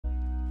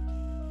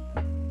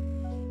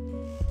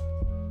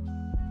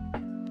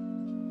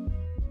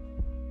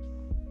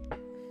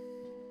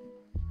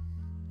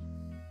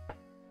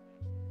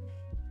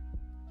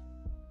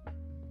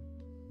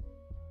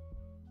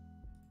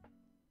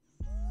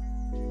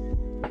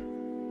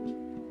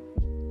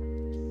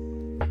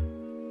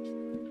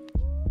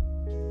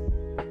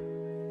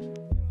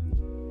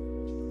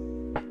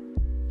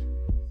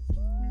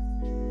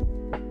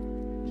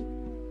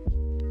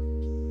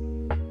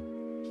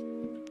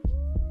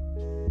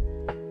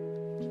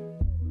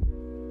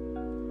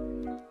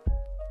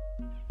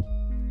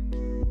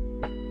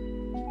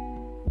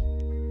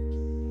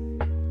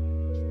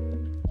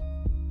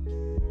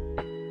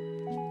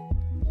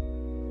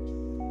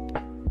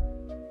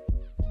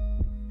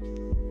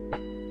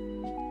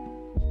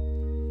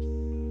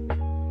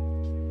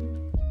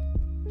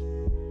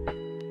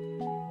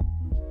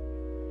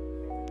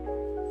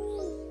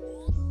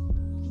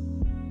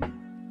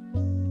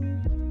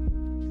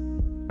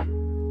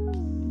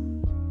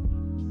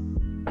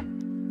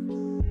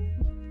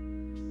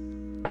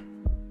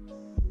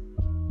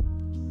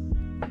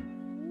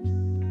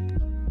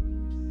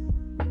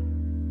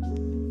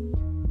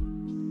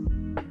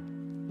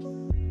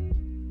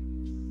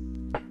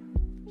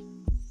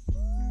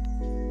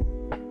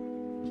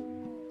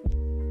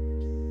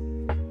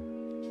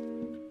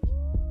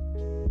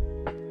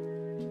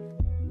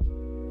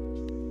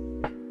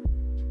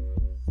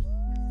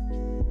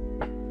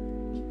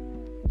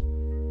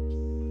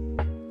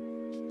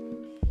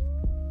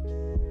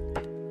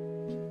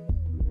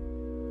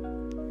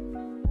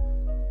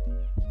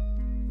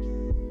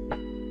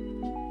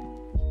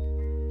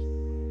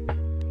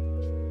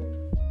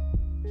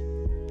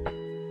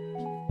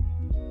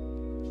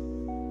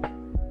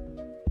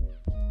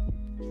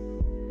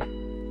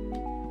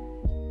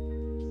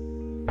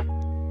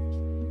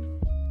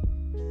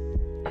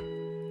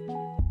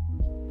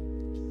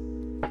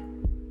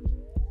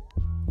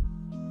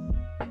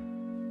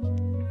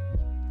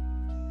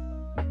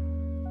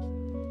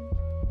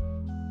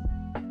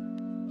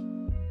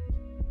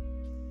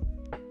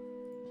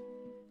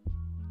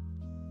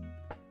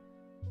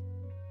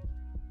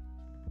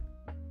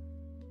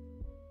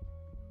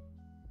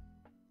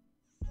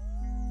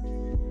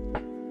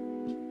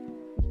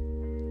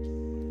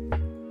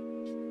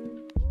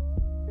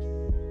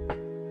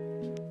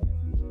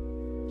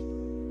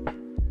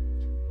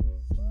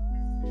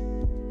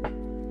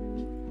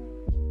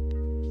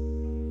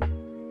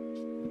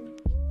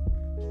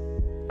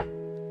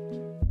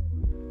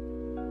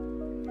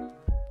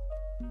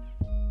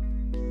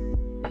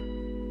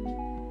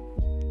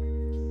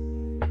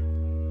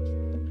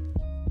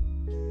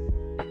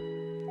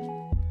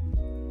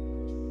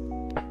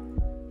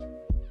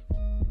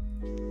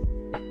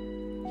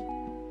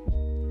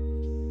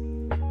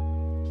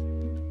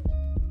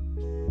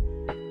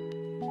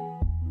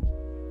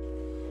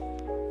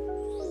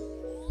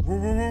It's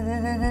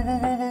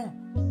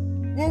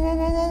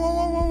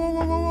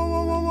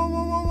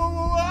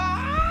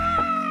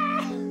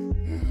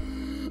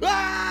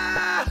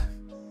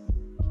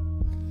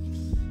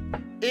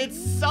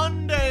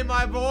Sunday,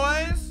 my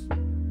boys.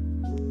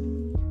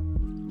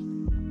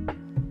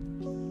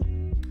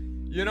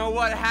 You know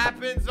what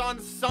happens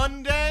on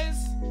Sundays?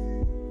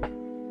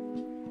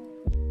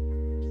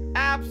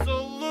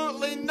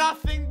 Absolutely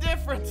nothing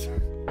different.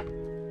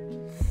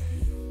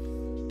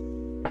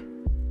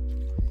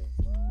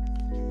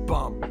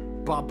 Bum,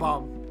 bum,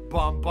 bum,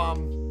 bum,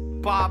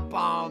 bum, bum,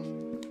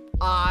 bum.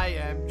 I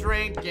am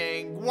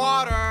drinking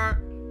water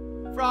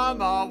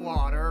from a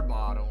water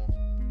bottle.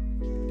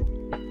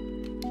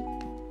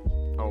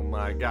 Oh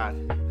my God.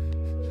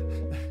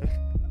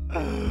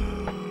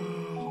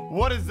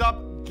 What is up,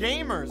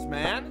 gamers,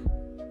 man?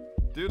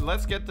 Dude,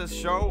 let's get this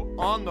show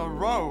on the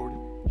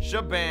road.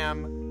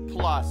 Shabam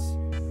plus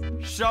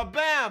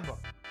Shabam.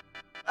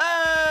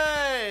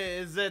 Hey,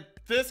 is it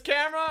this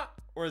camera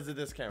or is it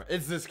this camera?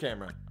 It's this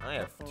camera. I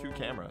have two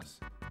cameras.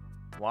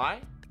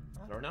 Why?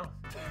 I don't know.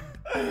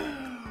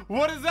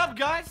 What is up,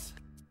 guys?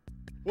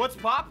 What's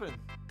poppin'?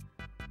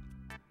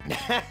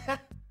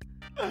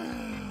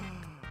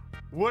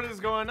 What is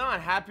going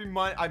on? Happy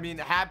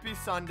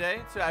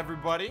Sunday to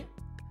everybody.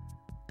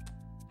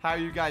 How are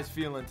you guys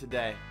feeling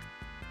today?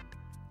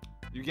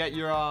 You get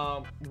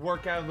your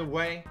work out of the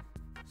way?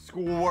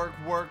 Schoolwork,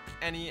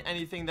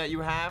 anything that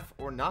you have?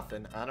 Or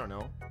nothing? I don't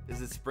know.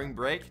 Is it spring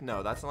break?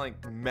 No, that's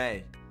like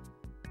May.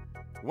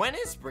 When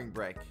is spring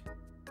break?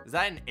 Is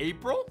that in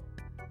April?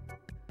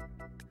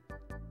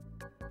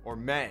 Or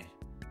May?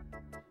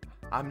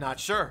 I'm not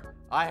sure.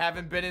 I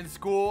haven't been in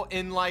school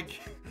in like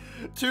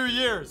 2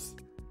 years.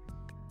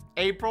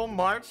 April,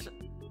 March.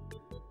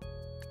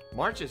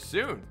 March is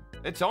soon.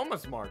 It's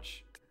almost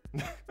March.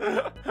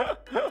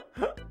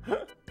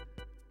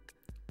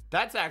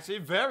 That's actually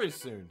very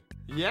soon.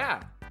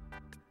 Yeah.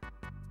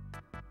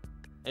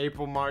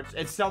 April, March.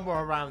 It's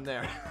somewhere around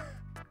there.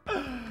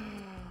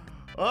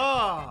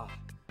 Oh.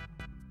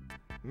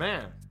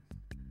 Man.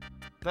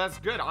 That's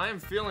good. I am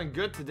feeling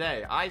good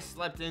today. I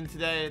slept in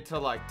today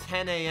till like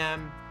 10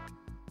 a.m.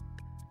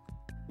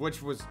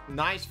 Which was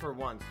nice for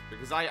once.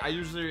 Because I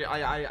usually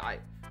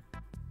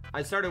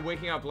started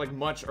waking up like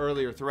much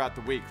earlier throughout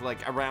the week.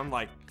 Like around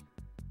like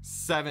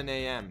 7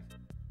 a.m.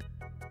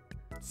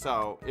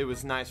 So it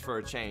was nice for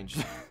a change.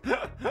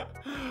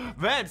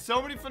 Man,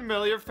 so many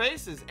familiar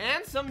faces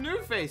and some new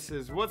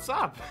faces. What's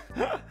up?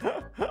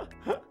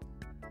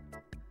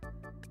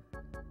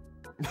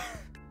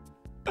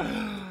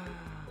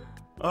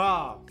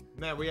 Oh,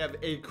 man, we have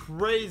a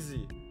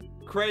crazy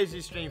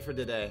stream for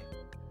today.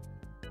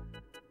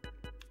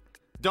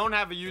 Don't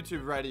have a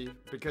YouTube ready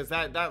because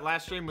that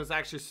last stream was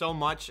actually so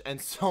much and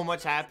so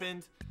much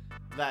happened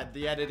that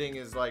the editing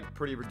is like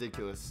pretty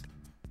ridiculous.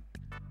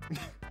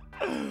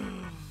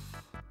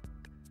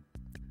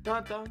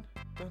 Dun dun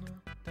dun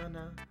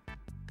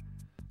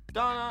dun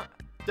dun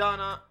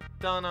dun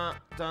dun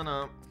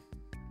dun.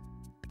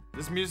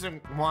 This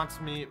music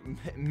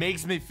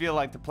makes me feel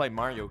like to play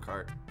Mario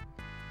Kart.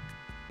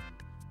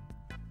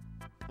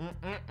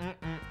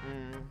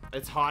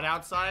 It's hot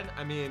outside.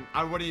 I mean,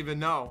 I wouldn't even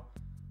know.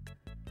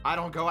 I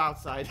don't go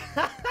outside.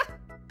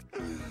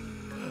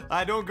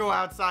 I don't go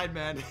outside,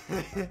 man.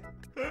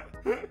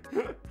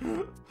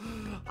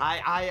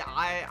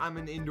 I'm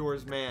an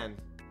indoors man.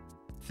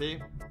 See?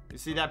 You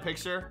see that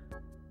picture?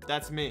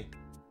 That's me.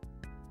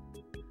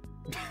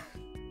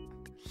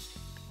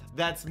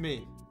 That's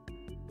me.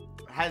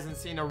 Hasn't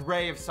seen a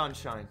ray of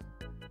sunshine.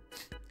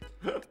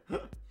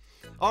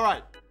 All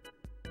right.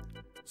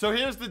 So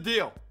here's the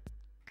deal.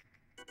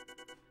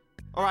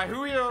 All right,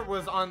 who here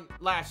was on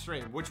last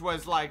stream, which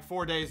was like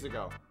 4 days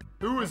ago?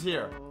 Who was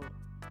here?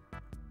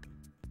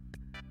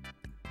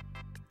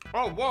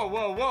 Oh,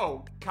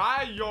 whoa.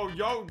 Kai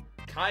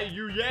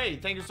Yu Yay.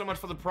 Thank you so much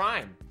for the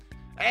prime.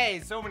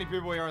 Hey, so many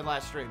people here on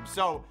last stream.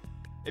 So,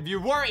 if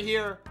you weren't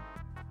here,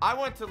 I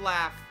want to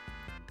laugh.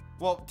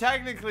 Well,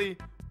 technically,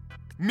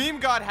 Meme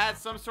God had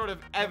some sort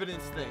of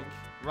evidence thing,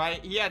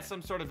 right? He had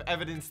some sort of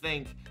evidence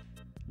thing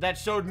that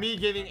showed me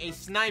giving a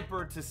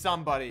sniper to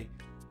somebody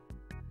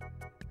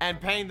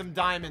and paying them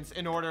diamonds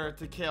in order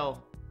to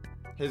kill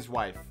his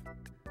wife.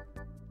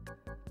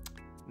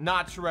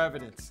 Not true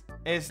evidence.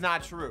 It's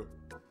not true.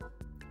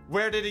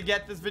 Where did he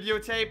get this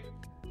videotape?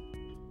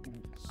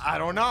 I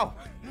don't know.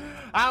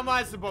 How am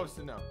I supposed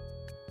to know?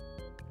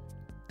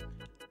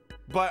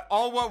 But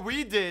all what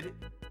we did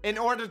in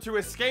order to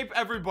escape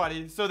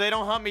everybody so they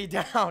don't hunt me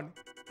down,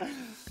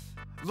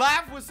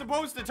 Laugh was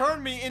supposed to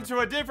turn me into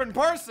a different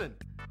person.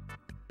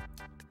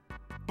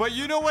 But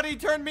you know what he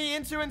turned me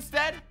into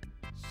instead?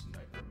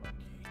 Sniper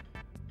monkey.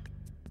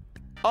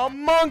 A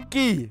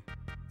monkey.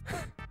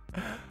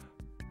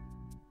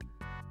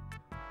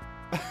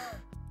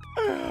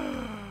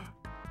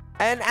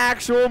 An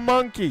actual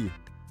monkey.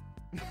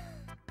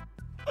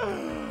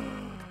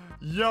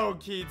 Yo,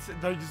 Keats,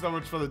 thank you so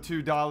much for the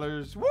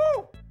 $2.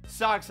 Woo!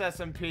 Socks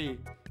SMP.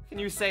 Can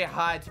you say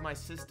hi to my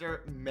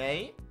sister,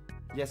 May?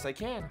 Yes, I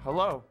can.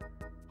 Hello.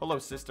 Hello,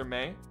 Sister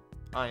May.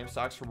 I am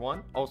Socks for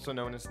One, also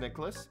known as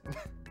Nicholas.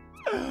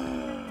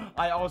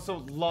 I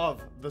also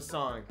love the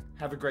song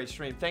Have a Great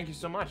Stream. Thank you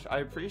so much. I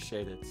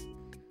appreciate it.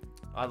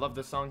 I love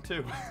this song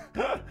too.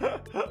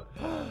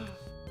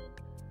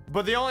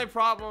 But the only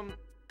problem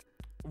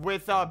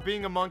with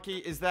being a monkey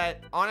is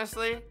that,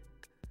 honestly,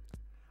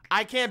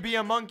 I can't be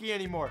a monkey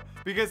anymore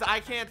because I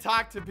can't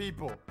talk to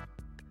people.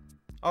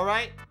 All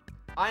right?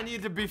 I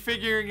need to be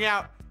figuring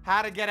out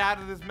how to get out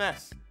of this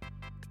mess.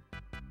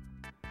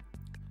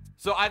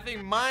 So I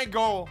think my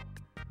goal,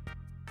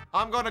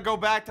 I'm going to go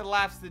back to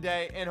Laughs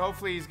today, and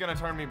hopefully he's going to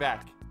turn me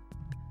back.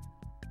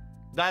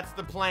 That's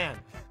the plan.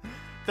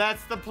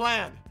 That's the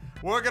plan.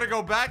 We're going to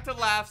go back to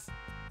Laughs.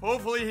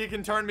 Hopefully he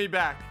can turn me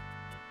back.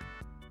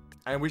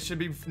 And we should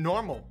be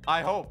normal,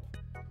 I hope.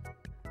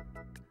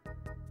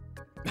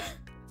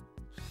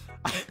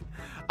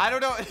 I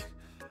don't know.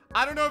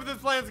 I don't know if this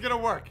plan's going to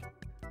work.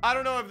 I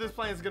don't know if this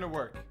plan's going to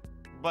work.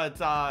 But,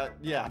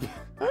 yeah.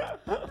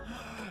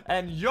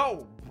 And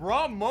yo,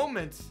 bro,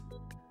 moments.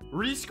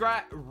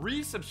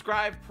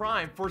 Resubscribe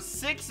Prime for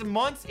 6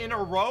 months in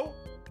a row.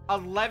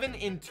 11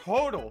 in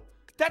total.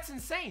 That's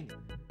insane.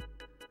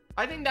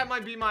 I think that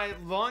might be my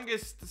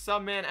longest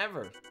sub man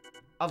ever.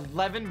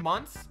 11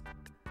 months?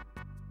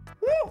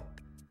 Woo!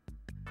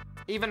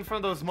 Even for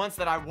those months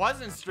that I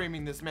wasn't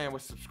streaming, this man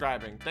was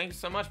subscribing. Thank you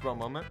so much, bro,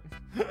 moment.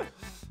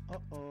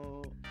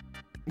 Uh-oh.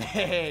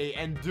 Hey,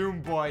 and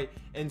Doom Boy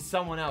and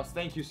someone else.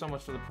 Thank you so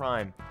much for the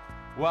Prime.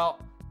 Well,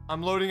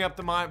 I'm loading up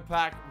the mod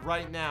pack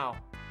right now.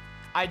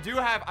 I do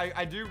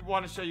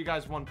want to show you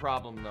guys one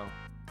problem though.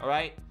 All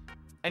right?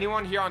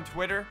 Anyone here on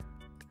Twitter?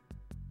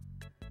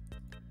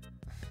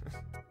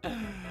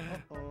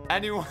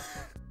 Anyone?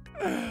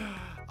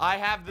 I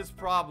have this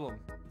problem.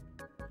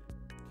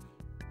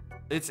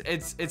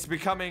 It's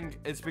becoming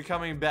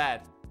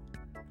bad.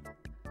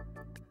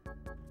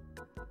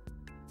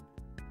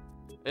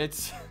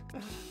 It's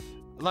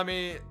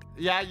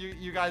yeah,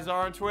 you guys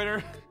are on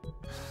Twitter.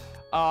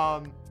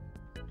 I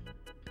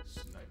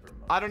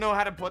don't know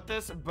how to put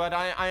this, but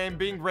I am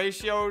being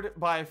ratioed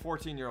by a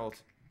 14-year-old.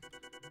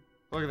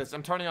 Look at this.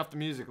 I'm turning off the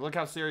music. Look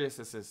how serious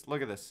this is.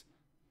 Look at this.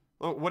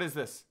 Look, what is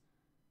this?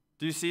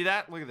 Do you see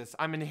that? Look at this.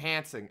 I'm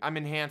enhancing. I'm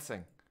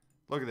enhancing.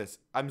 Look at this.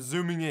 I'm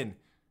zooming in.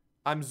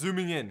 I'm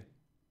zooming in.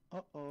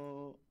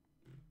 Uh-oh.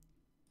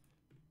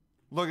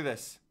 Look at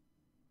this.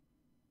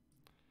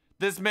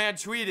 This man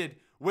tweeted,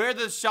 where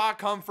does shot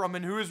come from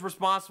and who is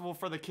responsible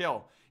for the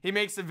kill? He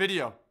makes a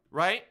video,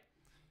 right?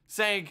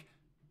 Saying,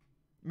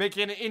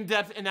 making an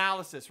in-depth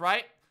analysis,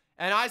 right?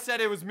 And I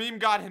said it was Meme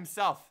God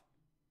himself.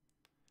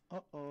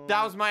 Uh-oh.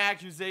 That was my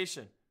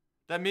accusation.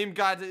 That Meme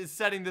God is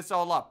setting this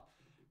all up.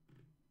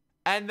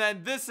 And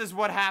then this is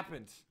what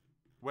happened.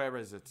 Where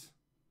is it?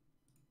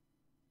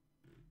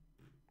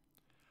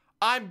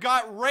 I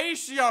got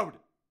ratioed.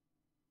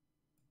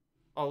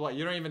 Oh, what?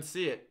 You don't even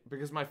see it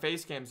because my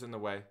face cam's in the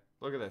way.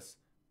 Look at this.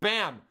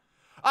 Bam.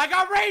 I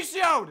got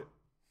ratioed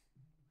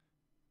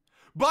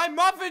by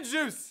Muffin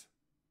Juice.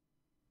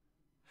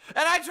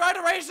 And I tried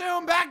to ratio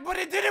him back, but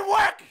it didn't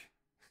work.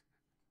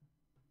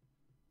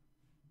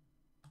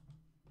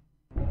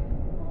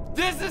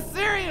 This is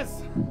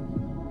serious.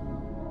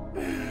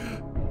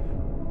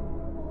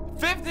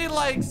 50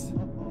 likes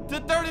to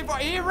 34.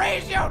 He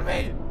ratioed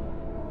me.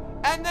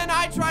 And then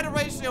I tried to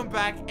ratio him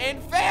back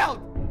and failed.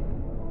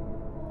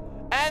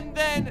 And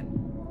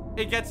then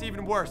it gets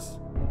even worse.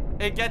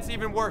 It gets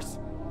even worse.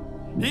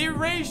 He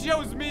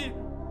ratios me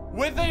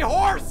with a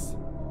horse.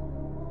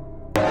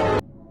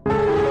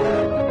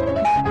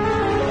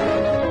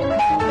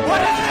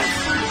 What is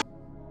this?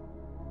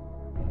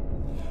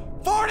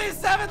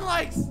 47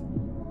 likes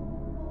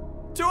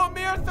to a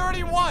mere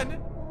 31.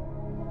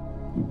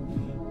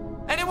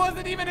 And it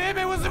wasn't even him,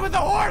 it was with the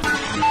horse.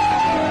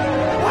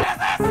 What is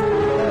this?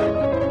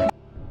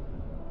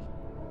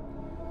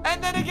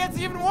 And then it gets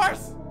even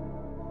worse.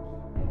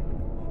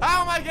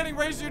 How am I getting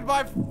ratioed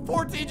by a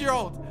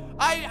 14-year-old?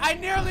 I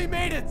nearly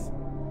made it.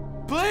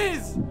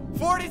 Please,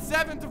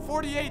 47 to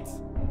 48.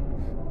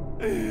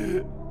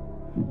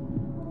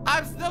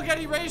 I'm still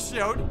getting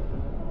ratioed.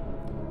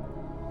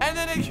 And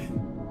then it...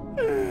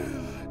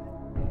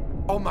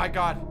 Oh my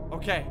God.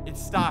 Okay, it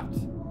stopped.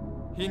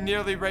 He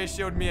nearly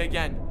ratioed me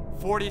again.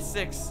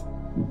 46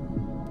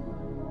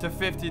 to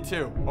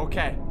 52.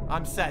 Okay,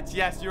 I'm set.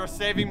 Yes, you're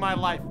saving my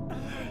life.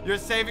 You're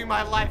saving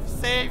my life.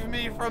 Save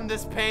me from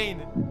this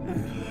pain.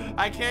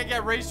 I can't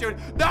get ratioed.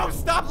 No,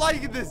 stop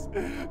liking this.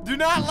 Do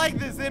not like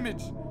this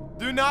image.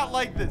 Do not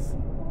like this.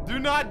 Do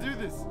not do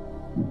this.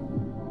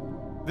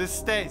 This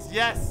stays.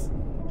 Yes.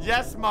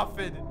 Yes,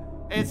 Muffin.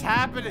 It's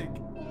happening.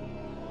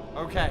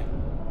 Okay.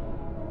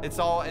 It's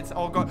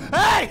all going.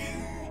 Hey!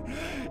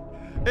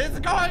 It's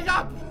going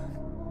up.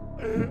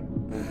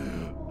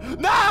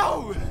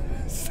 No!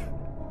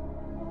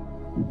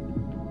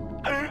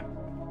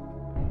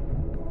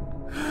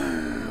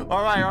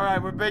 All right,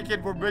 we're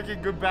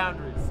making good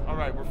boundaries. All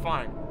right, we're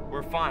fine.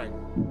 We're fine.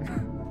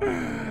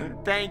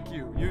 Thank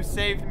you. You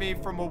saved me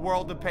from a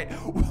world of pain.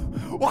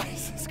 Why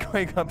is this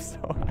going up so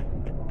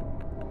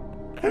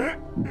high?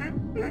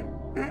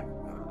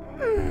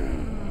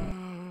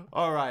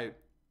 All right.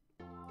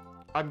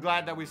 I'm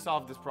glad that we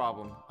solved this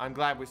problem. I'm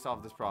glad we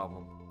solved this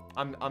problem.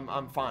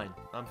 I'm fine.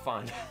 I'm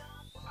fine.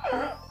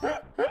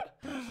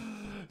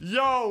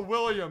 Yo,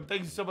 William,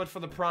 thank you so much for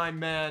the Prime,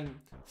 man.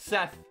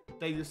 Seth,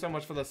 thank you so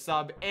much for the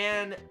sub.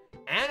 And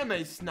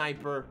Anime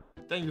Sniper,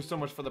 thank you so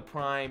much for the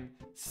Prime.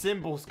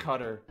 Symbols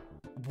Cutter.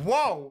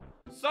 Whoa,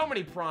 so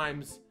many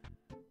Primes.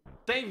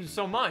 Thank you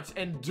so much.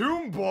 And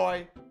Doom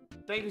Boy,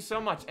 thank you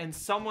so much. And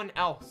someone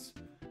else.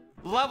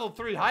 Level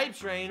 3 Hype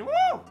Train.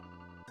 Woo!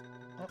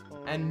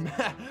 And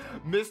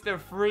Mr.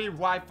 Free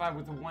Wi-Fi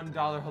with a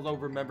 $1. Hello,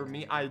 remember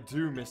me? I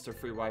do, Mr.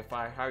 Free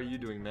Wi-Fi. How are you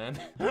doing, man?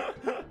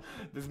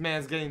 This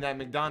man's getting that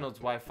McDonald's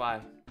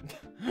Wi-Fi.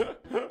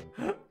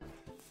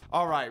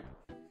 All right.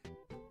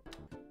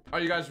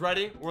 Are you guys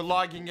ready? We're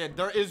logging in.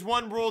 There is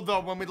one rule, though,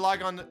 when we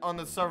log on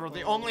the server.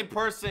 The only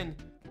person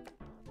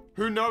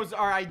who knows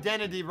our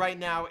identity right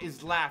now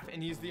is Laugh,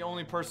 and he's the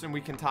only person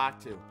we can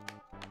talk to.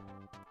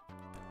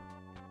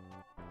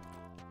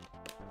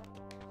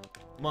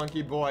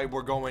 Monkey boy,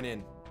 we're going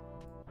in.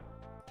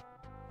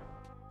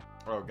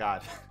 Oh,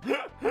 God.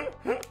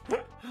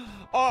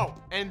 Oh,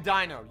 and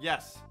Dino.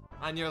 Yes,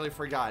 I nearly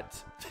forgot.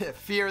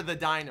 Fear the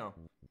Dino.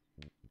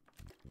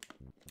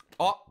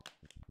 Oh.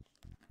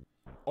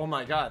 Oh,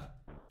 my God.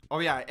 Oh,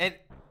 yeah. And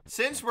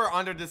since we're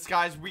under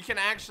disguise, we can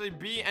actually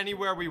be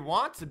anywhere we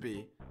want to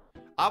be.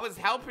 I was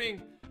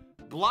helping.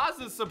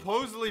 Blaz is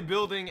supposedly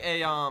building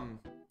a,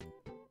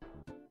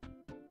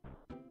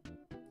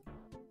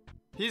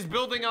 he's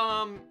building,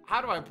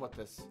 how do I put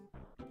this?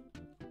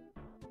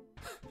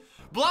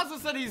 Blaza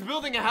said he's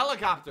building a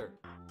helicopter.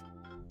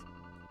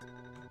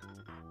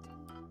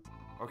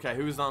 Okay,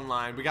 who's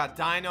online? We got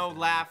Dino,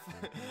 Laugh.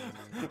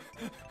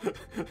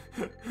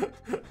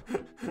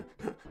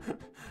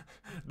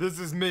 This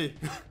is me.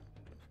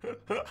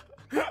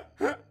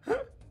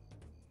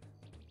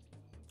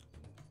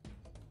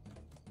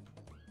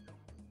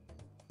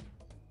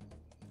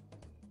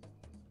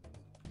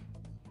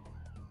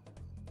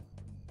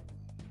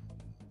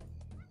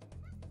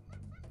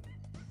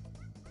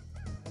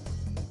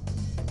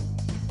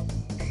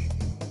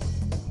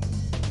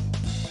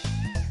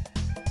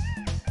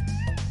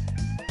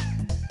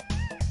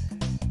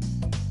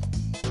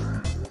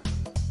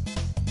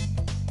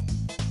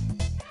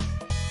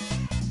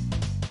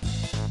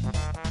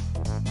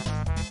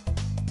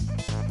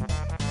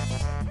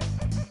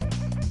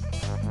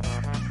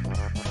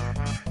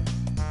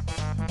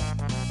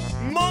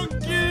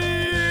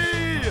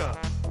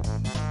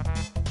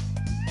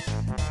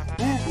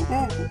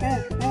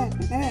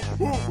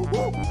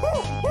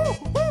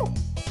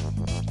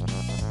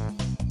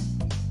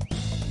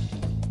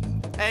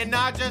 And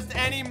not just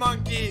any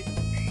monkey.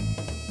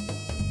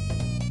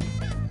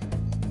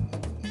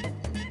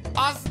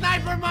 A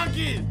sniper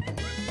monkey.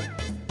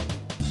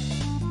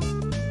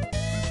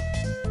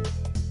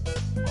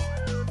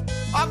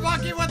 A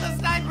monkey with a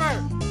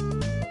sniper.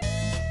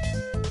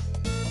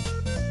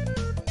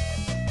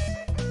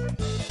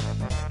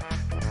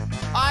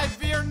 I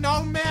fear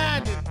no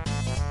man.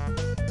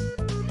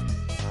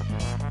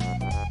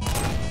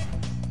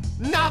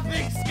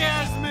 Nothing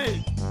scares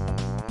me.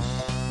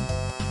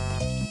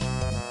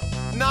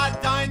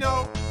 Not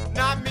Dino,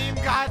 not Meme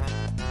God,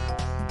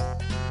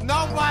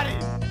 nobody.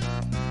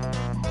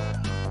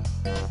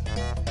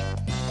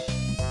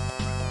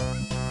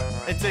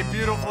 It's a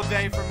beautiful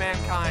day for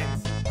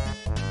mankind.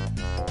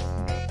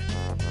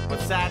 But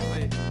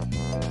sadly,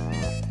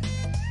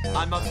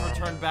 I must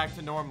return back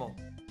to normal.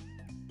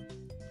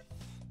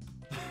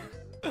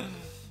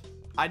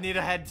 I need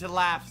to head to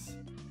Laughs.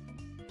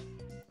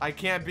 I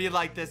can't be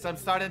like this. I'm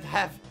starting to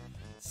have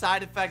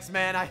side effects,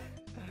 man. I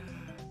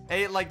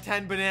ate like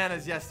 10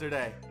 bananas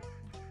yesterday.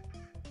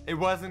 It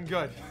wasn't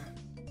good.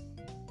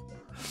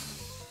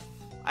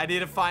 I need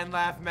to find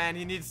Laugh, man.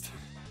 He's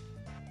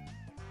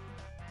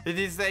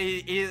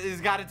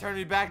got to turn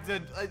me back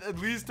to at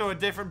least to a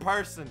different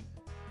person.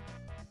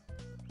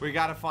 We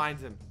gotta find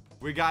him.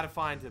 We gotta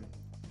find him.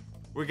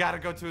 We gotta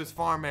go to his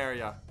farm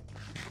area.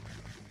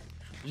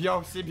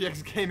 Yo,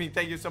 CBX Gaming,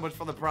 thank you so much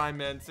for the Prime,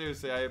 man.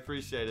 Seriously, I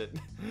appreciate it.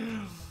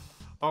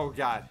 Oh,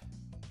 God.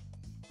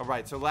 All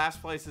right, so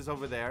last place is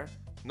over there.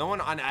 No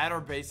one on at our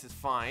base is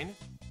fine.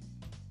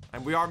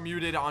 And we are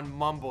muted on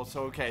Mumble,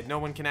 so okay, no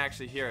one can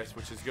actually hear us,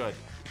 which is good.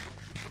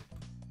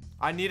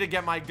 I need to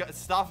get my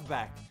stuff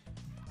back.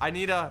 I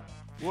need a...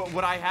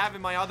 What I have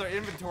in my other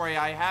inventory,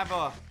 I have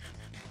a...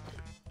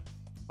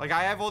 Like,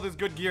 I have all this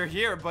good gear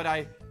here, but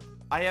I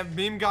have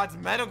Meme God's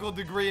medical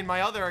degree in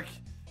my other...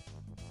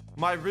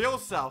 My real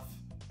self.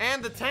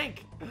 And the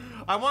tank.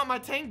 I want my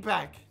tank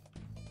back.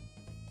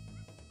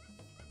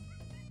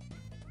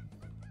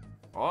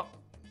 Oh,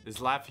 is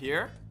Laugh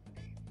here?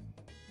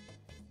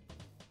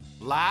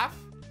 Laugh?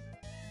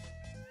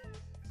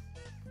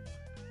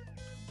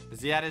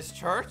 Is he at his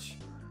church?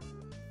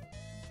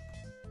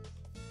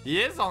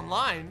 He is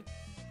online.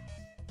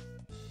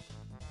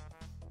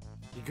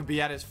 He could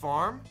be at his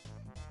farm.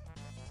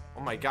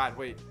 Oh my God,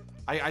 wait.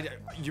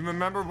 You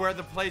remember where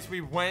the place we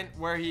went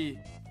where he...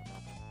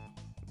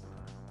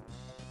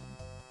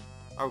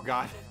 Oh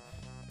God.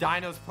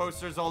 Dinos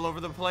posters all over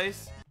the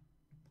place.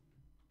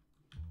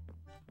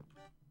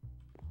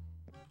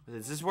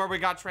 Is this where we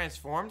got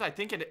transformed? I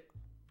think it...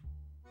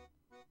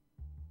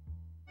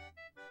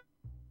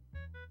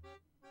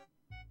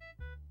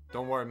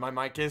 Don't worry, my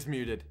mic is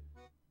muted.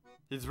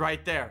 He's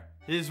right there.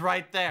 He's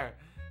right there.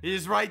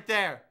 He's right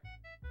there.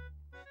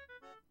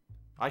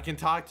 I can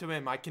talk to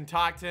him. I can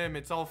talk to him.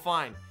 It's all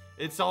fine.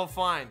 It's all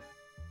fine.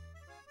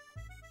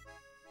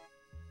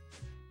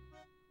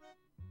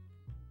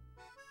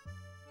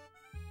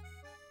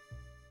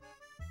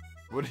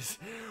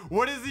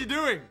 What is he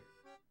doing?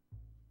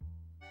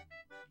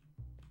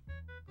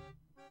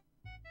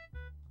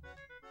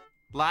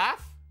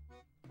 Laugh?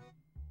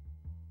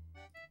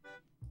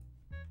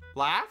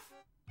 Laugh?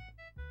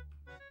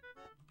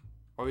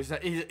 Oh,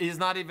 he's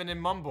not even in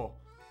Mumble.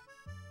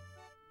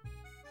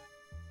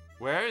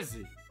 Where is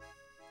he?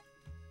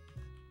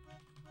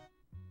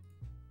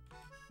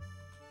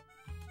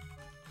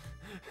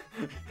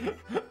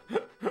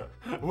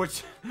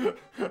 Which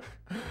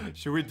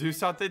should we do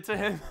something to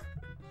him?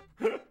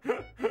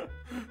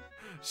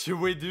 Should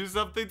we do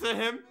something to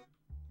him?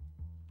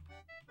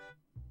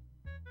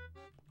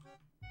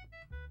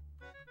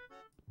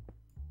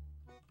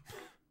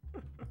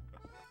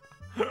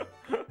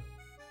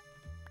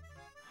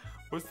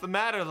 What's the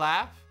matter,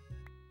 Laugh?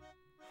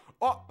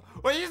 Oh,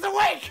 wait, he's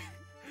awake!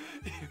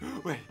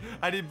 Wait,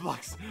 I need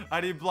blocks.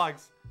 I need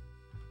blocks.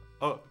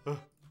 Oh.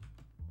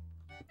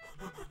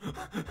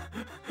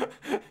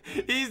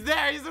 He's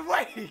there, he's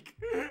awake!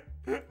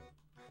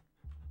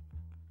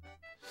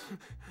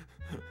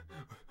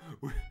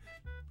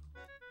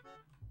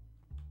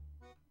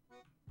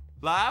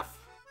 Laugh?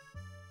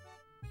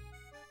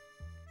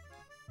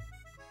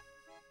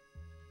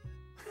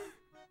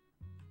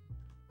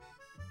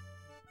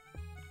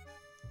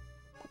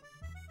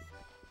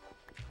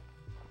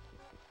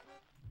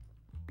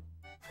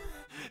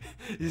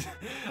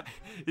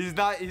 He's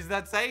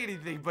not saying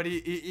anything, but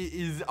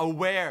he's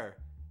aware.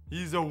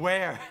 He's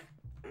aware.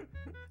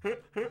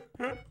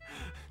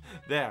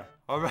 There.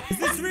 All right. Is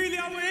this really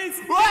how it is?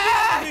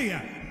 Ah! Get me over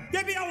here.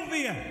 Get me over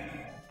here.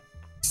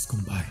 Just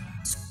come by.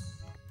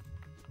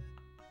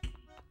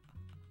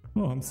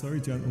 Oh, I'm sorry,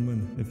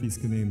 gentlemen, if he's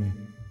can hear me.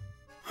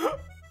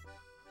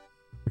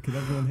 Can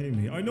everyone hear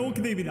me? I know one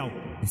can hear me now.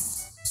 You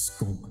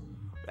scum.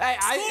 Hey,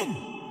 Scum!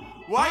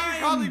 Why are you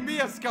calling me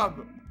a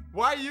scum?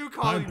 Why are you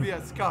calling me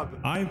a scum?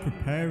 I'm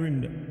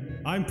preparing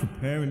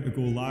to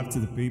go live to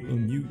the people,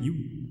 and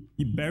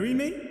you bury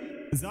me?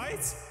 Is that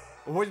it?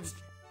 What? You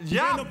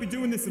Yeah. better not be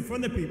doing this in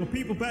front of people.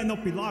 People better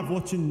not be live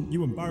watching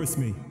you embarrass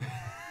me.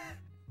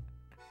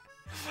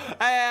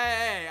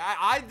 Hey,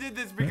 I did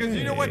this because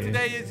you know what Hey.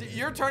 today is?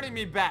 You're turning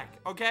me back,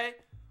 okay?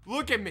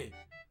 Look at me.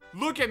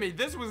 Look at me.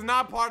 This was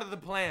not part of the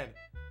plan.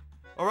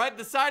 All right?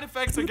 The side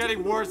effects are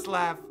getting worse,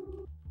 Laugh.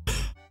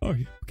 Oh,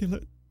 okay,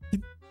 look.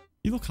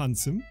 You look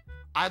handsome.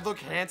 I look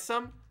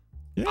handsome?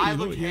 Yeah, I you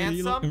look You're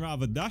handsome? looking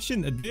rather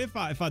dashing today, if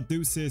I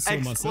do say so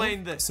myself.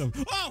 Explain this. So,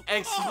 oh,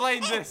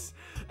 Explain oh, this.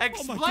 oh my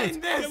Explain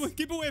God. this. Yeah,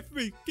 keep away from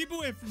me. Keep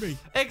away from me.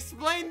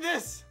 Explain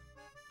this.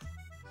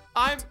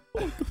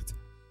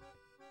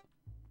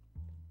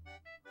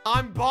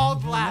 I'm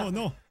bald, Laugh.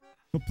 No.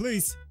 No,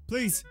 please.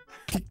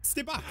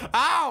 Stay back.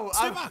 Ow!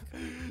 Stay back.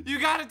 You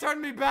gotta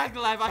turn me back,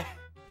 Laugh.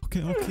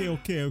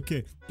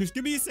 Okay. Just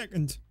give me a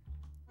second.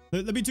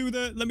 Let me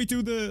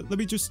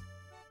just.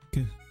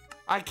 Okay.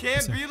 I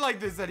can't be like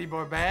this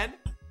anymore, man.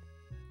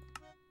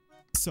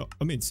 So,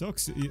 I mean,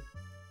 Socks, you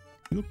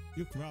look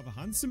rather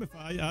handsome. If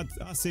I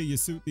say you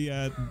suit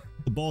the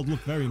bald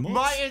look very much.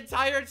 My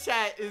entire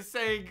chat is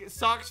saying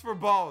socks for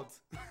bald.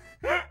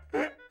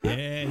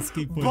 Yes,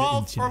 keep putting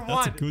Bald it in chat. for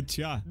That's a one. good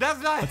chat.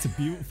 That's a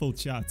beautiful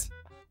chat.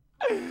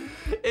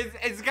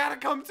 It's gotta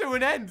come to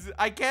an end.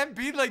 I can't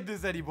be like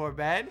this anymore,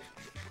 man.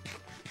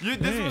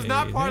 This was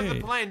not part of the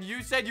plan.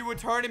 You said you were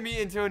turning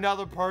me into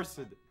another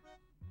person.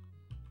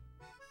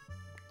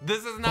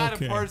 This is not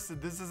a person.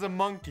 This is a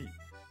monkey.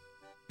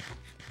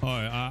 Oh,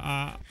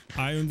 I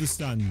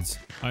understand.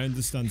 I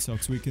understand,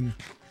 Socks. We can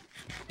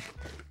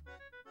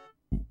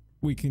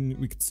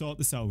sort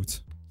this out.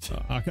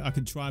 I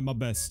can try my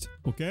best.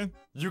 Okay.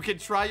 You can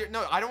try your.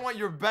 No, I don't want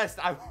your best.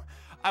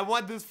 I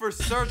want this for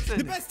certain.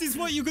 The best is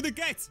what you're gonna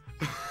get.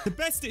 The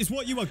best is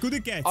what you are gonna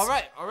get. All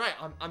right.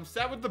 I'm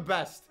set with the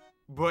best,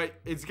 but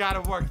it's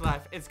gotta work,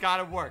 Laugh. It's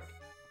gotta work.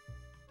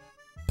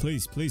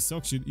 Please,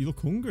 Socks. You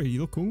look hungry.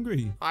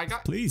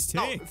 Please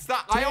take. No,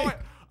 stop. Take.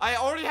 I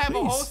already have a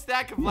Please. whole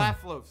stack of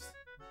Laugh loaves.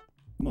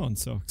 Come on,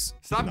 Socks.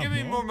 Stop You can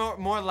giving me have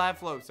more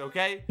Laugh loaves,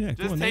 okay? Yeah,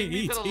 Just go on, take me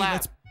eat, to the eat, lab.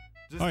 let's-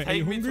 Just All right, are take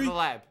you me to hungry? the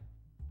lab.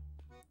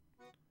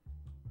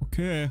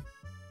 Okay.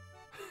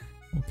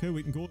 Okay,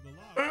 we can go to the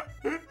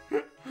lab.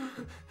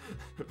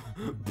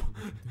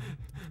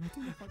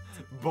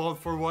 Bald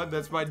for one.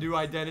 That's my new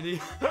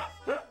identity.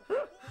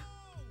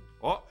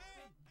 Oh,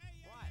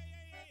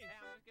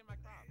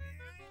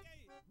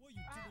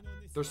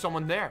 there's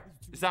someone there.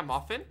 Is that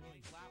Muffin?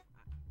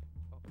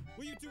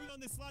 What are you doing on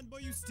this land, boy?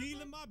 You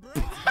stealing my bread?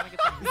 I'm trying to get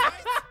some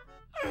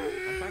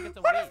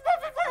What is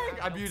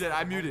Muffin doing?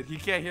 I'm muted. He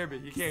can't hear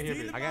me.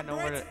 I got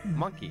nowhere to.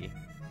 Monkey.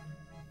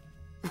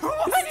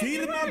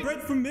 Stealing my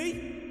bread from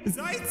me? Is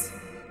that it?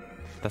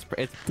 That's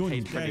it's Don't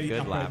you tastes dare pretty eat good,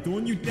 that lab. bread.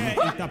 Don't you dare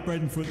eat that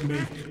bread in front of me.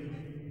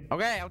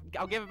 Okay,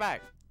 I'll give it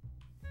back.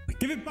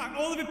 Give it back.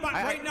 All of it back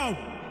right now.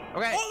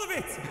 Okay. All of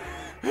it.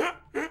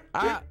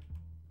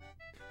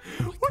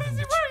 What is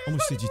he wearing? How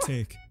much did you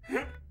take?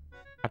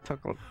 I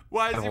took a,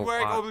 Why a is he whole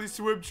wearing lot. only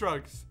swim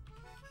trunks?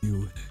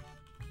 You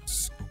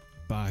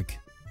bag.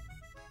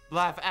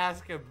 Laugh,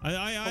 ask him.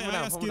 I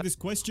ask you this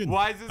question.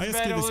 Why is I this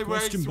ask man you this only wearing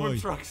question, swim boy.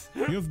 trunks?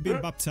 You ever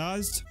been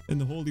baptized in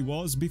the holy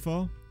waters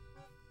before?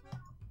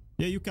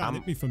 Yeah, you can't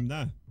hit me from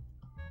there.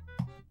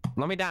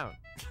 Let me down.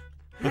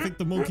 I think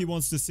the monkey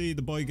wants to see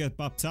the boy get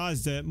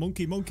baptized.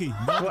 Monkey, nod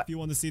if you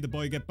want to see the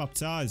boy get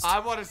baptized. I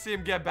want to see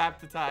him get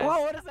baptized.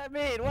 Whoa, what does that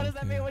mean? What does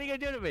that mean? What are you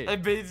gonna do to me?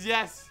 It means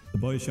yes. The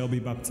boy shall be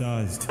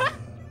baptized.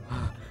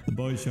 The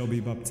boy shall be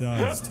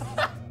baptized.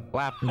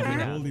 Laugh, put me In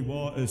down. holy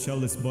waters shall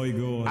this boy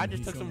go. And I just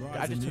he took shall some. rise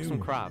I just took anew. some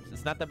crops.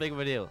 It's not that big of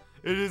a deal.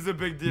 It is a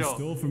big You deal.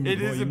 stole from me, It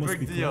boy. is You a must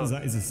be big deal. cleansed.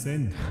 That is a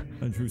sin,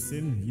 and through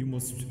sin you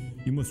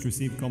must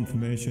receive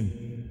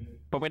confirmation.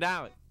 Put me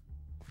down.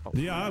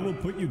 Yeah, I will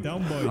put you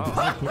down, boy.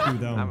 I'll put you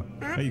down.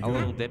 There you A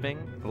little go. dipping.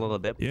 A little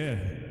dip. Yeah,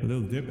 a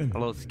little dipping. A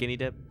little skinny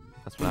dip.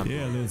 That's what I'm.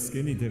 Yeah, a little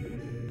skinny dip.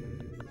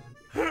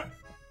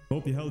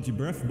 Hope you held your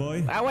breath,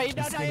 boy. Ah, wait,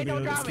 It's no,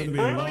 don't drop me.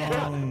 gonna be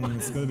long.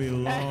 It's gonna be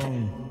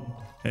long.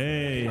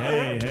 Hey.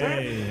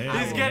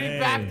 He's getting hey.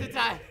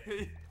 baptized.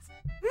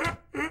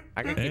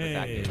 I can keep it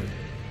back. Hey.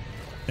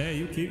 Hey,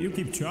 you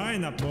keep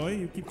trying that, boy.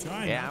 You keep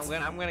trying. Yeah,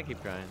 that. I'm gonna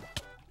keep trying.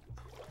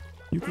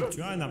 You keep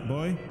trying that,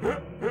 boy.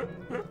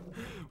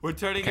 We're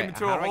turning him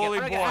into how a do I get- holy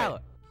how do I get boy.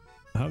 out?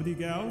 How do you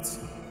get out?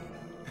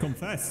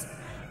 Confess.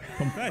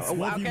 Confess. Oh,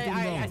 What have you okay,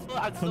 done wrong?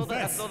 I stole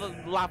Confess. the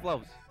lap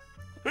loaves.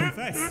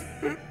 Confess.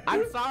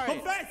 I'm sorry.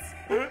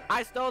 Confess.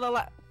 I stole the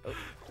lap.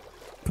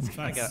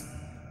 Confess.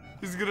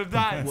 He's gonna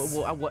die. Confess.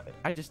 What?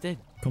 I just did.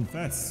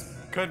 Confess.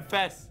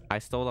 Confess. I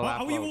stole the How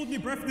lap are you loaves. holding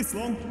your breath this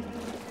long?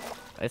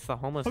 It's the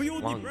homeless How are you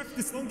holding your lungs. breath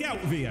this long? Get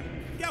out of here.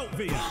 Get out of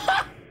here.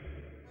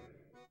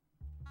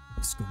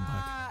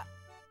 Scumbag.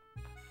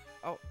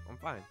 Oh, I'm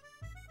fine.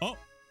 Oh,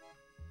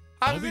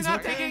 How is he he's not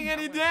okay. taking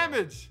any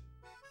damage?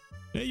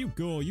 there you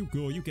go. You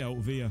get out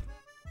of here.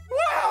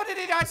 How did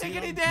he not take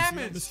any You see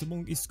damage? Mr.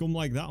 Monkey scum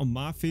like that on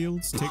my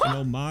fields, taking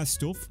all my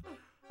stuff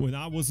when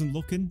I wasn't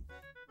looking.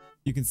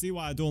 You can see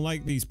why I don't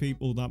like these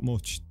people that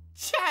much.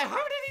 Chad, how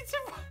did he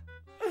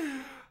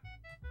survive?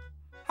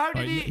 How did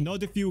Right, he?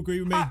 nod if you agree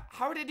with me.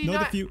 How did he Nod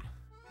not? if you.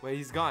 Wait,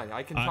 he's gone.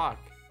 I can I- talk.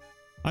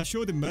 I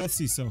showed him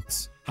mercy,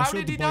 socks. I How showed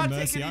did the he boy not take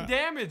mercy. any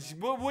damage?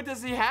 What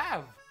does he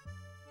have?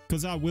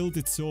 Because I willed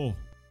it so.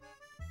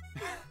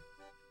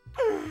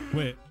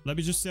 Wait, let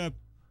me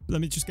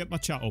just get my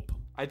chat up.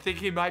 I think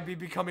he might be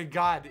becoming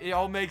God. It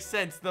all makes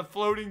sense. The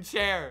floating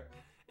chair.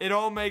 It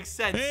all makes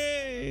sense.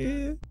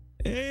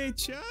 Hey,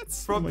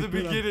 chats. From Oh my the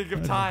God, beginning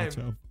of I have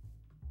time.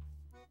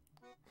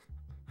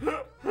 my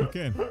chat.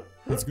 Okay,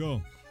 let's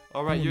go.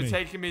 All right, Come you're with me.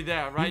 taking me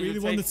there, right? You really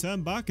You're want to taking-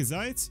 turn back, is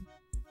that it?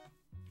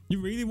 You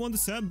really want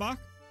to turn back?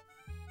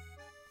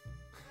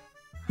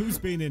 Who's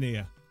been in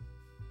here?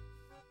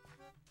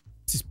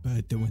 What's this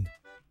bird doing?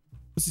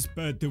 What's this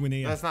bird doing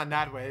here? That's not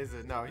Nadway, is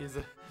it? No,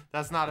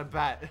 that's not a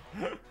bat.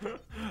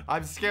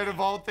 I'm scared of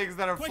all things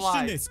that are Question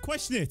flying. it.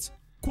 Question it.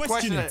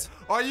 Question it.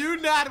 Are you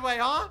Nadway,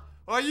 huh?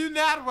 Are you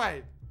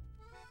Nadway?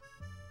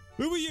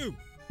 Who are you?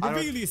 I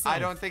Reveal don't- yourself. I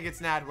don't think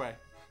it's Nadway.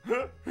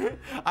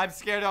 I'm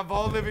scared of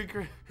all living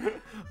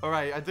All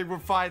right, I think we're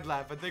fine,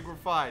 Laugh. I think we're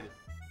fine.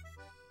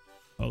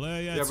 Oh, yeah,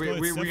 Yeah, it's we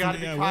definitely, gotta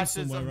be yeah, we're cautious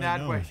somewhere of right now.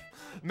 Nadway.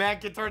 Man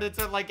can turn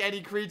into like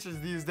any creatures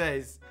these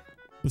days.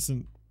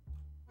 Listen,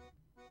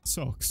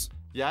 socks.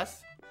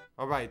 Yes?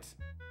 All right.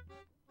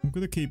 I'm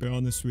gonna keep it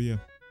honest with you.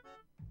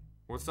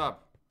 What's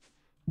up?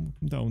 I'm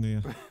down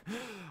here.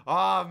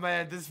 Oh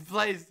man, this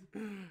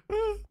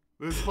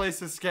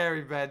place is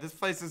scary, man. This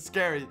place is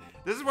scary.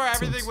 This is where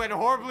everything Sucks. went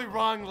horribly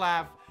wrong,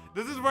 Laugh.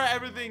 This is where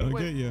everything I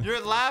went. get ya.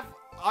 Your Laugh.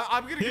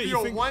 I'm gonna Yeah, give you you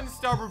a think-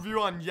 1-star review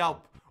on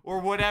Yelp or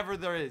whatever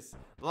there is.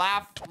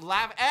 Laugh.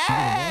 What?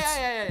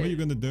 Hey! What are you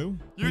gonna do? What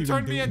are You gonna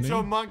turned do me to into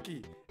a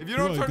monkey. If you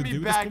don't What are turn gonna me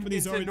do? back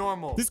into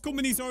normal. This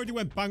company's already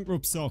went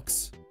bankrupt,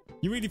 socks.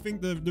 You really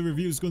think the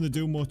review's gonna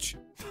do much?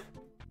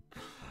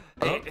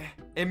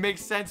 It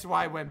makes sense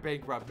why I went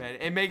bankrupt, man.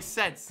 It makes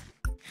sense.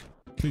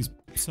 Please,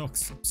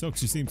 socks,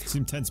 you seem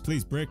tense.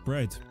 Please break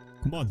bread.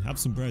 Come on, have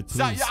some bread, please.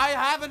 So, I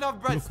have enough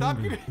bread. Look Stop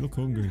hungry. giving. Look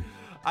hungry.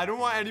 I don't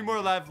want any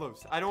more laugh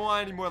loaves. I don't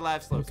want any more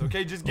laugh loaves.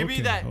 Okay, just give me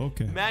Okay, that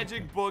okay.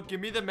 magic book. Give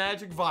me the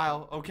magic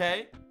vial.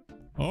 Okay.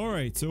 All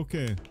right,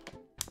 okay.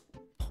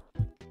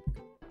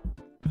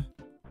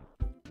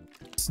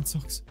 Listen,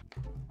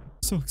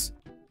 socks.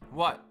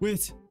 What?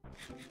 Wait.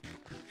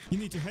 You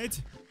need your head.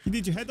 You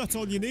need your head. That's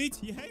all you need.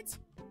 Your head.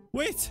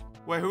 Wait.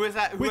 Wait, who is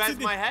that? Who Wait, has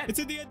my head? It's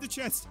in the end of the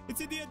chest. It's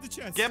in the end of the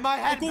chest. Get my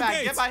head I'll go back.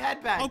 get Get it. my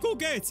head back. I'll go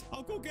get it.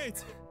 I'll go get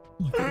it.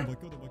 Oh my god, oh my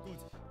god, oh my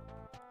god.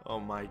 Oh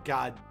my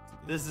god.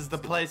 This is the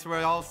place where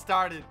it all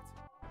started.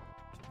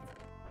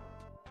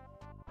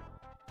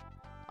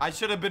 I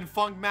should have been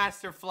Funk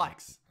Master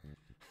Flex.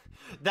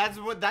 That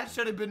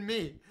should have been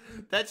me.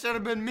 That should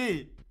have been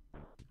me.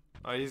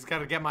 Oh, he's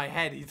gotta get my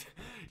head.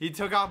 He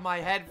took off my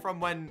head from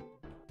when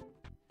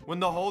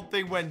the whole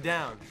thing went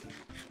down.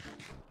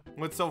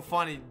 What's so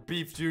funny,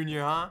 Beef Jr.,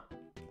 huh?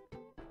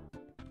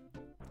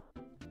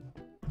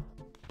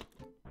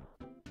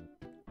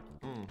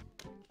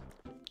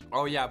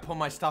 Oh yeah, put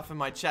my stuff in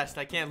my chest.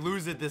 I can't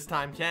lose it this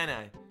time, can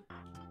I?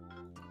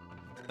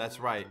 That's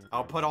right.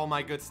 I'll put all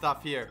my good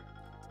stuff here.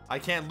 I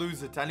can't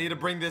lose it. I need to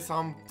bring this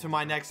home to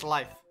my next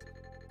life.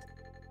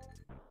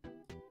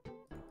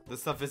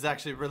 This stuff is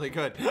actually really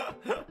good.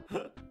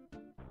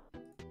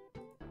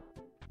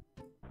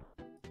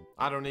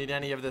 I don't need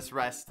any of this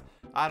rest.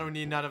 I don't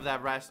need none of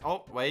that rest.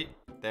 Oh, wait.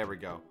 There we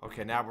go.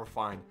 Okay, now we're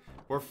fine.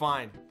 We're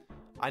fine.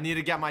 I need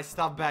to get my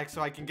stuff back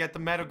so I can get the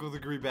medical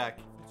degree back.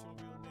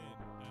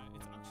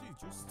 It's actually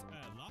just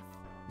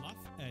Laugh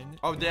N.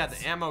 Oh, yeah,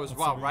 the ammo as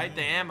well, right?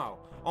 The ammo.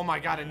 Oh my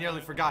god, I nearly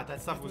forgot. That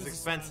stuff was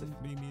expensive.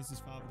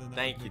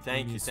 Thank you,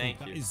 thank you,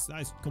 thank you.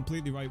 That is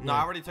completely right. No,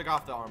 I already took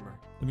off the armor.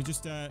 Let me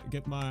just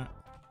get my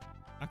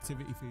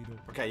activity feed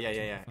up. Okay,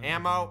 yeah.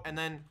 Ammo, and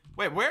then...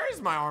 Wait, where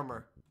is my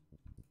armor?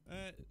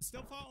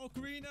 Stealth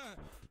Ocarina,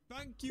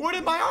 thank you. Where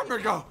did my armor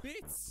go?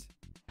 Bits.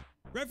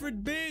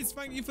 Reverend Biz,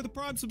 thank you for the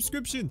Prime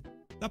subscription.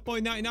 That boy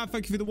 99,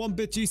 thank you for the 1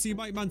 bit. GC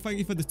Mike Man, thank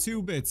you for the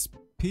 2 bits.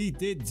 P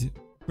did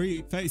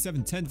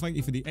 3710, thank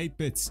you for the 8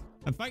 bits.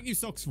 And thank you,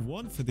 Socks for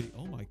 1 for the...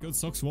 Oh my god,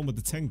 Socks for 1 with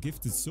the 10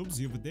 gifted subs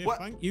the other day. What?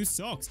 Thank you,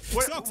 Socks.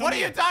 What are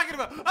you talking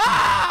about?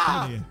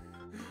 Ah! Come here.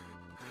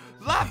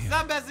 Laugh,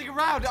 stop messing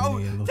around. Oh,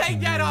 take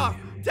that off.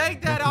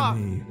 Take that off.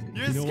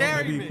 You're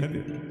scaring me.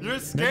 You're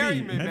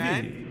scaring me,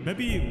 man.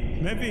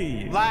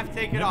 Maybe. Laugh,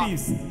 take it off.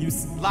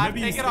 Laugh,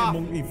 maybe take you it off. stay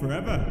monkey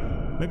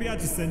forever. Maybe I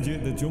just send you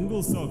to the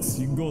jungle, Socks.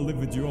 You can go live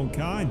with your own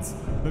kind.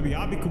 Maybe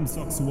I become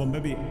Socks for 1.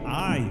 Maybe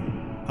I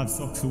have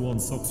Socks for 1,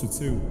 Socks for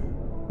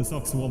 2. The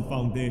Socks for 1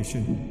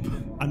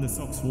 Foundation. And the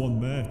Socks for 1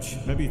 merch.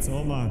 Maybe it's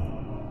all mine.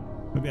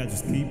 Maybe I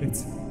just keep it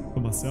for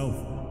myself.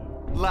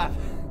 Laugh.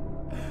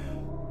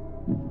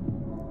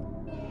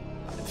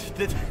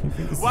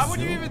 Why would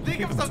you even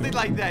think of something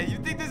like that? You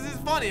think this is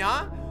funny,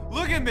 huh?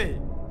 Look at me.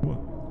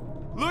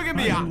 What? Look at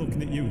me. I'm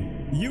looking at you.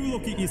 You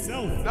look at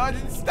yourself. No,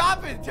 just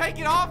stop it. Take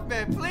it off,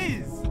 man,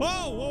 please.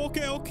 Oh,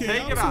 okay.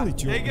 Take it off.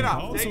 Take it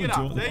off. Take it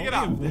off. Take it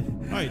off.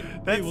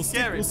 Right. That's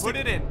scary. Put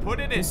it in. Put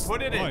it in.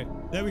 Put it in.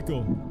 Right. There we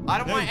go. I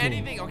don't want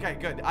anything. Okay,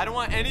 good. I don't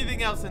want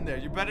anything else in there.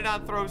 You better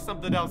not throw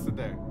something else in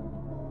there.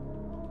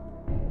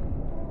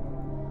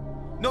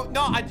 No,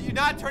 you're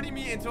not turning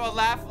me into a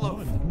laugh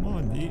loaf. Come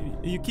on.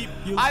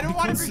 I don't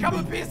want to become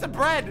a piece of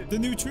bread. The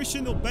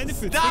nutritional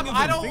benefits. Stop.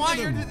 I don't want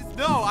your...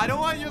 No, I don't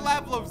want your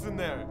laugh loaves in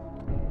there.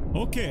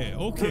 Okay.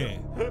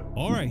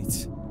 All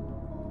right.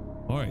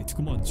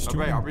 Come on.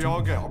 Okay, are we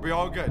all good? Are we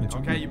all good?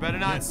 Okay, you better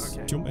not... Yes,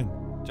 okay. jump in.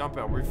 Jump in.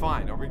 Are we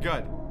fine? Are we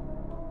good?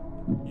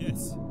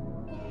 Yes.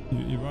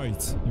 You're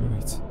right.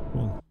 Come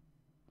on.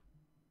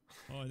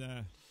 Oh,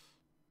 there.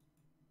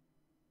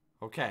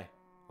 Okay.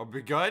 Are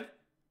we good?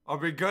 Are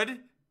we good?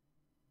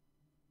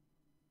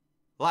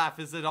 Laugh,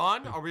 is it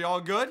on? Are we all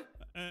good?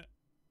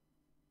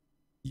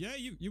 Yeah,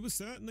 you're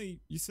certainly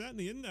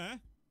in there.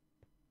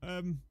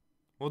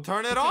 We'll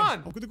turn it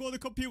on. I'm gonna go on the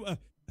computer.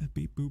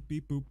 Beep boop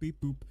beep boop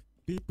beep boop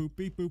beep boop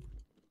beep boop.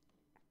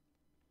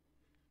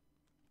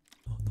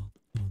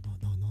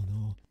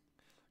 No.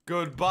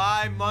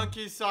 Goodbye,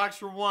 monkey socks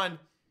for 1.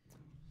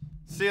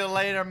 See you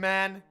later,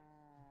 man.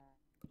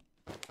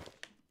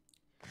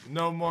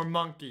 No more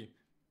monkey.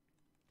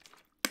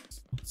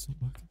 It's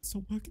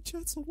not working,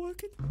 chat. It's not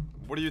working.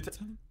 What are you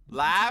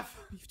Laugh?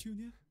 Beef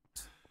Junior.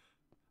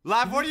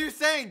 Laugh, what are you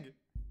saying?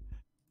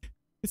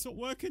 It's not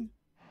working.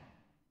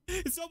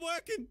 It's not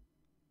working.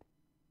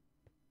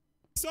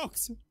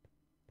 Socks.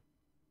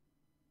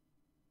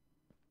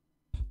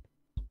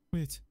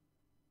 Wait.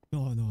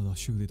 No.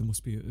 Surely there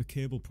must be a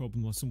cable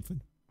problem or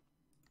something.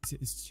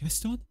 Is the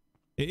chest on?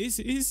 It is.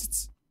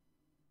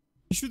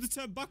 You should have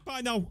turned back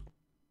by now.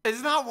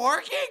 It's not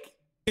working?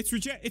 It's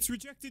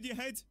rejected your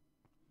head.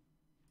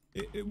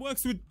 It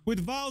works with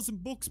vials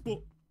and books,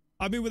 but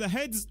I mean with the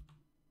heads.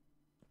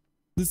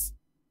 With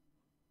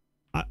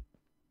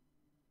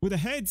the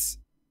heads,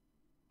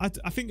 I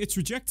think it's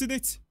rejected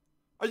it.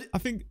 I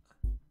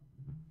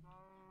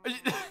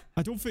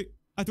don't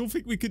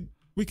think we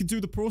could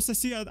do the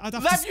process here. I'd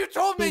have Lev, you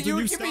told me you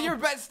would give me your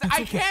best.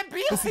 I can't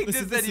be like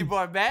this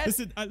anymore, man.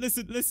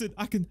 Listen.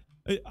 I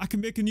can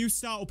make a new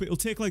startup. It'll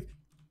take like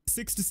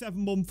 6 to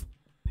 7 months.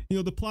 You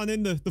know, the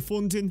planning, the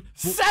funding.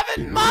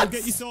 7 months. We'll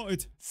get you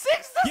sorted.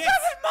 6 to 7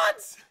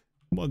 months.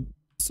 Come on,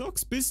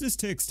 Socks. Business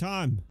takes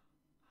time.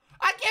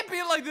 I can't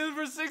be like this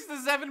for 6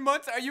 to 7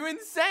 months. Are you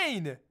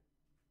insane?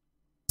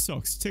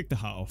 Socks, take the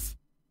hat off.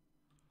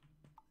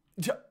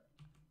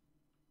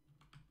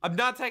 I'm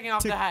not taking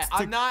off the hat.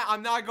 I'm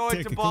not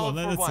going to ball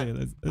for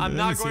one.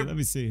 Let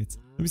me see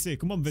it.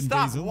 Come on, Vin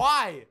Diesel.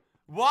 Why?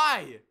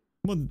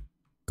 Come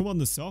on,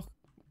 the sock.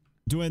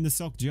 Dwayne the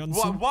Sock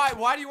Johnson.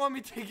 Why do you want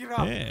me to take it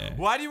off? Yeah.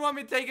 Why do you want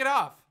me to take it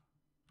off?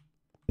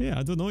 Yeah,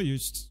 I don't know.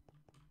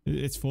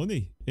 It's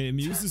funny. It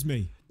amuses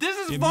me. This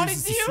is funny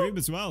to you? Stream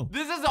as well.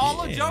 This is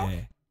all a joke?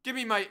 Give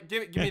me my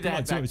give me the come on,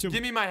 head show back. me, show me.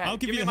 Give me my head. I'll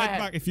give you me the my head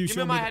back if you Give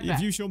show me me. my head If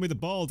back. you show me the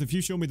bald, if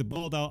you show me the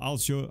bald,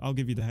 I'll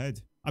give you the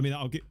head. I mean,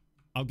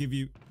 I'll give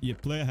you your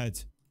player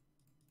head.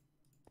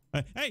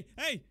 Hey!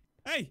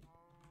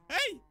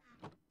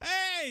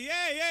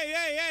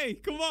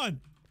 Come on!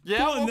 Yeah,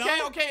 Come on okay,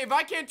 now. okay. If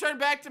I can't turn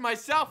back to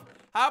myself,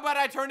 how about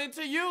I turn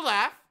into you,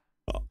 Laugh?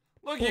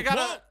 Look, you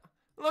gotta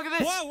look at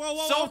this.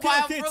 Whoa! So Okay,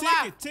 wild okay, for take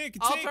Laugh. it, take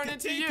it, I'll take turn it,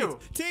 into take you.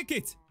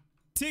 it,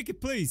 take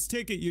it, please,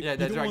 take it. Yeah,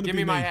 that's right. Give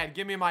me my head.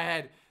 Give me my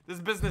head. This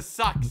business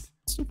sucks.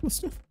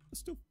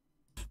 Stop.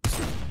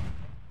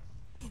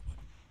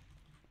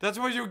 That's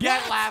what you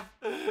get, What? Laugh.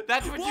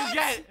 That's what you What?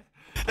 get.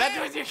 That's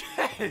what you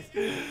get.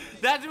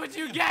 That's what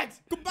you get.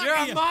 Come back You're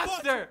a here.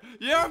 monster.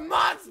 You're a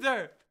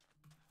monster.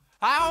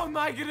 How am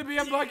I gonna be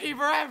a monkey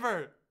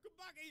forever? Come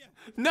back here.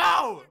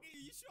 No.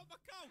 You shot my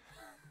cow.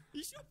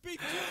 You shot Big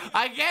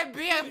I can't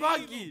be a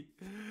monkey.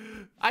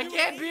 I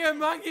can't be a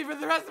monkey for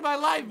the rest of my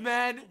life,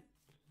 man.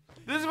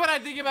 This is what I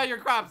think about your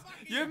crops.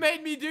 You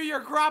made me do your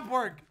crop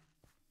work.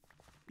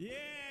 Yeah,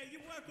 you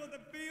work on the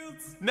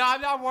fields. No,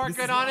 I'm not working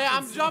This is on it. what I'm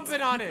happens.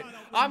 jumping on it.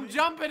 I'm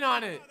jumping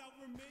on it. You can't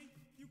outrun me.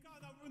 You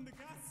can't outrun the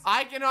gas.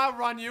 I can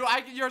outrun you.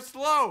 You're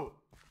slow.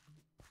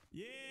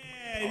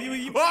 Yeah,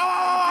 you.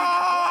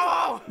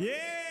 Whoa!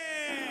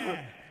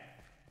 Yeah.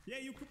 Yeah,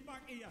 you come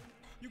back here.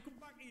 You come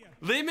back here.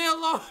 Leave me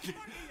alone. Back here.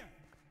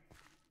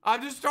 I'm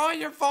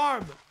destroying your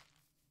farm.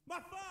 My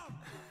farm.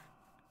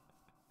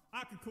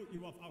 I can cut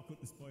you off. I'll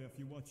cut this boy off.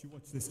 You watch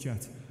this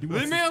chat. You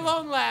watch Leave me this chat.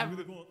 alone, Lab. I'm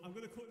gonna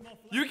cut him off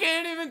left. You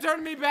can't even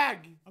turn me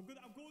back. I'm going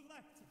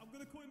left. I'm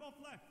gonna cut him off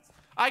left.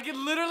 I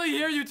can literally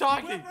hear you I've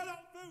talking. run out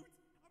of food.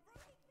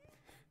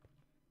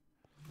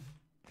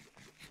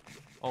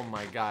 Oh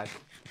my god.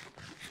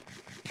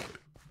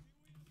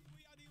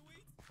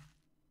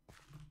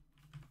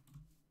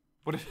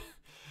 What?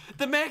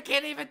 The man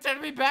can't even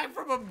turn me back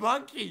from a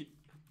monkey.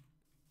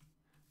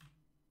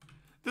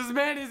 This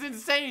man is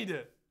insane.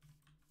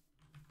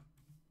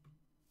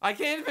 I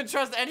can't even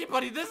trust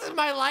anybody. This is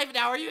my life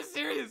now. Are you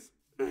serious?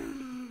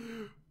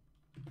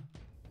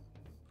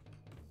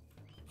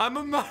 I'm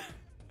a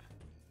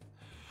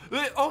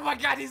Oh my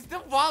god, he's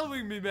still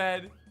following me,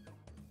 man.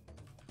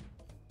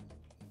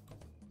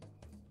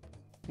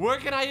 Where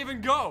can I even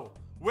go?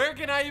 Where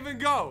can I even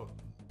go?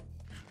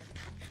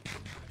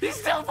 He's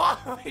still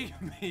following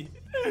me.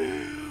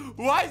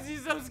 Why is he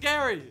so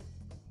scary?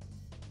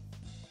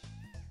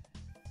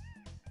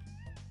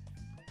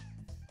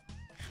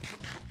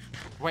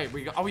 Wait,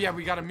 oh yeah,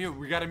 we gotta mute.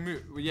 We gotta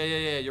mute.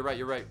 Yeah, you're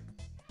right.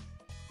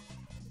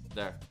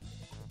 There.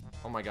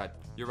 Oh my god.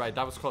 You're right.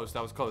 That was close.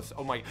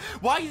 Oh my.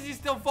 Why is he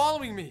still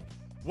following me?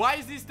 Why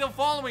is he still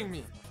following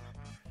me?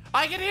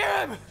 I can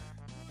hear him.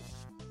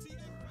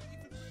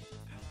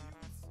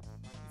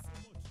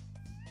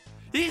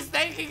 He's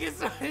thinking his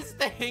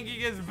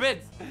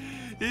bits.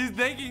 He's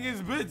thinking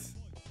his bits.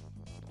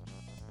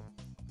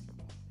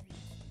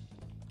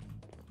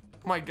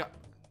 Oh my god.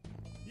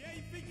 Yeah,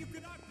 you think you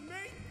can after me?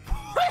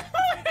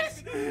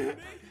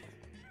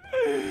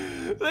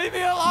 Leave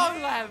me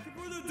alone, lad.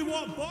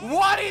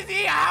 What is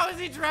he? How is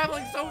he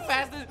traveling so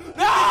fast?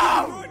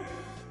 No!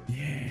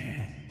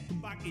 Yeah.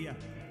 Come back here.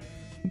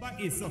 Come back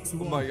here, Sucks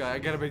One. Oh my god, I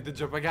gotta make the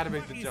jump.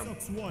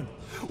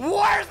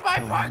 Where's my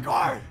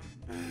parkour?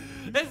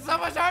 It's so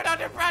much hard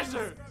under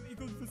pressure.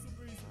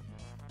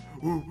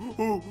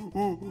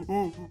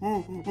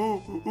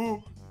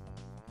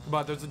 Come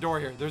on, there's a door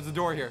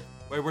here.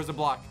 Wait, where's the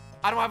block?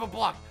 I don't have a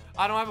block.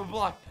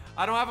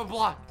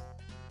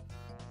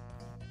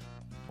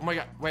 Oh my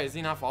god. Wait, is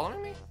he not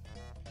following me?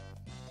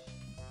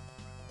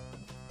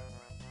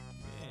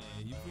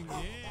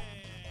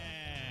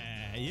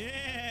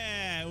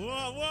 Yeah.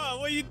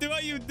 What are you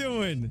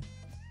doing?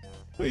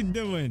 What are you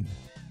doing?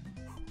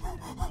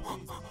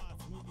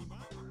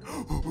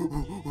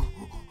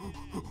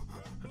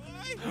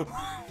 Oh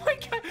my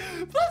god.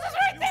 Plus is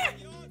right there.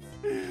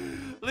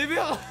 Leave me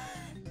alone.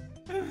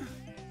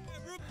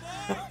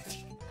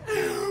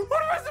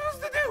 What am I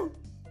supposed to do?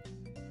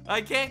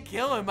 I can't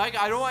kill him. I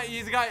don't want.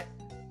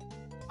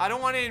 I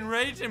don't want to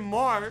enrage him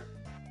more.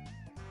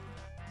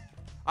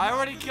 I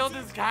already killed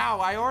his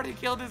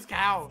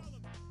cow.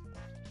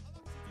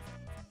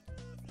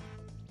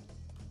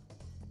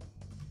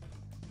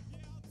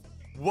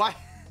 What?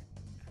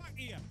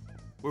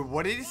 Wait,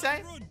 what did he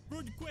say?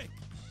 Run quick.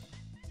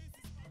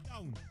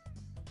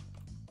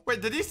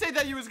 Wait, did he say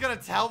that he was gonna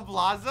tell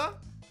Blaza?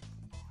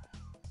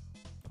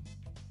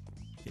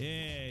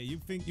 Yeah, you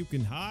think you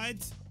can hide?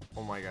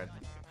 Oh my god.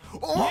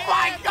 Oh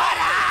my god,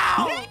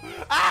 how?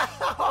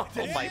 How?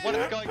 Oh my, what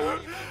is going on?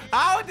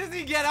 How does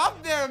he get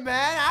up there,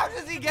 man? How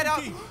does he get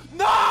up?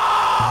 No!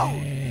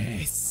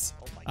 Yes.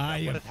 I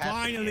have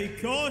finally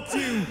caught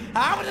you.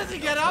 How does he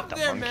get up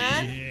there,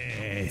 man?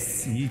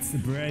 Yes. He eats the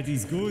bread.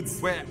 He's good.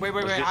 Wait.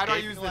 How do I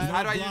use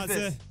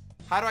this?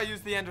 How do I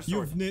use the ender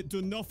sword? You've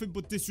done nothing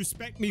but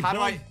disrespect me, How boy.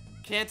 do I?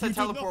 Can't I You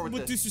teleport did with nothing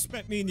but this?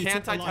 disrespect me and you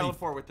Can't took I the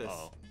teleport with this?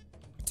 Oh.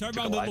 Turn Took a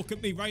around and life. look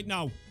at me right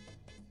now.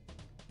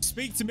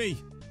 Speak to me.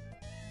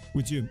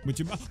 Would you?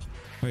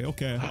 Wait,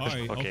 okay, all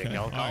right, Okay, okay, calm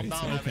all right,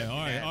 down, okay,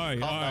 man. all right, Calm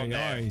down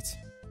there.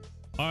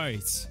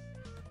 Alright.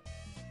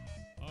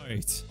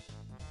 Alright.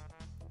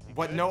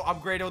 What? No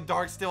upgradable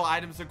dark steel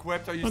items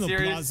equipped? Are you Oh, no,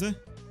 serious? Plaza.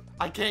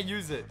 I can't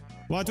use it.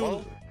 Why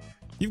don't...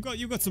 You've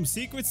got some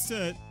secrets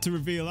to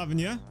reveal, haven't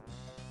you?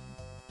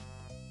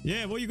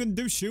 Yeah, what are you gonna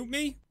do? Shoot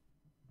me?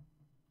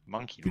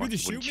 Monkey. You're gonna Monkey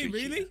shoot wouldn't me,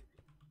 shoot you. really?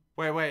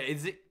 Wait.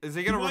 Is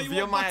he gonna Why you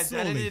reveal want my that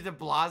slowly? identity to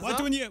Blaza?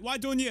 Why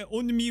don't you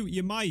unmute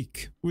your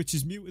mic, which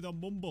is muted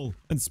on Mumble,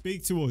 and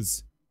speak to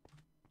us?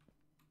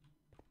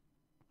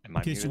 Am I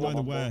In case muted you're on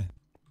Mumble? unaware.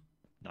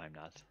 No, I'm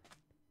not.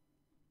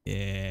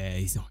 Yeah,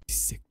 he's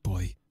sick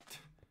boy.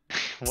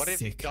 What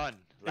have you Sick. done?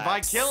 If I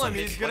Lads? kill him, What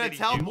he's did gonna he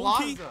tell do?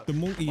 Monkey? Blaza. The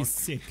monkey is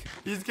sick.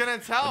 He's gonna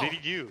tell. What did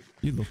he do?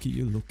 You're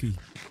lucky.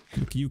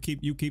 Look, you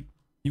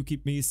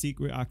keep me a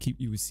secret. I keep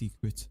you a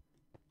secret.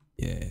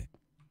 Yeah.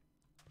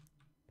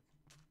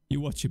 You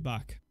watch your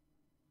back.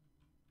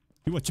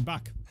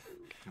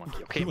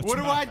 Monkey. Okay. What What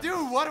do back. I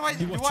do? What do I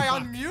do? watch Do I your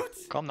back.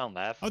 unmute? Calm down,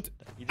 laugh. I'll d-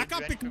 You I didn't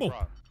can't do pick him anything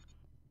up.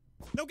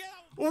 wrong. No, get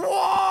out.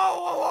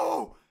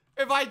 Whoa!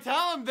 If I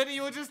tell him, then he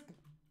will just.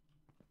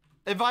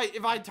 If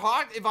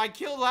I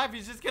kill Laugh,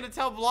 he's just gonna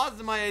tell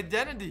Blaza my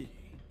identity.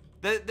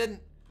 Then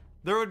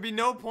there would be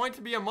no point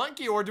to be a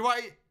monkey, or do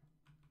I?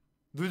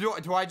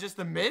 Do I just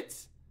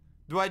admit?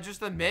 Do I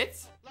just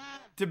admit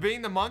to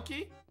being the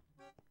monkey? Oh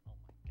my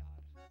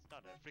god. It's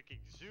not a freaking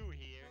zoo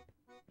here.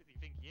 Who do you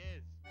think he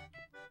is?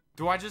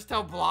 Do I just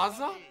tell Blaza?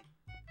 Monkey.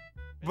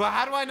 But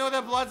how do I know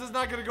that Blaza's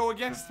not gonna go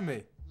against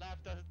me?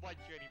 Laugh doesn't want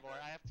you anymore.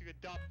 I have to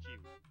adopt you.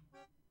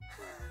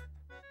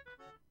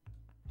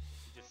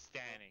 He's just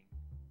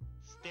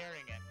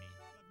staring at me,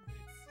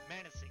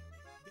 menacingly.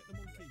 Get the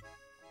monkey.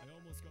 I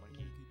almost got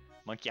Monkey.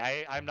 the Monkey,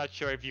 monkey. I'm not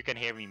sure if you can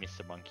hear me,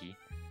 Mr. Monkey.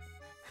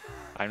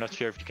 I'm not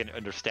sure if you can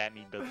understand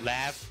me, but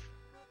Laugh,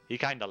 he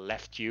kinda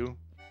left you,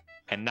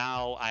 and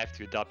now I have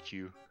to adopt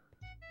you.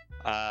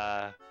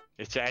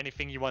 Is there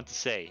anything you want to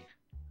say?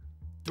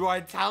 Do I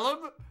tell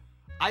him?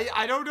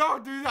 I don't know,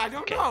 dude. I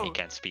don't Okay, know. he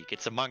can't speak.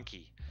 It's a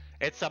monkey.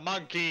 It's a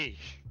monkey.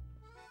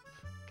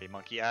 Okay,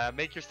 monkey.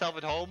 Make yourself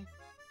at home.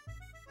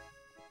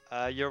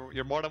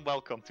 You're more than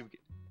welcome to.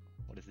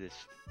 What is this?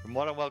 You're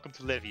more than welcome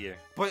to live here.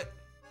 But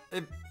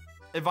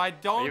if I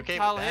don't okay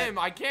tell with that? him,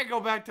 I can't go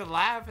back to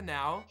Laugh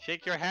now.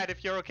 Shake your head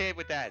if you're okay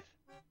with that.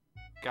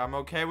 I'm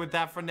okay with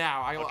that for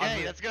now.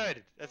 Okay, that's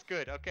good. That's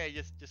good. Okay,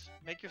 just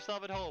make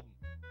yourself at home.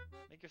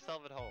 Make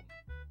yourself at home.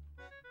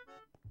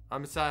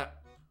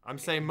 I'm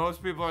saying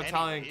most people are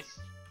telling. Anyways,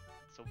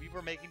 so we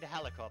were making the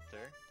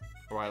helicopter.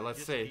 All right, let's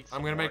Just see. need I'm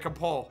some gonna make a more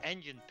poll.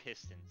 Engine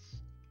pistons.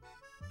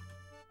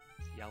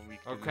 See how we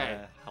can, Okay.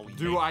 how we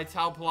Do make I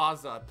tell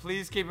Plaza?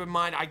 Please keep in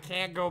mind, I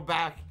can't go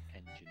back.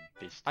 engine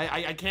pistons.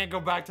 I can't go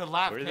back to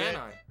Laugh, Where is can it?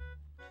 I?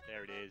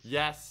 There it is.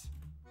 Yes.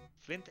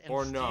 Flint and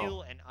Or no.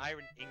 steel and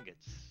iron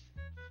ingots.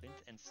 Flint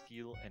and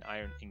steel and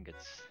iron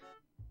ingots.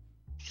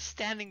 Just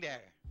standing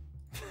there.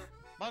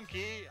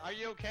 Monkey, are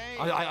you okay?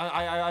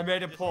 I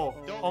made a Just poll.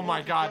 don't Oh move my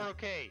if God. You're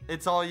okay.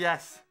 It's all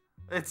yes.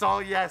 It's all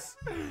yes.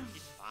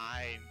 He's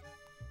fine.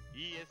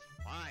 He is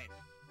fine.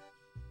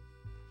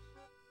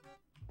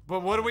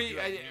 But what do we? You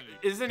and me.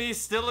 Isn't he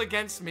still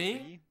against me?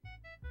 Three?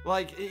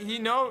 Like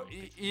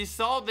he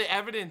saw the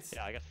evidence.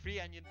 Yeah, I got 3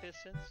 engine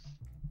pistons.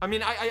 I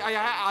mean,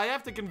 I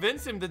have to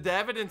convince him that the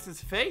evidence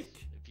is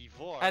fake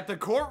V4 at the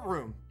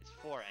courtroom. is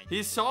 4 engine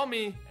He saw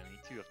me. pistons. I need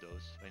 2 of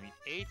those. I need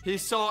 8. He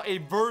saw a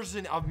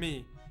version of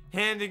me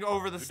handing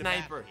over the Do the math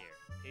sniper.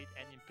 here. 8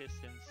 engine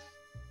pistons.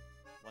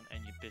 1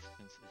 engine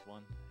pistons is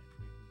 1.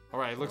 All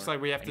right, looks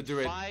like we have to do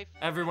it. 5.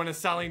 Everyone is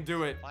selling.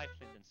 Do it. 5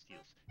 flint and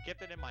steels. Keep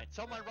that in mind.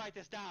 Someone write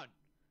this down.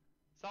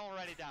 Someone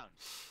write it down.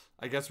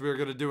 I guess we were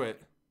gonna do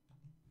it.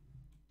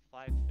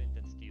 5 flint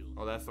and steel.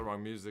 Oh, that's the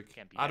wrong music.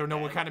 Can't be I don't that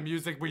know what bad. kind of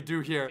music we do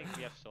I here. think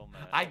we have some.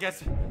 I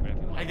guess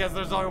gravel.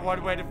 there's only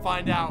one way to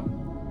find out.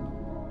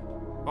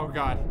 Oh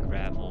God.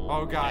 Gravel.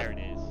 Oh, God. There it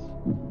is.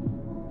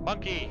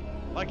 Monkey,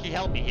 monkey,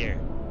 help me here.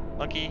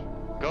 Monkey,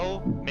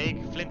 go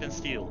make flint and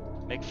steel.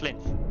 Make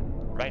flint.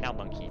 Right now,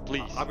 monkey,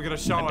 please. I'm gonna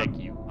show I him.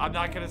 beg you. I'm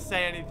not gonna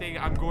say anything.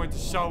 I'm going to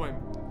show him.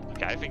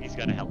 Okay, I think he's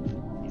gonna help.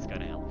 He's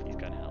gonna help. He's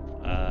gonna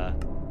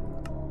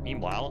help.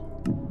 Meanwhile.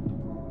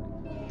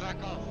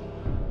 Back off.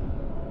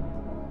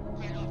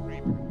 Back off,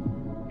 Reaper.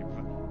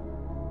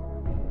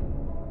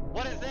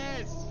 What is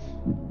this?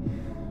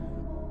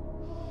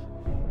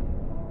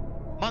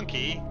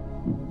 Monkey,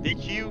 did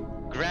you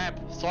grab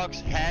Sock's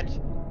head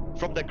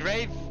from the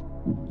grave?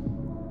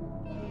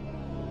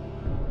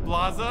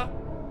 Blaza,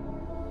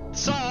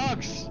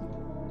 Socks!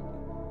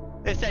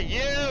 Is that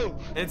you?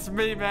 it's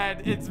me,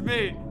 man. It's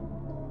me.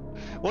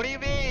 What do you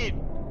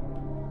mean?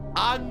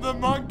 I'm the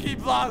monkey,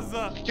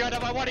 Blaza. Shut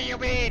up, what do you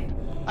mean?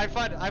 I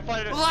find it.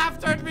 Laugh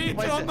turned me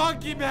What into is a it?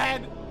 monkey,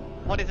 man.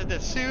 What is it, the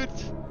suit?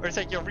 Or is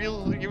that your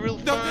real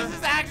No, fur? this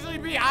is actually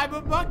me. I'm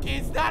a monkey.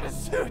 It's not a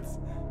suit.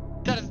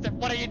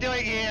 What are you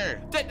doing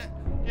here?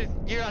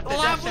 You're on the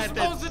Laugh death was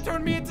supposed sentence. to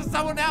turn me into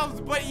someone else,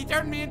 but he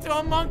turned me into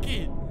a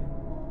monkey.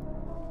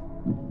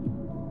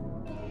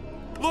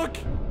 Look,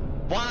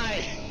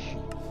 Why?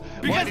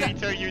 Why Because did he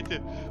turn you into?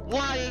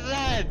 Why is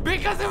that?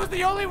 because it was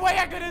the only way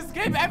I could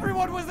escape.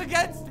 Everyone was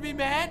against me,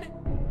 man.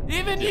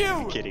 Even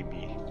You're you! kidding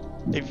me.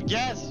 If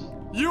yes,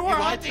 You were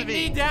lied to hunting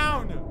me. me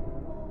down!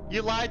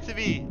 you lied to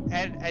me,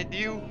 and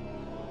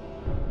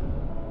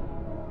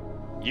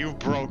you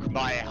broke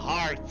my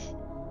heart.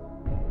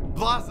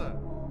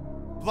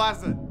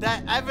 Blaza,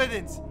 that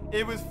evidence,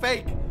 it was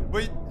fake.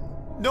 But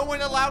no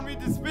one allowed me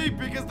to speak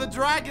because the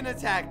dragon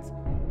attacked.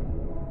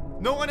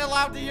 No one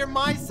allowed to hear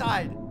my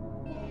side.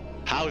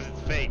 How is it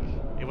fake?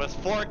 It was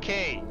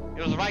 4K.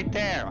 It was right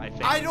there, I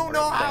think. I don't Or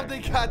know up how there.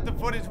 they got the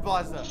footage,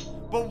 Blaza.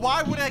 But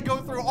why would I go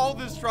through all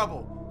this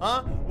trouble?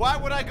 Huh? Why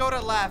would I go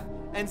to Laugh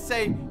and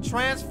say,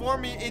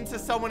 transform me into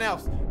someone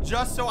else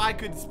just so I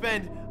could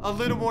spend a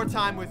little more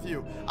time with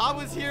you? I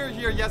was here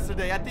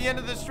yesterday at the end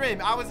of the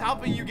stream. I was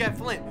helping you get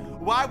Flint.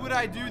 Why would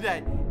I do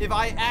that if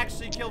I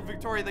actually killed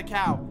Victoria the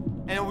cow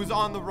and it was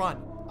on the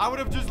run? I would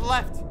have just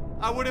left.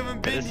 I wouldn't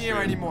have been is here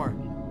true. anymore.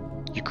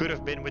 You could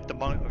have been with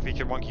with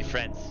your monkey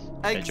friends.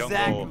 at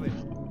Jungle. Exactly.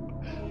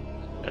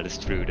 That is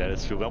true. That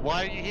is true. But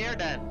why are you here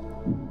then?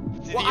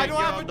 Well, I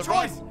don't have a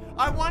choice.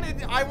 I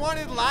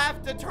wanted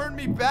Laugh to turn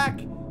me back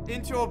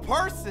into a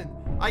person.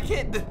 I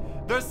can't.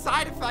 There's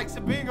side effects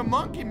of being a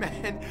monkey,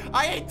 man.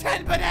 I ate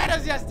 10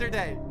 bananas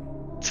yesterday.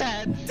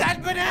 10?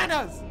 10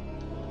 bananas.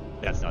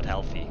 That's not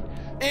healthy.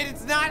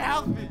 It's not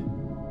healthy.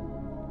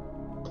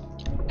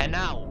 And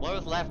now, what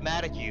was Laugh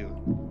mad at you?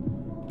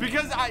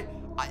 Because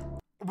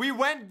we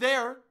went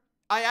there.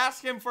 I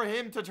asked him for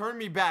him to turn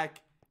me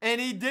back,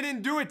 and he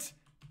didn't do it.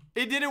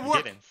 It didn't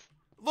work. Didn't.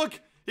 Look,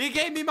 he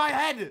gave me my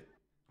head.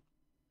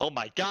 Oh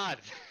my God.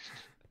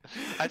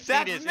 I've seen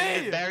That's this. me.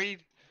 It is buried.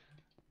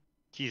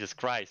 Jesus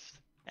Christ.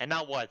 And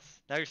now what?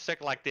 Now you're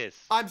stuck like this.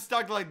 I'm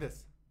stuck like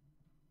this.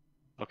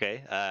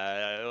 Okay.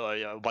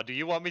 What do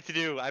you want me to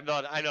do? I'm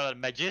not a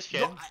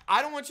magician. No,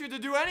 I don't want you to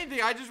do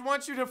anything. I just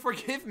want you to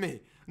forgive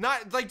me.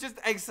 Not like just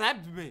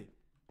accept me.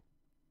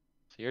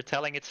 So you're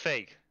telling it's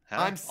fake? Huh?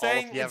 I'm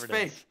saying it's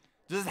fake.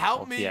 Just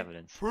help me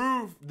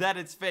prove that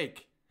it's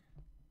fake.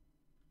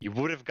 You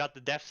would have got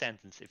the death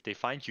sentence if they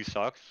find you,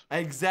 Socks.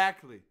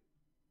 Exactly.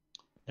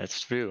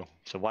 That's true.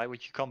 So why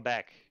would you come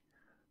back?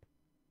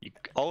 You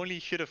only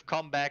should have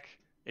come back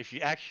if you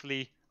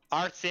actually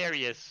are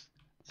serious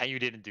and you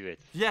didn't do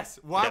it. Yes.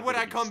 Why That would I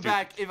would've been come stupid.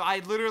 back if I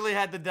literally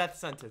had the death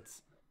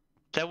sentence?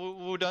 Then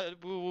who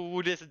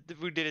did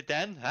it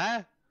then,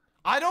 huh?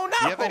 I don't know.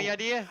 Do you have any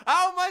idea?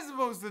 How am I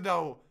supposed to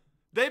know?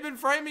 They've been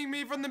framing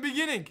me from the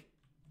beginning.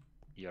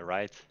 You're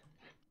right.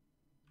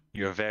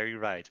 You're very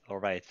right. All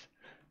right.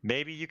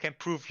 Maybe you can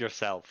prove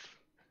yourself.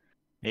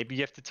 Maybe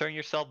you have to turn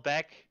yourself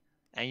back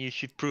and you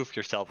should prove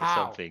yourself with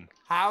something.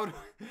 How?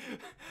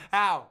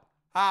 How?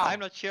 I'm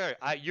not sure.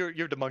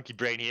 You're the monkey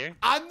brain here.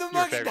 I'm the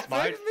monkey very that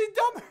smart. makes me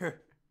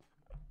dumber.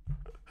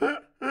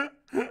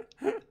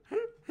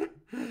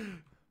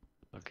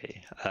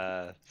 Okay.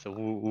 So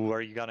who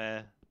are you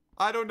gonna?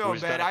 I don't know,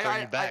 Who's man. gonna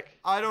turn you back?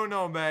 I don't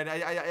know, man.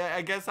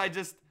 I guess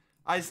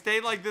I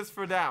stay like this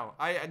for now.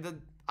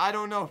 I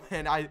don't know,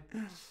 man.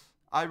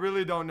 I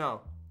really don't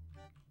know.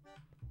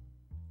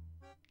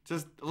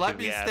 Just let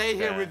me stay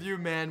here with you,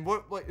 man.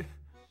 What?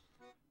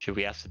 Should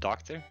we ask the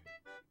doctor?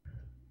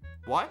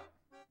 What?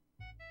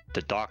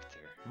 The doctor.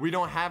 We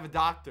don't have a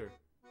doctor.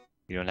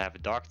 You don't have a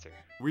doctor.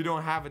 We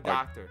don't have a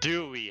doctor. Or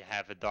do we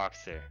have a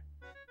doctor?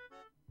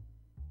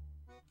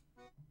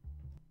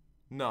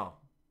 No.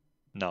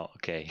 No.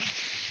 Okay.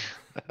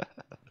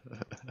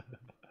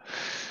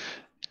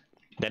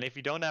 Then if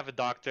you don't have a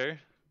doctor,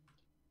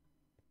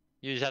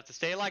 you just have to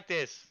stay like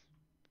this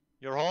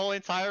your whole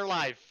entire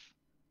life.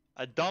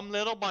 A dumb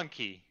little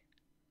monkey.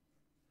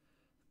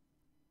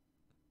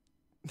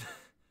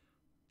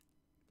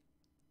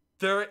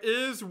 There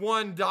is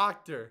one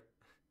doctor.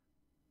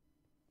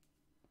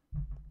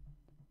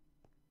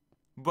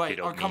 But,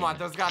 oh, come on,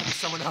 there's gotta be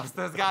someone else.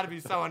 There's gotta be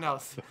someone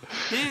else.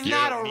 He's You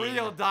not don't a mean-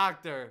 real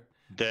doctor.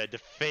 The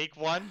fake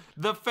one?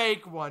 The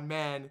fake one,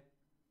 man.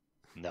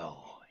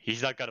 No.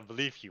 He's not gonna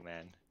believe you,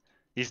 man.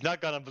 He's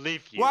not gonna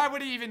believe you. Why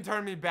would he even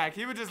turn me back?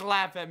 He would just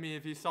laugh at me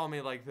if he saw me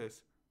like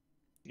this.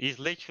 He's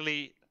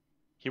literally...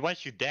 He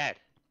wants you dead.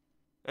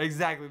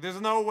 Exactly.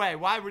 There's no way.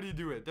 Why would he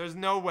do it? There's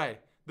no way.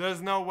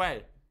 There's no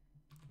way.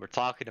 We're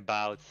talking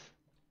about...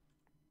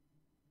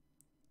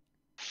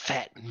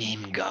 Fat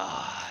Meme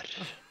God.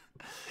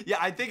 Yeah,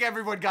 I think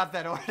everyone got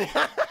that already.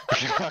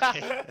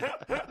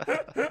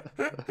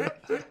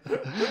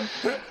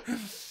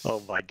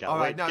 Oh my God. All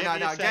right, Wait, no, give no, me a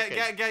no.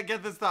 second.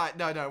 Get this thought.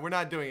 No, we're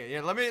not doing it.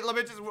 Yeah, let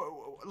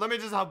me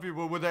just help you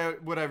with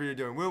whatever you're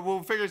doing.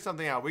 We'll figure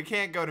something out. We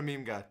can't go to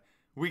Meme God.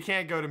 We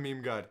can't go to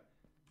Meme God.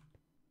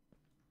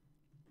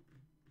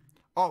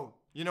 Oh,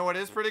 you know what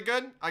is pretty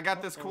good? I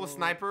got this cool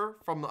sniper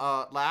from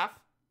Laugh,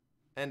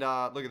 and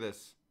look at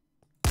this.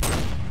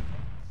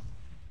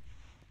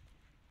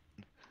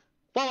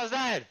 What was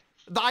that?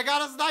 I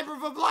got a sniper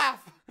from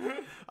Laugh.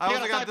 I You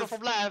also got a sniper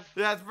from Laugh.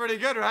 Yeah, it's pretty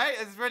good, right?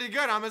 It's pretty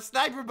good. I'm a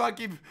sniper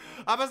monkey.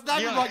 I'm a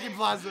sniper monkey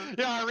Plaza.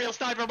 You're a real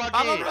sniper monkey.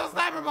 I'm a real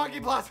sniper monkey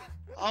Plaza.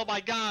 Oh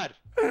my God.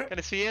 Can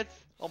I see it?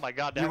 Oh my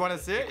God. You want to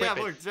see it? Yeah,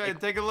 equip look.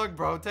 Take a look,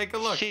 bro. Take a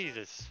look.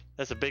 Jesus.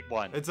 That's a big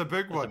one. It's a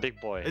big one. It's a big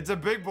boy. It's a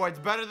big boy. It's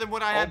better than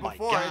what I had my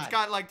before. It's God.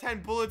 got like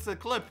 10 bullets a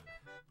clip.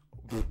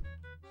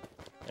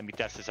 Let me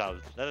test this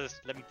out. Let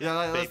me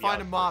let's baby find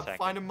out a for mob. second.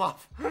 Find a mob.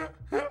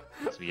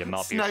 Must be a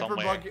mob here Sniper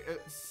somewhere. monkey.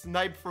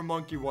 Snipe for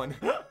monkey one.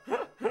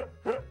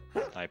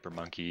 Sniper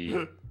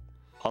monkey.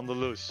 On the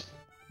loose.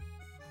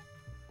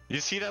 You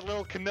see that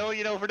little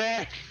chameleon over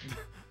there?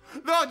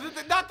 No,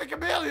 not the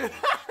chameleon.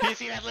 You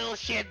see that little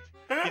shit?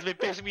 He's been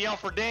pissing me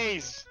off for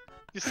days.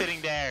 Just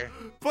sitting there.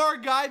 Poor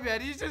guy,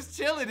 man. He's just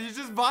chilling. He's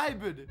just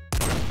vibing.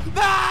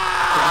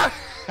 Ah!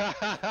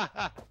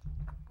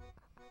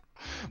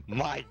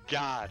 My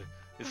God.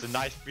 It's a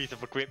nice piece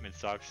of equipment,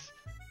 Socks.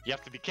 You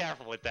have to be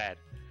careful with that.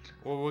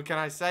 Well, what can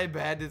I say,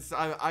 man? It's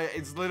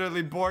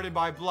literally bordered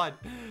by blood.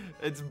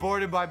 It's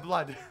bordered by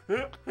blood.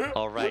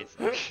 All right.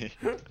 Okay.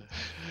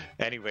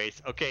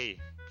 Anyways, okay.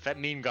 Fat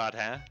meme god,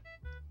 huh?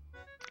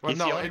 Well, He's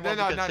the no, only no, one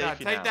no, who no, can no. save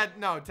you Take now. that.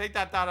 No, take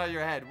that thought out of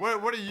your head.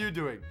 What are you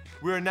doing?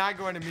 We are not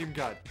going to meme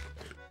god.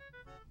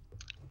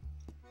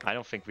 I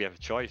don't think we have a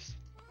choice.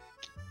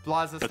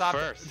 Blaza, But stop.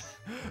 first,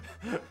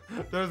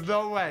 There's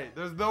no way.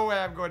 There's no way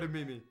I'm going to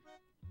Mimi.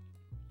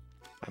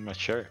 I'm not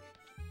sure.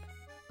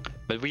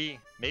 But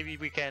maybe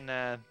we can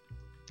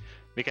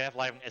have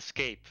like an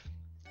escape.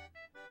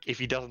 If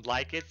he doesn't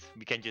like it,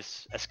 we can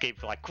just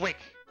escape like quick.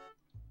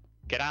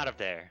 Get out of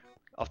there.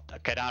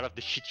 Get out of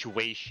the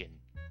situation.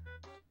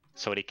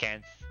 So they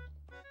can't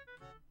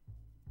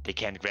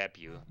grab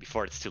you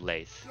before it's too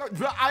late.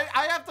 No,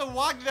 I have to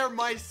walk there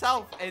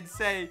myself and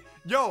say,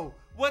 yo,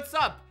 what's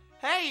up?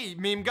 Hey,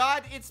 meme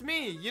god, it's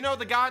me. You know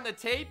the guy on the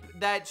tape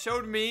that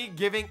showed me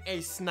giving a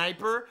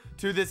sniper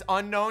to this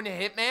unknown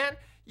hitman?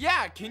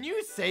 Yeah, can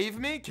you save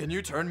me? Can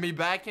you turn me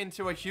back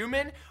into a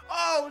human?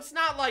 Oh, it's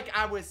not like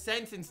I was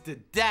sentenced to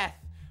death.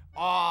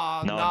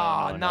 Oh,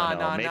 no.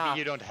 Maybe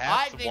you don't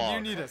have to I think walk.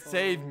 you need to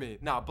save me.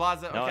 No,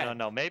 Blaza, okay.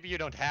 No. Maybe you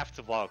don't have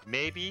to walk.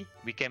 Maybe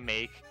we can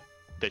make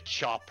the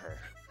chopper,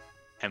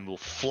 and we'll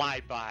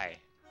fly by.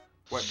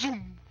 What?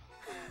 Zoom.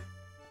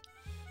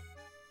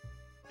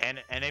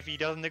 And if he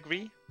doesn't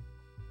agree,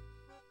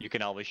 you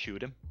can always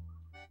shoot him.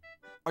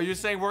 Are you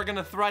saying we're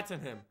gonna threaten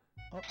him?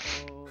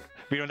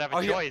 We don't have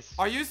a choice.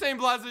 Are you saying,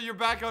 Blaza, you're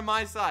back on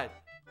my side?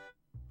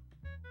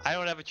 I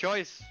don't have a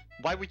choice.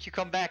 Why would you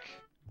come back?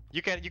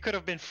 You could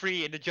have been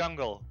free in the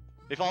jungle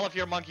with all of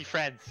your monkey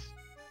friends.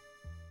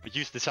 But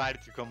you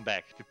decided to come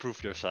back to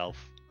prove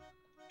yourself.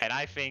 And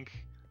I think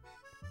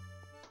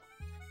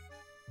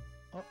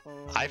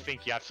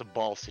you have some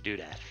balls to do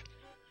that.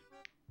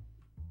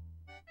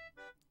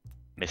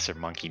 Mr.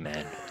 Monkey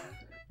Man.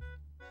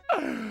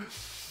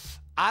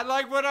 I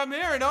like what I'm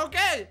hearing.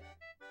 Okay,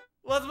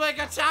 let's make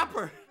a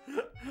chopper.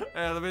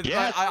 Let me.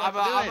 Yes, I'm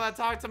let's do it. gonna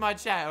talk to my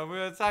chat. I'm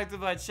gonna talk to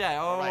my chat.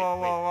 Oh,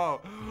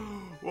 Alright,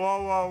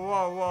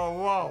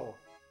 whoa.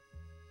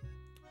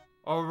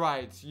 All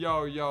right,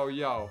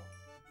 yo.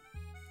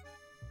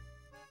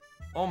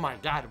 Oh my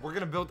God, we're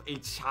gonna build a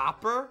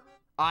chopper,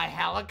 a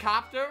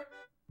helicopter.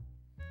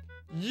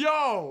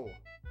 Yo,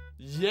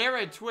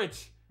 Yara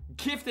Twitch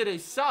gifted a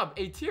sub,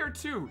 a tier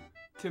 2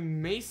 to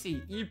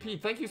Macy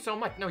EP. Thank you so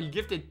much. No, you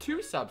gifted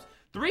 2 subs,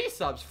 3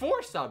 subs,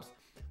 4 subs,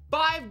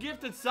 5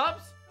 gifted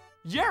subs.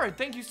 Yara,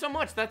 thank you so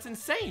much. That's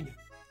insane.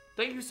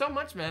 Thank you so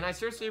much, man. I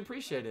seriously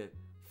appreciate it.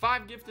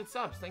 5 gifted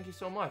subs. Thank you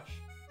so much.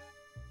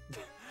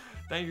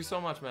 Thank you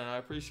so much, man. I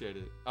appreciate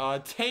it.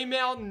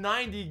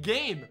 Tamail90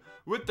 Game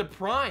with the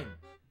Prime.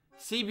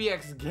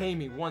 CBX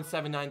Gaming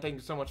 179. Thank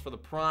you so much for the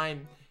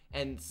Prime.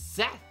 And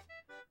Seth.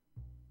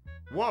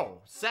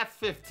 Whoa, Seth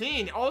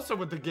 15 also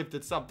with the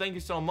gifted sub. Thank you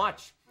so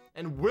much.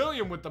 And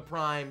William with the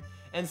Prime.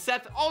 And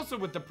Seth also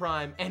with the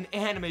Prime. And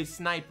Anime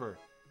Sniper.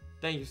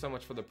 Thank you so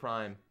much for the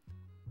Prime.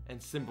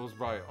 And Symbols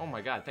Brother. Oh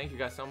my God, thank you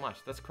guys so much.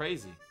 That's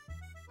crazy.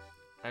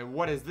 And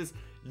what is this?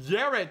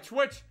 Yara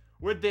Twitch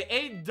with the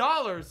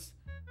 $8.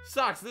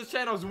 Socks, this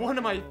channel is one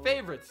of my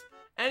favorites.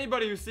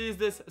 Anybody who sees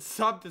this,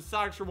 sub to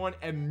Socks for one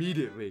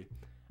immediately.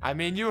 I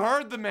mean, you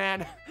heard the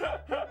man.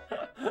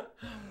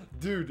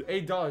 Dude,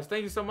 $8.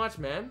 Thank you so much,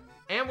 man.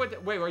 And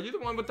with wait, are you the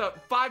one with the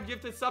 5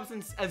 gifted subs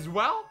as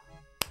well?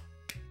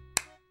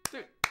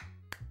 Dude,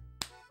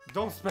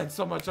 don't spend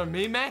so much on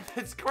me, man.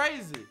 It's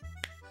crazy.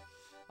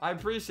 I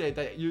appreciate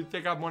that you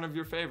think I'm one of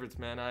your favorites,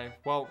 man. I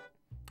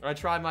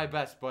try my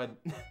best, but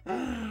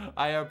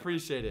I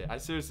appreciate it. I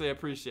seriously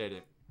appreciate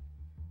it.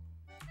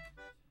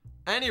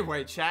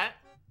 Anyway, chat,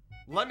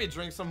 let me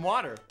drink some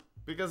water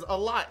because a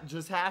lot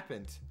just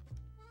happened.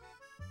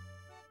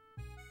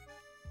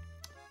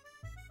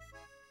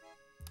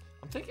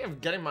 I'm thinking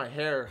of getting my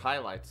hair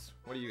highlights.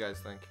 What do you guys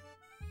think?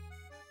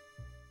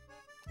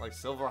 Like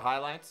silver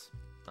highlights?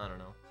 I don't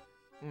know.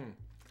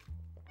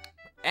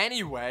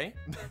 Anyway,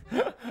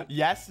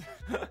 yes.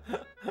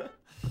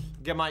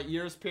 Get my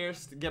ears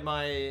pierced, get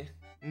my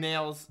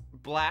nails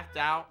blacked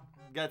out,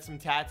 get some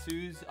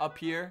tattoos up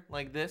here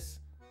like this.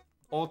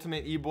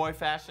 Ultimate e-boy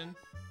fashion.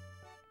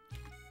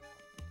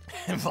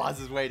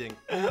 Vaz is waiting.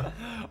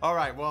 All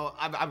right, well,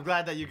 I'm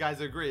glad that you guys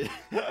agree.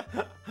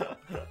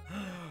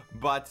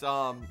 But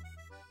I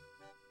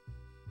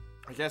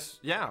guess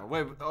yeah.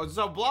 Wait,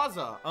 so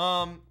Blaza,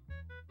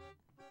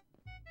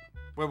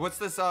 wait, what's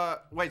this?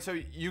 Wait, so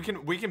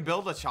we can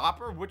build a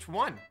chopper? Which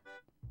one?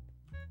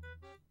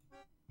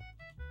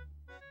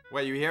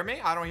 Wait, you hear me?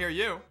 I don't hear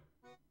you.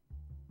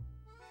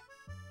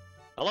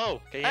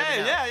 Hello? Can you hear me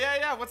Hey, now?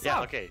 yeah. What's Yeah,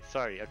 up? okay,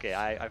 sorry. Okay,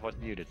 I was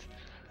muted.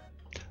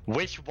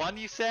 Which one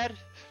you said?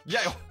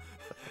 Yeah.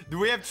 Do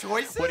we have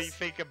choices? What do you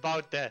think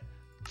about the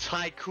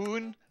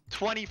Tycoon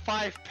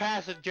 25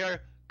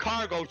 passenger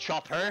cargo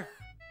chopper?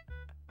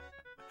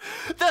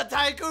 The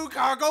Tycoon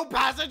cargo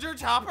passenger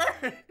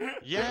chopper?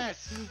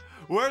 Yes!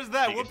 Where's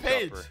that? What Biggest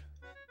page? chopper.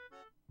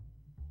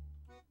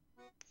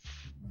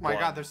 My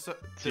God, One, there's so...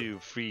 2,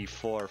 3,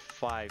 4,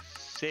 5,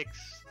 6.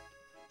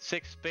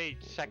 6 page,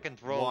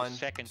 second row, 1,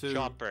 second 2,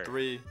 chopper.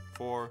 3,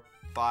 4,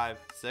 5,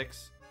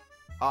 6.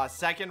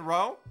 Second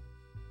row?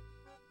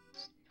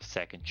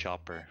 Second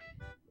chopper.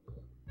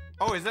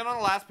 Oh, is that on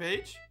the last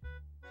page?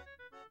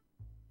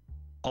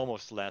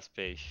 Almost last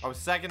page. Oh,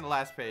 second to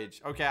last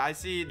page. Okay, I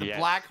see the Yes.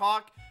 Black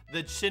Hawk,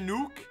 the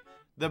Chinook,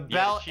 the Yeah,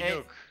 Bell the A.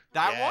 Chinook.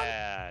 That one?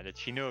 Yeah, the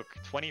Chinook.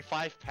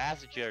 25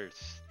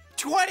 passengers.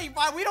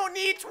 25. We don't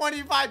need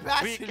 25 We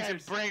passengers. can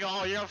bring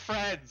all your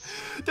friends.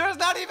 There's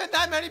not even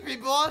that many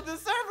people on the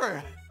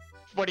server.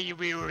 What do you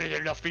mean there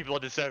are enough people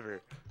on the server?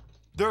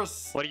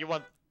 There's What do you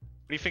want?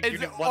 What do you think? Is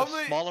You it want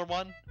only- a smaller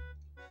one?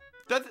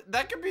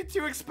 that could be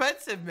too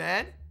expensive,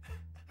 man.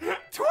 always-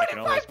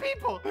 25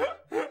 people.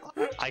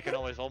 I can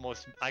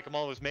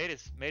always made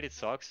it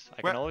sucks.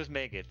 I Well- can always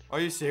make it. Are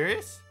you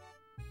serious?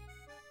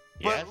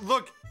 Yes. But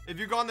look, if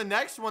you go on the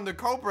next one, the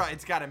Cobra,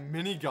 it's got a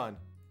minigun.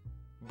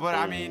 But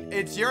I mean,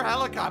 it's your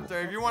helicopter.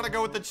 If you want to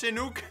go with the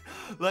Chinook,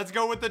 let's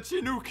go with the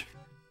Chinook.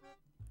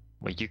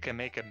 Well, you can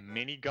make a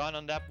minigun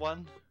on that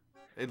one.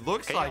 It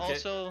looks Can like you it.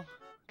 also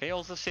can you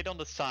also sit on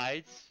the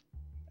sides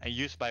and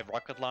use by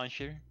rocket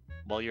launcher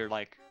while you're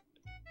like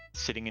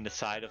sitting in the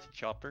side of the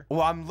chopper?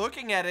 Well, I'm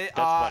looking at it. That's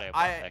what I want,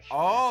 actually.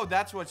 Oh,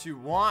 that's what you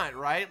want,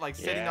 right? Like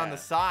sitting on the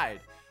Yeah.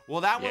 side.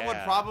 Well, that one would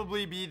Yeah.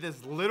 probably be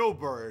this little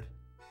bird.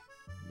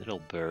 Little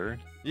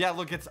bird. Yeah,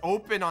 look, it's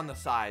open on the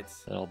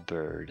sides. Little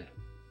bird.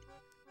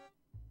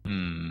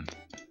 Hmm.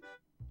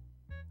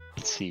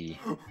 Let's see.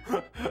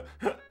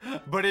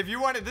 But if you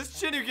wanted this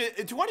Chinook,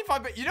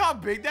 25, you know how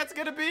big that's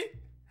gonna be?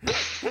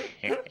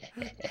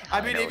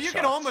 I mean, know, if you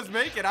can sucks. almost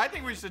make it, I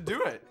think we should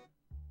do it.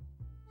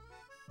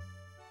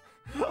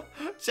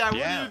 Chad,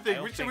 Yeah, what do you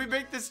I think? Should we think-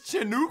 make this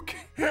Chinook?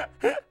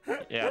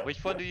 Yeah,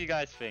 which one do you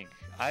guys think?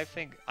 I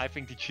think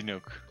the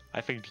Chinook. I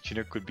think the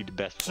Chinook could be the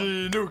best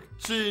one.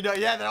 Chinook.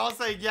 Yeah, they're all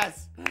saying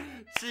yes.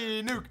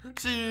 Chinook.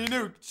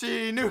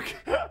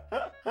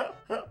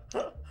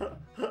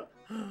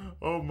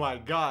 Oh my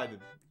God.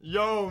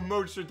 Yo,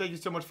 Mocher, thank you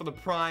so much for the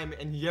Prime,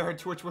 and Yara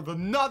Twitch with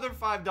another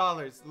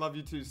 $5. Love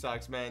you too,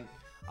 Socks, man.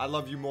 I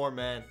love you more,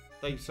 man.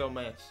 Thank you so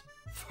much.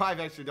 $5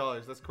 extra.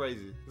 That's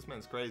crazy. This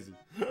man's crazy.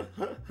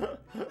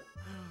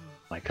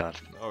 My God.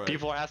 All right.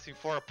 People are asking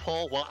for a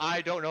poll. Well,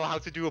 I don't know how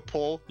to do a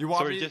poll. You want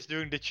so we're me- just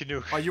doing the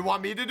Chinook. Oh, you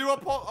want me to do a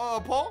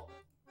poll?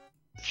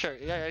 Sure.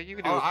 Yeah, you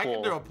can do Oh, a poll. I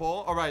can do a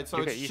poll. All right, so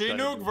You it's can each gotta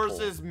Chinook do a poll.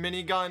 versus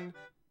minigun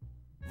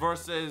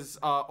versus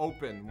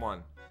open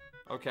one.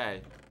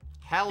 Okay.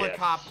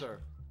 Helicopter.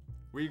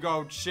 We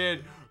go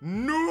Chinook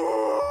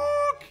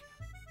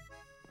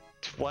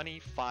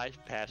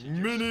 25 passengers.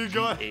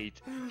 Minigun.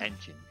 V8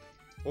 engine.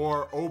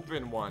 or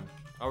open one.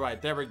 All right,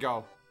 there we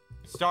go.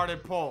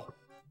 Started poll.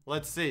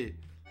 Let's see.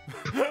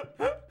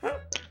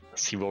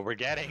 See what we're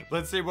getting.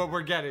 Let's see what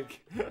we're getting.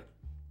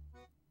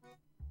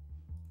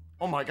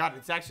 Oh my God,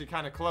 it's actually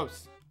kind of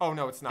close. Oh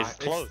no, it's not. It's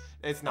close.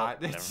 It's not.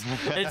 Oh, It's,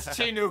 never. it's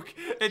Chinook.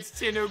 It's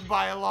Chinook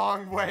by a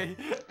long way.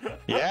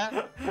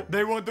 Yeah?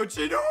 They want the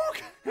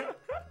Chinook.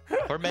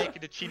 We're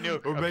making the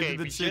Chinook. We're okay, making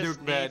the we Chinook,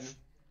 just man.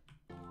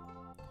 need-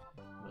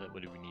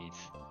 What do we need?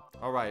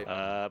 All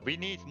right. We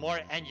need more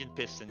engine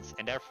pistons,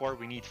 and therefore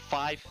we need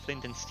 5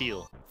 flint and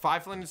steel.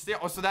 5 flint and steel.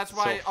 Oh, so that's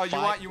why. So Oh, you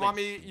 5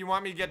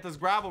 want me to get this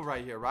gravel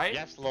right here, right?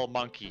 Yes, little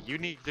monkey. You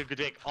need to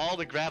dig all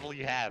the gravel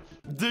you have.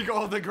 Dig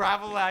all the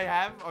gravel I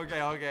have. Okay.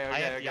 I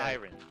have the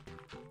iron.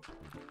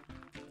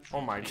 Oh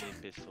my Engine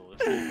God. pistol.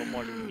 Let's see, what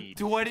more do we need?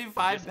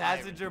 25 Just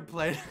passenger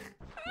plane.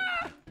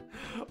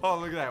 Oh,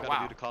 look at that. Gotta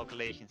Wow. do the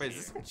calculations Wait, is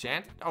here. this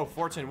enchanted? Oh,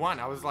 Fortune 1.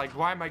 I was like,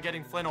 why am I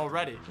getting flint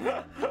already?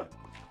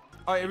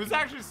 Oh, it was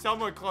actually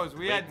somewhat close.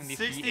 We had Wait,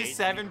 the V8,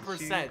 67%.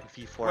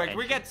 V4 Wait, can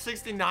we engine. get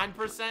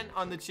 69%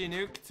 on the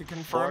Chinook to 4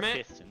 confirm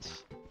it?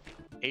 pistons.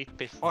 8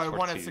 pistons Oh, it for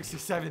won at 2.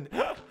 67.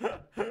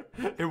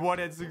 It won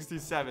at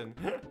 67.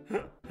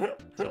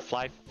 So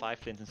 5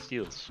 flint and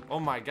steels.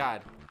 Oh my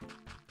God.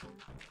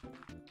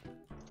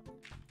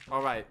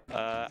 All right.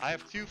 I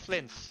have 2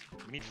 flints.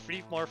 We need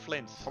 3 more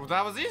flints. Oh,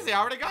 that was easy. I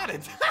already got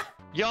it.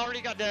 You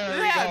already got there.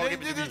 we Yeah, go,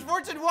 give it to there's me.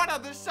 Fortune 1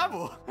 on this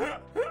shovel.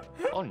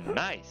 Oh,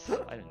 nice.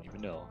 I didn't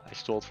even know. I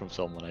stole it from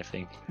someone, I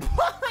think.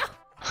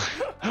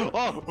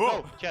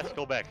 Oh, Jess,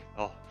 go back.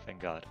 Oh, thank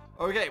God.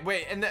 Okay,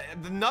 wait, and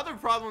another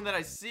problem that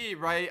I see,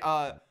 right?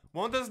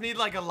 Won't this need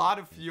like a lot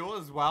of fuel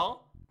as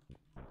well?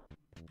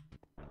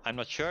 I'm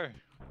not sure.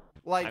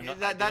 Like I didn't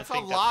that's a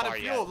think that lot of far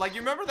fuel. yet. Like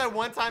you remember that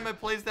one time I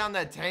placed down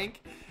that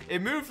tank?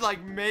 It moved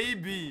like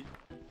maybe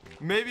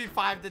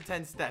 5 to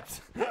 10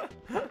 steps.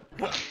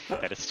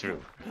 That is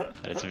true.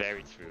 That is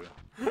very true.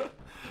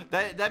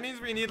 That means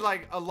we need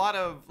like a lot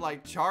of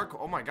like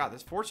charcoal. Oh my god,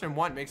 this Fortune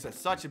 1 makes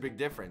such a big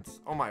difference.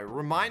 Oh my,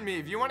 remind me,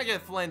 if you want to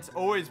get flints,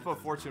 always put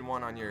Fortune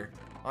 1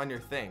 on your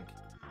thing.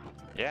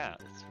 Yeah.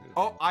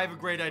 Oh, I have a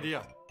great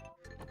idea.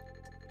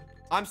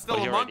 I'm still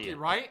What's a your monkey, idea?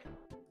 right?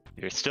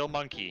 You're still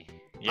monkey.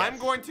 Yes. I'm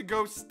going to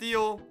go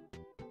steal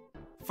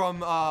from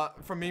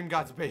Meme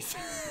God's base.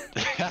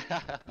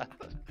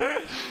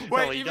 Wait,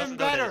 No, he even doesn't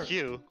know that better. it's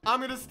you. I'm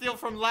gonna steal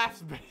from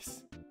Laugh's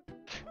base.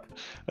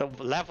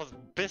 Laugh was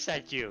pissed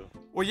at you.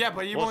 Well, yeah,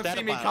 but he What's won't that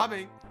see me about?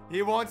 coming.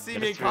 He won't see Yeah,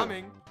 me that's true.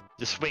 coming.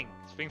 Just swing.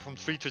 Swing from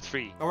 3 to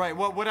 3. All right,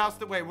 what else?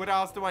 What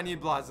else do I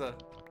need, Blaza?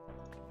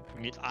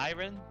 We need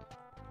iron.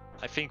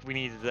 I think we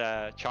need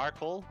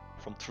charcoal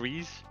from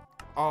trees.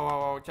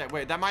 Oh, okay.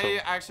 Wait, that might So-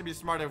 actually be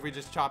smarter if we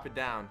just chop it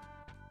down.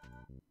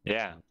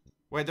 Yeah.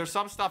 Wait, there's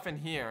some stuff in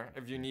here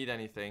if you need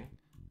anything.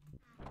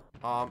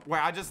 Wait,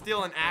 I just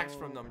steal an axe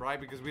from them,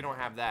 right? Because we don't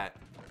have that.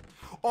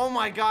 Oh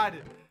my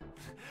god.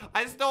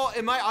 I stole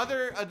in my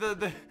other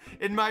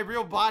in my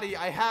real body.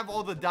 I have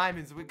all the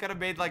diamonds. We could have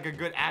made like a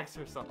good axe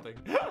or something.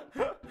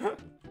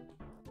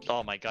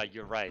 Oh my god,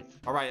 you're right.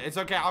 All right, it's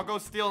okay. I'll go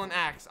steal an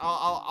axe.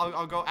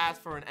 I'll go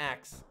ask for an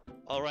axe.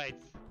 All right.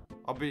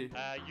 I'll be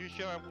Use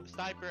your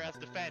sniper as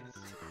defense.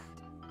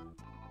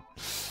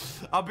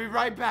 I'll be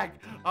right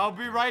back. I'll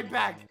be right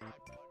back.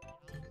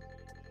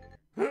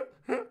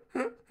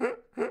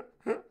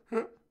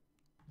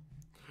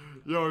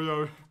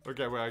 Yo.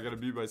 Okay, wait, I gotta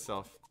mute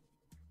myself.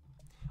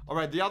 All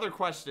right, the other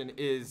question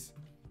is,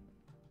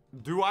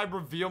 do I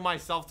reveal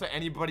myself to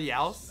anybody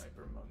else?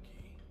 Sniper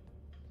monkey.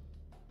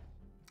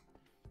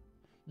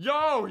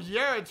 Yo,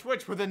 yeah,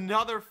 Twitch with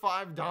another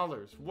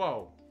 $5.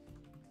 Whoa.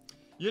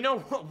 You know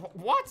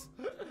what?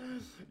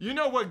 You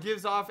know what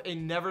gives off a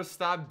never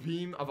stop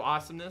beam of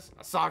awesomeness?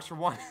 Socks for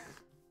one.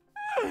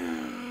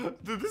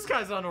 Dude, this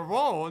guy's on a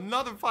roll.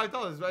 Another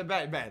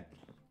 $5. Man.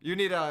 You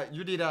need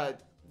to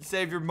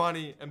save your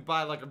money and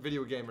buy like a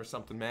video game or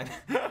something, man.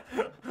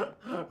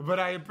 But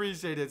I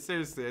appreciate it,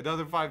 seriously.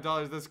 Another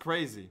 $5, that's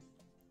crazy.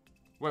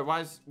 Wait,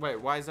 why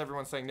is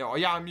everyone saying no? Oh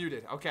yeah, I'm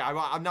muted. Okay,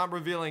 I'm not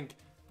revealing.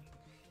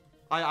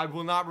 I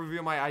will not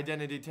reveal my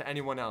identity to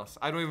anyone else.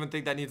 I don't even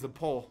think that needs a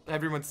poll.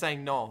 Everyone's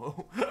saying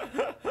no.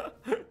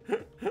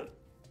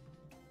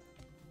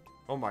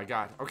 Oh my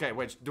god. Okay,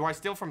 wait. Do I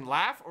steal from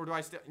Laugh or do I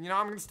steal? You know,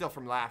 I'm gonna steal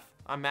from Laugh.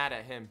 I'm mad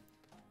at him.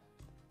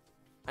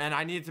 And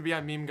I need to be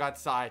on Meme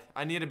God's side.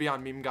 I need to be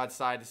on Meme God's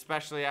side,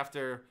 especially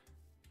after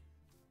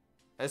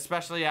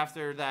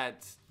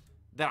that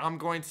I'm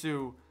going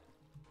to,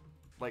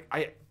 like,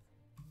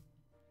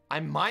 I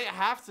might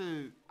have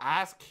to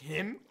ask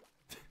him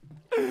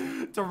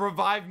to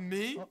revive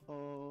me.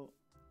 Uh-oh.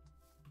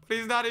 But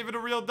he's not even a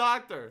real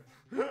doctor.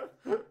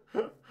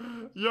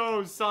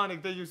 Yo,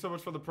 Sonic, thank you so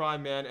much for the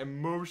Prime, man.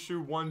 And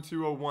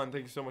Moshu1201,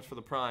 thank you so much for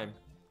the Prime.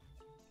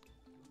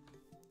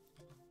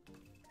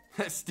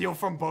 Steal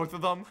from both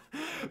of them.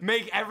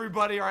 Make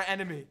everybody our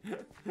enemy.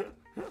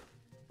 Oh,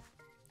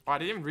 I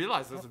didn't even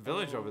realize there's a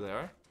village over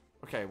there.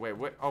 Okay, wait.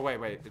 Oh,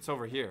 wait. It's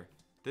over here.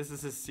 This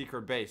is his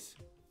secret base.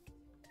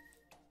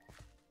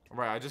 All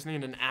right, I just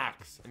need an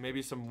axe and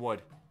maybe some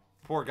wood.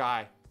 Poor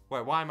guy.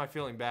 Wait, why am I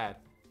feeling bad?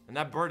 And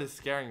that bird is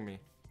scaring me.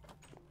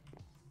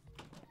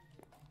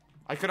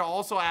 I could have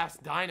also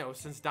asked Dino,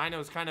 since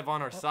Dino's kind of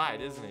on our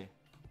side, isn't he?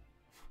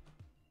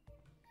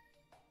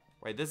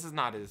 Wait, this is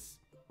not his...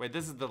 Wait,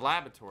 this is the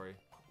laboratory.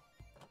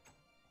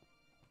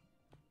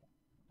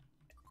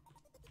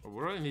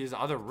 What are in these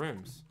other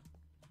rooms?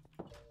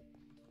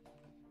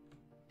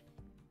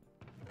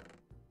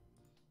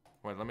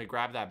 Wait, let me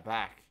grab that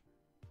back.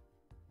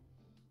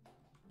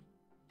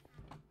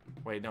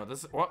 Wait, no,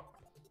 this is... What?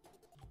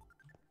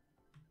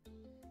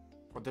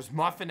 What, there's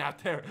Muffin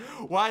out there.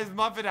 Why is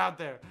Muffin out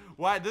there?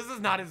 Why? This is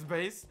not his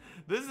base.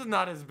 This is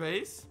not his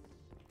base.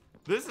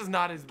 This is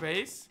not his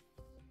base.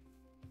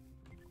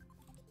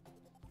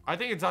 I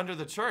think it's under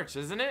the church,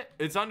 isn't it?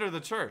 It's under the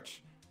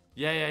church.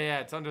 Yeah.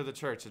 It's under the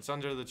church. It's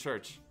under the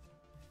church.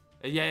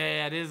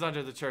 Yeah. It is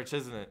under the church,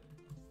 isn't it?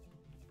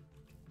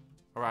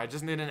 All right, I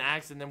just need an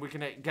axe and then we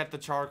can get the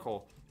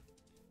charcoal.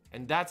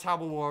 And that's how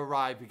we will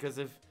arrive, because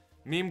if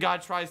Meme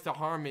God tries to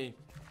harm me,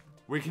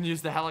 we can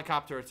use the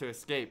helicopter to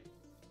escape.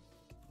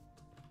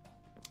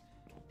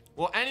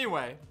 Well,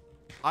 anyway,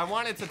 I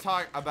wanted to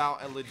talk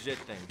about a legit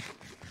thing.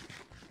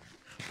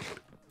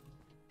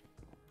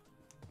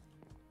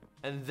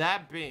 And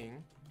that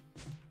being...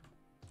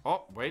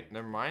 Oh, wait,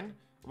 never mind.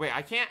 Wait,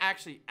 I can't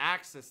actually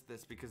access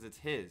this because it's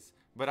his.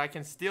 But I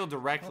can steal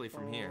directly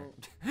from here.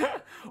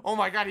 Oh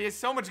my god, he has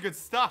so much good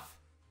stuff.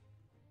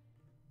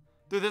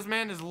 Dude, this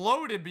man is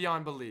loaded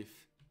beyond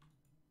belief.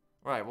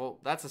 Alright, well,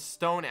 that's a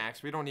stone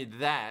axe. We don't need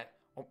that.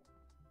 Oh.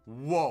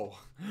 Whoa.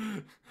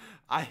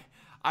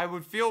 I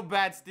would feel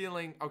bad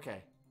stealing...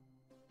 Okay.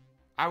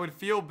 I would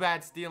feel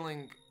bad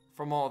stealing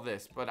from all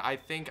this. But I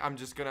think I'm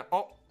just gonna...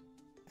 Oh.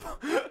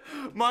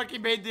 Monkey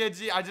made the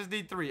G. I just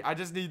need 3. I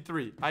just need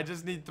 3. I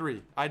just need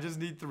 3. I just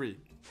need 3.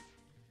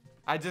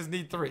 I just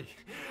need 3.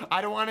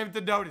 I don't want him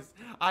to notice.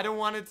 I don't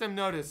want him to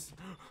notice.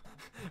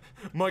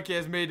 Monkey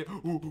has made.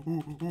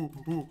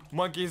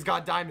 Monkey's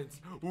got diamonds.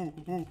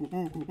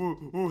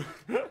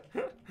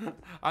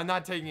 I'm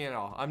not taking it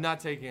all. I'm not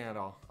taking it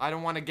all. I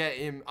don't want to get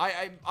him.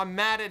 I'm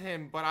mad at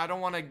him, but I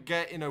don't want to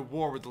get in a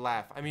war with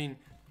Laugh. I mean,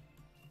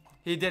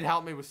 he did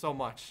help me with so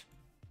much.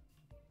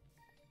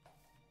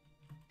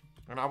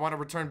 And I want to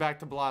return back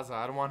to Blaza.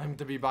 I don't want him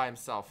to be by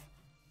himself.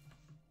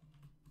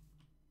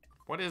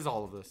 What is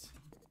all of this?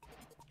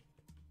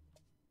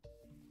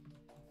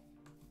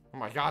 Oh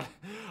my god.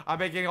 I'm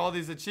making all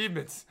these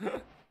achievements.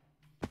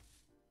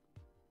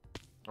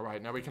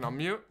 Alright, now we can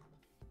unmute.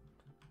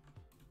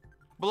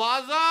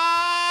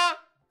 Blaza!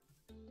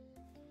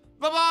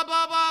 Blah blah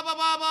blah blah blah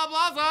blah blah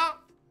Blaza!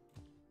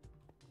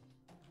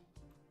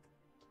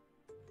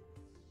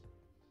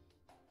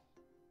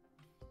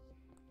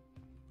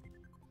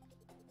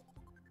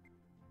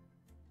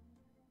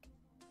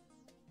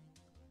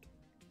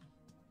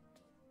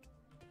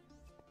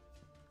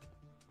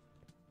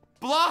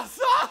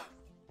 Blaza!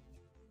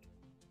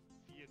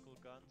 Vehicle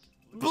guns.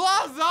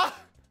 Blaza!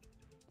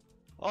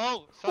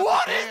 Oh,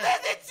 What is this?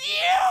 It's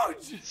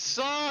huge!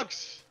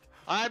 Sucks!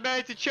 I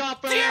made the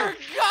chopper! Dear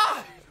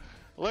God!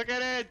 Look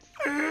at it!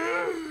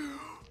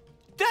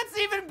 That's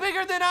even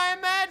bigger than I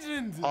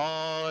imagined!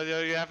 Oh,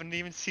 you haven't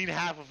even seen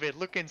half of it.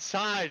 Look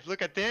inside.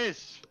 Look at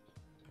this.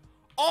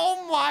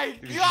 Oh my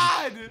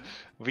God!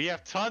 We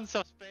have tons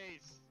of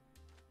space.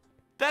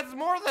 That's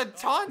more than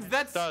tons.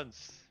 That's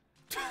Tons.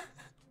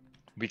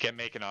 We can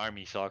make an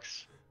army,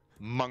 Socks.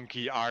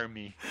 Monkey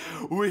army.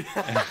 we.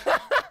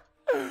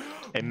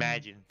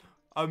 Imagine.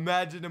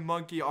 Imagine a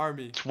monkey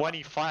army.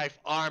 25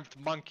 armed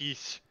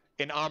monkeys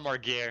in armor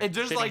gear. And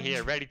just sitting like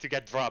here, ready to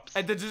get dropped.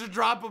 And then just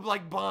drop them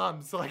like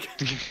bombs, like.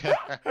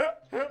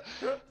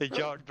 They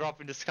drop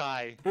in the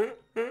sky,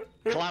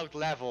 cloud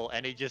level,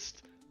 and they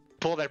just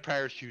pull their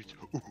parachute.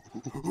 And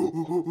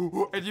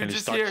you And they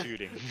just start hear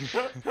shooting.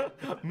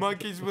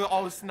 monkeys with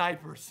all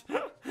snipers.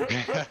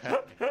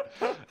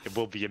 It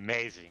will be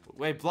amazing.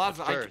 Wait,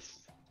 Blaza. First,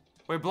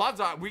 Wait,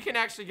 Blaza. We can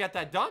actually get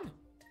that done.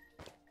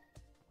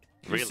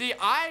 really?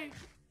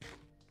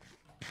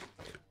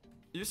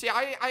 You see,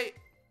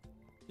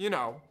 you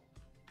know,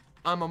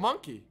 I'm a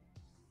monkey.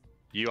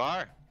 You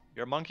are?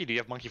 You're a monkey? Do you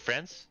have monkey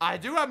friends? I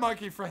do have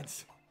monkey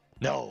friends.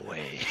 No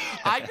way.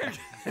 I could.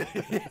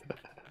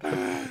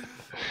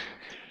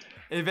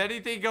 If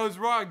anything goes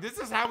wrong, this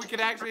is how we can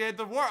actually end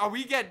the war.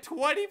 We get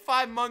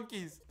 25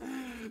 monkeys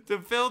to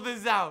fill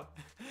this out.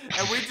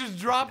 And we just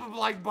drop them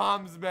like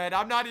bombs, man.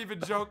 I'm not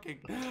even joking.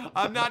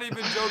 I'm not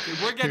even joking.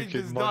 We're getting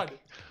this done.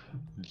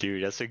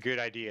 Dude, that's a good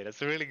idea.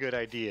 That's a really good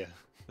idea.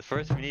 The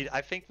first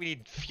I think we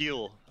need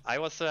fuel. I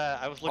was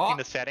looking in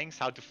the settings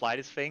how to fly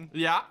this thing.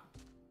 Yeah?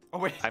 Oh,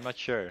 wait. I'm not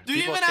sure. Do you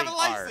People even have a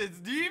think R. license?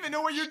 Do you even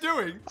know what you're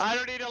doing? I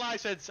don't need a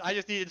license. I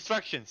just need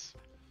instructions.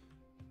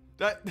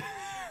 That...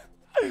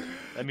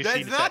 Let me see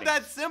That's the not settings.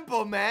 that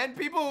simple, man.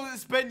 People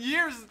spend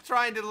years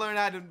trying to learn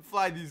how to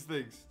fly these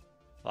things.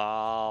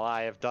 Oh,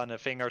 I have done a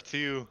thing or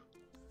two.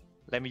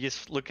 Let me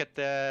just look at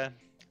the...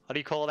 How do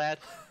you call that?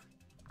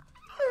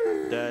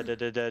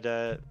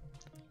 The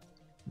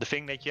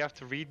thing that you have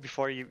to read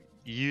before you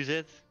use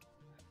it.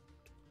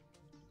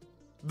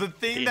 The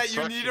thing The that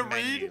you need to instruction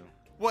read? menu.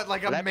 What,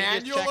 like a Let me just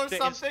manual check or the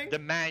something? The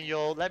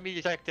manual. Let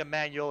me check the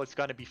manual. It's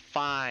gonna be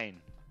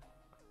fine.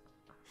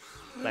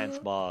 Lens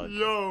mod.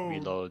 Yo.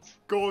 Reload.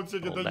 Gold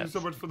Chicken, Oh, thank you that's so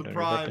much for the very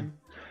prime.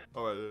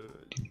 Oh,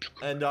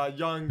 and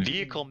young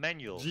Vehicle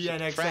manual. GNXN,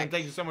 subtract.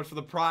 thank you so much for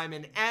the prime.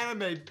 And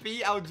Anime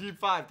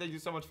PLG5, thank you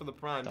so much for the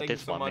prime. Not Thank you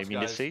this so one, much, maybe in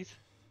the guys. seat.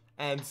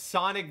 And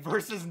Sonic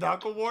versus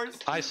Knuckle Wars.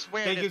 I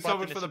swear. Thank this you so button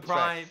much is for the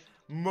subtract.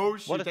 prime.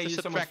 Moshi, What is thank the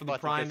you so much subtract for the button?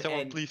 prime. Can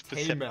someone And please put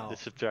Taymel. the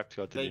subtract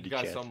button Thank in you the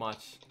guys chat? so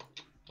much.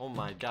 Oh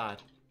my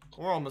god.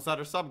 We're almost at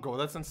our sub goal.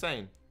 That's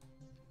insane.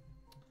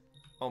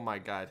 Oh my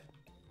god.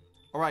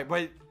 Alright,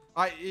 wait.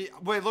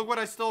 Wait, look what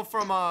I stole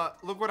from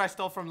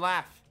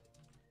Laugh.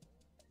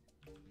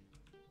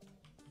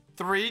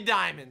 3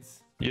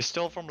 diamonds. You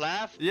stole from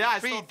Laugh? Yeah, I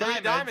stole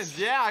 3 diamonds.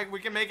 Yeah, we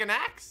can make an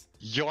axe.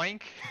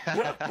 Yoink.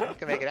 You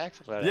can make an axe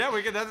for that. Yeah,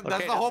 we can. That's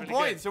Okay, the whole really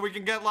point. good. So we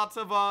can get lots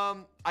of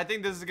I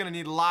think this is gonna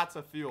need lots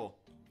of fuel.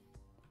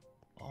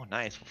 Oh,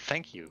 nice. Well,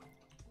 thank you.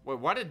 Wait,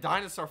 what did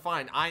Dinosaur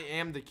find? I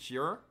am the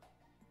cure.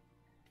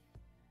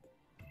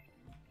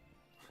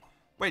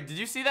 Wait, did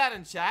you see that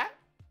in chat?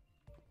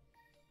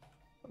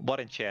 What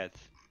in chat?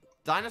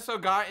 Dinosaur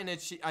got an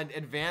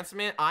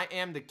advancement. I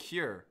am the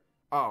cure.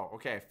 Oh,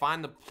 okay.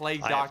 Find the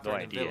plague I have doctor no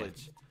in the idea.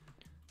 village.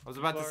 I was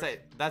about to Lord. say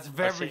that's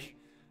very.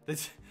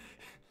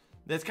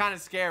 That's kind of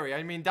scary.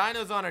 I mean,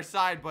 Dino's on our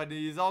side, but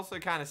he's also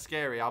kind of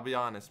scary. I'll be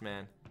honest,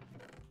 man.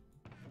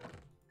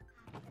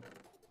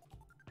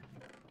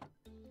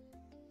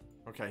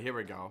 Okay, here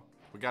we go.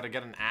 We gotta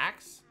get an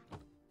axe.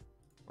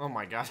 Oh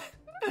my god.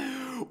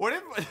 What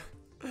if?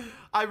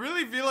 I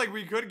really feel like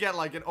we could get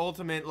like an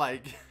ultimate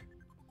like.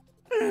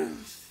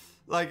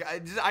 Like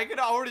I could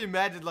already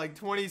imagine like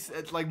 20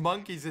 like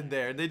monkeys in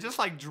there, and they just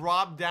like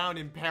drop down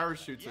in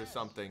parachutes or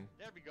something.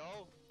 There we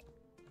go.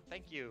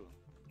 Thank you.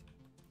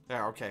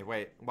 There, okay,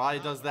 wait. While he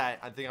does that,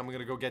 I think I'm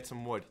gonna go get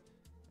some wood.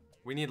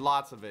 We need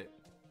lots of it.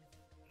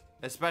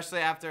 Especially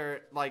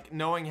after, like,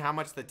 knowing how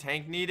much the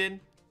tank needed.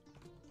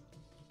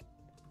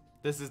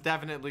 This is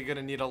definitely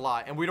gonna need a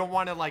lot. And we don't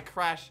want to, like,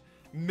 crash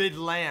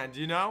mid-land,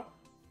 you know?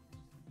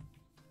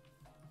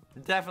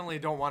 Definitely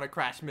don't want to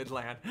crash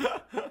mid-land.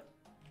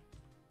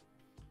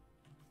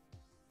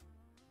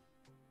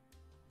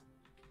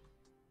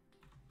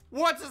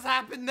 What just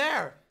happened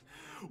there?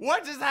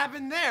 What just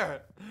happened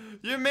there?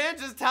 Your man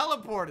just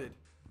teleported.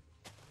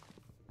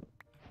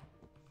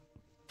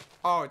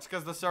 Oh, it's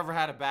because the server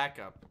had a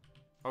backup.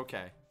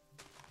 Okay.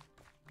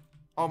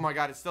 Oh my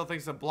god, it still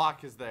thinks the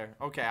block is there.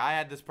 Okay, I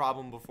had this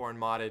problem before in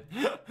modded.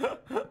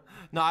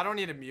 No, I don't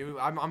need a mute.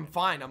 I'm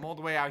fine. I'm all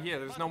the way out here.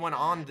 There's no one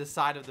on this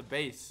side of the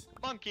base.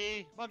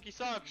 Monkey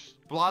sucks.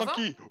 Blaza?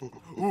 Monkey.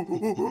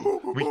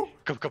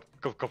 Go.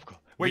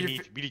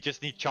 Wait, We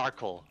just need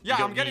charcoal. Yeah, We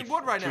don't I'm getting need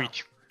wood right now.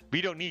 We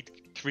don't need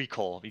 3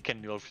 coal. We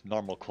can use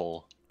normal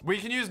coal. We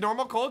can use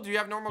normal coal? Do you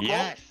have normal coal?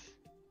 Yes.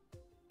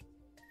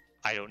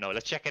 I don't know.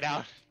 Let's check it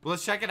out. Well,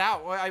 let's check it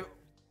out. Well,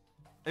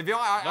 if you,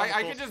 I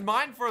coal. can just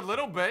mine for a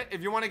little bit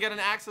if you want to get an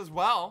axe as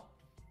well.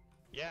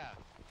 Yeah.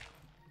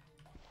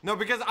 No,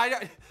 because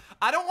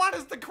I don't want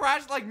us to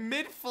crash like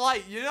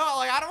mid-flight, you know?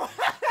 Like, I don't...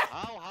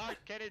 How hard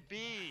can it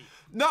be?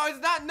 No, it's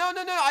not. No.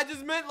 I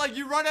just meant like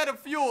you run out of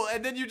fuel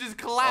and then you just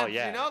collapse, Oh,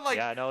 yeah. you know? Like,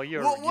 Yeah, no,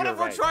 you're what if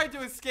we're right. trying to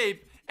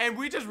escape and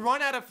we just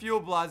run out of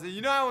fuel, Blaza?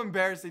 You know how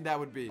embarrassing that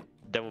would be?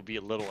 That would be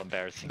a little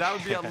embarrassing. That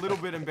would be a little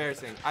bit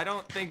embarrassing. I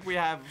don't think we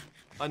have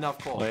enough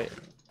coal. Wait,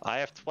 I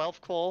have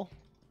 12 coal.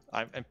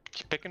 I'm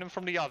picking them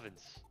from the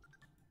ovens.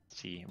 Let's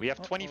see, we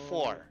have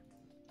 24.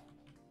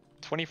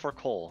 24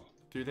 coal.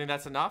 Do you think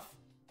that's enough?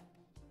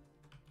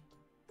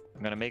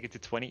 I'm gonna make it to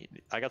 20.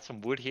 I got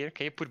some wood here.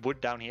 Can you put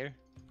wood down here?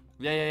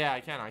 Yeah,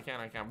 I can.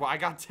 Well, I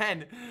got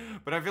 10,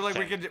 but I feel like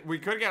 10. we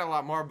could get a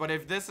lot more, but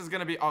if this is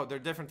gonna be, oh, they're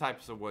different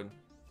types of wood.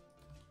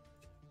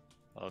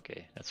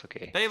 Okay, that's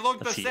okay. They look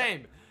Let's the see.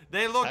 same.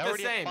 They look I the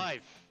already same. have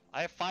 5.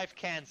 I have 5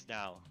 cans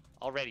now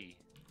already.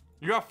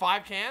 You have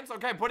 5 cans?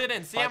 Okay, put it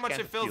in. See how 5 much cans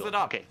it of fills fuel. it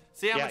up. Okay.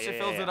 See how Yeah, much yeah, it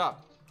fills yeah. it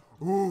up.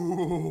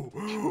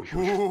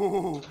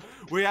 Ooh.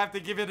 We have to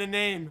give it a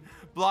name.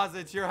 Blaza,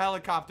 it's your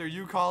helicopter.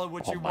 You call it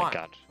what Oh you my want.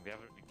 god, we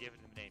haven't given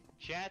it a name.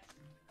 Chat,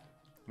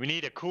 we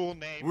need a cool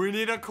name. We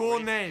need a cool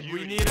With name. We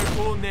beauty. need a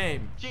cool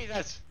name.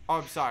 Jesus. Oh,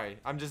 I'm sorry.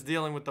 I'm just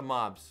dealing with the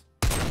mobs.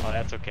 Oh,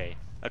 that's okay.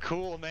 A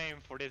cool name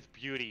for this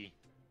beauty.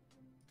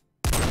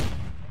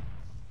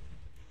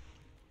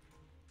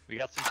 We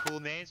got some cool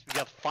names. We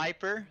got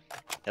Viper.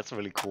 That's a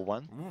really cool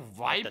one. Ooh, The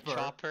Viper.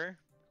 Chopper.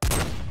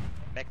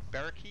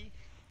 McBurkey.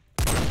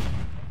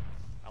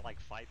 I like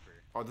Viper.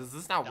 Oh, does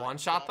this not Got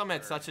one-shot them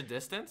at Chopper. such a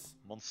distance?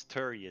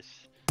 Monsturious.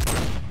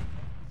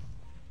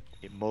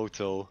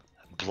 Emoto.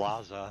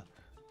 Blaza.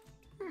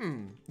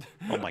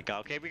 Oh my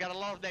god. Okay, we got a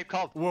lot of name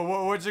called.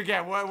 What'd you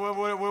get? What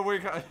we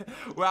got?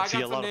 Well, I See,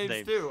 a got lot some of names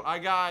names. too. I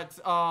got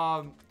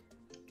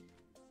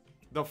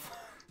the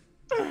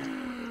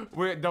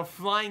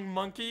flying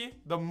monkey,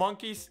 the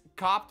monkey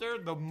copter,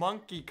 the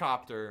monkey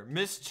copter,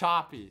 Miss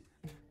Choppy,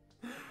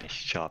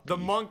 Choppy. the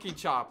monkey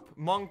chop,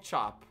 monk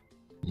chop,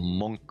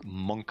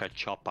 Monka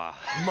Chopper.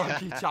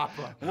 monkey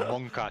chopper,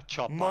 Monka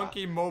Chopper.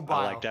 monkey mobile.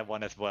 I like that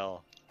one as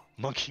well.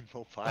 Monkey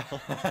Mobile.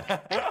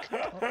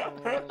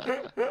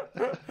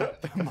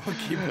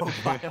 Monkey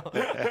mobile.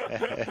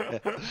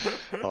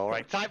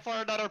 Alright, time for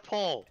another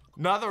poll.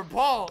 Another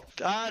poll.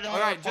 Another All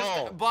right,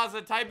 poll. just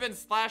Blaza, type in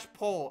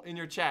 /poll in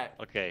your chat,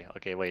 Okay,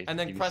 wait. and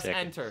then give me a press second.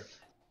 enter.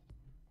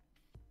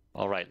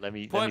 Alright, let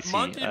me Put see.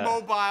 monkey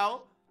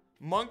mobile,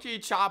 monkey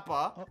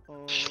chopper.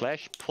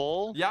 Slash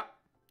poll. Yep.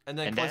 And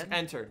then And press then?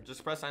 enter.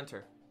 Just press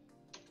enter.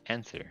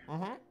 Enter.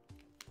 Mm-hmm.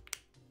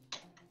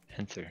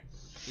 Enter.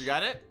 You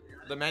got it?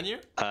 The menu?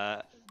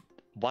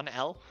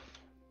 1L.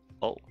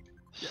 Oh.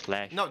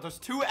 Slash. No, there's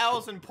 2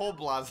 L's in poll,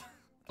 Blaza.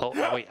 Oh,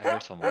 wait, I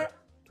heard someone.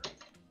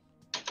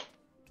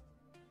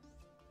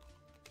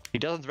 He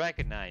doesn't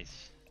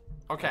recognize.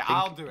 Okay, I think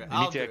I'll do it. you need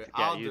I'll to do it. ex-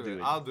 yeah, I'll you do do it.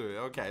 it. I'll do it.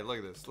 Okay, look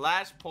at this.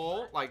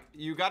 /poll. Like,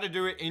 you got to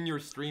do it in your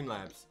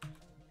Streamlabs.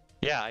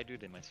 Yeah, I do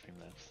it in my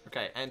Streamlabs.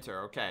 Okay,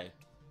 enter. Okay.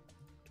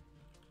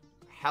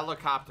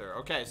 Helicopter.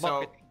 Okay,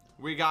 so Muppet.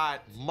 we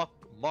got.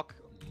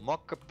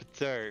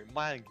 Mockapater.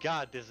 My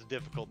god, this is a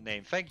difficult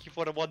name. Thank you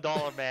for the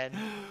 $1, man.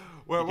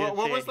 Well, You didn't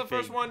what say was the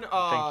first anything. one?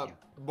 Thank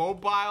you.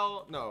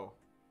 Mobile. No.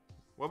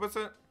 What was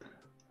it?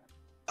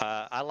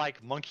 I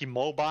like Monkey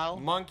Mobile.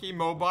 Monkey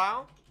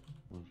Mobile.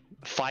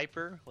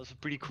 Viper was a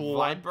pretty cool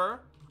one. Viper.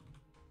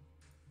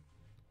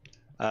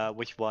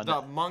 Which one?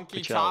 The monkey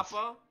which else?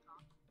 chopper.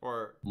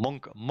 Or.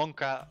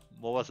 Monka.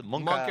 What was it?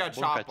 Monka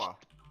chopper.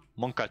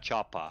 Monka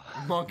Chopper.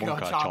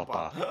 Monka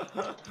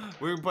chopper.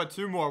 We can put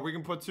 2 more. We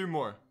can put 2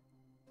 more.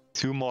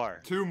 2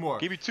 more. 2 more.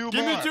 Give me 2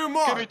 Give more. me 2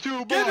 more. Give me 2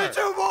 more. Give me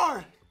 2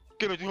 more.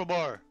 Give me 2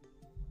 more.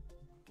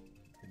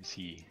 Let me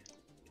see.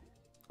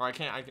 Or I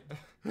can't.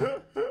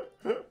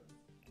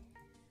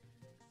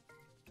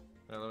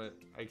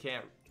 I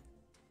can't.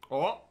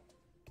 Oh.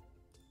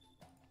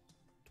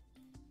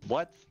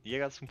 What? You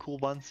got some cool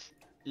ones?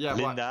 Yeah.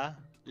 What? Linda.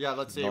 Yeah.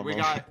 Let's see. No, we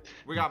no. got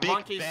Big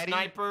monkey Betty.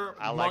 sniper,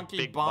 I like monkey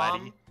Big bomb,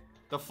 Betty.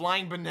 the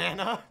flying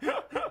banana.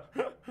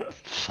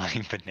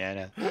 flying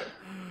banana.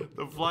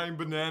 The flying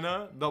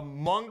banana. The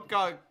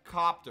Monka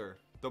copter.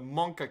 The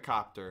Monka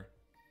copter.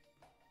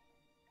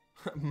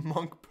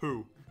 Monk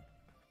poo.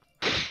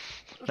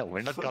 No,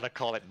 we're not gonna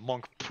call it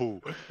monk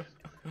poo.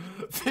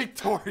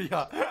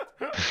 Victoria.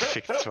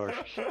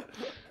 Victoria.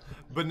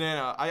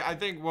 Banana. I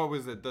think, what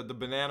was it? The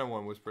banana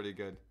one was pretty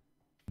good.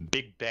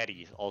 Big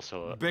Betty is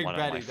also Big one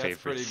Betty, of my that's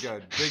favorites. pretty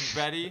good. Big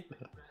Betty.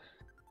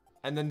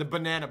 And then the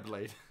banana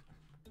blade.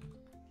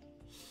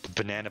 The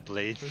banana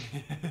blade.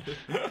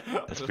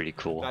 That's pretty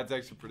cool. That's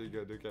actually pretty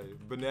good. Okay.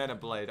 Banana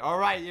blade.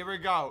 Alright, here we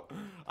go.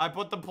 I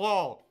put the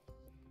poll.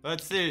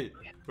 Let's see.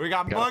 We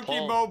got Monkey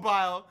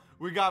Mobile.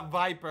 We got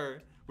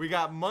Viper. We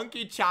got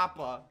Monkey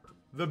Choppa.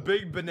 The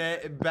Big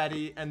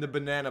Betty and the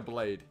banana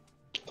blade.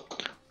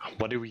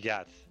 What do we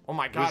got? Oh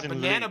my god,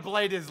 banana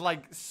blade is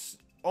like,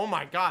 oh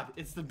my god,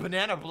 it's the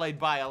banana blade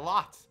by a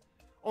lot.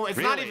 Oh, it's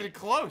not even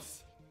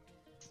close.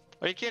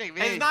 Are you kidding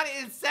me? It's not,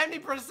 it's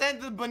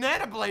 70% the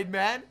banana blade,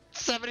 man.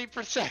 70%.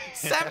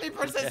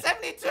 70%,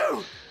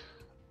 72.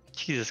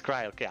 Jesus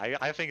Christ, okay,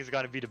 I think it's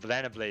gonna be the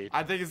banana blade.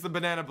 I think it's the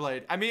banana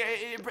blade. I mean,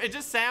 it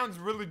just sounds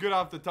really good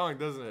off the tongue,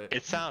 doesn't it?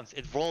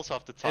 It rolls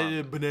off the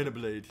tongue. Banana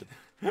blade.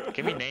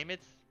 Can we name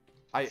it?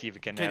 See if we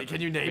can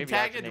you name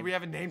tag it? Do we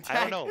have a name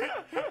tag? I don't know.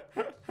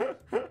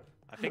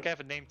 I think I have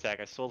a name tag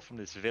I stole from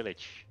this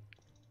village.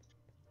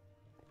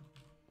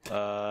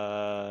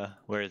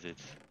 Where is it?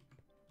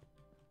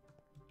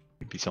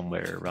 Could be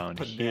somewhere around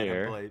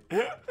here. Blade.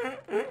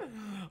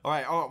 All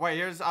right. Oh wait,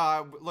 here's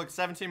look,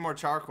 17 more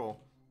charcoal.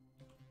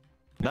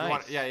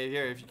 Nice. Yeah,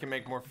 here if you can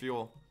make more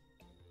fuel.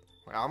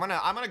 Wait, I'm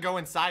gonna go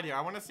inside here.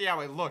 I want to see how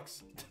it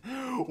looks.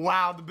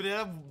 Wow, the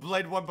banana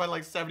blade won by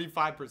like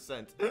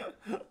 75%.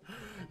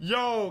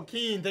 Yo,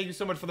 Keen, thank you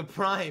so much for the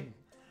prime.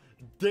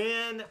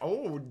 Dan,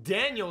 oh,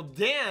 Daniel,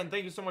 Dan,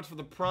 thank you so much for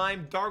the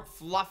prime. Dark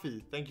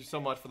Fluffy, thank you so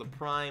much for the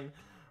prime.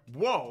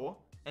 Whoa,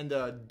 and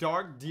the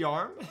Dark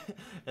Diarm,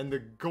 and the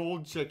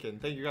Gold Chicken.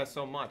 Thank you guys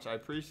so much. I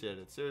appreciate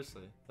it.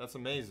 Seriously, that's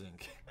amazing.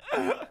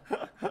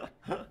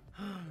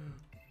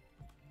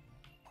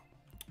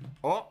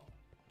 Oh,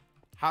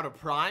 how to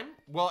prime?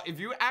 Well, if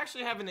you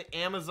actually have an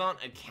Amazon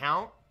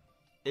account,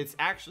 it's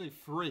actually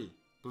free,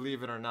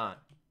 believe it or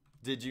not.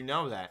 Did you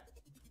know that?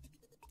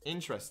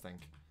 Interesting.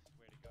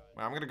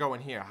 Well, I'm gonna go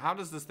in here. How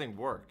does this thing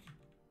work?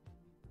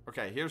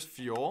 Okay, here's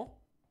fuel.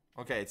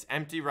 Okay, it's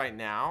empty right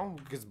now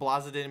because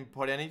Blaza didn't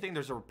put anything.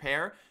 There's a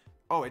repair.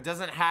 Oh, it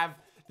doesn't have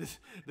this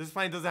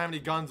plane doesn't have any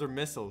guns or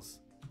missiles.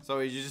 So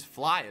you just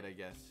fly it, I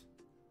guess.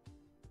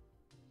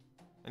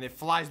 And it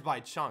flies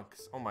by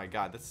chunks. Oh my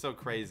god, that's so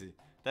crazy.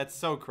 That's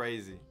so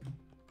crazy. Okay,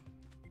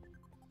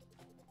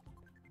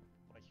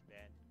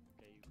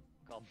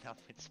 you calm down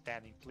with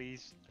spamming,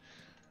 please.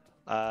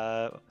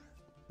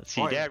 Let's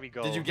see, there we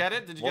go. Did you get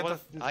it? Did you get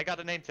the... I got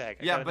a name tag.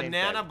 Yeah,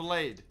 banana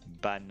blade.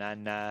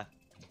 Banana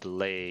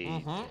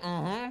blade.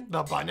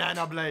 The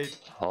banana blade.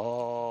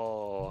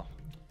 Oh.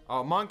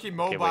 Oh, Monkey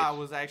Mobile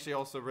was actually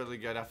also really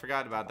good. I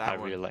forgot about that one.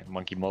 I really like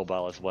Monkey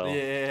Mobile as well.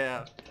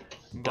 Yeah.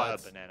 The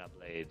banana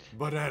blade.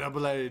 Banana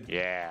blade.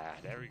 Yeah,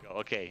 there we go.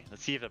 Okay,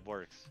 let's see if it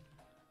works.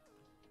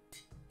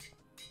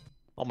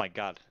 Oh my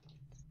god.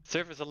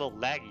 Server's a little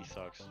laggy,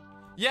 sucks.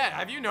 Yeah,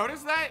 have you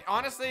noticed that?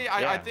 Honestly,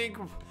 I think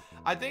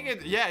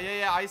it,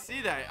 yeah, I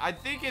see that. I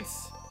think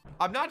it's,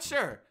 I'm not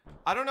sure.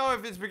 I don't know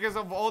if it's because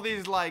of all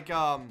these like,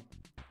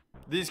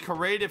 these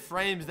creative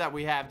frames that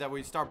we have that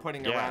we start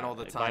putting around all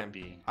the time. Might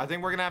be. I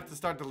think we're gonna have to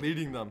start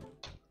deleting them.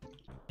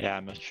 Yeah,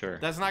 I'm not sure.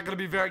 That's not gonna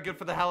be very good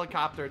for the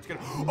helicopter. It's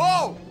gonna,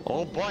 oh!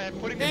 Oh boy, I'm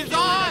putting the It's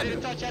fuel in. on! I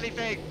didn't touch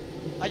anything.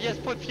 I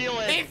just put fuel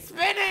in. It's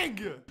spinning!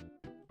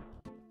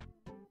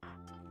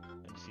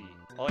 Let's see.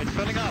 Oh, it's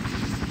filling up.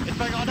 It's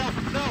filling up.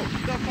 No,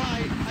 don't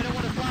fly. I don't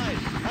want to fly.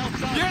 Help,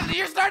 stop.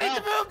 You're starting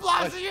to move,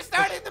 Blossom. You're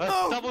starting to move.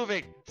 Stop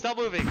moving. Stop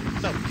moving.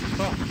 Stop.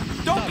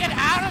 Oh, Don't get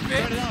out of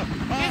it. Turn it off.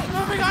 It's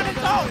moving on its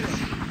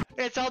own.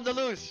 It's on the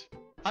loose.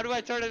 How do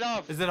I turn it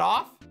off? Is it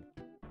off?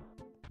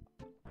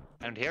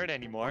 I don't hear it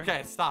anymore.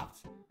 Okay, it stopped.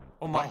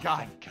 Oh my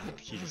god.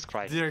 Jesus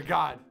Christ. Dear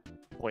God.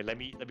 Wait, let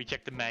me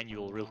check the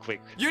manual real quick.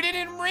 You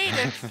didn't read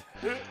it.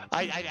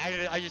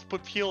 I just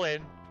put fuel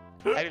in.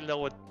 I didn't know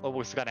what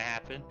was gonna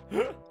happen.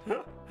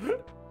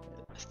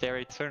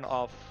 Stereo, turn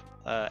off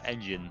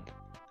engine.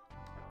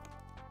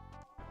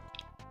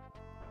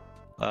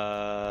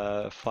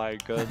 Fire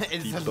guns.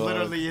 It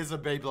literally is a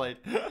Beyblade.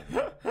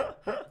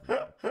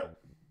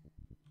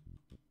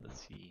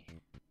 Let's see.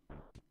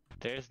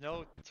 There's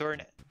no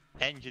turn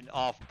engine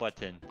off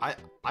button.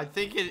 I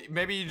think it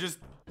maybe you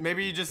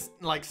just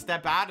like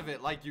step out of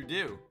it like you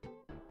do.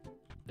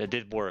 That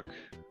did work.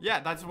 Yeah,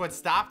 that's what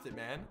stopped it,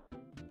 man.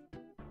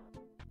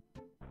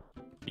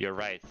 You're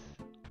right.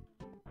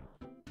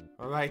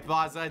 All right,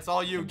 Blaza, it's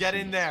all you. Get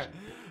in there.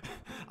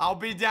 I'll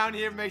be down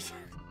here. Make sure.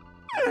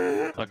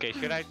 Okay,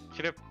 should I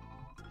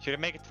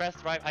make a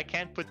test drive? I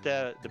can't put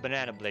the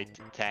banana blade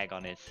tag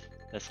on it.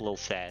 That's a little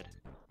sad.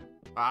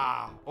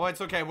 Ah, oh, it's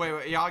okay.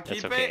 Wait, yeah, I'll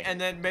keep it,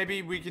 and then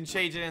maybe we can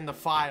change it in the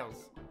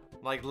files,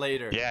 like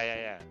later.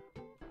 Yeah.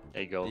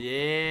 There you go.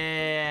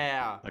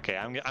 Yeah. Okay,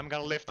 I'm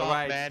gonna lift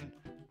off, man.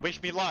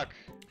 Wish me luck.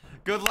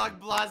 Good luck,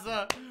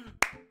 Blaza.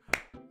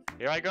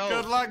 Here I go.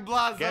 Good luck,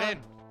 Blaza. Get in.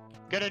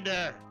 Get in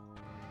there.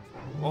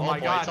 Oh my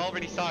boy, god. It's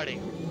already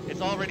starting.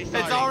 It's already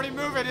starting. It's already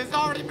moving. It's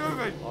already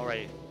moving.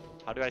 Alright.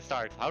 How do I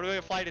start? How do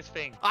I fly this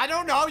thing? I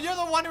don't know. You're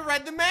the one who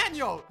read the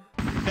manual.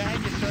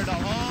 Then you start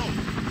off.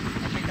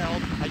 Oh! I think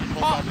I just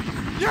hold Oh,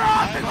 W. you're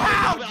on the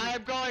ground. I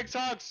am going,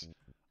 Socks.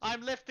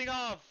 I'm lifting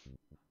off.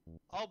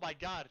 Oh my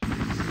god.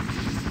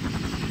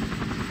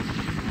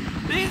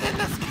 He's in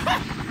the sky.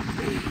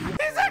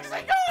 He's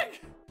actually going.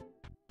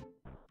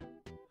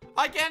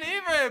 I can't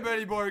hear him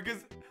anymore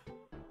because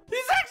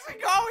he's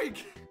actually going.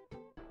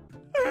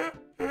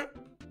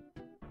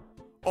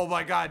 Oh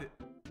my god.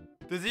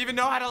 Does he even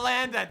know how to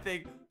land that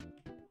thing?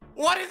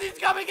 What is he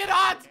coming in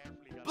hot?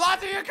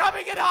 Blaza, you're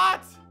coming in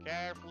hot.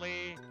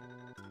 Carefully.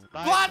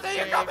 Blaza,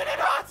 you're coming in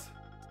hot.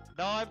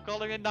 No, I'm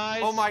calling it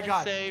nice. Oh my and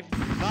god. Safe.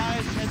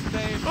 Nice and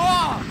safe.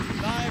 Oh!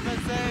 Nice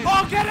and safe.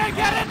 Oh, get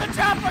in the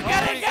chopper,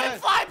 get Oh, in, yes.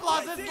 fly,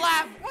 Blaza, it's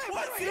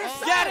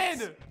left.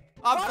 Get in.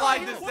 I'm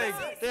flying this thing.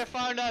 They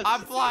found us.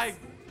 I'm flying.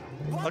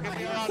 Okay,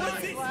 we are out of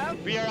here.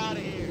 We are out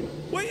of here.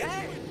 Wait,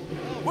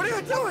 What are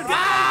you doing?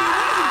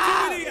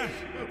 Ah! what are you doing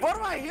here? What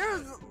do I hear?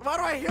 Why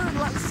do I hear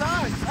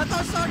Socks? I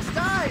thought Socks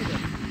died.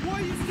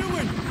 What are you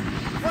doing?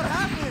 What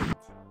happened?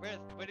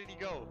 Where did he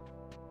go?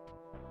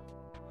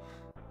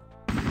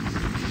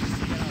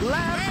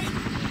 Left.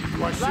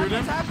 Do I shoot Left, him?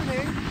 what's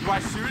happening? Do I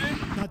shoot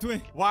him? That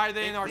way. Why are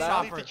they in our Leave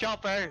chopper? the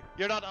chopper.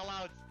 You're not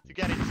allowed to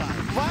get inside.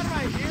 Why do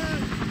I hear?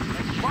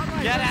 Why do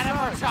I Get hear out of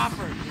our Socks?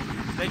 chopper.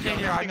 They can't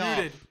hear. I'm lifting off.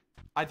 muted.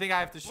 I think I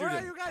have to shoot Where are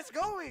him. you guys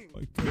going?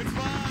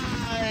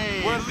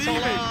 Goodbye. We're So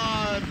leaving.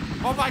 long.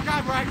 Oh my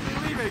god, we're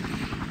actually leaving.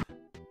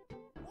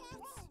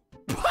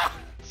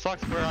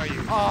 Socks, where are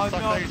you? Oh, Socks,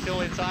 no. are you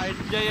still inside?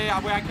 Yeah.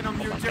 Wait, I can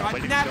unmute my too. God,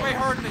 where did he Nadway go?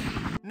 heard me.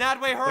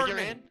 Nadway Wait, heard you're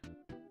me. in?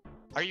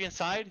 Are you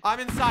inside? I'm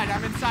inside.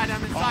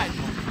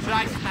 Oh, Should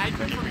I snipe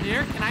him from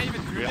here? Can I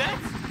even do Yeah.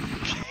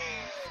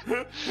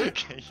 that?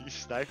 Okay, you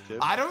sniped him.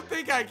 I don't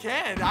think I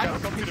can. I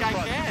don't Come to think the I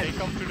front. Hey, can.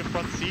 come to the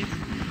front seat.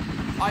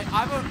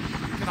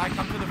 Can I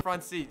come to the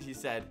front seat? He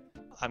said.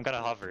 I'm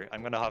gonna hover.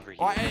 I'm gonna hover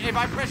here. Or if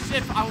I press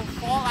shift, I will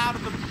fall out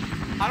of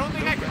the. I don't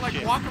think I can like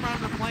Shift. walk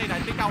around the plane. I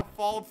think I'll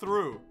fall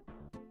through.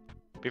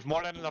 We have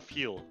more than enough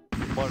fuel.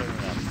 More than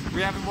enough.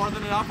 We have more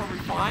than enough. Are we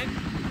fine?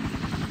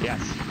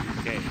 Yes.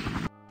 Okay.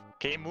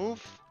 Can you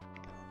move?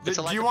 Do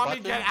Select you a want me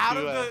to button get out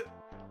of to, the?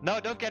 No,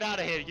 don't get out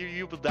of here.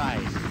 You will die.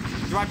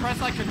 Do I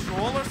press like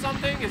control or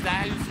something? Is that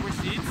how you switch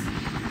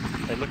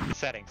seats? Hey, look at the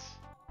settings.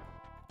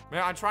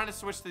 Man, I'm trying to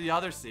switch to the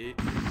other seat.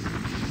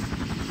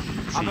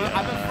 See, I'm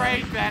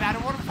afraid, man. I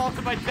don't want to fall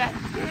to my death.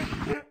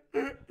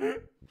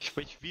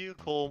 Switch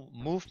vehicle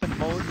movement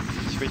mode.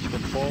 Switch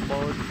control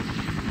mode.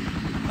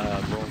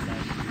 Roll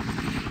back.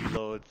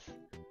 Reload.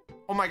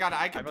 Oh my god,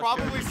 I can I'm not sure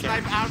probably if you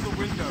snipe can. out of the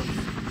windows.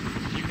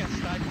 You can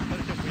snipe out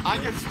of the window. I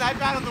can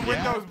snipe out of the Yeah?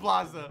 windows,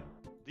 Blaza.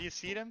 Do you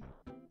see them?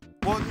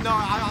 Well, no,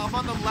 I'm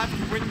on the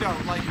left window.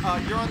 Like,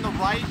 you're on the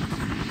right,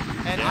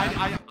 and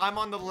Yeah. I'm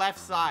on the left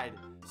side.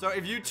 So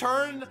if you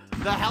turn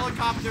the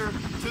helicopter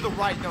to the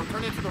right, no,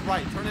 turn it to the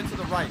right, turn it to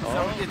the right. Oh,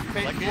 So it's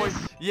like voice.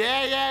 this?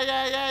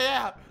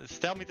 Yeah.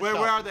 Just tell me to Wait,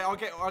 stop. where are they?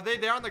 Okay, are they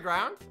there on the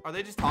ground? Are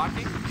they just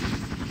talking?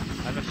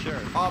 I'm not sure.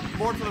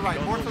 More to the right,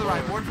 Go more to the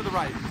right, lower. more to the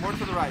right, more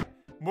to the right,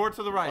 more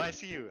to the Oh, I right.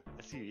 see you.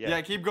 I see you. Yeah.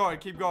 Yeah, keep going,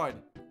 keep going.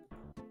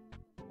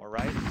 All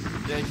right.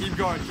 Yeah, keep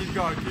going.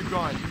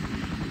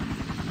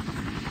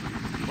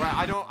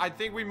 Well, I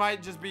think we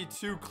might just be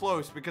too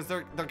close because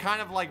they're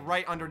kind of like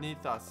right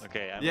underneath us.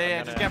 Okay. I'm Yeah,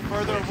 gonna just get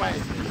further away.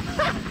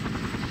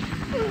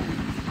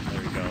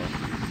 There we go.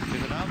 Is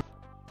it enough?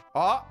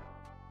 Oh,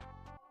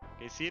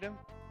 Can you see them?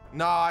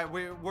 no,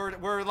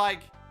 we're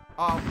like,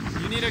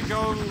 you need to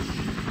go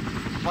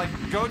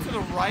to the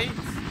right,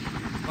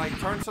 like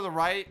turn to the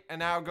right, and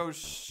now go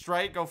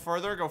straight, go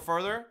further.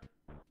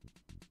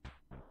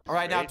 All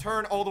right, now Straight.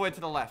 turn all the way to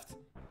the left.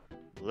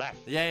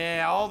 Left.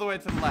 Yeah, all the way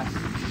to the left.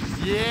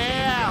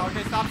 Yeah.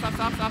 Okay, stop.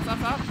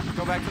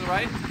 Go back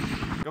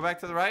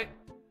to the right.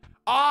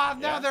 Oh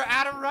no, Yeah. they're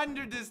out of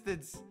render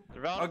distance.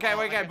 Around- Okay, oh,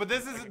 wait, I but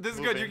this is move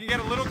good. in. You can get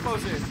a little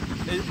closer.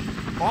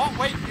 Oh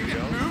wait, you can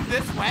go. move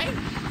this way.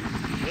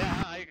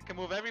 Yeah, I can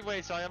move every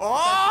way, so I am. Oh!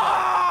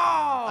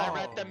 I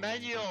read the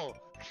manual.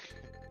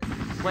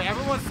 Wait,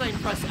 everyone's saying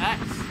press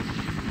X.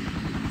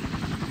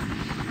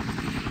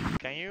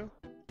 Can you?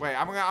 Wait,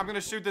 I'm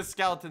gonna shoot this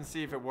skeleton,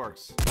 see if it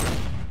works.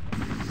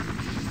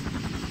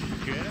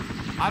 Good.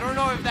 I don't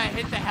know if that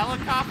hit the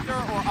helicopter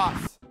or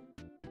us.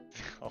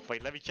 Oh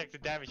wait, let me check the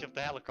damage of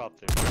the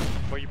helicopter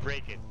before you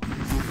break it.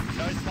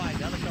 No, it's fine.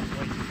 The helicopter.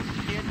 Wait,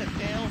 you hit the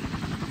tail.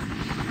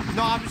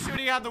 No, I'm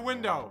shooting out the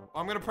window.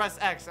 I'm gonna press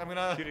X. I'm Shoot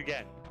gonna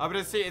again.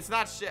 see. It's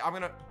not shit.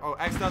 Oh,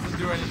 X doesn't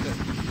do anything.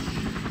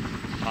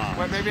 Ah,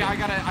 Wait, maybe I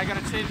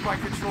gotta change my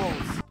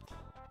controls.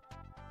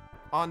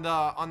 On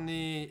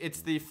the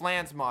it's the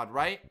flans mod,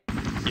 right?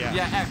 yeah.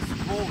 Yeah, X,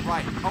 roll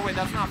right. Oh wait,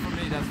 that's not for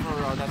me. That's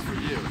for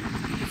you.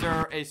 Is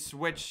there a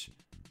switch?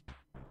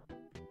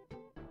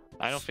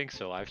 I don't think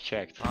so. I've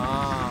checked.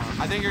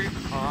 I think you're.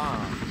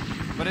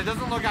 But it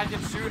doesn't look like I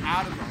can shoot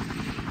out of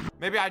them.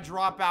 Maybe I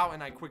drop out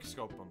and I quick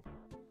scope them.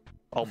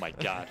 Oh my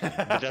god.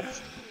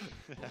 That's...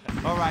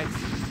 All right.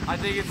 I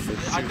think it's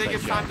Suicide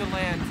time to job.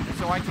 land,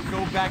 so I can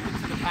go back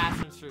into the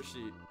passenger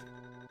seat.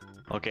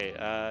 Okay,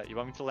 you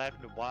want me to land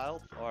in the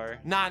wild or?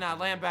 Nah,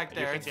 land back You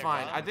there. think It's they're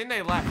fine. gone? I think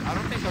they left. I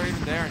don't think they're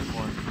even there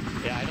anymore.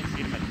 Yeah, I don't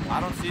see them anymore.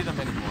 I don't see them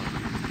anymore.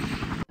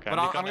 Okay, But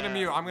I'm gonna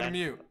mute. I'm gonna land-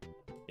 mute.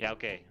 Yeah,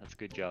 okay, that's a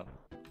good job.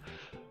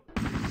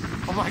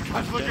 Oh my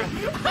gosh, look at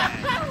Just look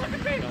at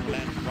me. Don't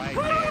land right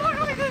Look there.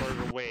 at this.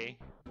 Further away.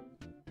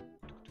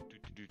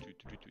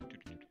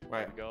 There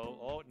Wait. we go.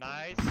 Oh,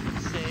 nice.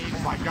 Safe. Oh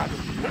my god.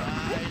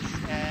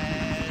 Nice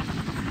and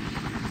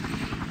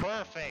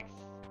perfect.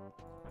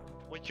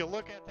 Would you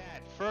look at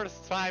that?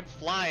 First time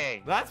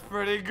flying. That's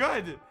pretty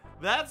good.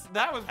 That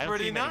was I don't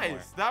pretty see 'em anymore.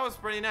 nice. That was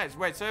pretty nice.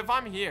 Wait, so if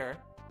I'm here,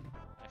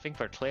 I think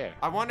we're clear.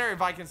 I wonder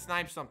if I can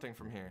snipe something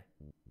from here.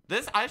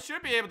 I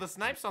should be able to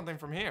snipe something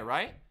from here,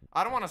 right?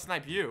 I don't want to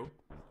snipe you.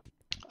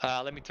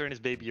 Let me turn this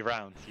baby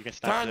around. You can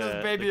snipe Turn the,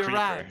 this baby the creeper.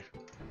 around.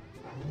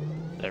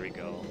 There we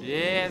go.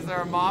 Yeah, is there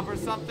a mob or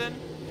something?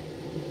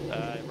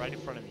 Right in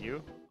front of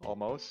you,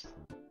 almost.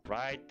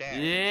 Right there.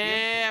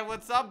 Yeah,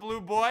 what's up, blue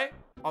boy?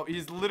 Oh,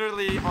 he's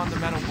literally on the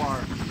metal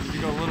bar. If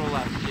you go a little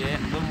left. Yeah,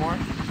 a little more.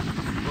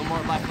 A little more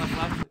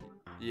left.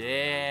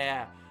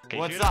 Yeah. Okay,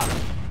 What's shoot up?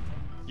 him.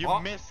 You Oh.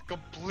 missed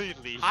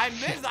completely. I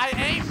missed. I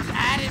aimed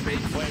at him. Wait.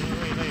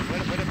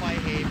 What if I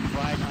aim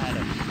right at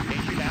him? Can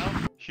you shoot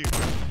down? Shoot.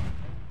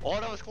 Oh,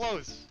 that was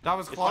close. That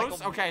was It's like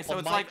close? a- Okay, so a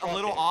it's like a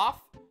little rocket.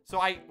 off. So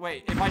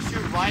wait, if I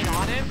shoot right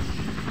on him,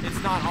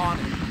 it's not on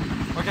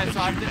him. Okay, so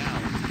I have Shoot to,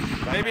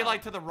 now. Right maybe now.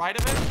 like to the right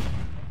of it?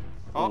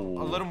 Oh,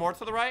 Ooh. a little more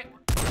to the right?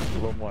 A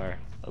little more.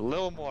 A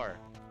little more.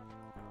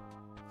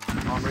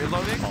 I'm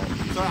reloading.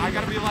 Oh. So I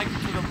gotta be like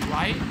to the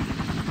right?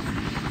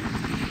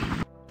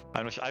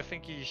 I'm not sure. I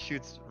think he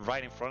shoots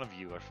right in front of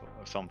you or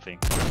something.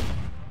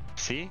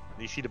 See?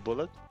 Do you see the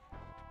bullet?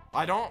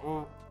 I don't,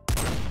 well,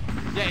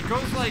 yeah, it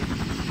goes like,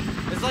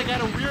 it's like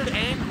at a weird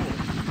angle.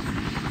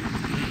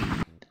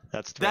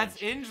 That's That's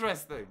strange.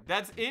 interesting.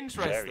 That's Very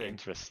interesting.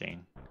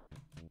 interesting.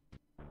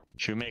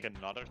 Should we make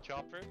another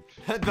chopper?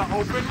 The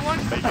open one?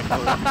 Make a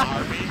full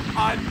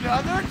army?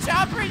 Another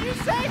chopper, you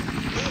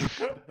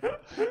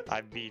say?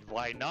 I mean,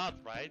 why not,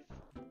 right?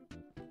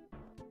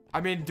 I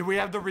mean, do we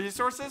have the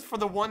resources for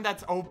the one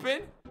that's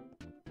open?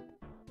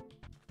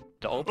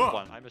 The open Oh.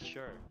 one, I'm not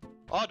sure.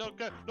 Oh, don't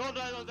go. No,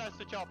 that's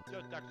the chopper.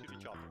 That's actually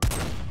the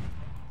chopper.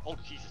 Oh,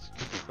 Jesus.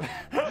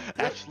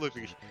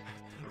 Absolutely.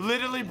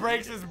 Literally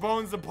breaks his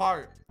bones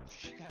apart.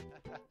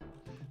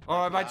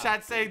 Alright, my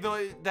chat's saying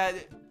that,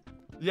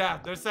 yeah,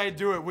 they're saying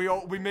do it.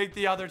 We make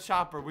the other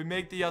chopper. We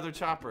make the other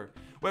chopper.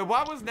 Wait,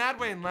 why was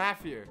Nadway and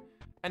Laugh here?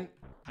 And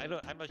I'm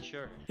not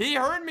sure. he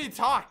heard me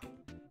talk.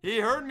 He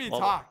heard me Well,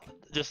 talk.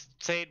 Just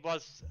say it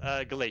was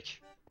a glitch.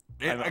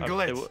 Yeah, a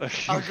glitch.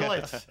 A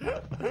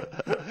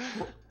glitch.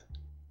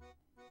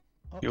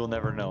 You'll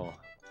never know.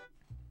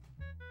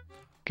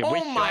 Okay, Oh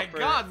which my chopper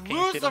god, can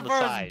you sit on the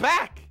Lucifer's side?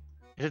 back!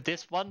 Is it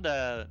this one,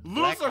 the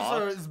Black Lucifer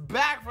Hawk? is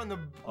back from the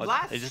Or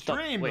last is this the-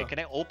 stream. Wait, can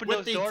I open with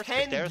those the doors? 'Cause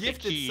 10 there's a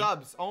gifted key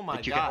subs. Oh my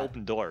that you god. can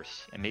open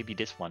doors, and maybe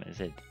this one is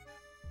it.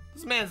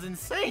 This man's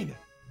insane.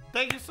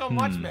 Thank you so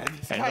much, man.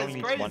 This And it guy only is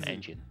needs crazy. one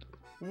engine.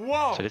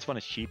 Whoa. So this one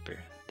is cheaper.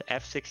 The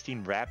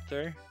F-16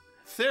 Raptor.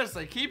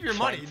 Seriously, keep your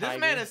money. Flying This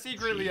man Tiger. is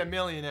secretly a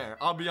millionaire.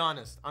 I'll be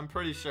honest. I'm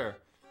pretty sure.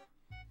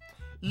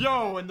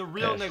 Yo, and the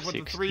real Nick with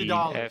the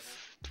 $3.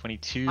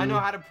 F-22. I know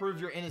how to prove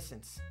your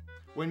innocence.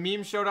 When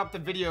Meme showed up the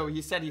video,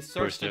 he said he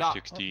searched it up.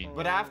 F-16.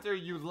 But after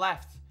you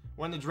left,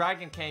 when the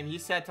dragon came, he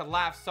said to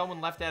Laugh, someone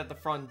left it at the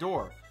front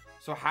door.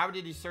 So how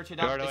did he search it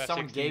There up are no if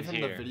someone F-16s gave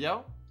him the here.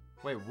 video?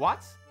 Wait,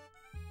 what?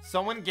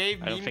 Someone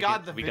gave I don't Meme think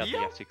God the we got video?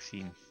 the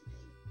F-16.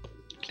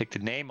 Click the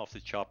name of the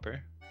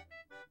chopper.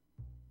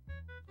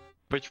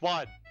 Which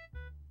one?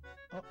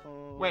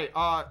 Wait,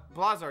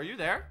 Blaza, are you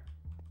there?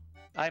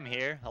 I'm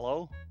here.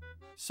 Hello?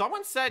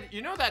 Someone said,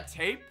 you know that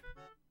tape?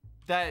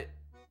 That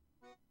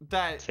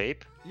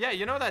Tape? yeah,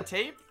 you know that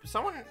tape?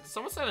 Someone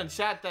said in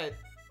chat that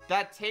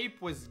that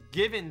tape was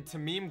given to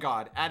Meme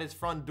God at his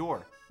front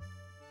door.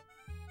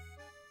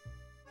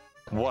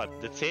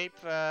 What? The tape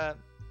The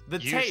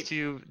used tape.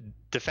 to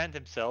defend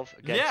himself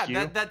against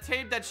Yeah, you? that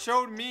tape that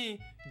showed me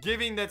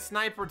giving that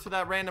sniper to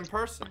that random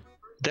person.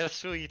 That's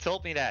true. He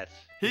told me that.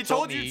 He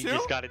told me you He too?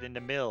 just got it in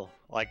the mail,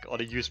 like on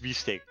a USB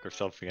stick or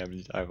something.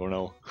 I don't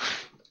know.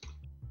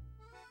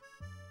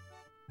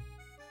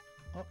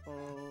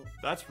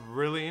 That's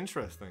really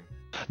interesting.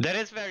 That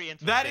is very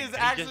interesting. That is and he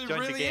just actually joined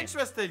the really game.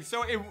 interesting.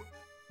 So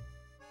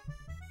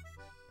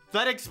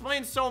that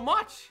explains so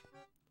much.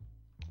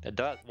 It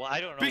does. Well,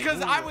 I don't know.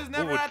 Because who- I was who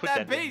never would at put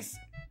that in. base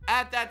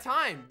at that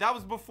time. That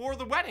was before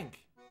the wedding.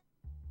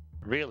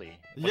 Really?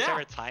 Was Yeah. there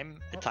a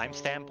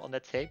timestamp on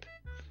that tape?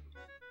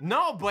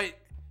 No, but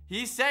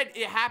he said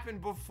it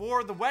happened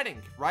before the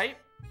wedding, right?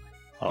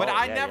 But Oh,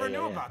 I yeah, never yeah,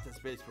 knew yeah. about this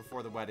base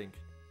before the wedding.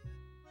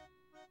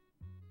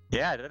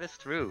 Yeah, that is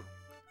true.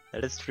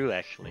 That is true,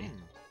 actually.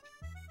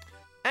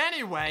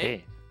 Anyway,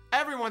 Hey.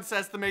 everyone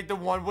says to make the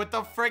one with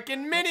the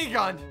freaking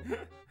minigun.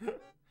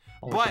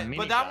 Oh, with the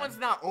but that minigun. one's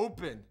not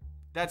open.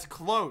 that's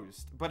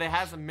closed, but it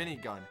has a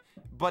minigun.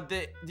 But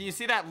do you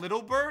see that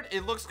little bird?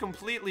 It looks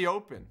completely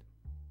open.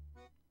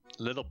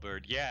 Little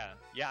bird, yeah.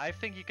 Yeah, I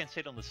think you can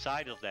sit on the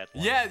side of that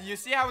one. Yeah, you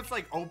see how it's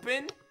like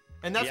open?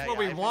 And that's what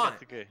we I think want.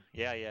 that's good.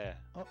 Yeah, yeah.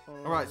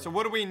 Alright, so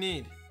what do we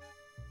need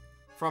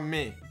from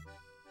me?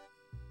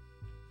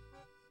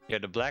 Yeah,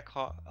 the Black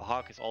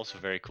Hawk is also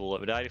very cool,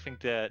 but I think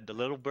the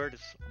little bird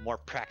is more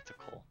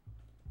practical.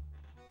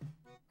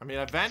 I mean,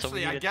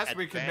 eventually, I need guess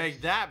we could make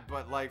advanced- that,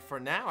 but like for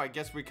now, I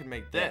guess we can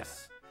make Yeah.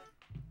 this.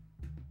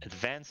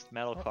 Advanced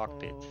metal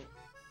cockpit.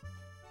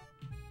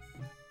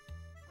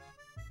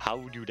 How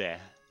we do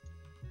that?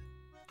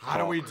 How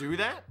do we do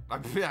that?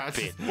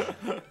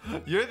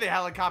 You're the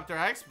helicopter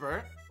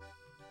expert.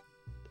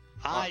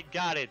 I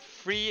got it.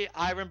 3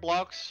 iron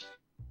blocks.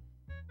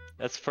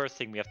 That's the first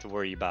thing we have to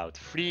worry about.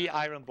 3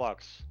 iron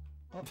blocks.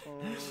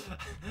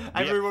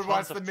 Everyone tons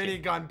wants of the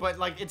tin. minigun, but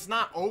like it's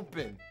not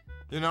open.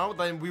 You know,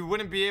 then we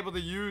wouldn't be able to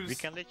use. We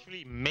can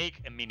literally make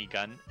a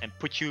minigun and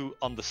put you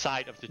on the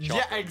side of the chopper.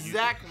 Yeah, and use it.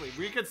 exactly.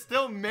 We could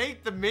still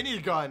make the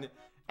minigun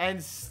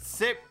and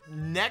sit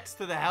next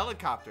to the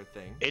helicopter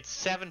thing. It's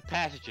 7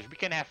 passengers. We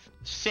can have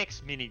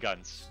 6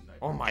 miniguns.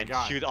 Oh my and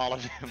god. shoot all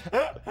of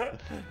them.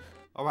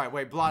 All right,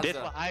 wait, Blaza. This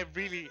one, I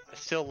really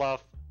still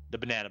love the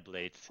banana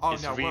blade. Oh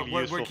It's no, really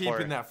we're useful keeping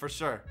for, that for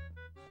sure.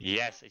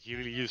 Yes, it's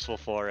really useful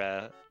for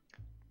how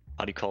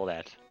do you call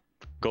that?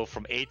 Go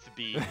from A to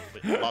B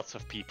with lots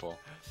of people,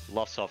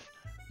 lots of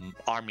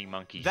army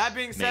monkeys. That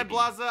being said, maybe.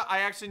 Blaza, I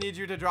actually need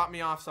you to drop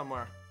me off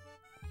somewhere.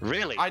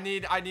 Really? I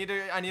need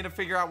to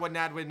figure out what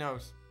Nadwin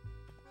knows.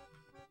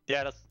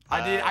 Yeah, that's.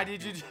 I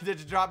need you to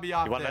drop me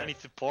off You want there. any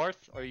support,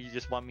 or you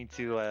just want me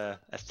to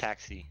as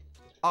taxi?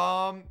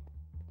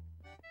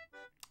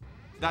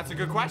 That's a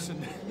good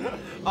question.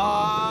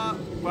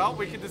 Well,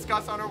 we can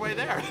discuss on our way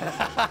there.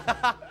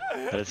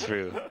 That's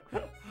true.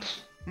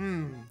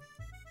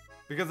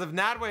 Because if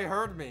Nadway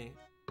heard me,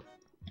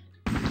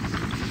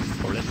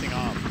 We're listening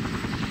off.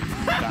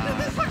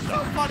 this looks so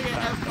funny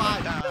at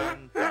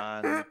F5.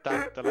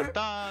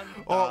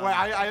 Oh wait,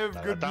 I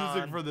have good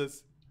music for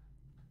this.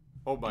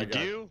 Oh my You god,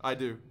 do? I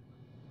do.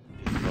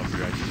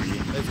 Copyright free.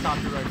 It's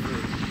copyright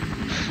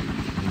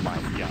free. My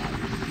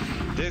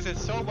god. This is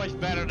so much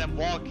better than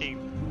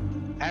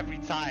walking every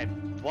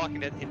time. Walking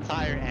that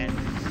entire end.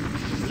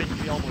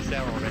 Literally almost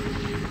there already.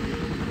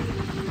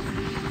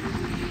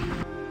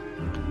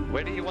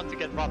 Where do you want to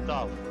get dropped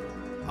off?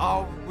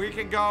 Oh, we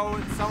can go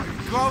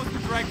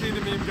directly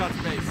to Meme Gut's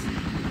base.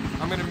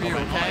 I'm gonna mute, Oh,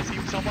 I okay? see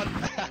someone.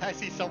 I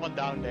see someone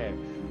down there.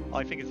 Oh,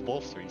 I think it's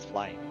Bolster. He's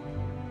flying.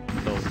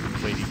 So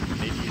wait,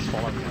 maybe he's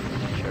following us.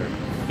 I'm not sure.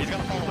 He's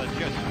gonna follow us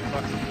just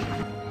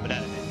but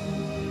then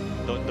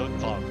don't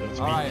talk. Don't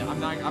speak. All right,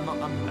 I'm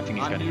I think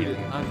he's gonna muted.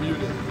 hear you. I'm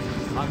muted.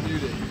 I'm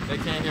muted. They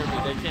can't hear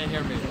me. They can't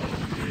hear me.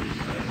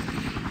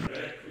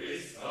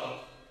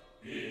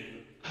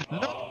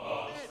 No!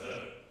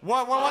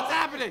 What's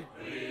happening?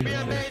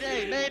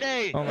 Mayday!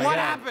 Mayday! Oh my What god.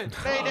 happened?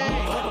 Mayday!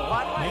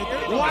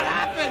 What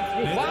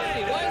happened?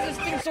 Why is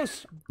this thing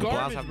so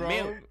garbage, Blaza, bro?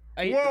 mute.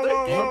 I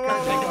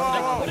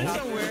put it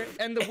somewhere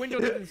and the window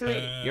doesn't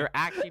speak. You're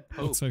actually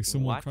Pope. Looks like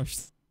someone What?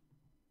 crashed.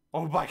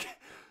 Oh my god.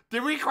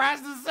 Did we crash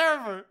the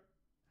server?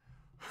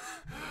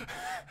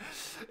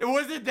 It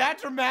wasn't that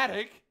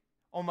dramatic.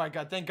 Oh my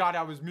god, thank god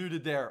I was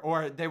muted there,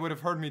 or they would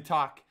have heard me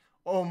talk.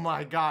 Oh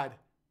my god.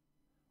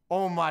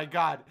 Oh my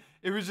god.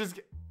 It was just...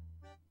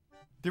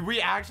 Did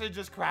we actually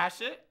just crash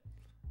it?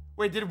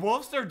 Wait, did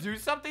Wolfster do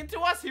something to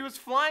us? He was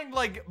flying,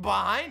 like,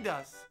 behind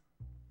us.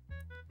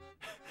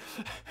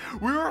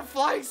 We were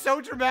flying so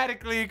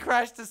dramatically, he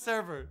crashed the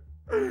server.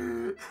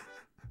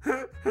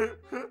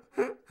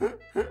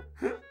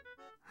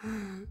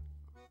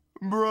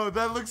 Bro,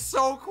 that looks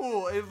so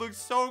cool. It looks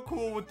so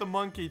cool with the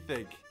monkey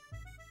thing.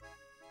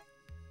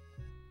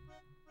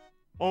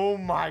 Oh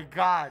my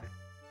god.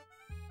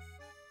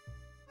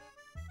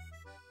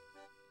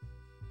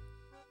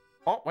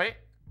 Oh, wait.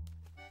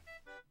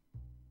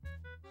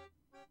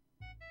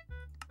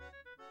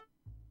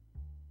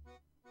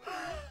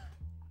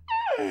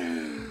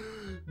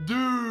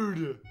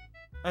 Dude.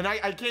 And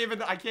I can't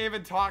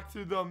even talk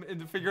to them and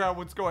to figure out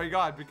what's going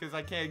on because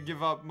I can't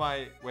give up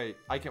my... Wait,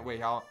 I can't... Wait,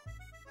 how...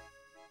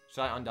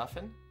 Should I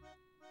unduffen?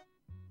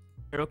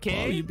 You're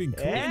okay? Oh, you've been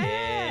cool.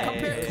 Yeah.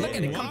 Compare, look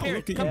at it. Wow, Compare.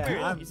 look at Compare.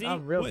 you. You see?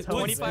 I'm real Wait, tough.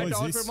 what- $25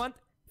 per this? month.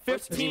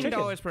 What's this chicken?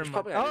 $15 per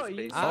month. Oh, I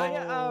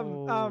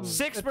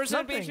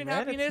 6% patient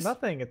happiness. It's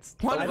nothing. It's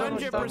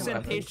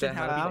 100% patient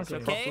happiness.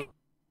 Okay.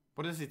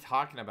 What is he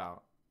talking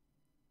about?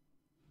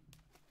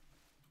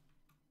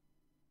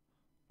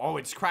 Oh,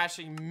 it's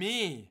crashing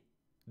me.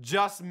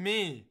 Just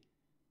me.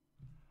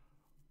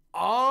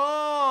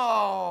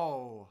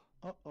 Oh.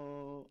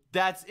 Uh-oh.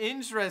 That's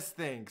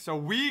interesting. So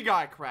we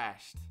got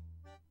crashed.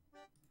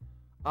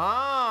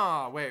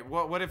 Ah, wait,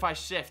 what if I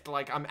shift?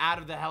 Like, I'm out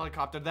of the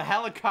helicopter. The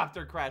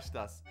helicopter crashed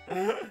us.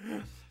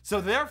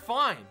 So they're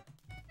fine.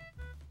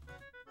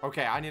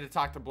 Okay, I need to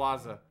talk to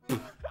Blaza.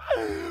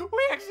 We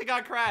actually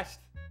got crashed.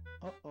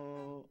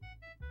 Uh-oh.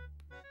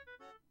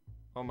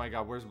 Oh my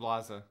god, where's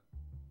Blaza?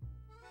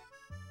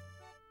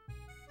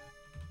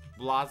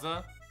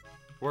 Blaza,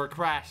 we're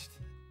crashed.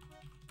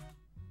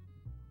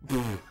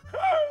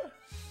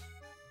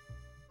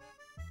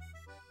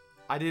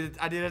 I need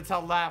to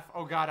tell Laugh.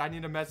 Oh god, I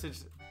need a message.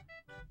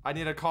 I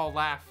need to call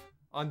Laugh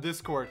on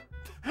Discord.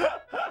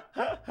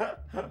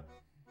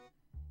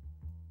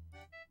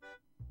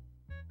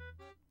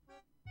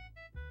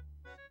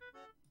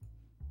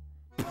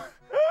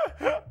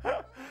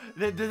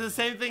 Did the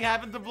same thing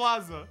happen to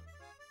Blaza?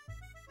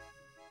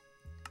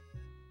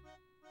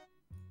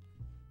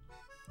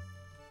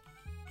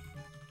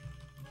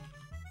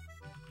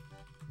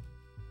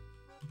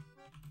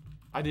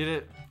 I did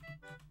it.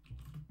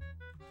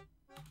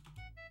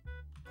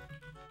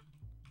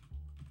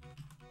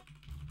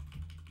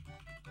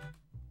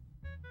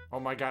 Oh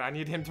my god, I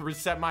need him to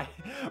reset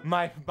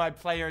my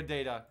player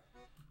data.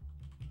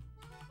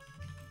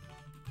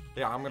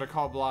 Yeah, I'm gonna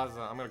call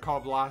Blaza. I'm gonna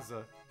call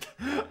Blaza.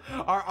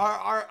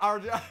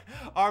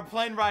 Our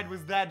plane ride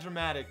was that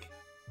dramatic.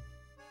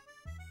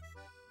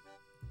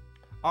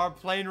 Our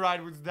plane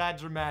ride was that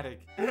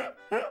dramatic.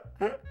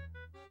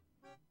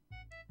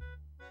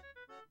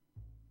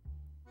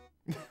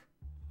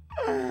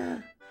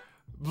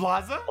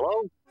 Blaza?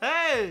 Hello?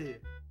 Hey!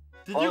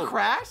 Did you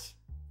crash?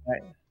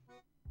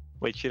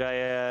 Wait, should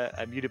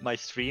I muted my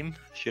stream?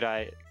 Should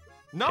I?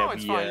 No, Can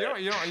it's we, fine.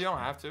 You don't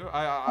have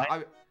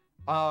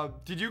to.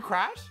 Did you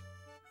crash?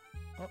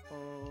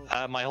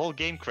 Uh-oh. My whole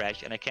game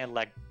crashed and I can't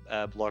like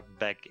block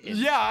back in.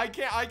 Yeah, I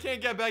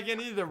can't get back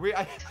in either.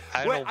 I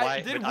don't know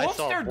why. Did but I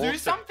saw Wolfster do Wolfster-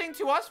 something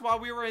to us while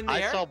we were in the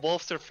I air? saw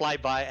Wolfster fly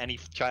by and he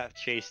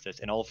chased us,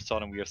 and all of a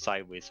sudden we were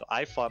sideways. So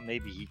I thought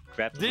maybe he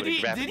grabbed us Did with a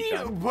he gravity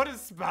gun. put a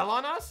spell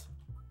on us?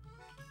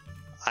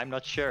 I'm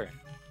not sure,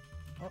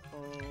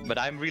 Uh-oh. but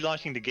I'm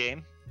relaunching the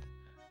game.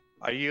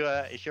 Are you?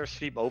 Is your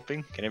stream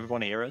open? Can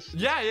everyone hear us?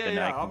 Yeah. Then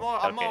I I'm can-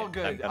 all okay,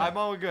 good. I'm- I'm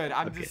all good.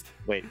 I'm Okay, just.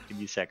 wait, give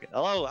me a second.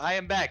 Hello, I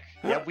am back.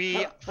 Yeah,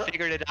 we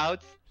figured it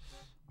out.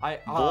 I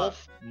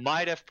Wolf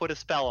might have put a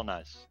spell on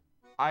us.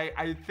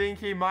 I think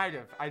he might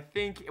have. I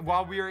think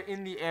while we were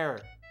in the air.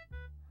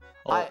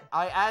 Oh,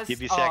 I asked. give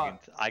me a second.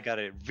 I got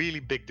a really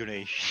big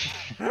donation.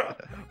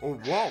 Oh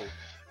whoa.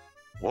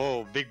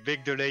 Whoa,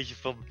 big donation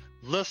from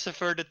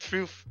Lucifer the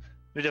Truth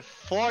with a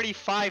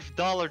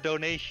 $45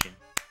 donation.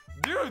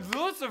 Dude,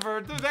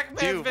 Lucifer, dude, that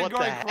man's Dude, been what the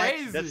going heck?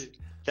 crazy.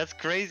 That's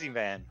crazy,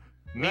 man.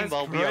 That's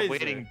Meanwhile, we crazy. are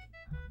waiting.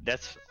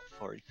 That's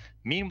for.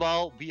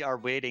 Meanwhile, we are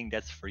waiting.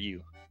 That's for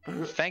you.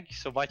 Thank you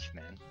so much,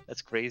 man.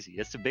 That's crazy.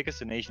 That's the biggest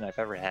donation I've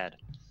ever had.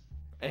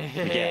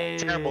 Hey. Yeah,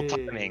 terrible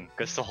timing,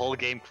 because the whole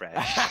game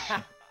crashed.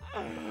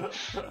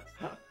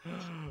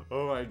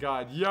 Oh my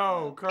god.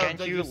 Yo, Curb, Can't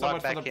thank you you so log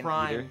much for back the in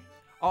prime. either?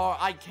 Oh,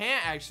 I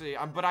can't actually.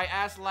 But I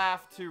asked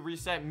Laugh to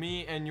reset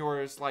me and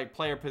yours like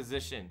player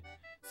position.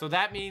 So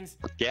that means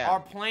Yeah. our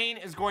plane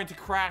is going to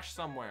crash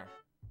somewhere.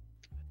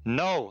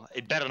 No,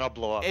 it better not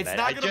blow up. It's man.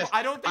 not gonna.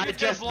 I don't think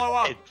it's gonna blow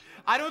up. It,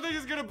 I don't think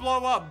it's gonna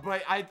blow up,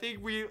 but I think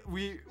we're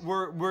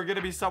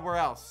gonna be somewhere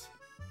else.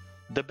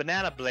 the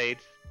banana blade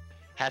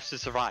has to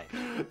survive.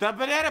 The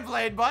banana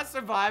blade must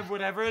survive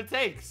whatever it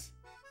takes.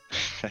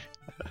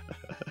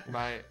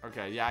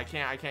 Okay, yeah, I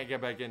can't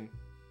get back in.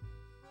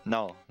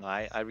 No,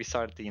 I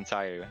restarted the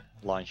entire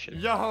launch.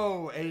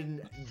 Yo,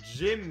 and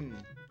Jim.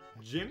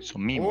 So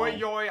meanwhile-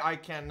 Oi Oi, I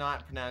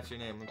cannot pronounce your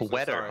name. I'm so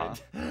Weather, sorry. huh?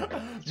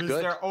 It's Mr.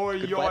 good. Oi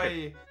Good weather.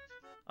 Oi.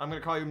 I'm gonna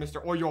call you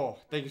Mr. Oyo.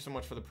 Thank you so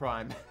much for the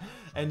prime.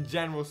 And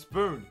General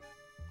Spoon.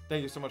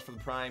 Thank you so much for the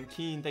prime.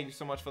 Keen, thank you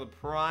so much for the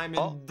prime. And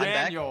Oh, I'm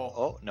back. Daniel.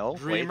 Oh no,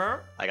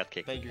 Dreamer. wait. I got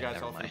kicked. Thank you Yeah, guys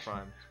never all for the mind.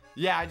 prime.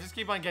 Yeah, I just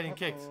keep on getting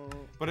kicked.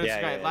 But it's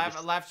Yeah, great. yeah, Laugh,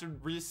 just- Laugh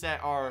should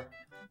reset our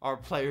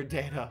player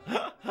data.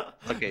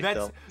 Okay,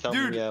 That's, tell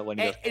dude, me when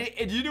you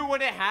and you know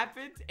when it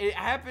happened? It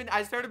happened.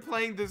 I started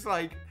playing this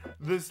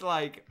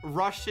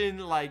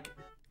Russian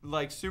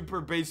super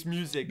bass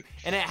music,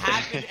 and it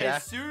happened Yeah.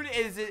 as soon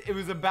as it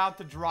was about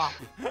to drop.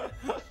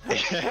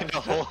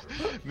 No,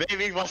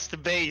 maybe it was the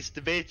base.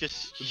 The base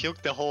just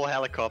shook the whole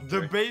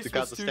helicopter. The bass to cut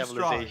was the too strong.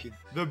 stabilization.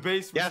 The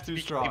bass You was have to too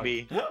be strong.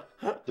 kidding me.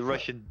 The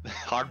Russian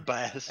hard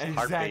bass,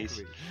 hard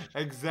bass.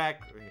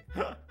 Exactly.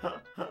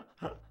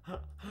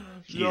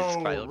 Jesus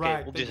Yo, Christ, okay,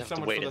 Rag, we'll thank just you have so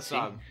to much wait for the and see.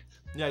 sub.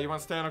 Yeah, you want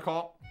to stay on a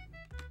call?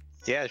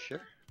 Yeah,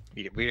 sure.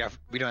 We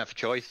don't have a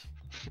choice.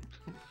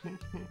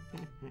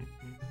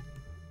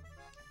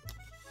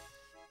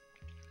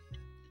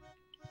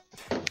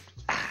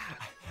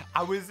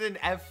 I was in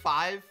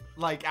F5,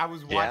 like I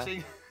was Yeah.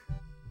 watching.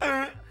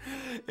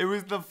 It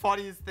was the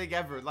funniest thing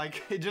ever.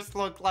 Like it just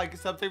looked like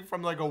something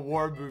from like a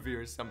war movie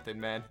or something,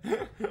 man.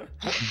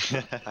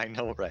 I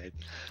know, right?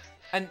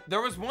 And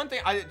there was one thing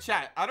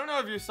chat. I don't know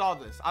if you saw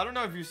this. I don't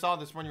know if you saw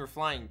this when you were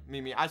flying,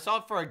 Mimi. I saw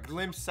it for a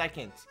glimpse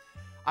second.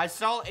 I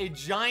saw a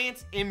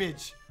giant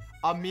image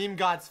of Meme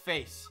God's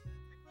face,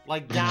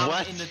 like down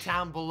What? in the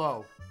town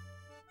below.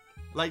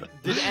 Like,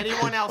 did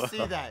anyone else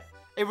see that?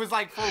 It was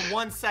like for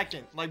 1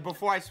 second, like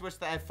before I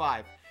switched to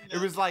F5. It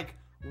was like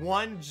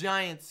one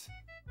giant,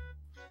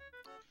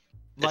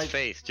 His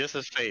face, just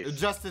his face.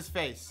 just his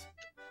face,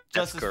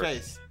 That's just his cursed.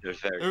 face. It was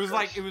very It was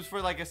like cursed. it was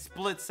for like a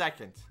split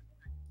second.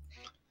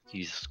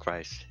 Jesus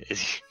Christ. Is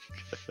he...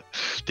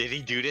 Did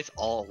he do this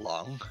all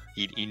along?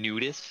 He knew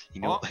this? He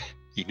knew, Oh.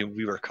 he knew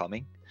we were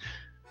coming?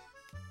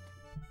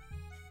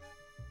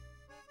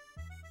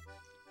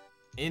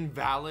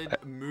 Invalid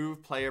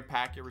move player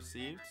packet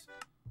received.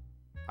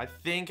 I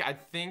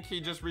think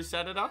he just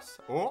resetted us.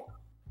 Oh,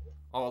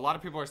 a lot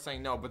of people are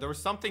saying no, but there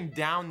was something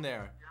down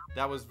there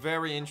that was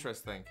very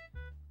interesting.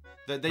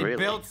 That they Really?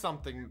 built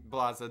something,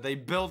 Blaza. They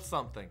built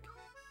something.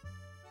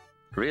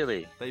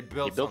 Really? They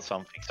built, He built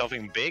something.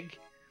 something big?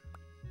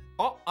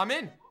 Oh, I'm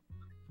in.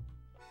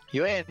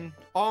 You in?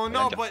 Oh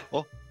no, but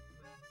Oh,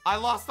 I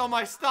lost all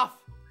my stuff.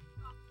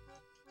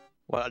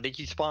 well, did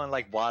you spawn in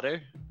like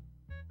water?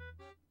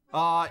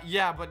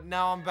 Yeah, but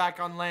now I'm back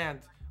on land.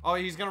 Oh,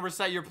 he's gonna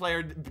reset your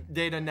player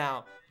data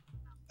now.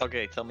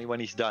 Okay, tell me when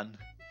he's done.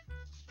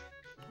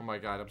 Oh my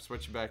god, I'm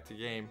switching back to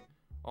game.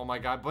 Oh my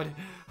god, but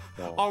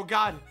No. oh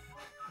god,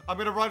 I'm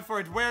gonna run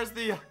for it. Where's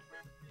the?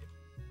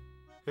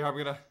 Here, I'm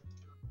gonna.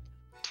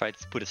 Tried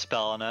to put a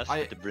spell on us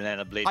with the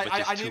banana blade, but I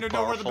just need too to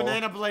know where the powerful.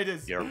 banana blade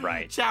is. You're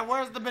right. Chat,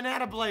 where's the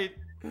banana blade?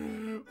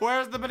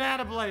 Where's the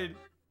banana blade?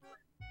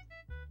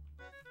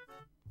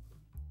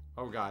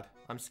 Oh god,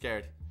 I'm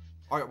scared.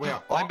 Alright, wait.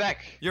 Oh, I'm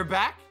back. You're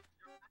back?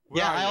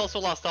 Where Yeah, are I you? also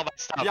lost all my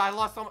stuff. Yeah, I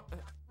lost some.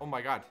 Oh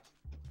my god.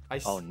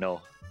 Oh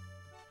no.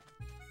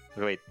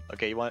 Wait.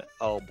 Okay, you want?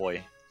 Oh boy.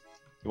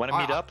 You want to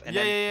meet up and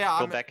yeah, then yeah,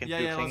 go I'm, back into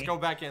yeah, the let's thingy? go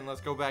back in.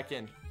 Let's go back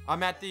in.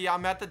 I'm at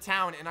the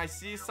town and I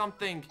see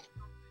something.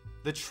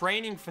 The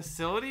training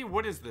facility?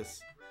 What is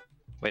this?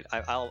 Wait,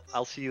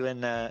 I'll see you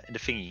in the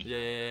thingy.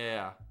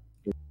 Yeah.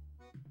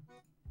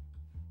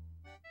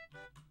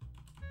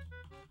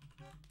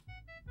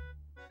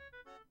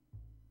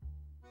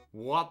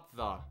 What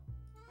the?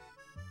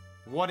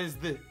 What is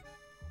this?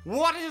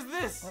 What is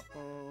this?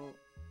 Uh-oh.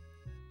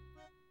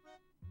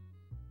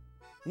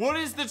 What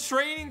is the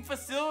training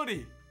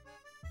facility?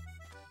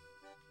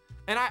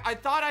 And I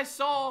thought I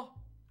saw...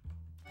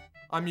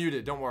 I'm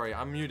muted, don't worry.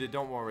 I'm muted,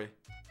 don't worry.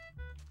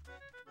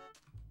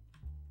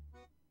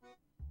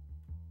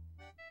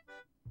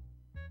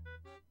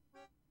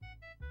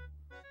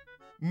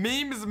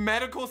 Memes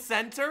Medical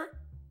Center?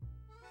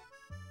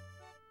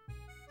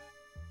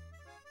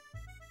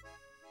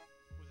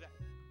 Who's that?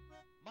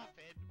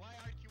 Muffin, why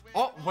aren't you wearing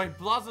Oh, wait,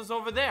 Blaza's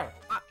over there.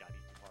 God, he's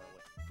too far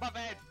away.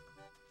 Muffin!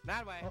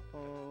 That way.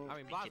 Uh-oh. I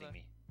mean, Are you kidding Blaza.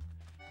 me?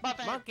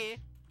 Muffin! Monkey.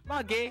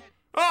 Monkey.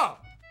 Oh!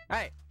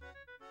 Hey.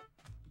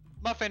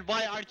 Muffin,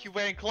 why aren't you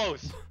wearing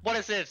clothes? What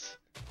is this?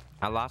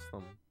 I lost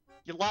them.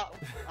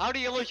 How do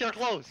you lose your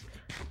clothes?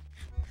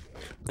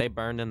 They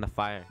burned in the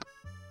fire.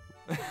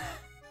 I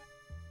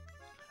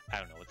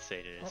don't know what to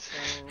say to this.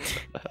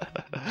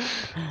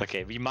 Uh-oh.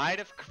 Okay, we might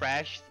have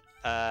crashed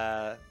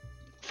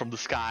from the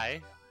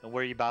sky. Don't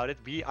worry about it.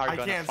 We are I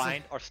gonna can't see-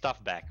 find our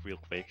stuff back real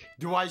quick.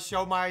 Do I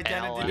show my And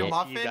identity to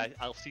I'll see you Muffin? guys.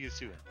 I'll see you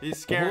soon. He's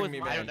scaring is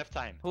me, I man. don't have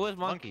time. Who is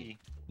Monkey?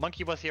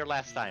 Monkey was here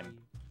last time.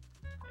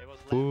 It was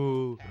last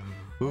Ooh. time.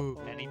 Ooh.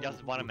 And he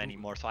doesn't want him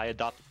anymore, so I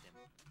adopted him.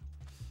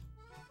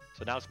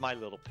 So now it's my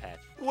little pet.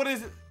 What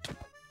is it?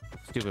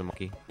 Stupid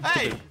monkey.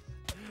 Hey!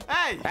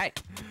 Hey! Hey.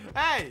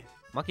 Hey!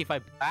 Monkey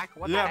fight back?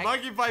 What the Yeah, heck?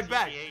 Monkey fight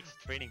back. CCH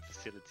training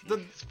facility,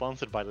 The-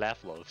 sponsored by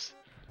Laugh Loaves.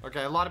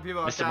 Okay, a lot of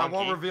people are Mr. saying I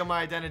won't Monkey. reveal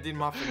my identity to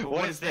Muffin, but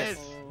What what is is this?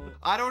 this?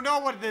 I don't know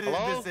what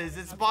Hello? this is.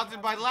 It's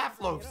sponsored by Laugh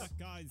Loaves.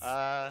 Guys,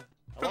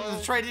 Hello?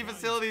 The training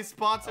facility is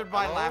sponsored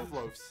by Hello? Laugh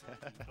Loaves.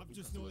 I've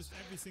just noticed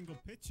every single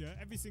picture,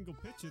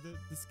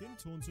 the skin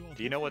tones are all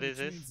Do you know what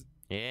different, this which is?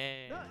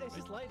 Yeah. No, it's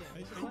just lighting.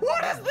 means-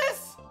 What is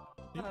this?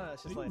 No,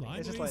 it's just Are you lighting. lying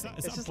It's to just me? Is lighting.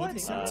 that It's just body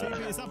lighting. suit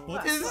TV? Is that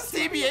body This is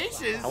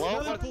CBH's. Hello?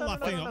 Let me pull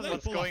that thing up. Let me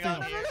What's pull going that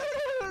on thing here?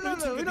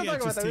 No, we don't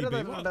talk about that. We don't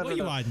talk about that. What are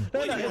you hiding? No,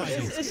 What are you no,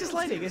 hiding? it's just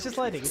lighting. It's just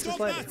lighting. It's just Stop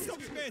lighting. that!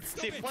 Stop it, mate! Stop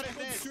See, it! what It's is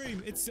on this?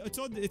 stream.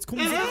 It's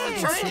coming This out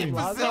is on a training stream.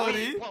 Blaza.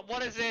 facility.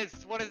 What is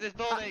this? What is this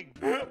building?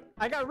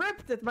 I got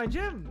ripped at my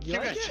gym. You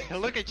Look like it? at you!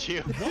 Look at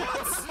you!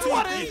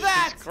 What is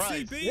that?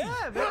 Christ. TB.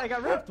 Yeah, man, I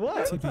got ripped. What?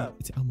 What's TB. up?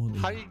 I'm on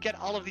How do you get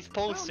all of these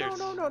posters?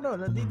 No.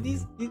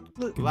 These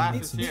look. Laugh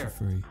these- is here.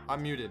 For free.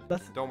 I'm muted.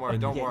 That's- Don't worry,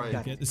 don't Yeah, worry. you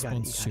got Get the You got it,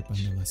 you got sponsorship it.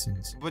 and the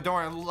lessons. But don't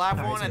worry, Laugh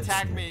Alright, won't so-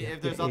 attack me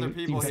if there's other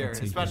people you here, can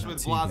take especially that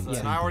with TV, Blaza,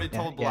 and I already yeah,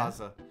 told yeah.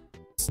 Blaza.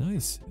 It's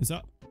nice. Is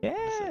that?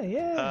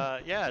 Yeah.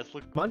 Yeah,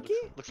 Monkey?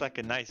 looks like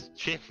a nice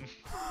gym.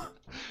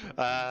 Hey,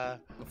 Why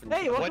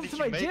welcome did to you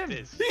my make gym.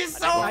 this? He's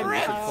so I-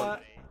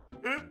 ripped!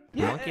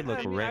 Yeah, Monkey look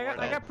I ripped,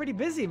 got pretty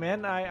busy,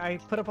 man. I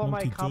put up all my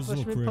Monkey does look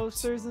accomplishment ripped.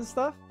 posters and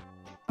stuff.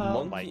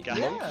 Oh my god,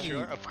 yeah.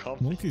 sure, of course.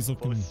 Monkey's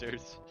looking-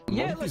 posters.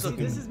 Yeah, look, Monkey's see, this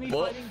looking- is me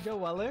fighting Joe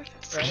Weller.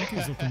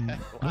 Monkey's looking. Wow,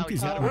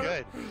 Monkey's you got him looking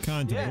good.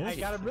 kind Yeah, of I rough.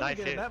 got him really Nice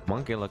good hit. at that.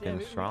 Monkey looking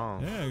we-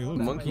 strong. Yeah, you look.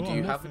 Monkey, go do on,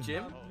 you have a nothing.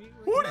 gym?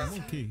 What is-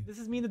 Monkey? This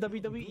is me in the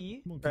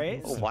WWE, Monkey,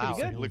 right? Oh That's wow,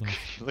 pretty you good.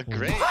 look Hold on.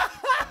 great.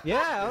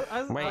 Yeah,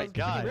 I was. Wait, I was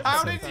God. pretty ripped How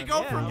at the did he time.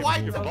 go Yeah, from I was- white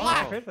to I was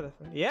black? prepared for this.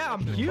 Yeah, I'm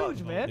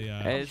huge, man.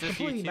 Yeah. Is this you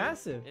Completely too?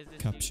 massive. Is this you?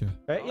 Capture.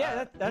 Right?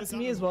 Yeah, that's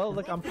me as well.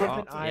 Look, I'm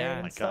pumping Oh, iron yeah. Oh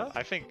and my stuff.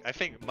 god. I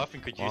think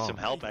Muffin could use Wow. some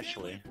help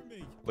actually.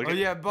 Look Oh at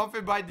yeah,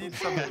 Buffett might need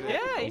some of it.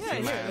 Yeah, You yeah, see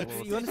yeah. my Look,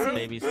 little you want to see?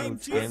 baby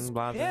skin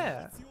blazer?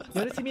 Yeah. You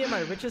want to see me at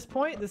my richest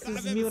point? This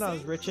is me when I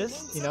was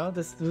richest. You know,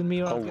 this was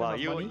me when I Oh was wow,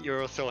 getting my money. you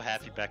were so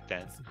happy back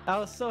then. I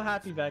was so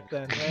happy back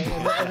then, right?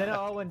 And then it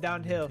all went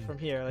downhill from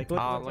here. Like,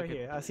 look, Oh, look look right at-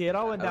 here. I see it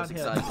all went I was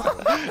downhill.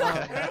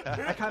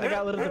 excited. I kind of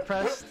got a little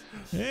depressed.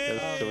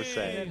 That's so And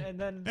sad.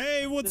 then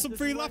Hey, what's This- some this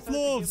free is why I laugh started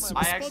to give loaves? my-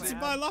 I Sponsored actually-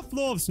 by laugh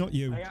loaves, not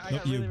you. I got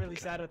Not really, you. really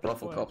sad at this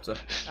point. Rufflecopter.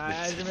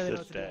 I didn't really know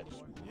what to do Just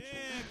anymore. Yeah,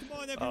 come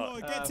on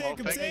everyone, get well, take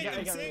them, thank take you.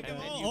 them, Yeah, take them.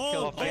 yeah, yeah.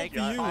 All Thank for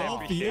you. you, I all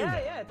for appreciate you.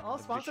 Yeah, yeah, it's all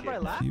sponsored by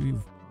Laugh.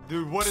 You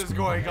Dude, what is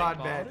going on,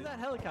 What man? is that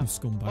helicopter?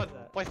 scumbag.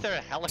 What? Why is there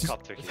a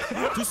helicopter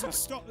here? Just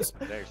stop this.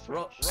 There's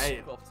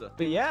Hey. Rufflecopter.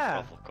 But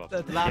yeah.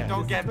 Rufflecopter. Laugh, Yeah.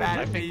 don't get mad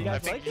I at think me. You guys I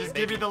think like just it?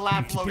 Give me the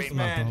laugh Keep loaves, it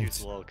man. loud.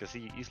 Use low because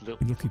he's little.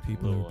 Lucky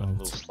people are little, about.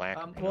 little slack.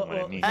 You know Well, what I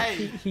well, mean?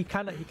 Hey. he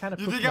kind of You put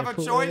think my I have a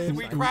pool choice? in,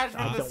 We and crashed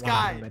I from the don't want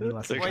sky. him any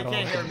lessons Well, you at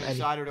can't all. hear me, And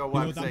so I don't know You what know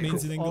I'm what that saying.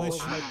 means in all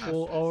English? over my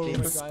pool, all over You're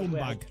my a driveway.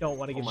 I scumbag. don't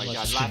want to Oh give my him god,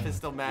 lessons. Laugh is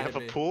still You mad have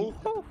at a me.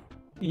 pool?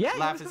 Yeah, Laugh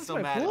you is wanna still come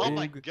to mad my at pool? Oh me.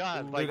 my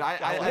god! Dude, Like,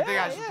 I think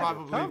I should yeah.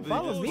 probably Come leave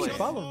follow this me, place.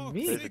 follow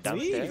me, Is it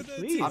downstairs?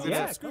 please. I'm gonna-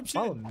 Yeah, come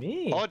follow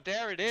me. Oh,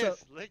 there it is.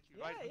 So- Look,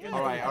 right Yeah, here. yeah.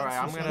 All right,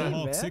 I'm Hey, gonna.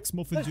 Oh, man. 6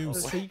 muffin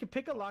juice. So you can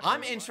pick a lock.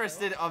 I'm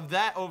interested of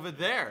that over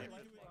there.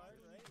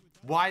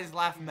 Why is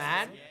Laugh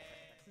mad?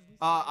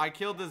 I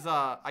killed his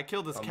cow.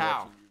 watching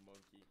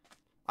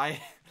you, Monke.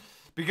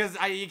 Because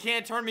he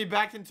can't turn me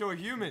back into a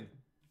human.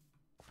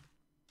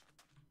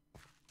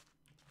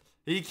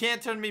 He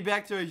can't turn me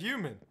back to a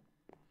human.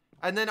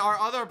 And then our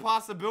other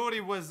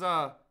possibility was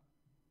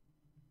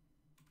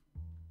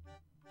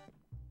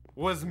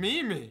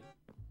Mimi.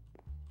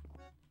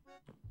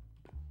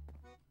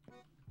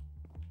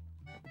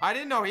 I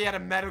didn't know he had a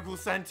medical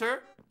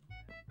center.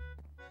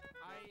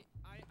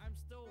 I'm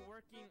still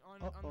working on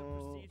the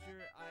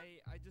procedure.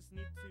 I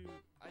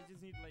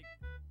just need like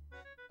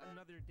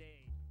another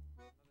day.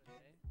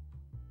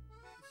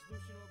 The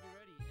solution will be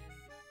ready and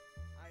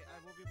I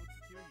will be able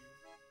to cure you.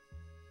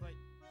 But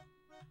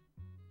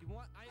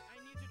I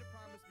need you to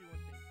promise me one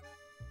thing.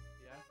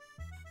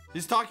 Yeah?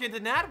 He's talking to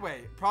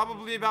Nadway,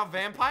 probably about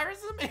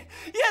vampirism. He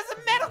has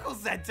a medical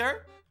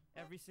center.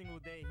 Every single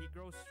day he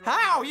grows stronger.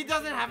 How? He Every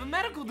doesn't single have a day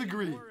medical he gets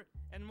degree. More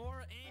and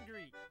more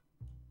angry.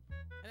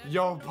 And I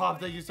Yo, don't know Pop, why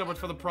thank you he's so much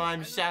for the angry. prime.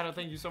 I Shadow, know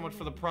thank you so much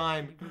for the he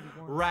prime. really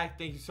wants. Rack,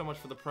 thank you so much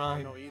for the I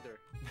prime. don't know either.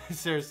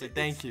 Seriously,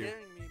 thank He's you.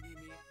 scaring me,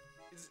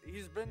 Mimi.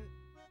 He's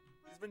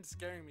been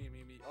scaring me,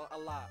 Mimi, a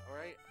lot. All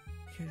right.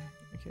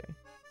 Okay.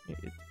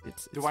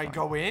 It's Do I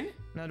go in?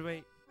 No,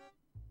 wait.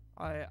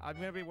 I'm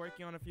gonna be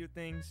working on a few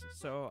things,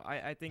 so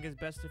I think it's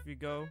best if you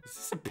go. Is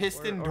this a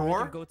piston or we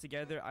door? can go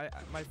together.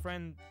 my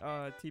friend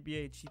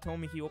TBH, he told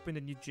me he opened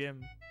a new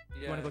gym.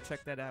 Yeah. You wanna go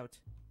check that out?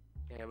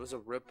 Yeah, it was a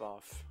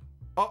ripoff.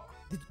 Oh,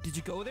 Did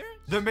you go there?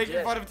 they're making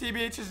Yeah. fun of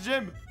TBH's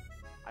gym.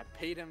 I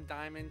paid him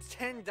diamonds,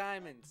 10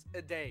 diamonds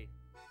a day.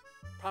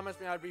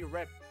 Promised me I'd be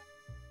ripped.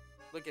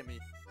 Look at me,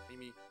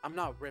 Mimi. I'm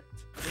not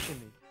ripped. Look at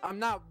me. I'm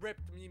not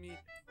ripped, Mimi.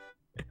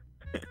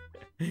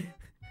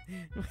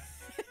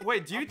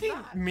 Wait, do you I'm think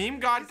not. Meme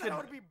God He said could? I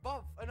would be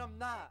buff, and I'm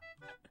not.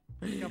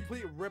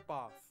 Complete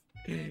ripoff.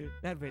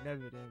 Never.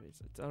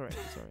 It's alright.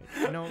 It's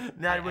alright. You know,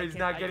 Nadway's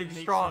not getting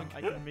strong. I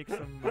can make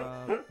some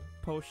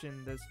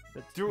potion that's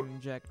Do- can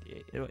inject.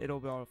 It'll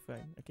be all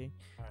fine. Okay.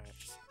 All right.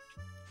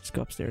 Just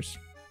go upstairs.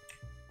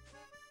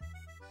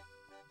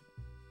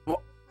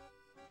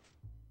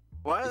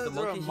 Why Is is the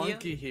there a monkey here?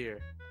 monkey here?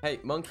 Hey,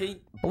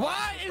 monkey.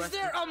 Why is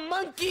there a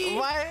monkey?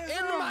 Why is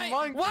there a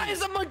monkey? Why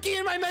is a monkey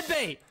in my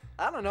medbay?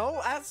 I don't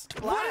know. Ask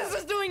What Laugh. is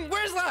this doing?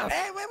 Where's Laugh?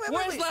 Hey, wait,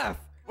 Where's Laugh?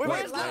 Wait,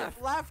 Where's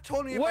Laugh? Laugh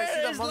told me if I Where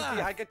see the is monkey,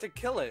 Laugh? I get to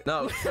kill it.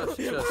 No, shush.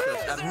 Where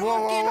is I'm, there a Whoa,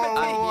 monkey in whoa,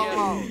 my whoa, medbay?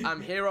 whoa, whoa.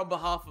 I'm here on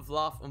behalf of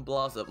Laugh and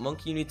Blazer.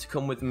 Monkey, you need to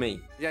come with me.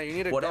 Yeah, you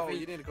need to Whatever, go.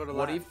 You need to go to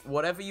what Laugh. if,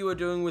 whatever you are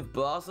doing with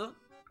Blazer,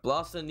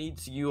 Blazer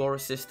needs your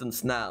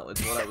assistance now, is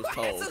what I was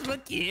Why is this told.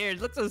 monkey here?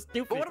 It looks so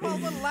stupid. But what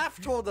about what Laugh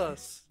told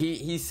us?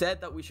 He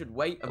said that we should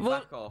wait and Well-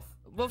 back off.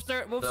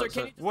 Wolfster, So-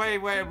 can you... Wait.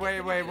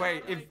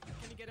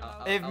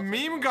 If I'll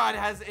Meme God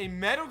has a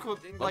medical,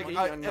 like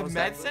Monkey a knows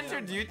med that. center,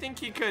 do you think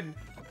he could?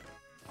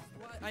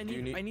 I Do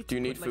you need, need- I need do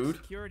you to need put, like, food?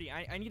 security.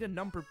 I need a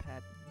number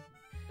pad.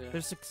 Yeah.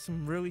 There's like,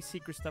 some really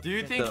secret stuff. Do you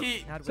in think there.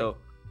 he? Not So,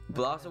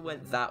 Blazer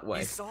went that way.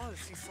 He saw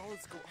us. He saw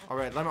us go up. All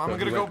right, I'm So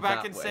gonna he go went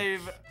back that and way.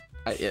 save.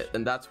 Yeah,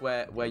 and that's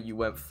where you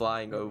went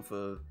flying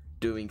over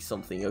doing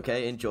something,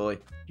 okay? Enjoy.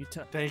 You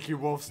tell. Thank you,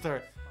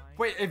 Wolfster.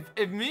 Wait,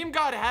 if Meme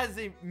God has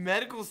a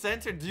medical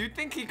center, do you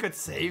think he could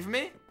save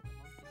me?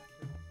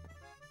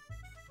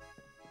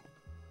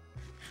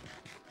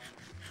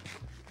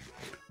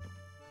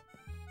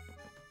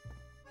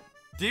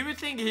 Do you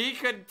think he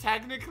could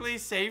technically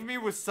save me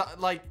with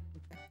like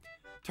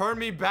turn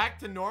me back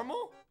to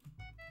normal?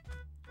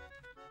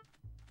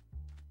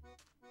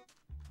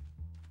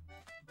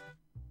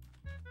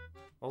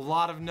 A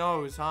lot of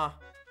no's, huh?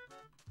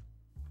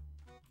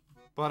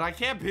 But I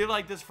can't be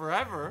like this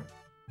forever.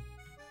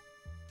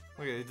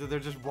 Look, they're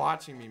just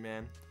watching me,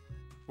 man.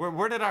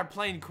 Where did our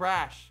plane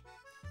crash?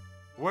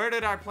 Where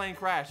did our plane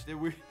crash? Did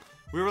we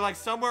were like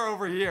somewhere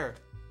over here.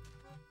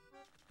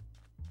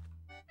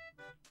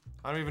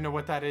 I don't even know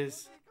what that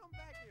is. Come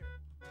back here.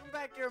 Come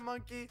back here,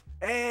 monkey.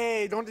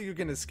 Hey, don't think you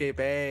can escape.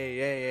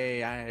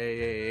 Hey.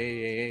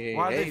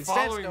 Why are they stand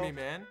following still. me,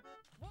 man?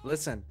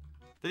 Listen.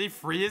 Did he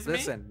freeze me?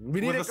 Listen. We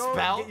need with to a go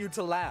spell? and get you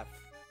to laugh.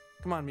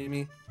 Come on,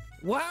 Mimi.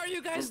 Why are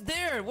you guys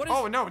there? What is?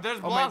 Oh no, there's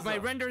Oh,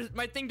 Blaza.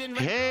 my thing didn't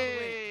render.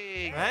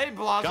 Hey! Hey,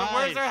 Blaza,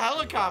 where's Guys. our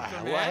helicopter,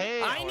 Well, man?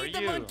 hey, I how need are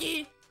the you?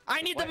 monkey.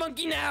 I need What? the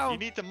monkey now. You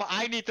need the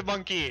I need the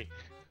monkey.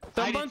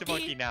 The I need monkey? the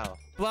monkey now.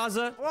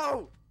 Plaza,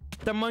 Whoa.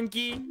 the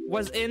monkey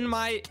was in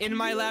my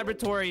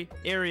laboratory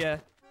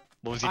area.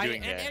 What was he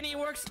doing there? And he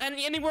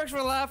works for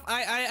a laugh. I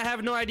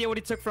have no idea what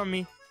he took from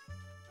me.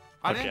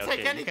 I didn't take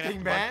You can anything,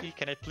 have man. Monkey.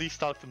 Can I please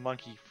talk to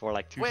Monkey for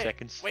like 2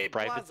 seconds? Wait,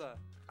 private. Plaza.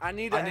 I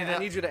need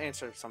you to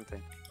answer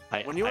something.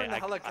 When you were in the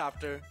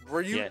helicopter,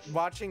 were you Yes.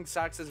 watching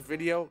Sax's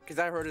video? Because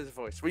I heard his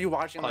voice. Were you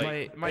watching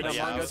like, My the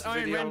yeah, Among I Us aren't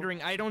video? rendering.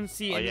 I don't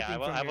see Oh anything yeah,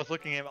 from I here. was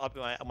looking him up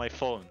on my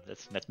phone.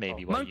 That's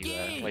maybe why Monkey!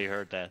 you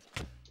heard that.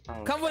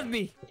 Oh, Come with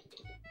me.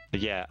 But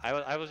yeah,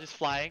 I was just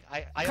flying.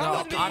 I Come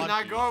adopted with me. I'm not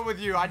Monkey. going with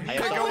you. I need to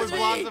Come go with with me.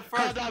 Blaza Calm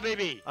first. down,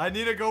 baby. I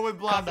need to go with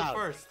Calm Blaza down.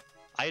 first.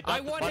 I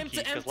adopted want him Monkey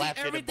to 'cause empty Laugh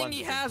didn't everything want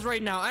he to. has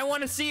right now. I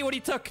want to see what he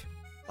took.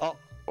 Oh,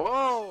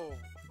 Whoa.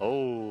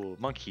 oh,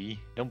 Monkey!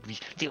 Don't be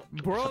stealing.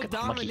 World Monkey,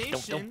 domination?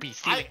 don't be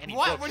stealing any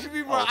What? books. What do you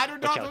mean, Oh, bro? I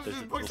don't know watch out, those there's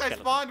are a books little I skeleton.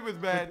 spawned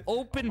with, man.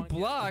 Open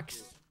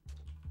blocks.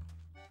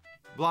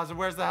 Blaza,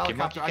 where's the Okay, helicopter?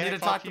 Monkey, I can need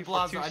to talk to you for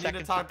Blaza. 2 I need to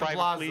seconds talk to private,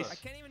 Blaza. please? I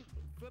can't even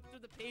flip through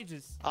the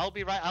pages. I'll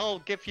be right. I'll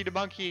give you the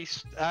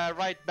monkeys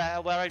right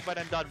when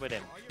I'm done with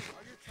him.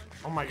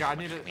 Oh my god,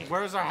 I need to.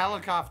 Where's our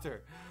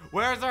helicopter?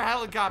 Where's our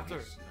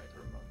helicopter?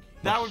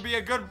 That would be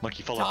a good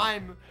Monkey, follow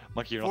time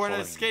Monkey, you're not for an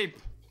following me.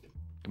 escape.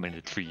 Come in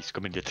the trees.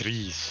 Come in the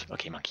trees.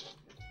 Okay, Monkey.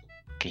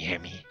 Can you hear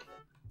me?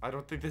 I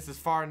don't think this is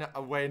far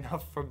away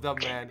enough from them,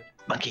 man.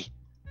 Monkey.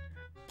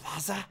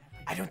 Plaza,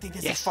 I don't think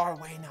this Yes. is far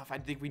away enough. I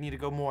think we need to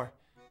go more.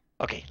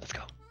 Okay, let's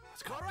go.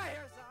 Let's go. All right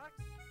here, Sax.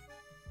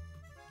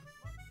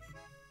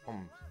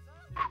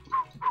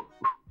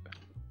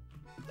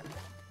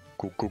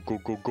 Go, go, go,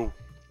 go, go.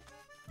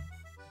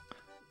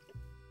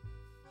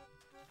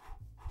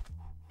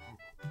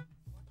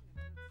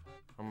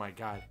 Oh my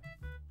god.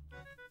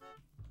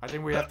 I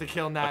think we have to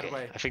kill Nadway.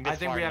 Okay, I think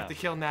that's far we have to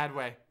enough. kill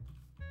Nadway.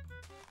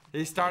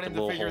 He's starting A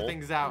to little figure hole,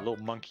 things A out.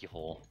 little monkey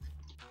hole.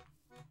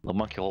 A little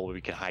monkey hole where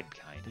we can hide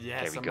behind.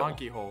 Yes, there a we go.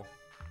 monkey hole.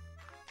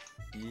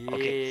 Yeah.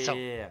 Okay,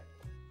 so-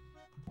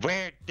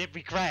 Where did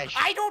we crash?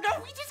 I don't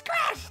know. We just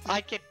crashed.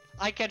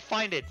 I can't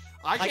find it.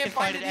 I can't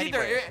find it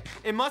either. anywhere.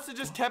 It must have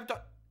just kept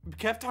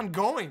on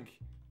going.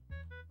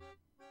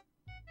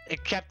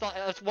 It kept on.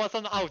 It was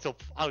on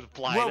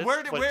autopilot.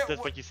 Well,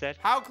 That's what you said.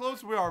 How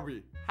close are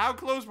we? How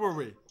close were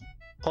we?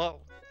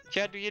 Well,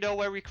 Chad, do you know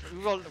where we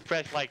all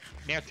crashed? Like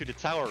near to the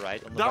tower,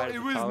 right? On the right of It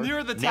the was tower?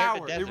 near the Near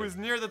tower. It desert. was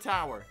near the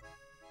tower.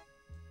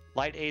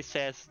 Light A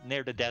says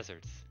near the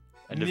desert.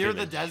 and Near the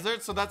village.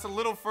 desert, so that's a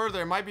little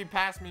further. It might be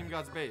past Meme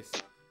God's base.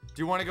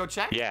 Do you want to go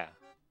check? Yeah.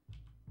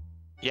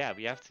 Yeah,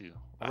 we have to.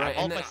 Right,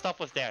 All and my then- stuff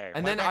was there.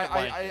 And Why then back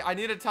at mine? I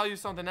need to tell you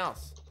something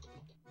else.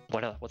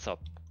 What's up?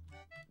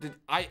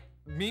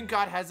 Meme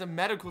God has a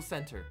medical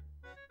center.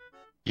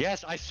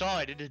 Yes, I saw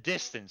it in the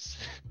distance.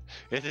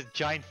 There's a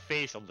giant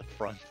face on the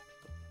front.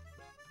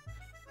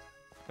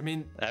 I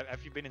mean,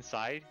 Have you been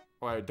inside?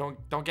 Wait,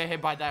 don't get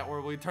hit by that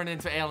or we turn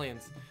into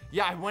aliens.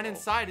 Yeah, I went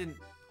inside and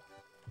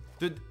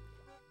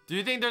do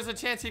you think there's a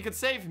chance he could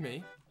save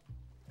me?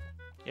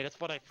 Yeah, that's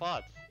what I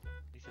thought.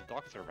 He's a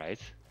doctor, right?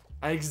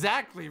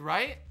 Exactly,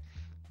 right?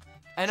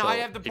 And So, I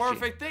have the if you-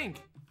 perfect thing.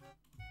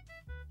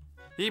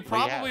 He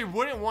probably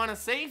wouldn't want to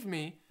save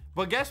me,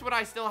 but guess what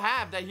I still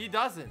have that he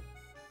doesn't?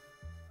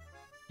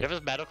 You have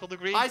his medical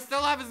degree? I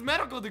still have his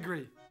medical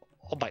degree.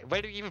 Oh my,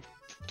 where do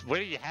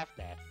you have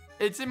that?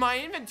 It's in my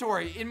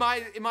inventory, in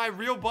my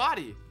real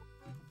body.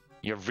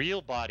 Your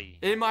real body.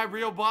 In my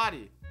real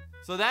body.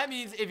 So that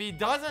means if he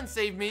doesn't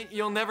save me,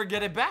 you'll never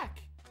get it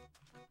back.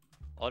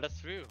 Oh, that's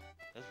true.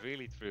 That's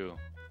really true.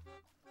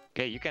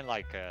 Okay, you can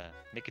like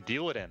make a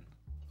deal with him.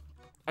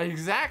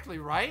 Exactly,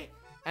 right?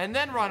 And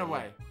then run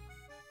away.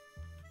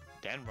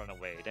 Then run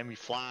away. Then we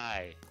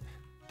fly.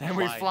 Then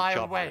we Flying fly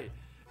chopper. away.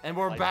 And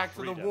we're Like back to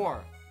the freedom.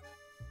 war.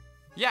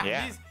 Yeah,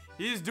 Yeah.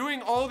 he's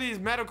doing all these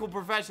medical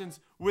professions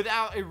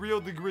without a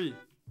real degree.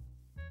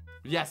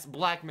 Yes,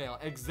 blackmail,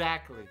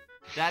 exactly.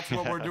 That's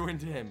what we're doing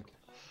to him.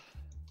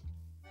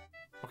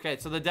 Okay,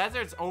 so the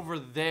desert's over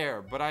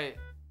there, but I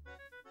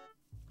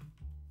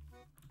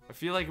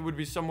feel like it would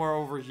be somewhere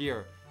over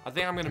here. I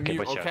think I'm gonna mute,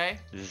 watch out. okay?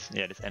 This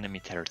is enemy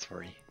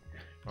territory.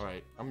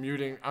 Alright, I'm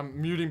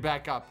muting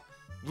back up.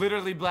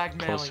 Literally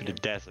blackmailing Close to him. the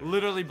desert.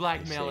 Literally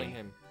blackmailing see.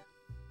 him.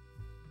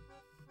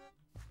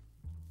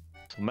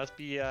 So it must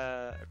be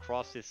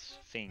across this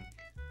thing.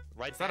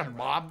 Right Is that a there, right?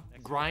 mob Next to the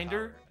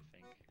grinder? tower,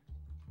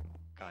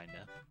 I think.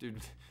 Kinda.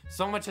 Dude,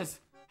 so much has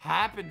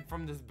happened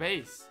from this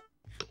base.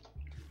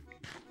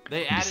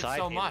 They added Beside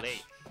so a much.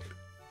 lake.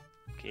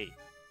 Okay.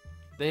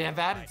 They have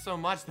added so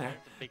much there.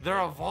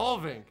 They're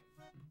evolving.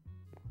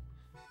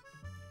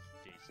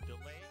 Is this the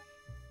lake?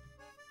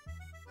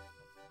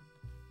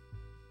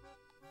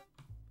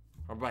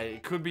 Alright,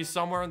 it could be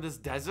somewhere in this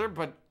desert,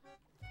 but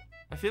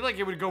I feel like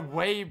it would go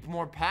way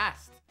more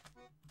past.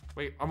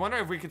 Wait, I wonder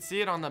if we could see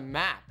it on the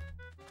map.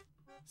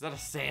 Is that a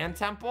sand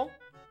temple?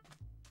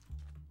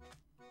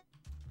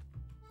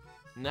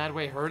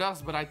 Nadway heard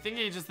us, but I think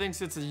he just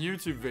thinks it's a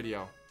YouTube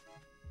video.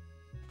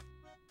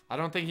 I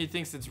don't think he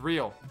thinks it's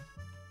real.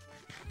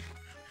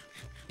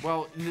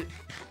 Well,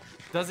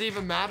 does it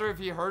even matter if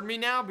he heard me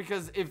now?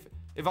 Because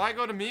if I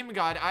go to Meme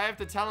God, I have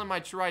to tell him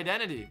my true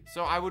identity.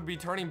 So I would be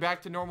turning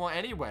back to normal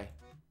anyway.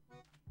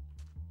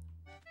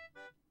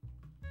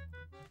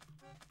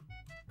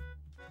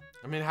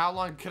 I mean, how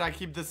long could I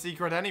keep this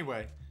secret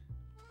anyway?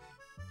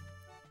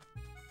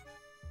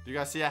 Do you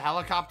guys see a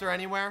helicopter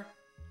anywhere?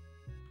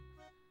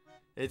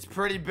 It's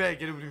pretty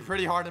big. It would be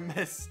pretty hard to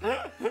miss.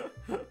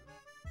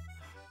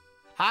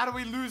 How do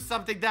we lose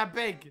something that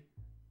big?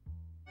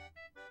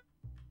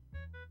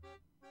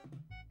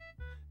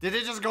 Did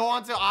it just go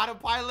onto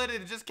autopilot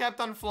and it just kept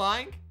on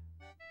flying?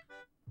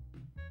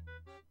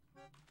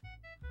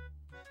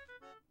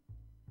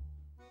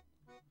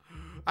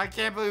 I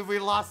can't believe we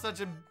lost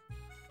such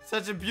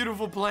a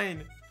beautiful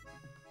plane.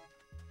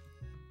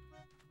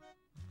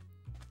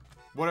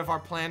 What if our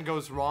plan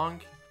goes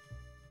wrong?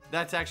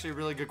 That's actually a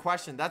really good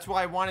question. That's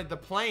why I wanted the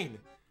plane.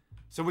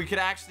 So we could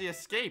actually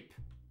escape.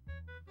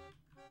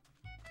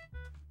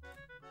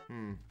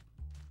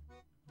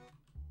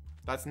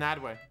 That's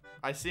Nadway.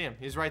 I see him.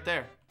 He's right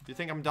there. You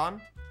think I'm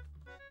dumb?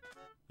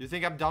 You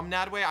think I'm dumb,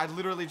 Nadway? I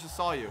literally just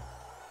saw you.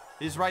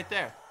 He's right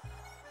there.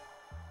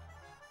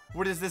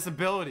 What is this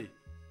ability?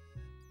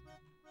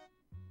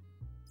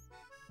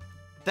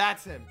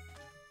 That's him.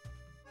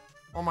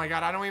 Oh my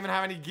god, I don't even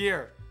have any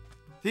gear.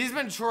 He's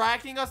been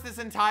tracking us this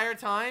entire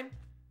time?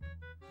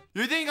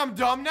 You think I'm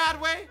dumb,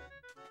 Nadway?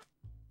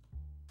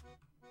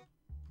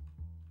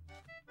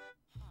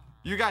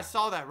 You guys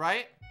saw that,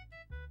 right?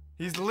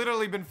 He's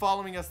literally been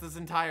following us this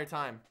entire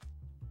time.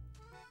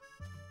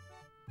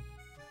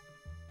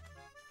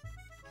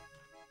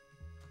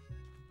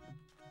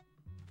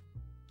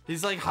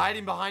 He's like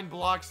hiding behind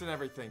blocks and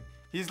everything.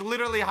 He's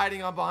literally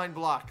hiding on behind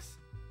blocks.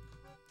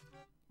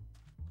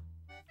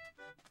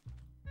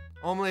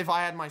 Only if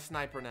I had my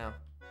sniper now.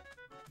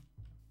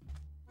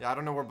 Yeah, I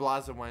don't know where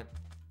Blaza went.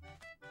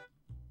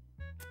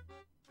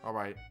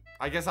 Alright.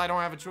 I guess I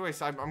don't have a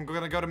choice. I'm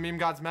gonna go to Meme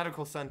God's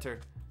medical center.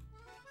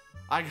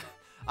 I'm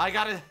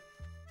gonna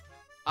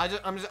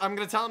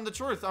tell him the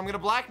truth. I'm gonna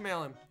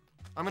blackmail him.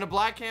 I'm gonna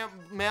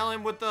blackmail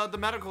him with the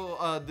medical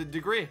the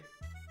degree.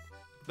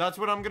 That's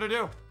what I'm gonna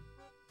do.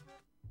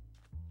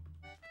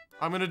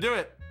 I'm gonna do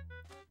it.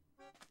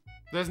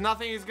 There's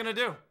nothing he's gonna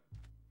do.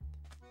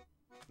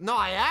 No,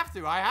 I have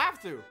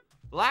to.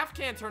 Laugh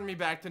can't turn me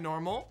back to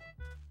normal.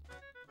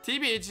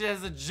 TBH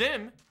has a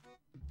gym.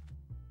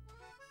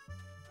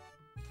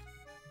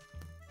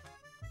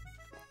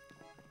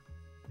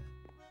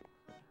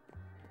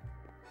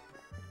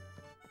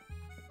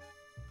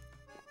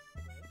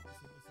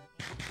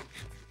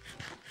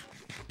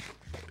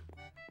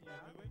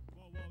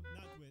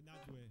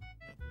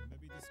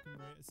 Maybe this can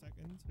wait a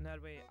second.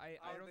 Nadway, I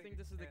don't think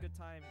this is a good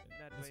time,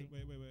 Nadway.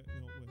 Wait, no,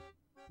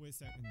 wait a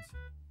second.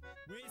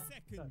 Wait a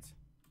second.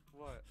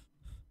 What?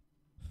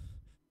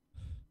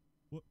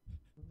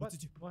 What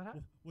did you? What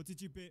happened? What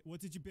did you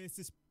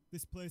base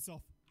this place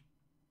off?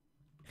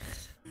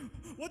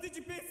 What did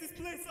you base this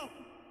place off?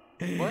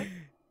 What?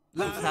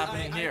 What's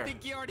happening here? I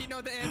think you already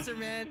know the answer,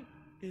 man.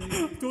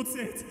 Don't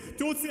say it.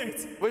 Don't say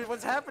it. Wait,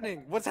 what's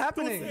happening? What's Don't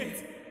happening? say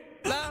it.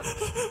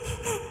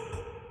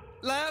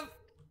 Lav,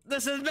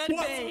 this is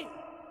Medbay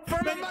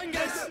from Among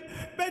Us.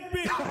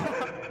 Medbay.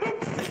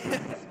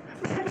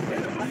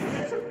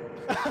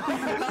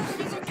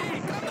 It's okay.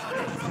 Come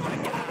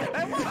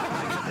on.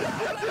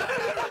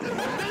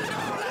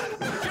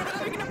 You're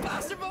having an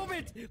imposter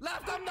moment.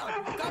 Lav, calm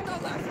down. Calm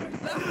down, Lav.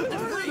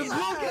 Lav, breathe. The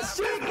block is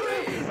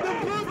cheeky! The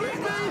block is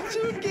very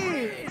cheeky!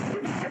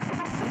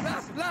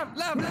 Lav.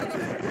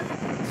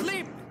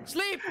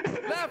 Sleep.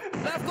 Lav,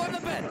 go on the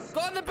bed. Go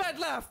on the bed,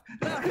 Lav.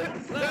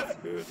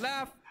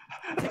 Lav.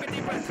 Take a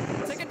deep breath.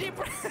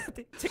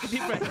 Take a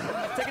deep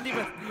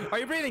breath. Are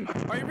you breathing,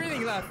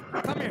 Lav?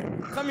 Come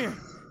here.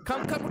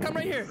 Come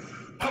right here.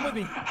 Come with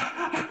me.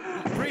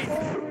 Breathe.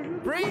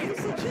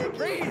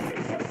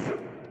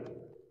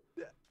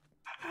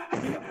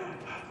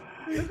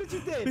 Look what you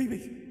did!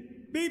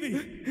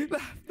 Baby.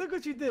 Look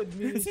what you did,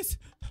 me. Is this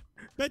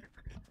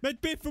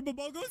Medbay from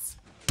Among Us?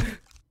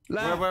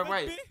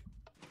 Wait.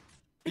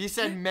 You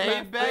said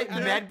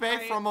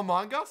Medbay from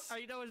Among Us?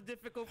 I know it's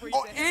difficult for you.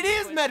 Oh, to it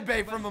answer, is but-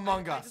 Medbay from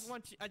Among I Us. just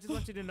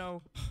want you to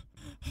know.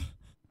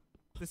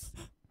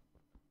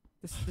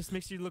 This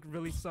makes you look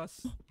really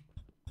sus.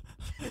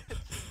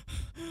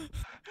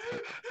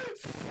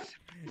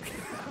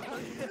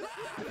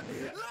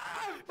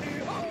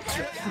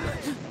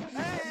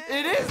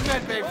 It is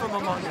Medbay from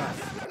Among Us.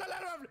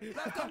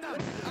 Left, come down.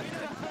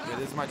 Wait,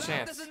 this is my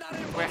chance. This is not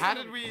an Wait, how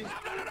did we?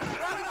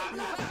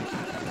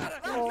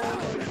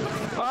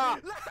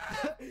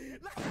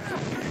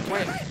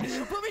 Wait.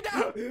 Put me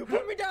down!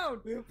 Put me down!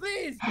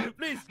 Please!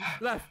 Please!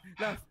 Left!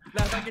 Left!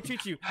 Left! I can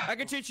treat you! I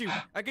can treat you!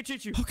 I can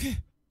treat you! Okay.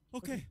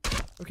 Okay.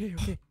 Okay,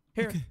 okay.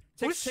 Here. Okay.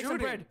 Take Who's some shooting?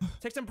 bread.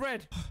 Take some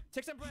bread.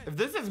 Take some bread. If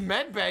this is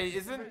med bay,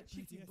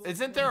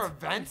 isn't there a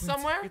vent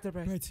somewhere? Eat the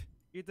bread. Bread.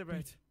 Eat the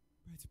bread.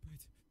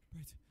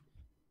 Bread.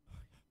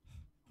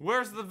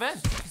 Where's the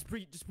vent? Just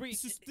breathe. Just breathe.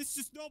 This is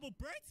just normal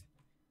bread.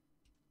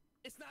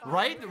 It's not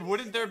Right?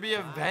 Wouldn't there be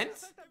a vent?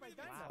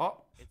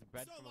 Oh, It's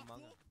bread from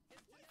Among Us.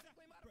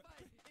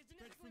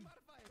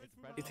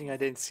 You think I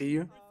didn't see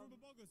you? From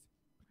Among Us.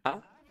 Huh?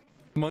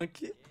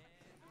 Monkey?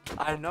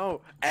 I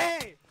know.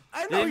 Hey!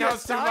 I know He your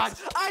knows too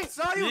socks. much. I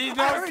saw you. He I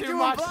knows heard too you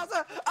much. in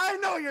Plaza. I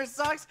know your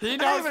socks. He I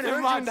knows even too heard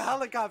you much. in the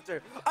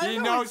helicopter. I he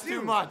know knows it's too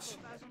you. much.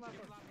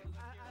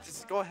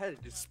 Just go ahead.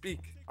 Just speak.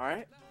 All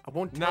right? I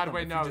won't tell them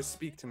Nadway if you knows. just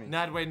speak to me.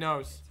 Nadway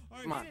knows.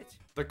 Come on.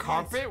 The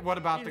carpet? What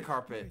about the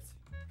carpet?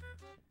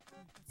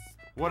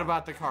 What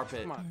about the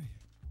carpet? Come on.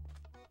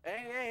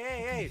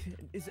 Hey.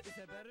 Is that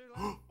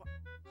better?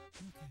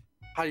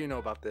 How do you know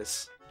about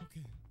this?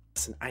 Okay.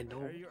 Listen, I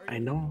know Are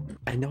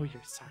you-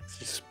 your socks.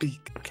 Just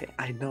speak, okay?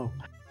 I know.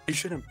 You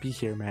shouldn't be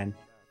here, man.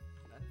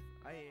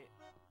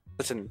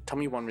 Listen, tell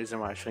me one reason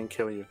why I shouldn't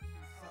kill you.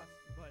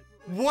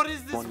 What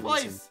is this One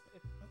place? reason.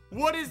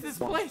 What is this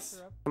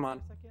place? Come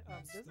on.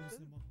 This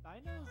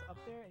Dino's up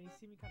there and you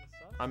see me kind of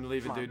sus. I'm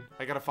leaving, Come on. dude.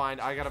 I gotta find.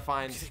 Where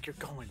do you think you're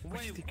going? Where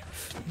do you think?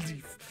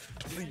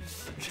 Leave.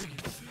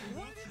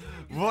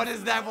 What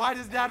is that? Why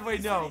does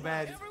Nadway know,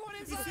 man?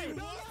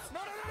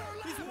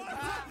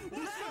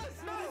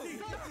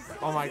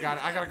 Oh my god,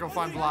 I gotta go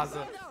find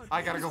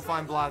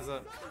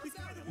Blaza.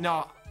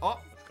 No. Oh,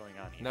 What's going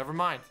on here? never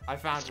mind. I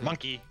found him.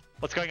 Monkey,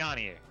 what's going on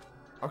here?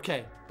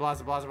 Okay,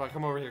 Blaza,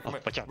 come over here. Come Oh,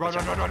 here. watch out, Run.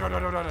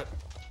 watch out.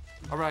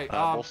 All right.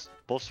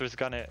 Bolster's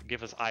gonna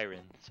give us iron,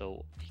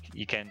 so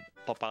you can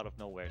pop out of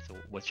nowhere. So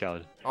watch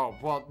out. Oh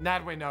well,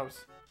 Nadway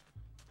knows.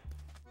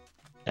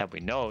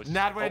 Nadway knows.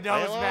 Nadway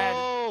knows, man.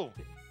 hello!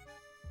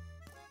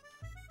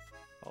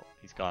 Oh,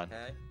 he's gone.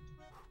 Okay.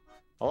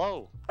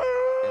 Hello.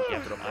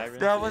 Yeah, some iron.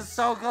 That was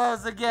so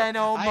close again.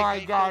 Oh I my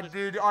think god, it was-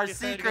 dude. Our it's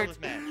gonna go secret this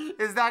man.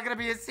 is not gonna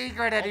be a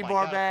secret Oh my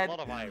anymore, God, man. A lot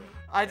of iron.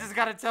 I just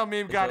gotta tell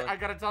Meme God. If you- I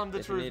gotta tell him the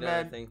if you truth, need man.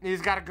 anything,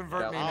 He's gotta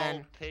convert me, I'll man.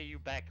 I'll pay you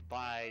back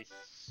by.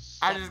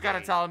 I just gotta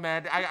Sunday. tell him,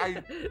 man.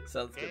 I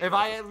Sounds good. if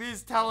I at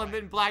least tell him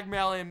and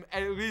blackmail him,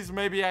 at least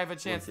maybe I have a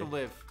chance to Okay.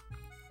 live.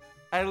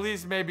 At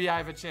least maybe I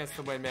have a chance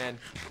to win, man.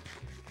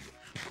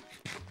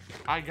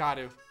 I got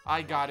to.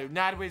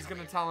 Nadway's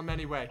gonna tell him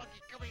anyway.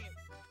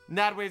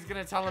 Nadway's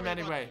gonna tell him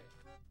anyway.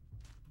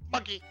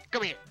 Monkey,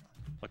 come here.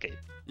 Okay.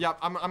 Yep,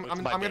 I'm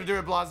It's my gonna day. do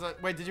it, Blaza.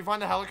 Wait, did you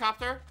find the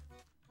helicopter?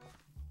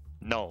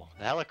 No,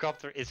 the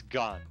helicopter is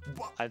gone.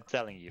 What? I'm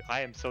telling you,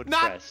 I am so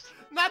Not, depressed.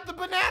 not the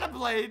banana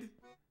blade.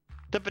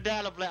 The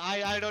banana blade,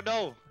 I don't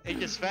know. It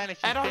just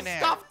vanished And in our thin air.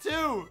 stuff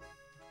too.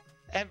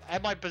 And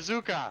my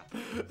bazooka.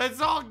 It's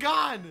all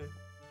gone.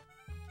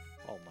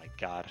 Oh my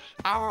god.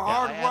 Our Yeah,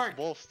 hard I asked work.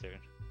 Wolfster.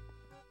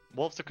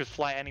 Wolfster could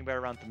fly anywhere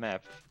around the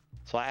map.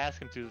 So I asked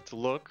him to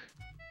look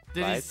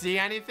Did he right. see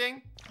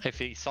anything? if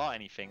he saw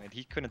anything, and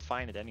he couldn't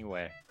find it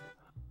anywhere.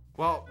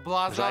 Well,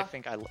 Because I Blaza.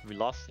 think we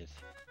lost it.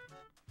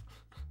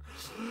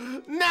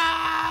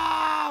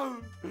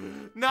 No!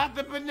 Not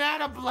the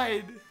banana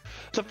blade.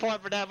 The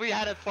point for that, we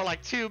had it for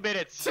like 2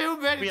 minutes. 2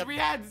 minutes. We We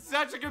had- had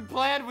such a good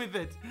plan with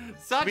it.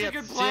 Such We a had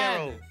good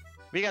plan. 0.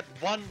 We got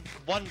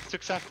one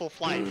successful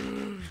flight.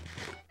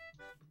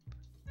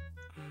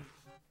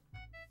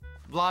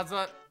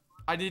 Blaza,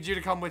 I need you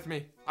to come with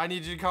me. I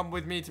need you to come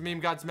with me to Meme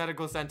God's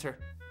Medical Center.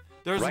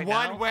 There's Right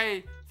one now?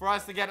 way for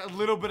us to get a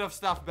little bit of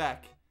stuff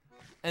back.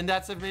 And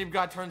that's if Meme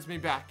God turns me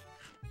back.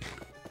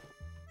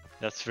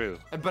 That's true.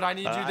 But I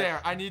need you I-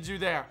 there. I need you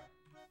there.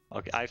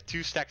 Okay, I have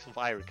 2 stacks of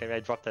iron. Can I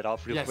drop that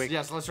off real Yes, quick?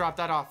 yes, let's drop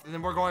that off. And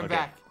then we're going Okay.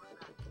 back.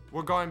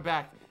 We're going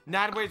back.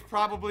 Nadway's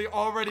probably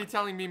already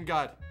telling Meme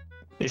God.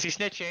 Is he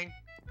snitching?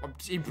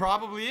 He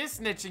probably is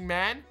snitching,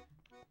 man.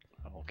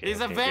 Okay,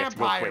 He's a okay, we have to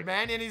go vampire, quick.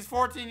 man, and he's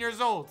 14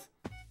 years old.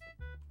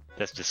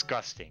 That's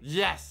disgusting.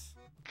 Yes.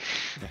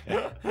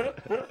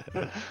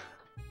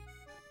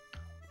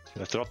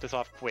 Let's drop this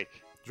off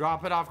quick.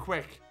 Drop it off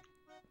quick.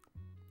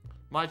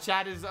 My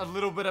chat is a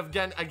little bit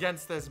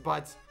against this,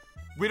 but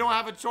we don't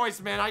have a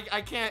choice, man.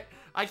 I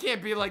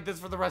can't be like this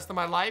for the rest of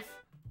my life.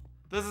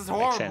 This is Makes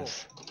horrible.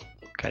 sense.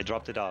 Okay, I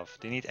dropped it off.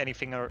 Do you need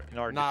anything in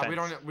our Nah,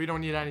 defense? we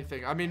don't need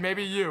anything. I mean,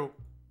 maybe you.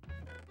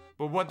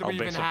 But what do I'll we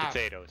bring even some have?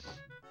 potatoes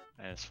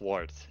and a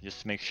sword,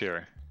 just to make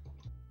sure.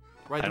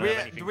 Right? I Do don't we,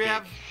 have anything do we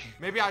have? big.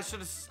 Maybe I should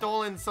have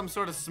stolen some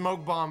sort of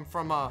smoke bomb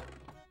from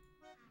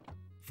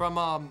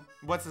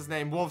what's his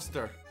name,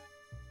 Wolfster.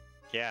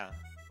 Yeah.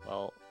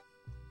 Well,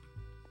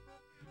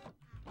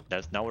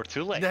 now we're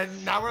too late.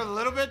 Then now we're a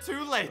little bit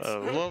too late.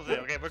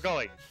 Okay, we're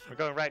going. We're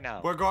going right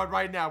now. We're going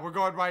right now. We're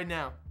going right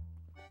now.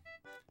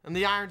 And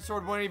the iron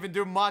sword won't even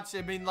do much.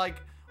 I mean, like,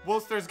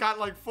 Wolster's got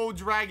like full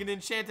dragon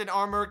enchanted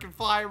armor, can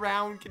fly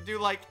around, can do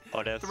like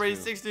Oh, that's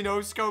 360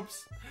 no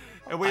scopes.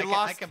 And we I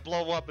lost. can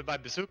blow up with my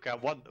bazooka.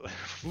 One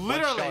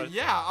Literally, shot.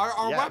 yeah.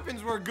 Our Yeah.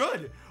 weapons were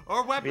good.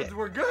 Our weapons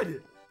were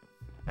good.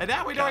 And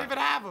now we don't God. even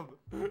have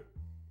them.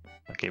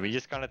 Okay, we're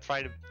just gonna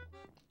try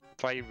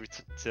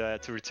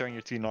to return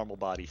you to your normal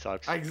body,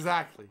 Socks.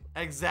 Exactly.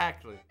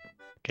 Exactly.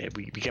 Okay,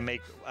 we can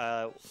make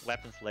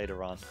weapons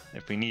later on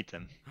if we need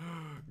them.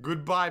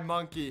 Goodbye,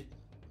 monkey.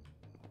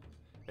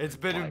 It's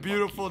been a Bye,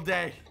 beautiful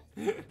day.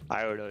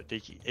 I don't know.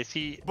 Is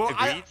he But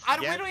agreed?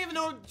 we yet? don't even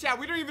know, chat.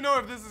 We don't even know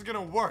if this is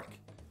gonna work.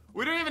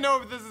 We don't even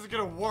know if this is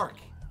gonna work.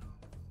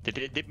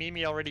 Did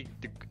Mimi already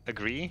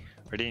agree?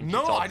 Or didn't you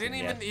No, talk I to him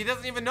didn't even. yet? He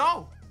doesn't even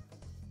know.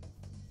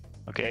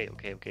 Okay.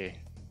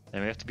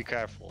 Then we have to be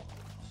careful.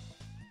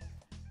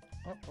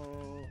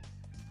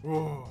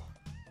 Whoa.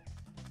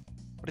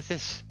 What is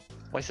this?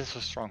 Why is this so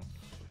strong?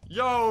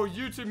 Yo,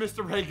 you too,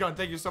 Mr. Raygun.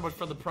 Thank you so much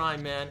for the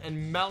prime, man.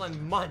 And Melon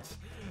Munt,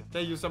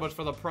 thank you so much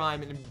for the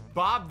prime. And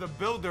Bob the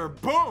Builder,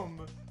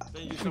 boom.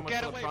 Thank you so much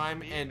Get for the away prime.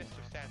 from me, And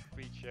Mr. Sand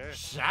Creature.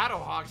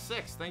 Shadowhawk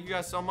 6, thank you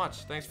guys so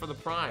much. Thanks for the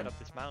prime. Get up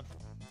this mountain.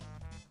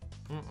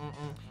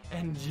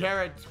 And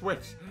Jared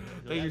Twitch,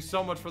 thank you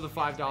so much for the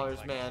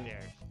 $5, man.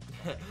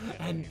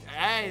 And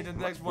hey, the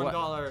next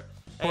 $1.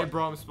 Hey,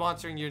 bro, I'm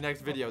sponsoring your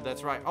next video.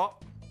 That's right. Oh,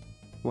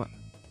 What?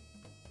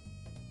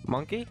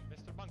 Monkey?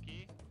 Mr.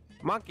 Monkey.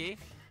 Monkey?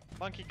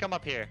 Monkey, come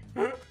up here.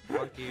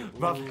 Monkey.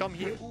 Buff. Come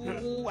here.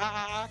 Ooh,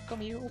 come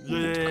here. Ooh,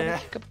 Yeah.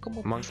 Come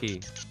up.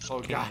 Monkey. oh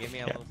Can you God. give me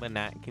a little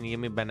banana? Can you give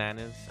me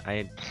bananas?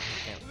 I.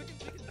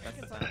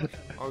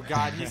 Oh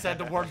God, he said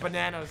the word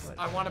bananas.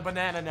 I want a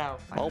banana now.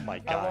 Oh my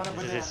God. want a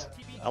This is. banana.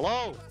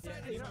 Hello.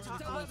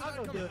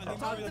 I'll go deal with him.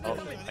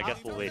 Oh, I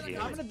guess we'll wait here.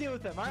 I'm gonna deal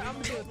with him. I'm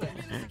gonna deal with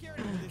him.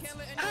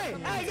 Hey,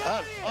 get Oh,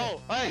 out of here!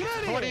 oh, hey, Get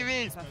outta what do here. you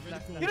mean? Get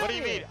What outta do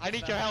you here. mean? I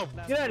need your help.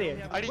 Get out of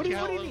here! I need What do you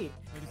your need?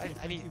 help.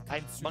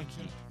 I'm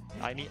Monkey.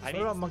 I need What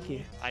about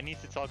Monkey? I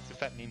need to talk to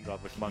Fat Meme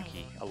God with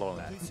Monkey alone.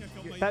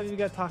 That means you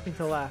guys talking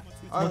to laugh.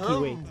 I Monkey,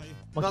 heard wait. him.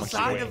 The Monkey,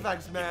 sound wait.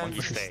 effects, man.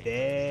 Monkey stay.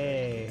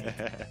 stay.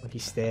 Monkey,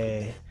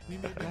 stay.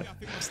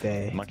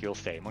 Stay. Monkey will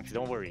stay. Monkey,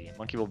 don't worry.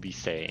 Monkey will be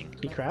staying.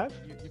 Monkey crab?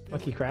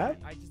 Monkey crab?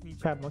 I just need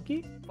Crab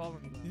monkey? follow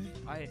me.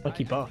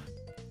 Monkey buff.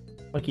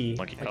 Monkey.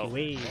 Monkey, Monkey oh.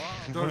 wait.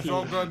 They're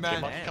so good, Okay,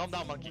 man. Monkey, calm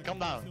down. Monkey, calm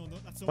down.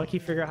 Monkey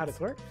figure out how to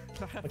twerk?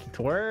 Monkey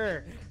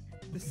twerk.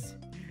 This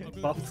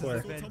Buff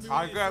twerk.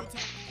 I grab. Monkey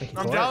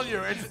I'm twerk. telling you,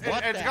 What it's the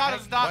gotta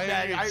heck? stop, Why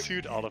man. are you I, in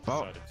suit all of a Oh,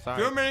 sudden?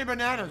 sorry. too many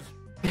bananas.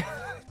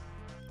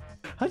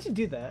 How'd you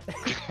do that?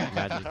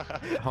 Magic.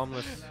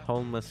 Homeless,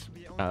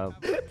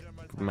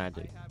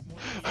 magic.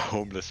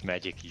 Homeless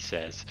magic, he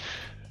says.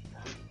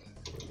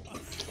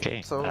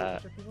 Okay. So-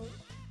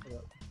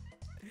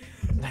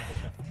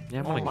 Yeah, I'm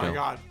Oh gonna my go.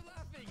 God.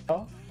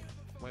 Oh,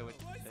 Wait, wait.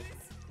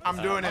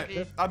 I'm doing it.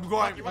 Monkey. I'm going.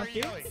 Where are you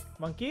monkey? going?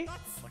 Monkey?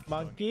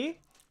 Monkey?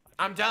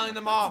 I'm telling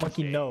them all.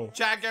 Monkey no.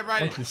 Chat, get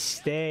ready. Monkey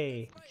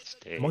stay.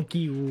 Stay.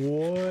 Monkey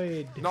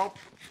wood. Nope.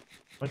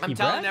 Monkey I'm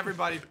telling breath?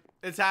 everybody,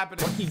 it's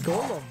happening. Monkey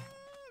golem.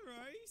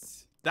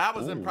 That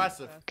was Ooh.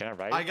 impressive. Can I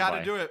write? I gotta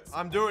Why? do it.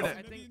 I'm doing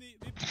it. it.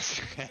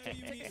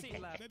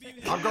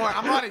 I'm going.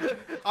 I'm running.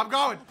 I'm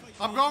going.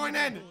 I'm going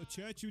in. Go to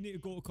church, you need to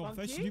go to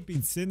confession. You've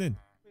been sinning.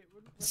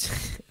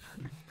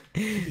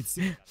 You've been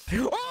sinning.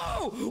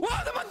 Oh!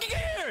 Wow, the monkey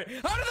get here!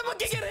 How did the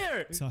monkey get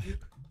here? Is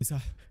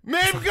that?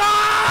 Meme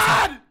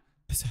God!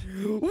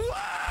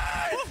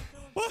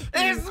 What?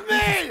 It's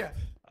me!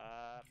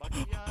 Monkey,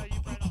 you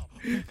ran off.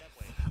 That way.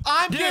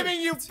 I'm giving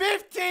you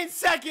 15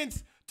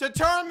 seconds to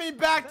turn me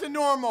back to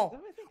normal,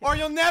 or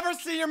you'll never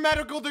see your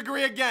medical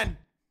degree again.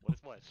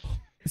 What?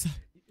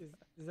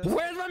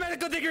 Where's my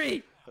medical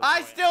degree?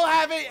 I still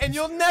have it, and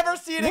you'll never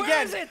see it Where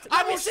again. is it? I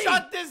Let me will see.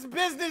 shut this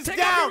business Take off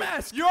your down.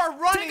 mask. You're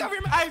running Take off your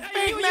a mask. I fake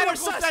knew you were medical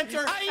sus.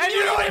 center, I and knew you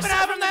you don't were even sus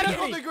have a from the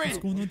medical beginning. degree.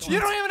 going on, You Chad?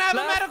 don't even have a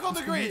Laugh. medical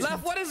degree.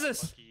 Laugh, what is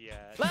this?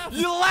 Laugh.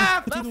 You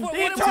laughed. Laugh, what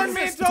He is turned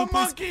me this? into a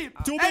monkey,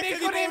 Don't and make he any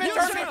couldn't more even noise.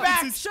 turn me Shut up.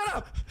 back. Shut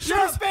up!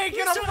 You're fake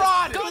and a Shut up.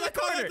 fraud. Go in the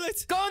corner!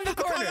 Go in the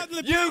corner!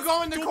 You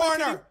go in the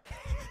corner.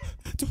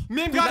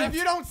 Meme God, if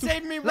you don't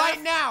save me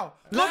right now,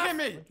 look at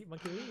me.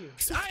 Monkey leave.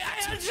 Shut up!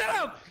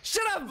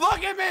 Shut up!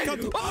 Look at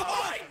me.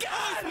 Oh my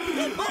god!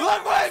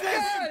 Look what it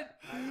is.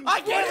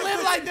 I can't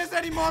live like this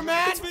anymore,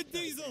 man. It's Vin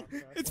Diesel.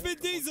 It's Vin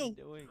Diesel.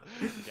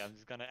 Yeah, I'm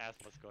just gonna ask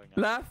what's going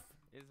on. Laugh.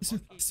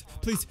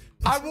 Please.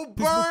 I will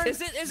burn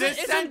Is it- this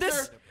isn't center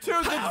this- to the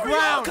How are you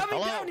ground. coming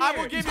Hello? down I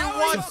here? will give you How are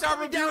one you star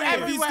coming review down here?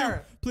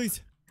 everywhere.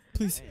 Please.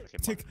 Take some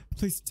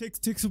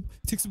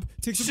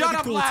Shut red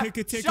up, gold. Laugh. Take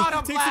it. Shut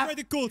up, Take Laugh. the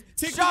red gold.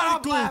 Take Shut the red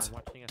up, Laugh.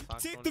 gold.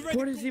 Take the red.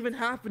 What is even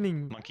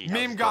happening? Monkey, how's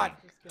Meme it God,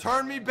 going?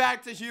 turn me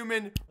back to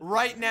human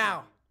right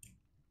now.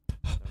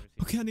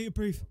 Okay, I need to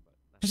breathe.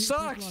 I need to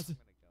breathe, Sucks. lads.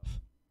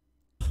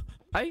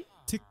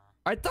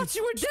 I thought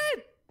you were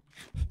dead!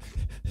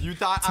 You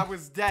thought I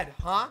was dead,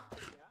 huh?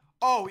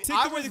 Oh, Take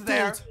I the was red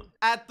there gold.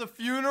 at the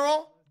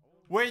funeral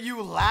where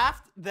you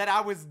laughed that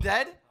I was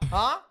dead,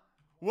 huh?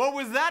 What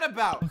was that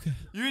about? Okay.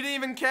 You didn't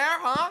even care,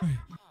 huh?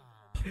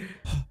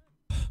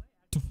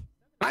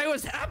 I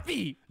was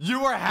happy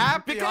You were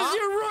happy, because huh?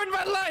 you ruined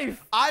my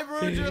life. I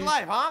ruined your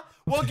life, huh?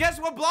 Well, guess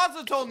what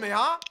Blaza told me,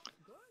 huh?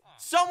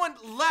 Someone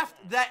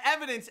left that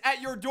evidence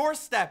at your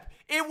doorstep.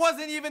 It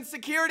wasn't even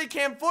security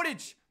cam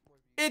footage.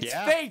 It's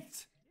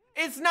faked.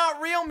 It's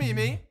not real,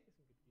 Mimi.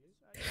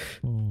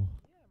 Oh.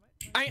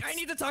 I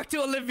need to talk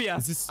to Olivia.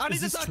 I need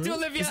to talk to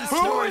Olivia.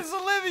 Who is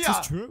Olivia? Is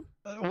this true?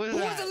 What is Who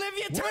that? is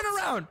Olivia? Turn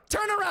around.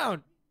 Turn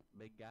around.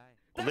 Big guy.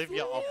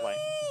 Olivia offline.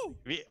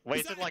 Wait,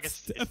 is it like a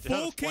a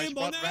 4K SpongeBob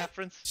monitor?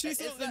 reference?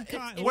 She's looking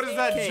kind. What is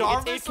that, 8K.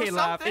 Jarvis It's or 8K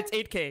laugh. something?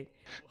 It's 8K.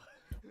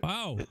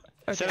 Wow.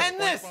 Is that a And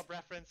this. SpongeBob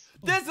reference?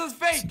 This is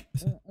fake.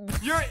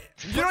 You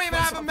don't even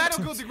have a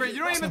medical degree. You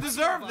don't even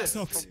deserve this.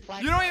 Socks.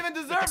 You don't even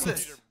deserve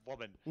this.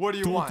 Woman. What do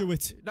you Don't want? do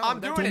it. I'm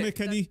doing Don't it. make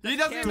any. He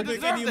doesn't even Don't make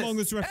deserve any Among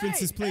this. Us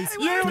references, please.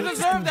 You don't even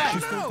deserve that.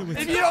 Just don't do it.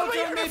 If you don't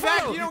give me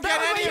back, you don't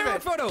get any of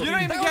it. You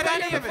don't even get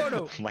any of it.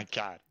 Oh my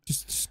god.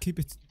 Just keep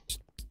it.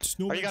 Just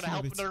no Are you mention gonna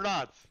of help it. him or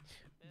not?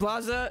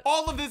 Blaza.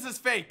 All of this is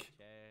fake.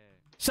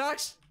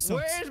 Socks.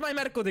 Where's my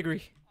medical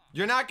degree?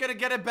 You're not gonna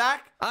get it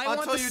back I want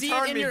until to you see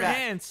turn it in me your back.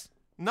 hands.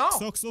 No.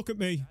 Socks, look at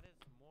me.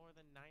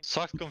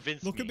 Socks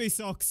convinced Look at me,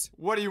 Socks.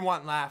 What do you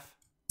want, Laugh?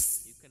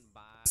 You can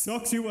buy.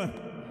 Socks, you were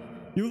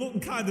looking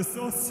kind of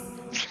sus.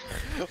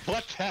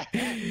 What the heck?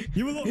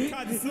 You were looking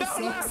kind of sus, No,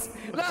 Socks.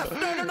 laugh.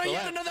 No. You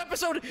have another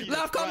episode.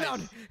 Laugh, calm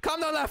down.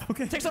 Calm down, laugh.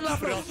 Okay. Take some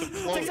laugh rose.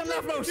 Take some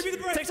laugh rose. Give me the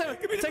bread. Take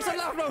some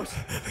laugh rose.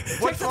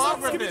 What's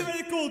wrong with Give me the him?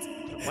 red gold.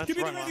 Give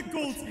me the wrong, red Laugh?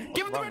 gold.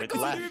 Give him the Wrong red with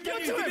gold. laugh? Give it to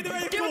Give me him. the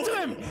red Give it to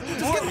him.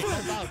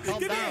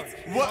 Calm down.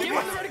 What, Give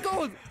him the red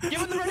gold. Give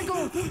him the red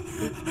gold.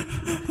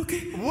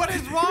 what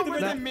is wrong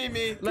with him,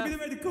 Mimi? Give me the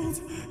red gold.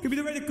 Give me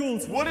the red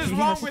gold. What is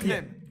wrong with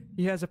him?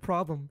 He has a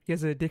problem. He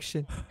has an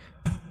addiction.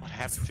 What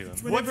happened to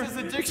him? What's his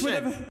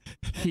addiction?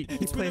 He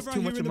plays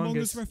too much Among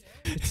Us.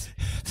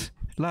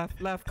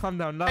 Laugh, calm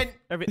down. Laugh.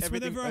 And- It's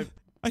Everything. whenever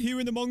I hear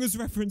an Among Us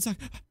reference, I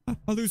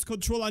lose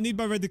control. I need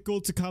my red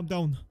gold to calm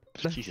down.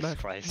 Jesus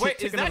Christ. Wait,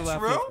 Take is that another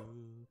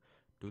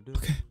true?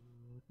 Okay.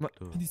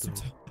 I need some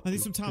time. I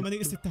need some time. I need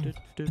to sit down.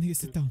 I need to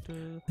sit down. I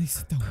need to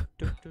sit down.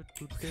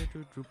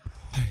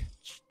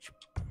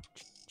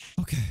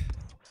 Okay.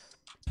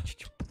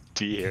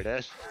 Do you hear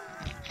that?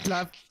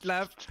 Laugh.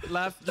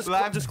 Just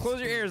Laugh. just close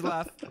your ears,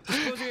 laugh. Just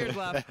close your ears,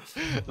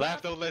 laugh.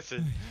 Laugh, don't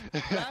listen.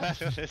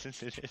 Don't listen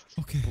to this.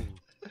 Okay.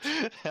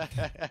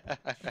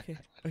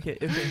 Okay.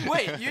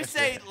 Wait, you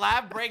say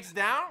Lab breaks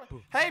down?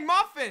 Hey,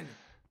 Muffin!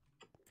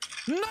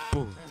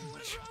 No.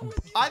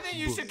 I think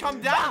you should come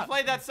down and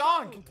play that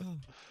song.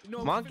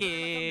 No,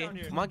 Monkey.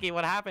 Monkey,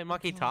 what happened?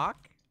 Monkey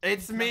talk?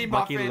 It's me,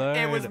 Monkey Muffin.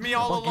 It was learn. me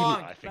all Monkey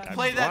along. I think I-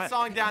 Play that What?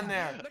 song down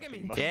there. Look at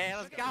me. Yeah,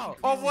 let's go.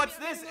 Oh, what's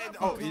this?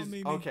 Oh, calm, he's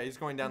Mimi. okay. He's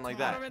going down like I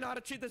that. don't even know how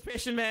to treat this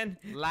patient, man.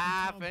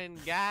 Laugh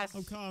and gas.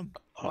 I'm calm.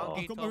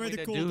 Monkey I've got my told me red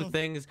to gold do on.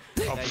 things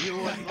that you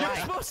wouldn't You're like.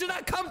 supposed to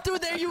not come through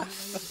there, you.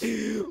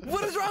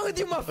 What is wrong with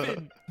you,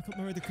 Muffin? I've got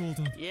my red gold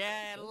on.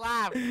 Yeah,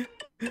 laugh.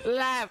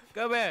 Laugh.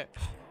 Come here.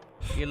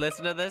 You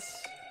listen to this?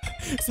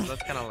 So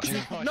that's kind of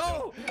like...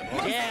 No.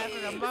 Yeah, that's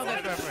an Among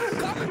Us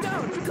reference. Calm it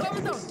down. Calm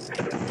it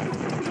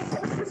down.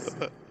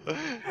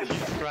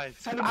 Jesus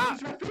Christ.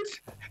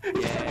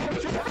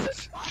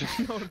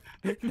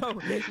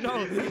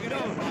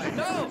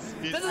 No.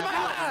 This is my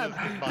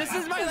lab. This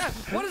is my lab.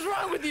 What is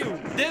wrong with you?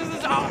 This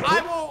is how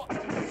I will.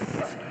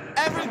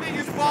 Everything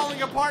is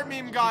falling apart,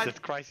 meme god. Jesus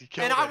Christ, he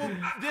killed And I her. will.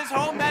 This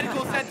whole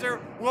medical center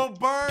will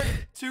burn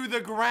to the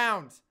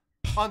ground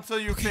until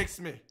you fix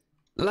me.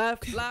 Laugh.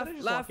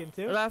 walk in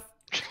too? Laugh.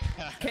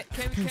 Can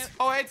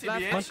Oh, hey,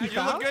 Laugh. TBH. Monkey You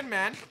foul? look good,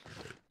 man.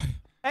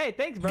 Hey,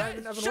 thanks, bro. I've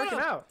been Shut working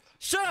up. out.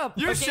 Shut up.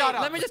 You okay, shut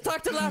up. Let me just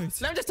talk to Laugh.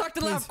 Please. Let me just talk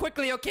to Laugh Please.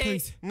 quickly, okay?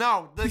 Please.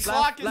 No, the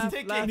clock is laugh,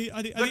 ticking. laugh. I need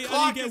The to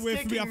clock get is away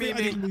from you. I ticking, think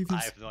I need to Mimi. leave I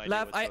this. have no idea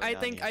Laugh. what's I going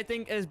on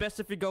think here. it's best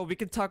if you go. We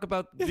can talk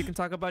about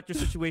your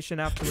situation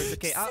afterwards.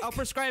 Okay. I'll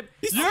prescribe.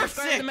 You're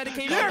prescribe sick. the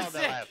medication. You're No, no,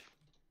 sick. laugh.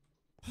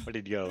 Where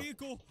did he go? Where you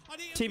go? I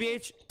need to-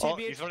 TBH. Oh,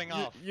 he's running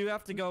off. You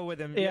have to go with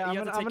him. Yeah, you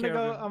I'm have gonna, to take care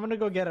of him. I'm gonna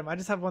go get him. I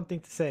just have one thing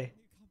to say.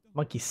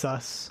 Monkey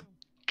sus.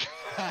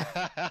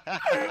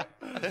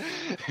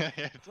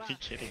 You're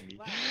kidding me.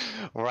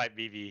 Alright,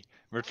 BB.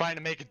 We're trying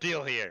to make a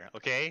deal here,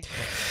 okay?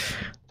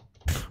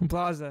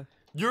 Plaza.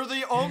 You're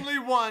the only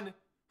one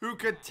who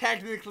could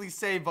technically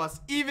save us,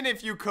 even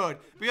if you could,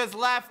 because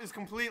Laugh is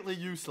completely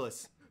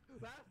useless.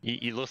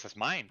 He lost his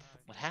mind.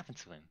 What happened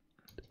to him?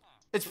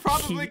 It's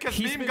probably because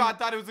he's Meme been- God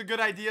thought it was a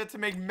good idea to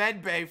make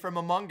Medbay from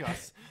Among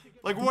Us.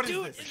 Like, what is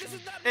Dude, this? this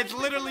is not It's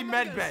Medbay literally from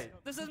Among Us. Medbay.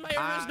 This is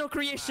my original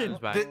creation.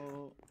 That's The- fine.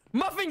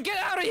 Muffin, get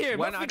out of here!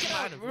 Why Muffin, not get get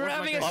out! out of- We're where's my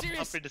having a guy? Up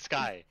serious. in the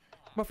sky.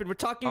 Muffin, we're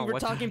talking. Oh, we're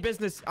what's talking that?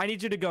 business. I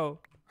need you to go.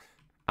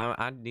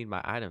 I need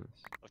my items.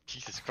 Oh,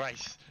 Jesus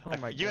Christ. Oh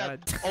my you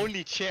had God.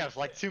 only chairs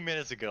like 2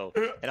 minutes ago,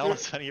 and all of a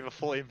sudden you have a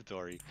full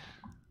inventory.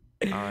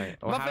 Alright.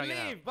 Well, how do I Muffin, get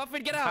out? leave!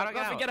 Muffin, get How do out! I get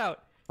Muffin, out? get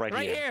out! Right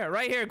here.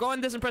 Right here. Go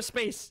on this and press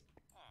space.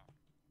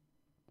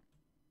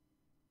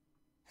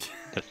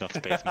 That's not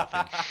space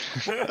muffin.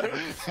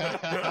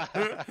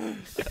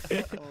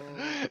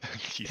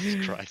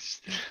 Jesus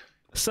Christ.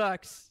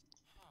 Sucks.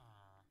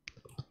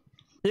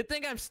 You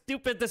think I'm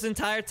stupid this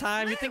entire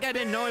time? You think I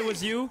didn't know it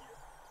was you?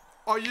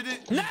 Oh, you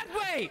didn't. That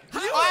way! How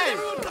Hey! is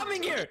everyone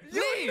coming here?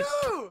 Leave!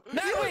 knew!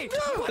 That way!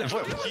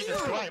 What?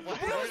 Jesus Christ!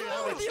 What? Where did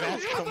all this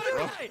bats come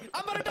from?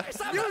 I'm gonna die!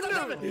 Stop! You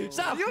Stop! knew!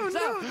 Stop! You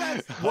Stop! knew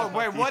that. What?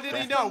 Wait, what did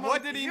he know?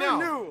 What did he You know?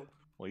 knew.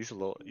 Well, he's a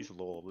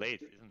little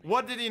late, isn't he?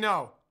 What did he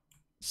know?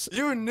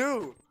 You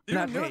knew. You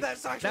That knew way. that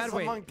Socks was That a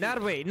way. monkey.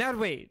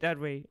 That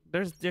way.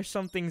 There's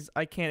some things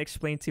I can't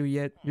explain to you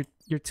yet.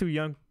 You're too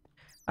young.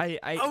 I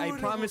Oh,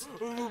 promise.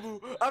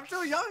 I'm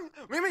too young.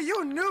 Maybe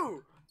you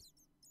knew.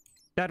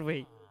 That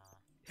way.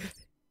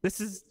 This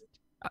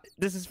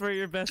is for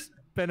your best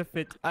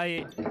benefit.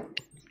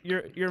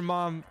 Your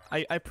mom.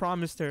 I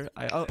promised her.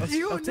 I'll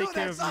You I'll knew take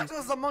care that of Socks you.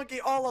 was a monkey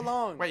all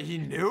along. Wait, he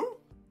knew?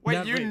 Wait,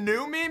 No, you wait.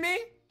 knew, Mimi?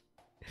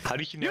 How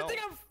did you know?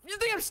 You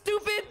think I'm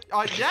stupid?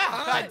 Oh, yeah,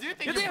 I do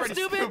think You you're I'm pretty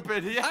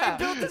stupid. I Yeah.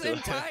 built this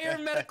entire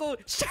medical.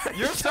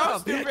 You're so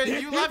Stop. stupid.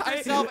 You left I-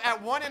 yourself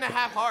at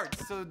 1.5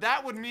 hearts, so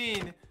that would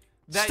mean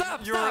that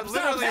Stop, you're stop,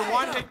 literally stop, a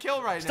one-hit stop.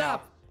 kill right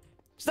Stop.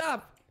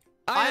 Stop.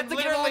 I'm I have to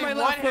give all literally my one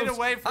left hit hooves.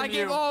 away from I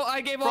gave you all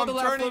now the from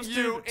left turning hooves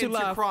you to into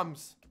left.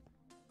 crumbs.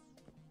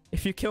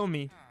 If you kill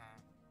me,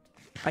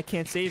 I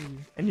can't save you,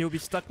 and you'll be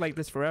stuck like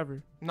this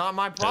forever. Not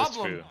my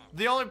problem. true.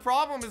 The only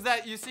problem is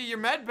that you see your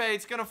med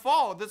bay's gonna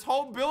fall. This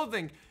whole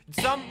building.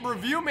 Some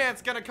review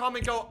man's gonna come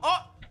and go,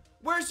 oh,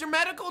 where's your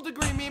medical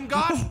degree, meme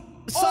god? Oh,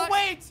 Sucks.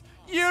 wait,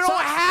 you don't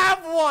Sucks.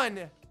 have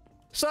one.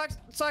 Sucks.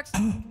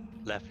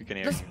 Left, we can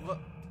hear you.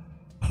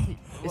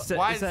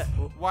 Why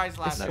is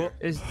laughing?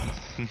 Is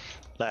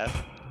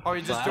Left. Oh,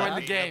 he just joined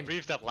the game.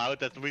 Breathes that loud.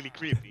 That's really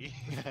creepy.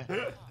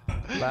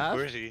 laugh?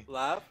 Where is he?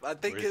 Laugh. I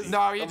think Where is his. he?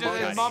 No, he the just,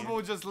 monkey- his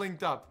mumble just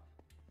linked up.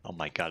 Oh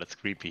my god, it's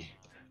creepy.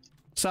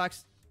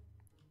 Sucks.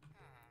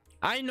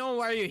 I know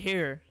why you're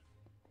here.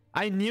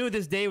 I knew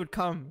this day would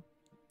come.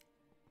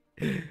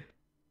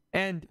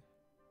 And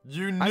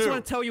You knew. I just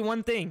want to tell you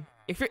one thing.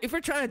 If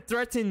you're trying to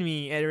threaten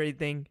me and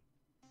everything,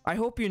 I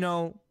hope you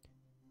know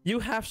you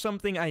have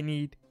something I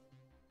need.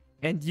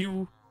 And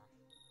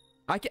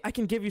I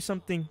can give you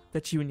something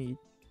that you need.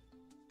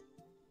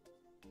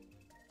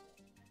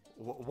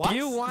 What? Do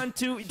you want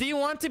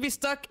to be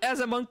stuck as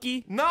a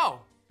monkey?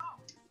 No.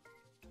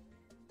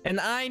 And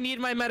I need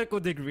my medical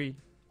degree.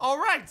 All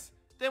right.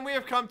 Then we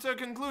have come to a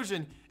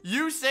conclusion.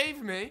 You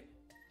save me,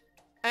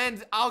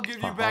 and I'll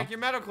give you back your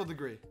medical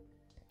degree.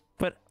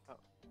 But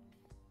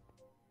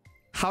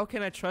how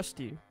can I trust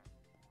you?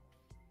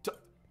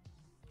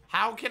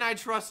 How can I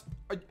trust?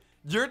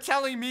 You're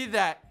telling me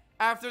that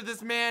after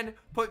this man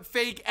put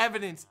fake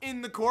evidence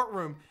in the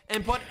courtroom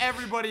and put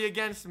everybody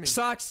against me.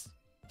 Sucks.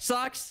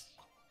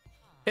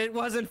 It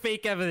wasn't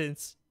fake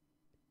evidence.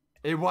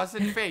 It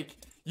wasn't fake.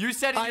 You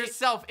said it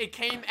yourself. It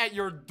came at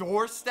your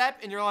doorstep,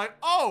 and you're like,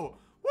 oh,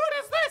 what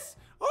is this?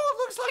 Oh, it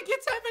looks like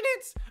it's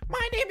evidence.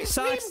 My name is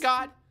Sucks. Meme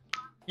God.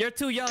 You're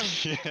too young.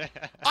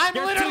 I'm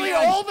You're too literally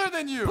young. older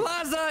than you.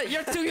 Plaza,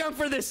 you're too young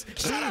for this.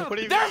 Shut up. What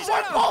do you They're mean?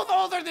 we're both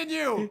older than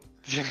you.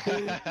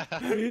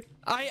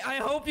 I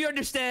hope you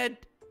understand.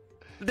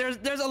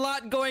 There's a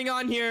lot going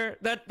on here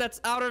that's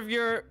out of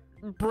your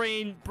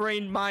brain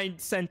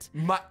mindset.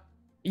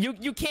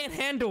 You can't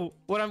handle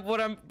what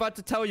I'm about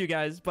to tell you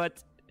guys,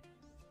 but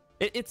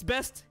it's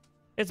best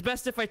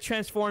if I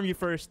transform you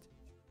first.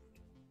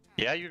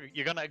 Yeah,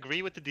 you're gonna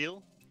agree with the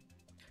deal?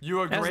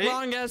 You agree? As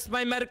long as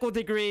my medical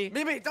degree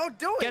Mimi, don't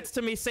do it. gets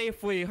to me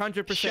safely,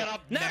 100%. Shut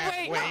up, Not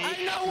way. No, Natway.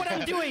 I know what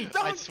I'm doing.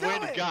 I swear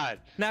to God.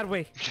 Not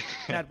way.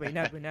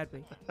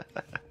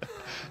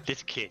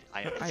 This kid,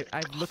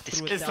 I've looked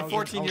through It's the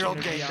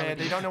 14-year-old game, man.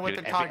 They don't know what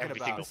Dude, they're talking every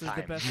about. single This is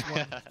the time.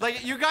 best one.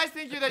 Like, you guys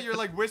think that you're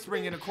like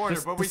whispering in a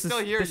corner, but we this still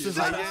is- hear this you. is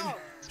Like, like-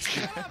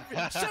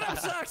 Shut up,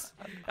 Sucks.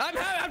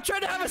 I'm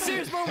trying to have a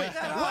serious moment.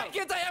 Why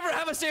can't I ever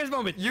have a serious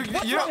moment?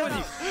 What's you wrong don't.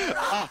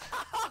 with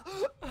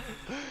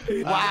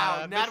you?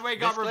 Wow, Nadway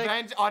got Miss Blake?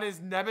 revenge on his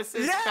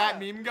nemesis, Yeah, fat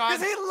meme god.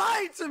 Because he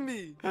lied to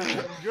me.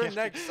 You're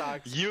next,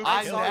 Socks. You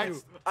I killed saw him.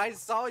 you. I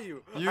saw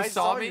you. You I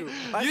saw me? You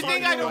You saw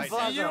think I and don't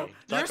Plaza. see you? Talk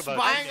You're about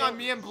spying that. on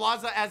me and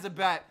Blaza as a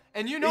bat.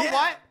 And you know Yeah.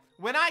 what?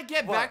 When I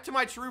get What? back to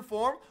my true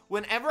form,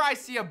 whenever I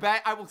see a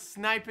bat, I will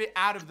snipe it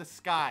out of the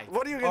sky.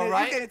 What are you gonna? All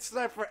right? You can't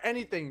snipe for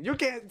anything. You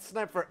can't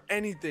snipe for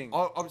anything.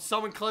 Oh,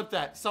 someone clip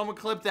that. Someone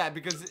clip that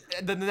because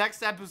the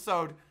next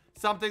episode,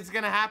 something's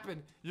gonna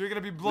happen. You're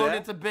gonna be blown Yeah?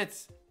 into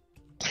bits.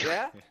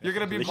 Yeah. You're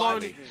gonna be Watch blown.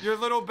 me. Your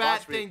little bat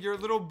Watch me. thing, your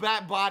little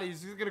bat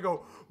bodies, is gonna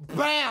go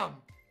BAM!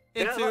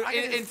 Yeah, look, I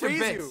can just Into freeze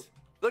bits. you.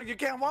 Look, you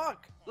can't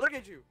walk. Look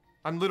at you.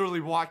 I'm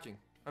literally walking.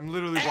 I'm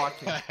literally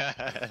walking.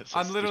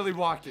 I'm literally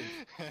walking.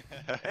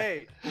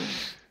 Hey,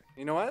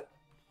 you know what?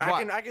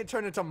 What? I can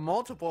turn into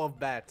multiple of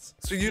bats,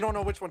 so you don't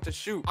know which one to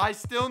shoot. I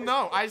still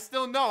know. I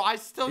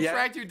still Yeah.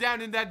 tracked you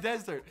down in that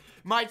desert.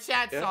 My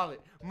chat Yeah. solid.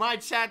 My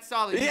chat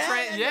solid. You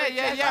yeah,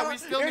 yeah. We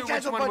still knew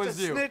which one was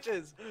you.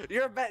 Snitches.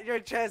 Your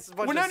chat's a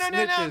bunch Well, no, of no,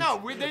 snitches.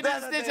 no. They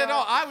didn't snitch they at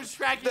all. are. I was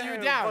tracking They're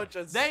you a down. bunch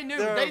of- They knew.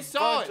 they're They a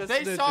saw bunch it. of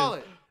They saw snitches.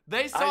 it.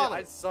 They saw I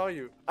it. saw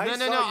you. No,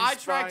 saw I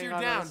tracked you spying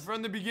on down us.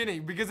 from the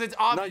beginning because it's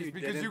obvious. you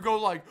because didn't. you go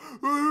like,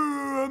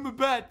 I'm a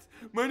bat.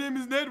 My name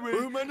is Nedway.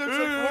 Ooh, my name's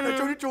I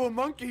turned into a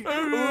monkey. Ooh,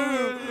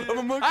 I'm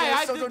a monkey. Hey,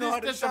 I still did don't know how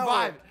this to shower.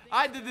 survive.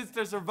 I did this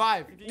to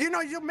survive. You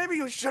know, maybe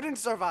you shouldn't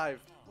survive.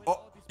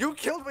 Oh. You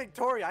killed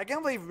Victoria. I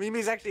can't believe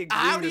Mimi's actually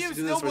agreeing How do to you do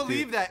still this with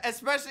believe you. that?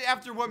 Especially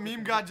after what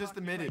Meme God just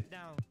admitted.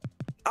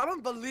 I don't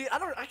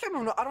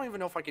even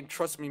know if I can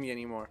trust Mimi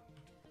anymore.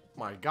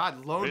 My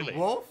God, Lone Really?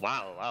 Wolf?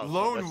 Wow, wow.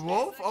 Lone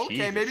Wolf? Okay,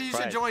 Jesus maybe you should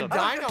Christ. join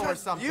I don't Dino or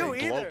trust something. you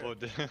either.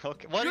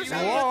 Okay. What do You you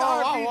shot mean? me with the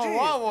Whoa, RPG.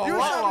 whoa, whoa, whoa, You whoa,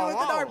 shot me with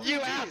whoa, the whoa. RPG.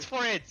 You asked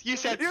for it. You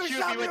said You shoot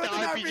shot me with the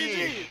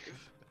RPG.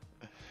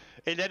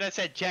 And then I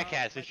said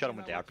jackass and shot him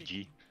with the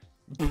RPG.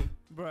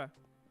 Bruh.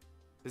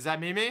 Is that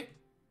Mimi?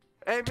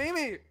 Hey,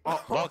 Mimi.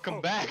 Oh, Welcome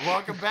back.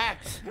 welcome back.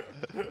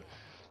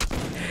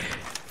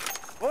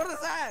 What is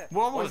that?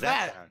 What What was was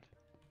that that? sound?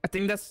 I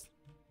think that's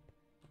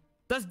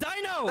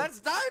Dino. That's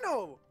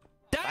Dino.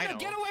 Dino, Dino.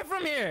 get away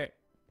from here.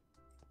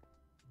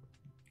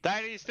 Dino,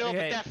 you still have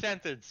Okay. a death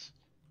sentence.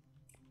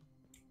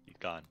 He's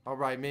gone. All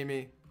right,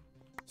 Mimi.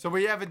 So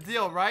we have a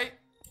deal, right?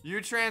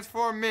 You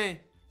transform me.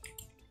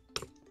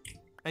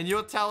 And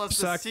you'll tell us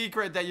the Sucks.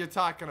 secret that you're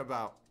talking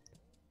about.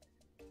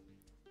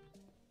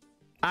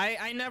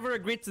 I never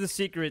agreed to the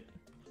secret.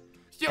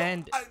 Yo,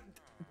 And-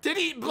 did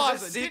he,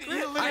 Blaza? Did he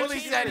secret? literally I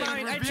changed said my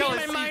he mind. I would reveal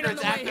changed his my mind on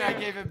secrets the way after I here.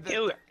 gave him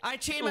the... I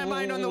changed my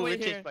mind on the way Ooh,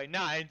 here. changed by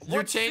 9. You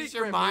What changed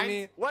your secret, mind?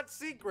 Mimi? What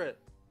secret?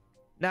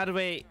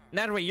 Nadaway,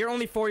 you're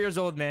only 4 years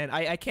old, man.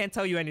 I can't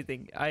tell you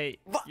anything.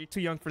 What? You're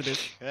too young for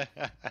this.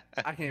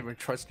 I can't even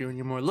trust you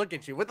anymore. Look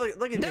at you. Look at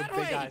your That big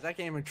way. eyes. I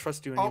can't even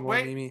trust you Oh, anymore,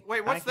 wait, Mimi.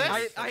 wait, what's I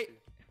can't this? trust I- you.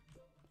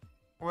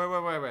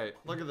 Wait.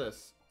 Look at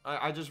this.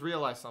 I just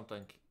realized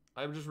something.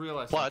 I just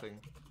realized What? something.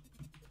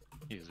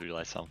 You just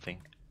realized something.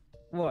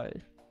 What?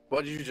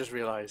 What did you just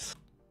realize?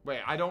 Wait,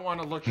 I don't want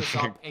to look this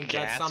up and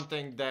get Gas?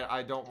 something that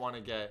I don't want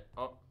to get.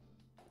 Oh.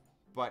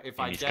 But if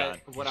I Mimi's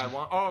get gone. what I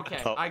want... Oh, okay.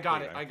 Oh, I got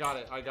there it. you I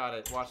got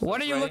it. Watch What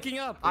this. are you Ready? looking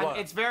up? What?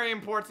 It's very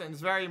important.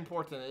 It's very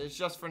important. It's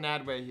just for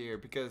Nadway here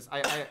because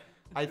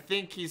I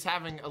think he's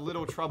having a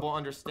little trouble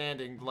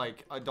understanding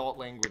like adult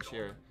language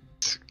here.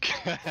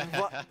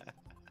 What?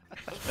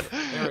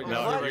 There we go.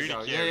 No, There we really go.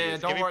 Yeah. curious.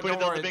 Don't Can we worry. put it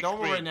Don't on the worry. big Don't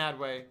worry, screen?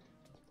 Nadway.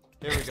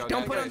 There we go.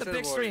 Don't put it Nadway. on the Don't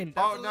big worry. screen.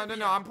 Oh That's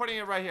no. I'm putting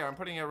it right here. I'm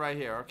putting it right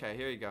here. Okay.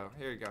 Here you go.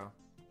 Here you go.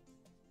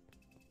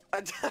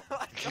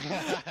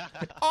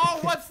 Oh,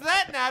 what's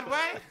that,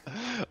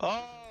 Nadway?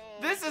 Oh,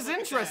 This is look at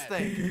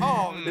interesting.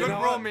 Oh, good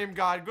know rule, what? Meme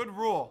God. Good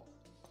rule.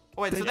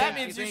 Wait, so Thank that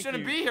you, means you thank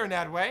shouldn't you. be here,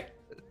 Nadway.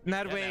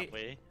 that. Nadaway, That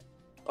way.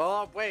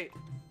 Oh, wait.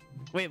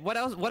 wait, what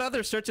else? What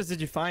other searches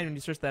did you find when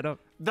you searched that up?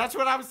 That's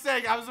what I was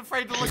saying. I was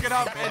afraid to look it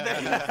up, and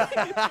then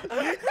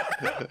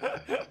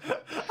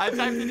I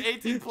typed in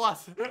 18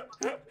 plus.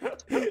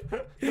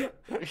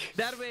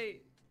 Nadaway,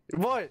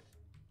 What?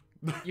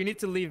 you need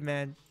to leave,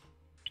 man.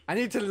 I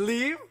need to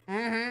leave?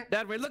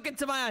 Nadaway, look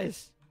into my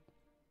eyes.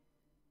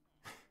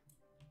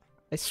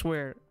 I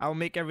swear, I'll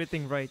make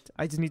everything right.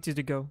 I just need you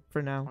to go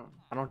for now.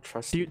 I don't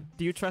trust Do you.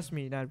 you trust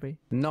me, Nadaway?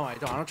 No, I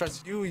don't. I don't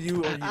trust you, or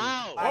you.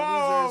 Ow!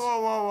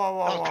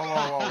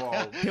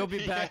 Whoa. He'll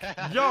be back.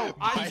 Yo,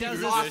 I He just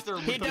does lost it- her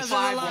he with the does it a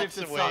 5 lot.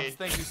 gifted Away. subs.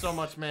 Thank you so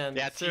much, man.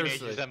 Yeah, Seriously.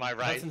 teenagers, am I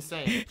right? That's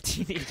insane.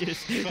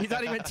 Teenagers. He's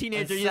not even a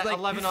teenager. And He's set like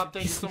 11 up.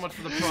 Thank you so much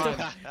for the prime.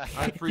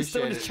 I he's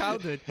still appreciate in his it.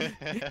 childhood.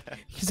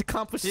 He's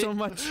accomplished so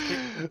much.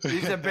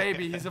 He's a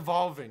baby. He's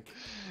evolving.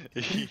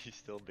 He's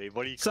still baby.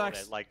 What do you call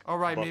Sucks. that? Like, All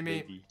right, buff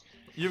Mimi. baby.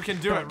 You can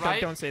do it, right?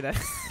 Don't say that.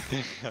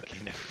 Okay,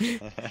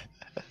 no.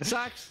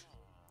 Sucks.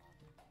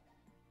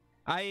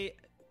 I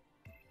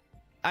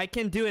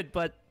can do it,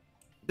 but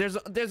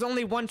there's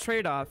only one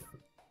trade-off.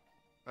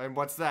 And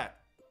what's that?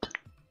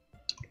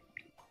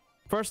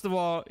 First of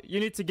all, you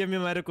need to give me a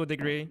medical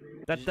degree.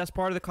 That's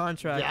part of the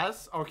contract.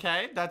 Yes.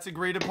 Okay. That's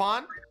agreed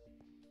upon. You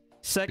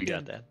Second,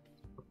 got that.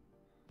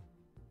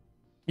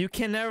 you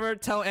can never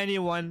tell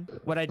anyone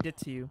what I did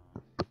to you.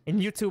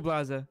 And you too,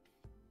 Blaza.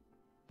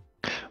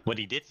 What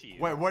he did to you.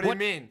 Wait, what do you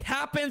mean?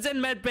 Happens in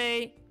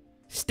medbay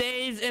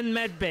stays in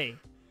medbay.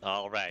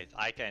 All right,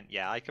 I can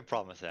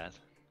promise that.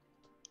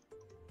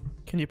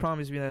 Can you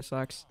promise me that,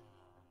 Sucks?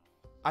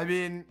 I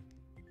mean,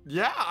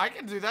 yeah, I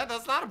can do that.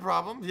 That's not a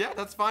problem. Yeah,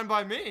 that's fine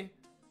by me.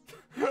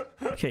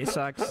 Okay,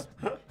 Sucks.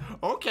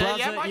 Okay, Blaza,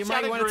 yeah, my you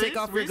chat might wanna agrees. take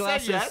off We your said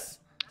glasses. yes.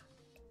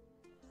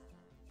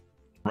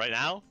 Right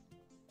now?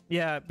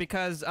 Yeah,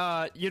 because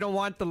you don't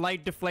want the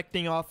light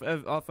deflecting off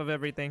of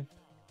everything.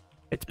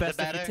 It's best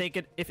if you better? take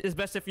it. It's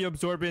best if you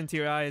absorb it into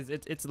your eyes.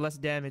 It's less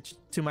damage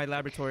to my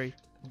laboratory.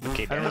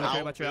 Okay, I don't really then care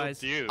I'll about your build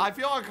eyes. you. I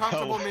feel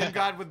uncomfortable, Oh. Meme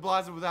God, with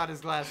Blaza without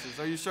his glasses.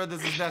 Are you sure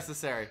this is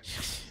necessary?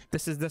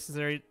 This is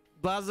necessary.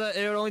 Blaza,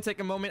 it'll only take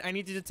a moment. I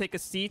need you to take a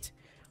seat,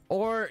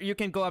 or you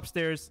can go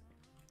upstairs.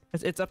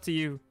 It's up to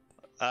you.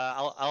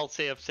 I'll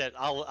say upset.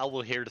 I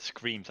will hear the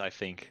screams, I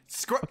think.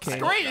 Okay.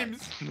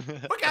 Screams?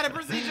 What kind of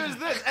procedure is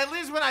this? At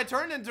least when I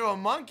turned into a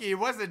monkey, it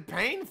wasn't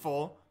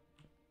painful.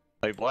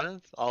 Wait,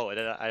 what? Oh,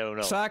 I don't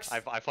know. Sucks. I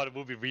thought it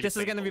would be really This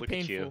is gonna be Look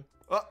at you. painful.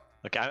 Uh,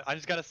 Okay, I'm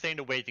just gonna stay in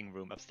the waiting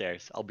room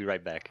upstairs. I'll be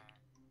right back.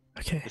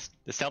 Okay.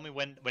 Just tell me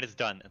when it's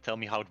done and tell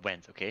me how it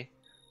went, okay?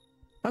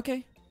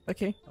 Okay.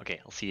 Okay. Okay,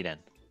 I'll see you then.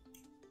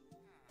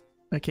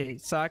 Okay,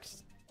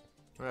 Socks.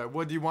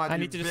 What do you want? I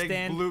you need you to big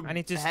stand. I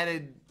need to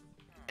blue-headed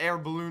air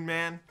balloon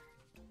man.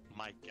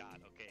 My God,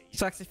 okay.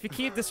 Socks, if you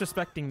keep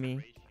disrespecting me,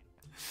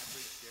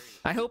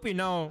 I hope you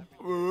know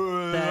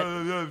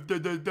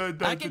that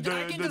I can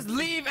just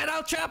leave and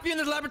I'll trap you in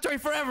this laboratory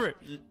forever.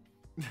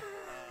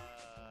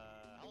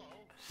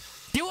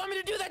 Do you want me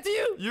to do that to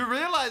you? You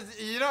realize,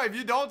 you know, if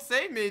you don't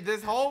save me,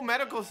 this whole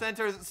medical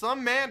center,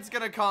 some man's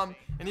gonna come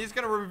and he's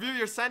gonna review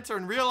your center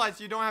and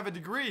realize you don't have a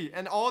degree,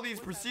 and all these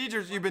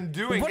procedures you've been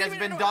doing has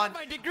been done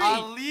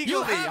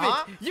illegally,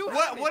 huh?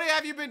 What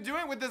have you been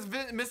doing with this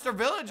Mr.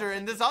 Villager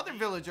and this other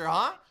villager,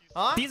 huh?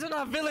 Huh? These are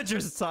not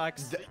villagers,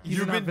 Socks.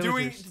 You've been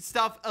doing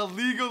stuff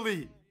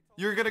illegally.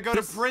 You're gonna go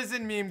to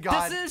prison, meme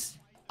god.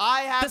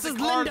 I have the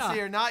cards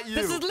here, not you.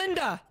 This is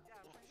Linda.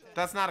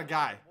 That's not a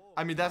guy.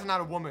 I mean, that's not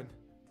a woman.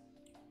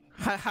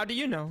 How do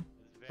you know?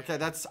 Okay,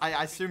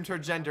 I assumed her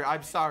gender.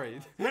 I'm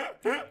sorry.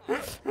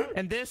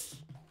 And this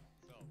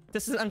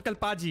is Uncle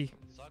Paji.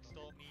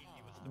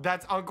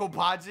 That's Uncle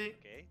Paji?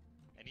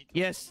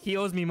 Yes, he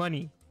owes me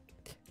money.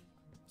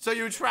 So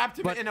you trapped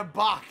him in a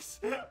box?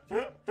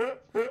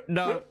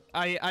 No,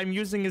 I'm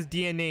using his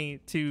DNA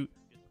to.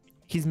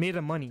 He's made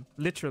of money,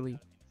 literally.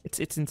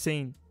 It's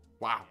insane.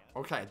 Wow.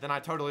 Okay, then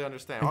I totally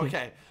understand.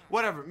 Okay,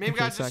 whatever. Maybe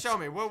guys, just show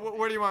me.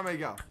 Where do you want me to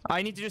go?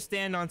 I need you to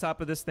stand on top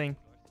of this thing.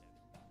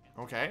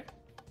 Okay.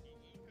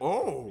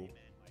 Oh,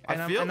 I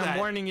feel that. And I'm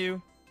warning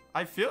you.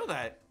 I feel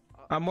that.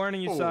 I'm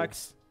warning you,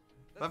 Socks.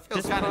 That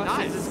feels kind of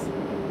nice.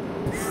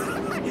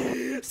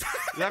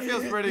 That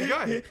feels pretty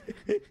good.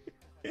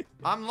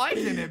 I'm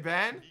liking it,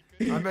 man.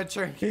 I'm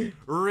entering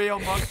real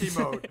monkey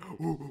mode.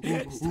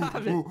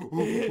 Stop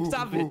it.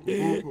 Stop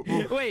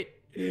it.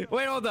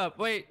 Wait, hold up.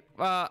 Wait.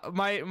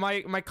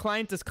 My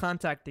client is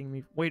contacting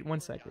me. Wait 1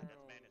 second.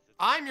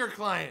 I'm your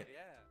client.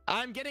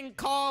 I'm getting a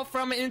call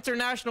from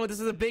international. This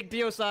is a big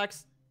deal,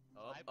 Socks.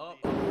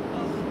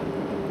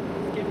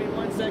 Give me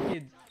 1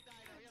 second.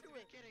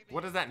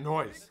 What is that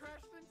noise?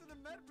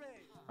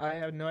 I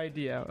have no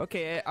idea.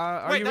 Okay,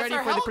 are you ready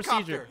for the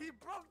procedure?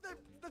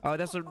 Oh,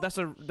 that's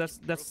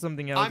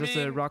something else. That's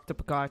a rock to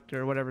cock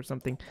or whatever,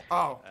 something.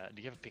 Oh.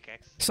 Do you have a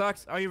pickaxe?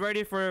 Socks, are you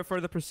ready for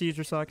the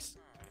procedure, Socks?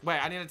 Wait,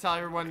 I need to tell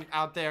everyone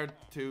out there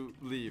to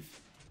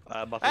leave.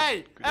 Muffin,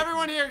 hey,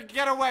 everyone here,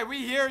 get away.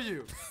 We hear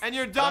you. And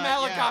your dumb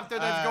helicopter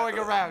that's going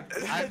around.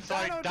 I'm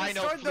sorry,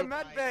 Dino the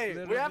med bay.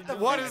 We have to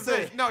What is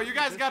this? No, you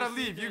guys gotta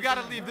leave. You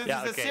gotta leave. This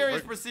is a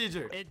serious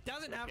procedure. It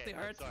doesn't have to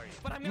hurt.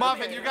 But I'm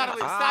Muffin, you gotta leave.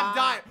 Stop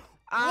dying.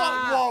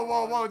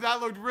 Whoa, that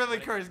looked really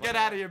cursed. Get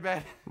out of here,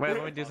 man. Wait,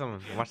 let me do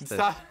something. Watch this.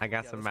 Stop. I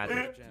got some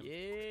magic.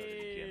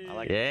 I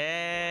like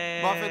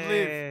Yeah. Muffin,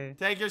 leave.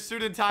 Take your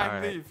student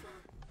time, leave.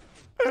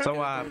 So,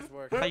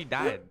 how you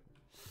died?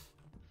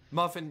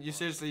 Muffin, you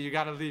seriously, you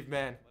gotta leave,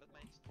 man.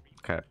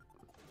 Okay.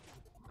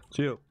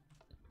 Chill.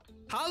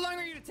 How long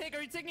are you to take?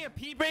 Are you taking a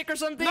pee break or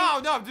something?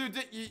 No,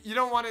 dude, you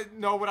don't want to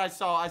know what I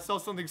saw. I saw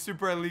something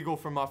super illegal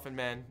for Muffin,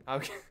 man.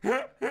 Okay.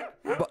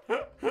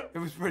 It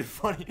was pretty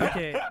funny.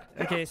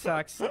 Okay,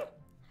 Socks.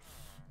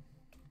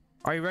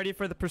 Are you ready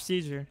for the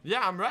procedure?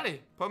 Yeah, I'm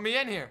ready. Put me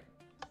in here.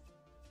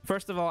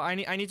 First of all, I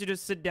need you to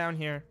sit down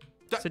here.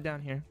 Sit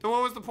down here. Then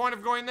what was the point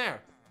of going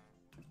there?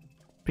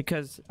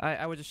 Because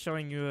I was just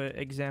showing you an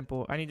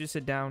example. I need you to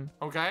sit down.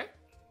 Okay.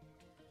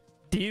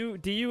 Do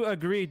you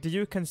agree? Do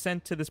you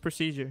consent to this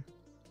procedure?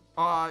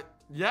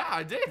 Yeah,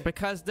 I did.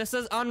 Because this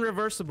is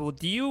unreversible.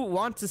 Do you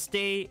want to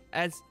stay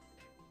as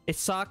a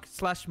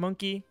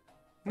sock/monkey?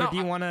 No, or do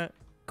you want to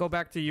go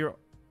back to your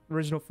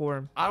original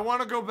form? I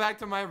want to go back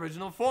to my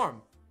original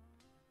form.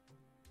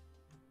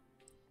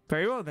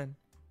 Very well then.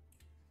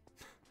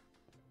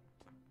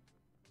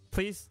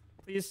 Please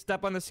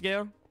step on the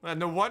scale.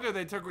 No wonder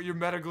they took your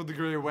medical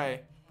degree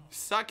away.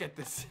 Suck at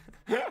this.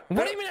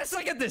 What do you mean I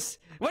suck at this?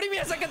 What do you mean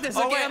I suck at this?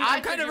 Oh, okay, wait,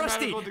 I'm kind of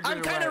rusty.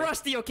 I'm kind of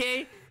rusty,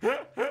 okay?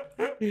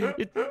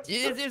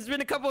 It's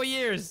been a couple of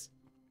years.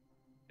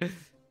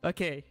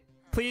 Okay.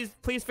 Please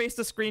face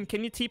the screen.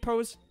 Can you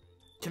T-pose?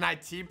 Can I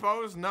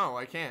T-pose? No,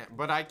 I can't.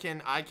 But I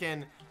can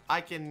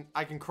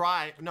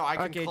cry. No,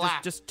 I can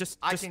clap. Just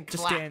I can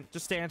clap.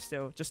 Just stand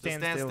still. Just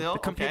stand still.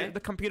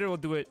 The computer will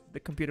do it. The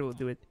computer will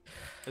do it.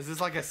 Is this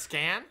like a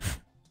scan?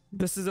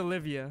 This is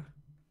Olivia.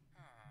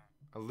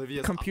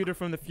 Olivia's computer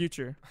from the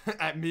future.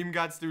 At Meme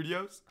God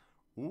Studios.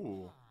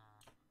 Ooh.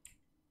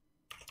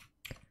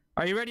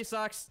 Are you ready,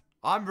 Socks?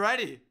 I'm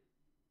ready.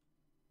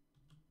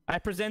 I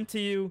present to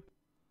you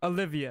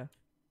Olivia.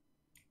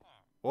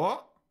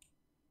 What?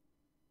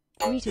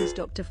 Greetings,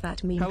 Dr.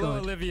 Fat Meme Hello,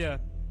 God. Olivia.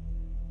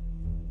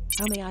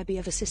 How may I be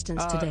of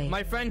assistance today?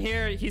 My friend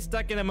here, he's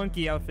stuck in a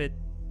monkey outfit.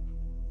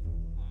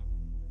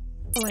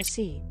 Oh, I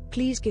see.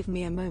 Please give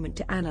me a moment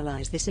to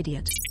analyze this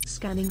idiot.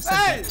 Scanning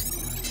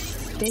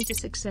subject. Data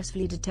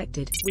successfully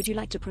detected. Would you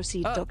like to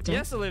proceed, Doctor?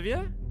 Yes,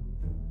 Olivia.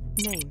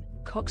 Name,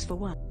 Cox for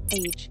 1.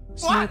 Age,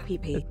 small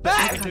PP.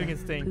 It's doing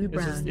its thing. Poo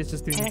brown. It's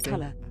just doing Hair its thing.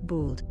 color,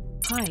 bald.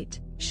 Height,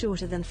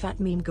 shorter than fat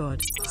meme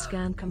god.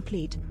 Scan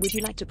complete. Would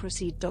you like to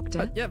proceed,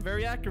 doctor? Yeah,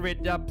 very accurate.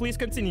 Please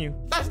continue.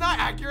 That's not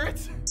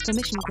accurate.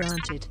 Permission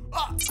granted.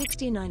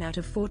 69 out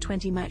of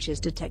 420 matches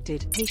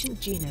detected. Patient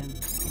genome.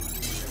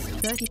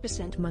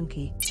 30%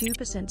 monkey,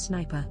 2%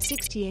 sniper,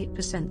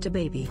 68% to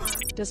baby.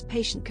 Does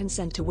patient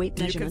consent to weight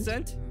Do you measurement?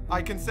 consent?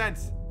 I consent.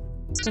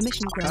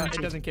 Permission granted.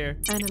 It doesn't care.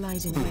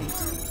 Analyzing weight.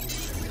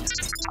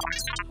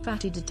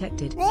 Fatty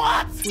detected.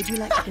 What? Would you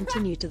like to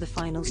continue to the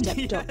final step,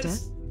 doctor?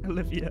 Yes,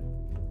 Olivia.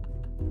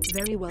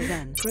 Very well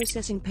then.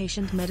 Processing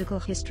patient medical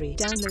history.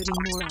 Downloading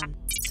moron.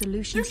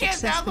 Solution You can't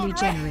successfully download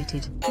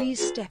generated.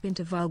 Please step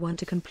into Vial 1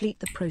 to complete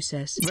the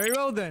process. Very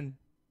well then.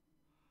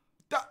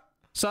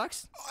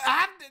 Sucks?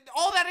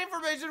 All that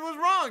information was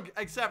wrong,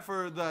 except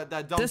for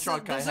that dumb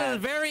truck I This had.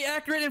 is very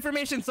accurate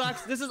information,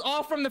 Sucks. This is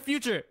all from the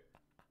future.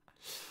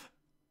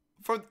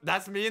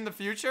 That's me in the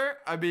future?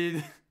 I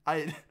mean,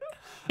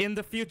 In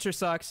the future,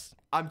 Sucks.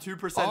 I'm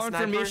 2% All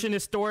sniper. information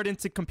is stored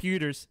into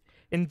computers.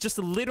 In just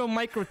a little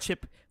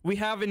microchip, we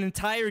have an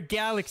entire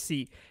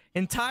galaxy.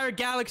 Entire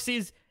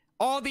galaxies,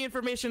 all the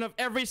information of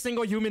every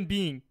single human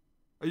being.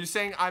 Are you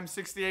saying I'm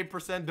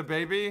 68% the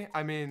baby?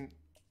 I mean,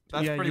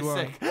 that's Yeah, pretty you are.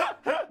 sick.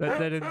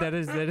 That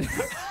is.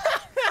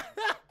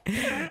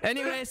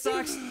 Anyway,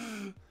 Sucks.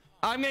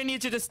 I'm gonna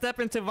need you to step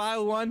into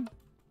Vial 1.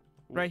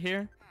 Right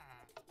here.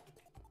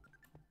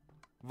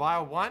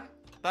 Vial 1?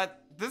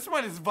 This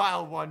one is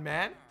Vial 1,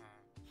 man.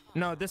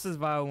 No, this is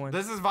Vial 1.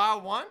 This is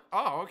Vial 1?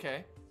 Oh,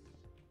 okay.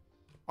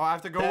 Oh, I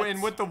have to go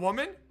in with the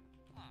woman?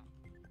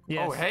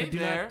 Yes, Oh, hey but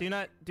there.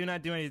 do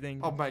not do anything.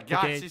 Oh my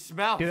god, Okay? she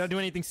smells. Do not do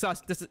anything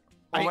sus. This is.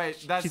 Oh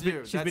wait, that's she's you.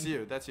 been- she's That's been-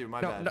 you. That's you.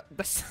 My No, bad. no,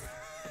 that's.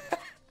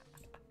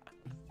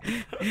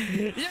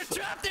 You're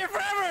trapped here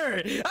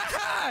forever!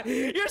 Aha!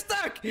 You're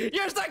stuck!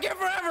 You're stuck here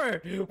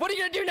forever! What are you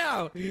gonna do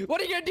now?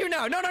 What are you gonna do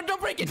now? No, don't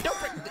break it! Don't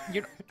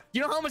break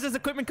you know how much this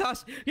equipment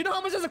costs? You know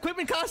how much this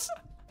equipment costs?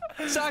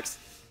 Sucks.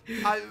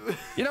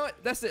 You know what?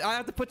 That's it. I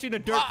have to put you in a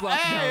dirt block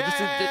now.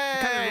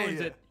 It kind of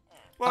ruins it.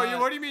 Well,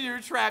 what do you mean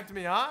you trapped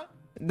me, huh?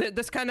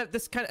 This kind of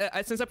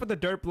since I put the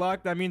dirt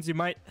block, that means you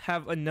might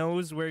have a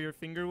nose where your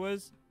finger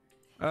was.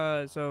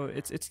 So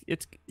it's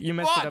you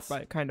messed it up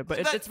by kind of, but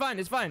it's fine.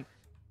 It's fine.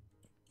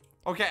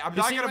 Okay, I'm You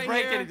not see gonna right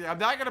break here? anything. I'm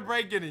not gonna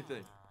break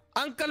anything.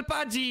 Uncle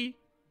Paji,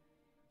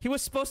 he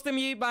was supposed to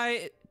be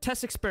my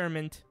test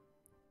experiment,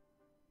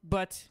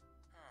 but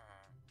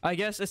I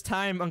guess it's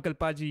time, Uncle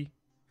Paji.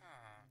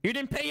 You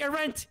didn't pay your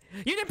rent.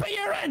 You didn't pay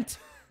your rent.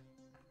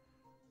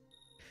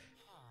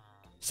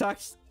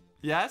 Sucks.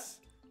 Yes.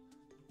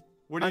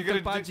 What are you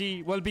Uncle gonna do?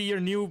 Paji will be your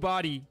new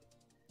body.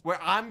 Where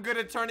I'm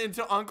gonna turn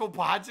into Uncle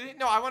Paji?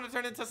 No, I want to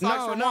turn into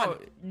Socks for No, One.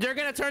 you're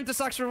gonna turn to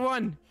Socks for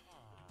One,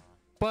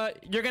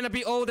 but you're gonna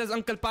be old as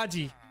Uncle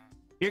Paji.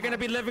 You're gonna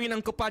be living in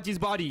Uncle Paji's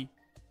body,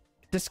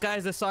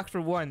 disguised as Socks for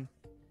One.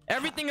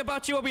 Everything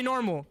about you will be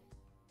normal,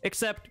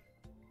 except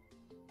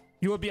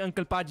you will be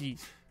Uncle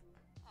Paji.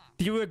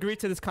 Do you agree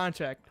to this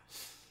contract?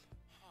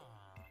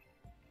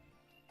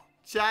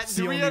 Chat, It's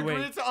do the we only agree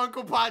way. to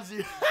Uncle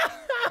Paji?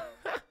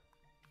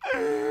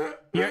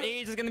 Your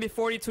age is gonna be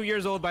 42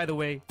 years old, by the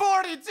way.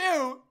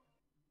 42?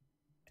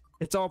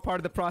 It's all part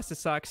of the process,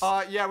 Socks.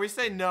 Yeah, we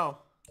say no.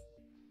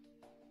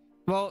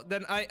 Well,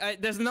 then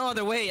there's no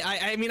other way.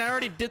 I mean, I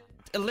already did.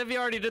 Olivia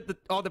already did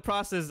all the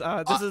process.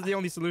 This is the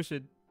only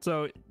solution.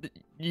 So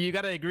you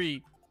gotta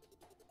agree.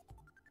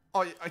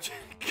 Oh,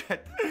 yeah.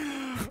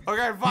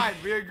 Okay, fine.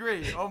 We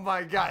agree. Oh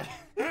my god.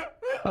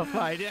 Oh,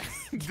 fine. Yeah.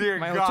 Dear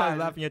My old child God.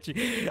 laughing at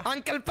you.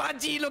 Uncle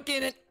Paji, look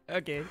in it.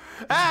 Okay.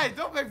 Hey,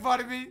 don't make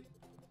fun of me.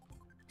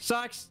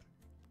 Sucks.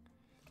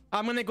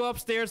 I'm gonna go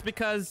upstairs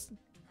because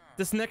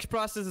this next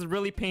process is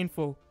really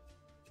painful.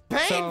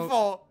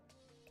 Painful.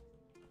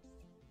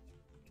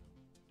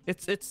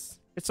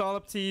 It's all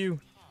up to you.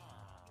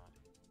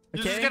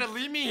 You're Okay? just gonna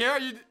leave me here?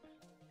 Is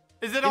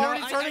it You know,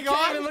 already turning I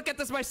can't on? even look at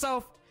this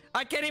myself.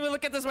 I can't even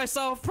look at this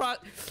myself.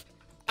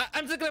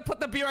 I'm just gonna put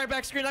the be right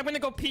back screen. I'm gonna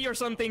go pee or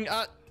something.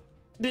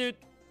 Dude,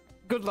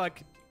 good luck.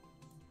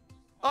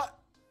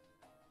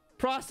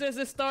 Process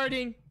is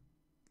starting.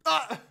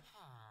 Oh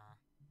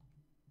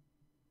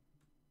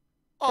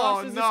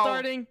Process is no.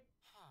 starting.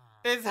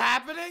 It's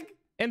happening?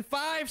 In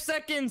 5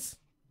 seconds.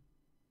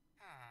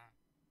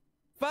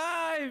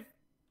 5,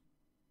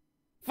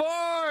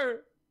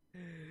 4,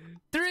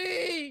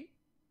 3,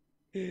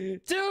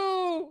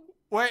 2.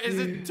 Wait, is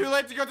it too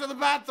late to go to the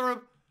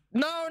bathroom?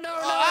 No.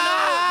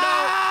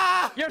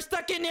 Ah! You're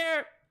stuck in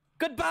here.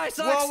 Goodbye,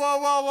 Socks.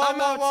 Whoa,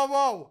 I'm out.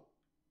 whoa.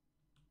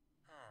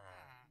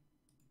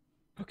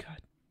 Oh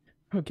god.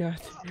 Oh god.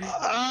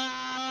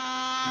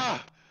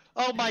 Ah!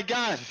 Oh my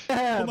god.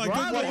 Oh my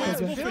Ron, what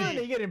goodness, you Muffy. doing?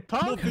 You're getting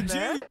punked, Muffin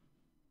man. G.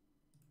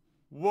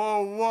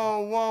 Whoa.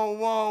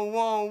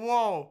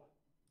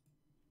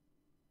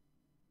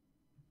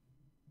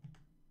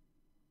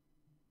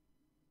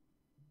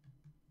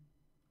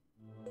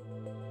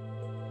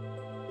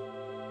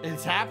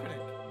 It's happening.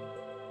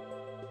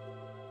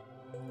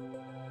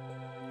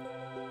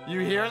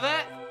 You hear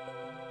that?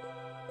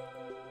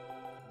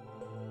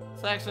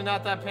 It's actually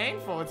not that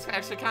painful. It's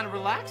actually kind of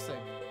relaxing.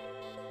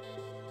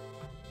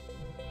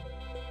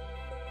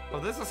 Oh,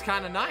 this is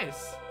kind of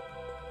nice.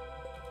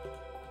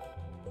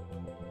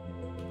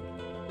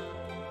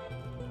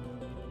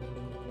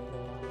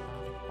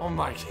 Oh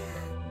my god.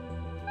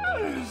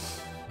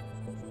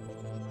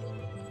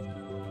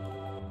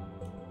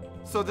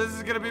 So this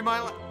is gonna be my...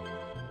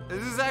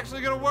 Is this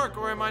actually gonna work,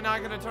 or am I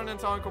not gonna turn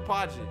into Uncle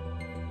Podgy?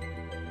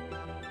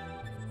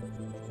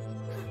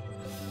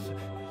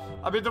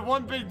 I mean, the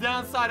one big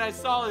downside I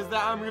saw is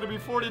that I'm gonna be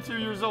 42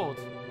 years old.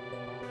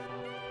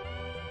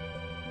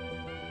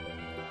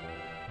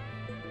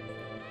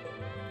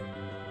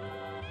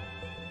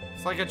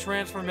 It's like a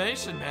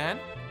transformation, man.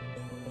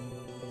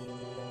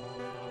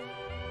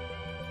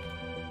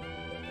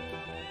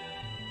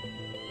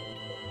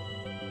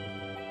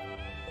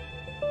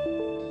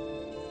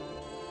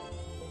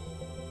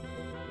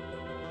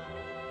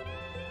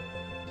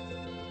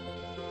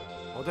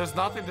 Well, there's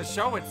nothing to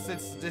show.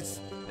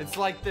 It's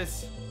like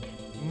this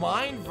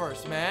mind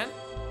verse, man.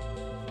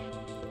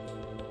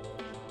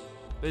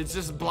 It's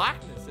just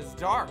blackness. It's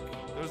dark.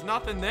 There's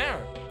nothing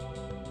there.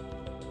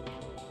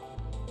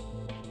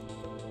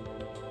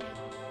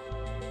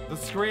 The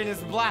screen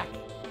is black.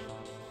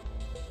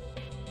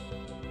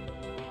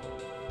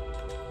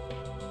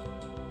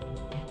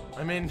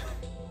 I mean,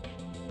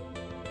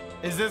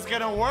 is this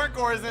gonna work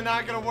or is it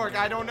not gonna work?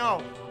 I don't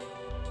know.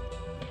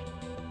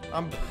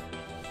 I'm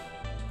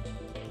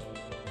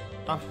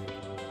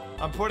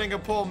putting a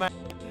pull, man.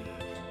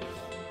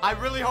 I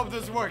really hope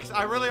this works.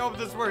 I really hope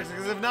this works,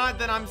 because if not,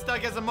 then I'm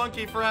stuck as a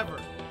monkey forever.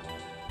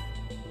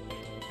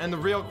 And the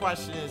real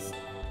question is,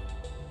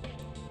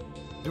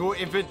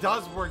 if it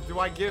does work, do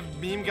I give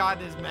Meme God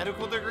his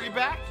medical degree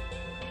back?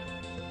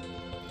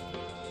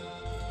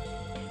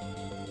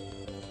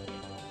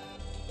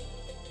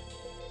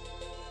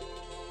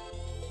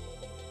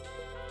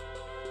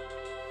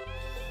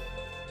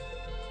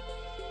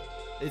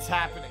 It's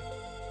happening.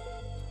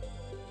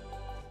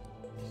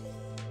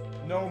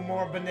 No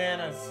more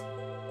bananas.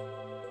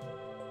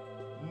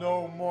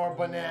 No more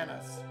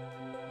bananas.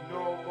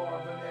 No more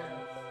bananas.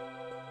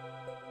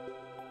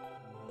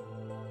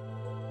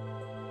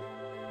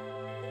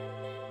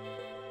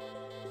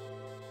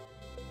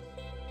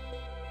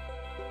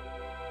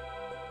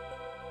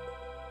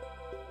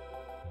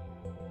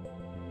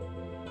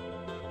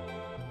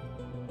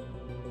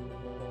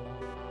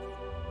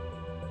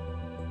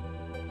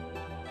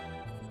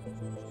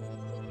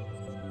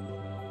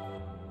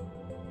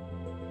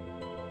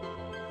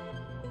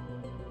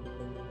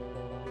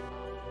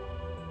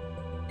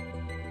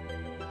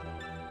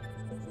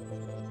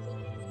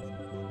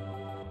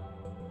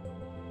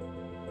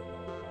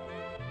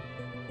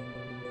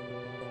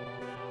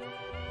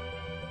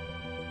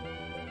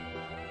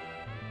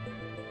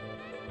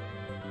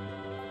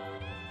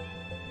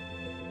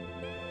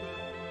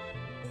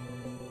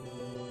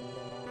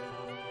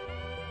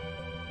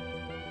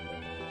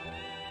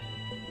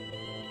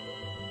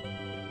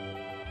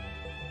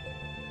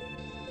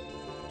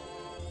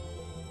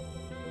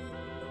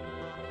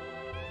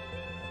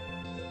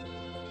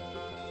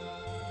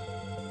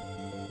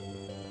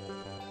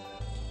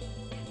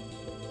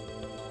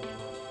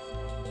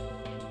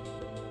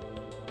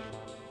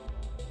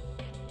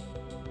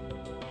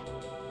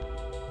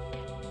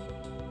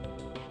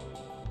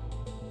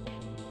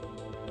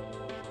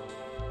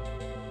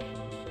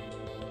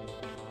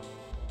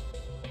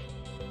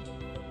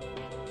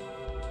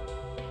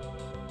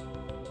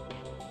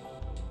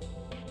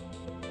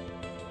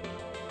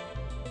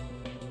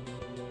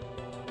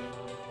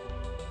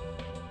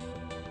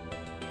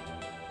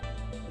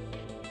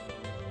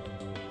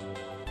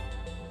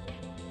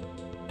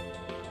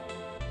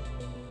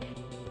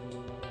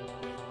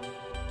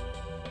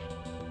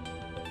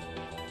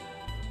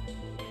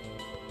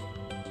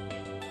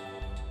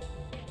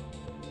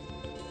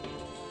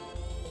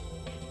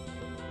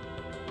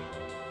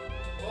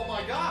 Oh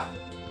my god!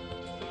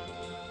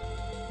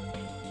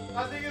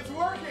 I think it's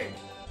working!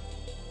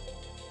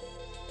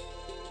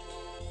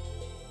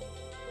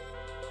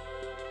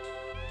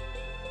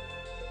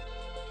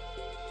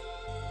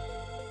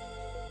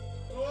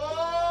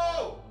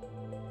 Whoa!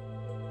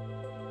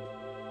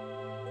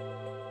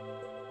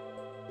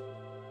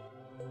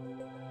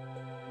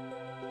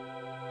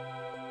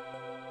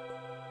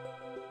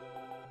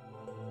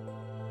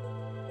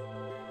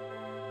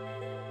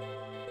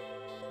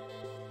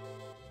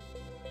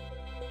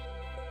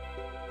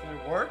 Did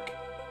it work?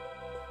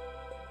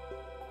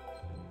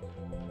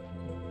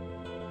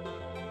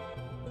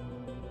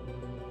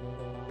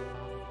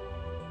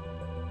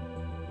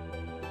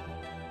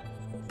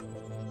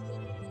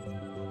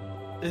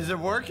 Is it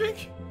working?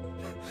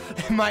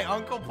 My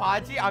Uncle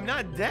Podgy? I'm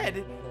not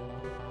dead.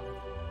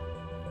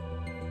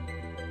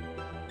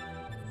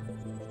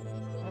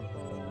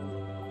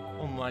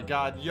 Oh my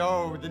god,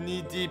 yo, the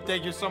knee deep,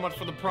 thank you so much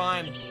for the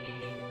prime.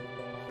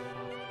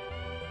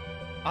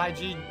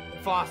 IG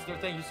Foster,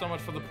 thank you so much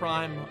for the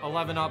prime.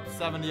 11 up,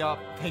 70 up,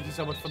 thank you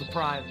so much for the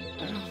prime.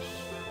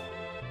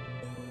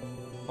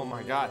 Oh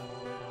my god.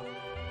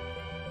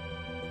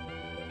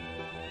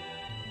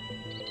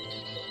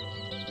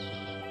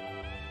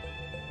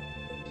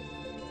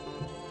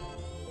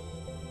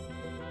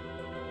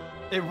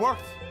 It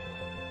worked.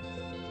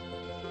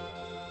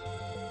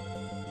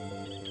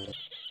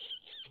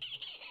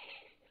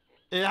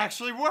 It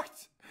actually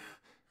worked.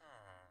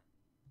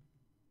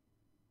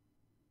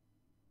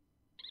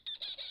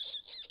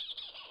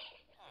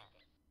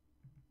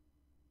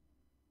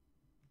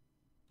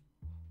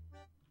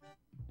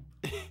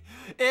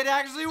 It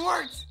actually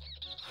worked.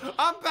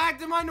 I'm back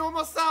to my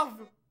normal self.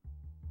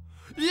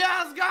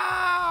 Yes,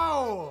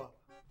 go!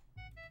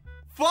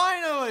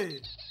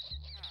 Finally!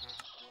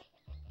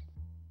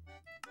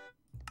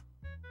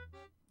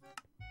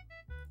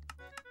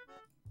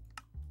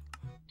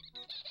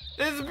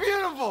 It's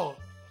beautiful!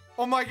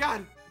 Oh my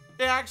god,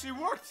 it actually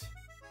worked!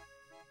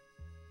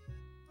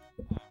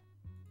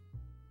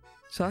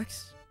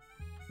 Sucks.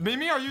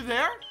 Mimi, are you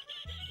there?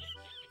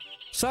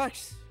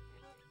 Sucks.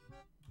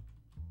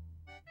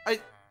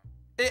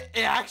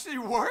 It actually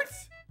worked?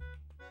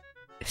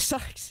 It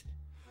sucks.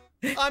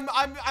 I'm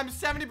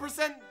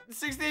 70%,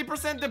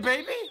 68% the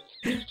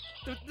baby?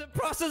 The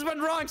process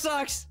went wrong,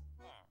 Sucks.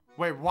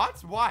 Wait,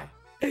 what? Why?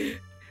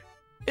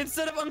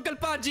 Instead of Uncle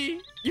Paji,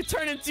 you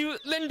turn into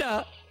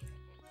Linda.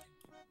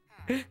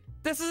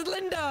 This is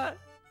Linda.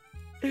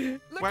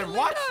 Look Wait, at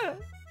what?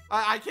 Linda.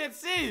 I can't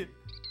see.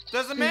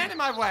 There's a man in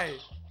my way.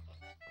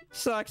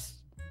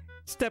 Sucks.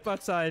 Step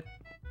outside.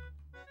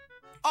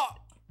 Oh,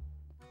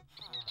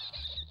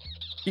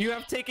 You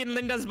have taken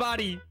Linda's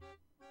body.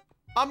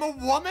 I'm a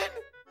woman?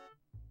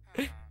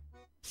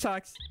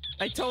 Sucks.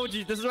 I told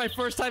you, this is my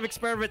first time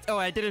experiment. Oh,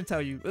 I didn't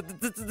tell you.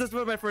 This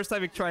was my first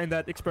time trying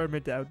that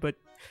experiment out, but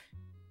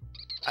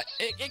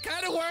it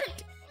kind of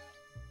worked.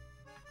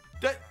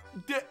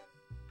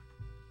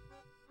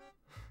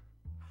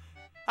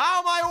 How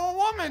am I a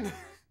woman?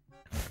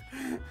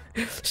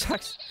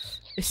 Sucks.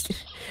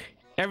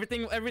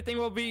 Everything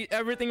will be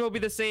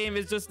the same.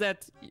 It's just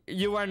that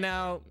you are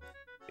now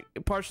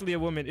partially a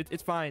woman.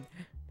 It's fine.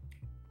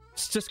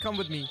 Just come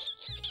with me.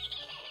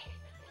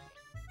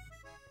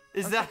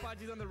 Was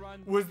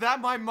that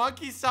my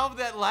monkey self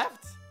that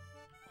left?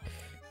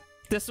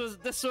 This was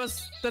the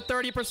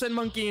 30%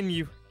 monkey in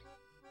you.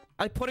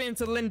 I put it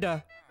into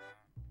Linda.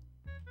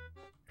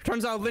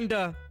 Turns out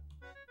Linda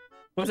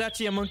was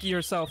actually a monkey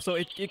herself, so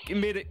it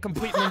made it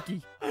complete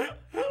monkey.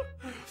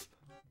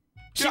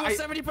 She was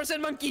 70%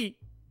 monkey.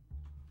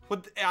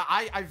 But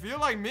I feel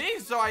like me,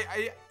 so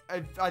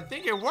I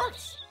think it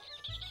works.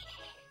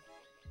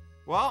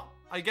 Well,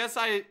 I guess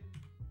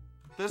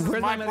this is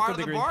my part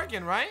of the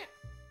bargain, right?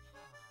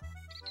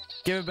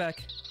 Give it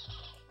back.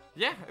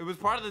 Yeah, it was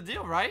part of the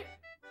deal, right?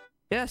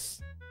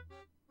 Yes.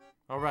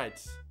 All right.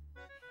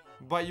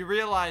 But you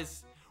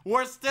realize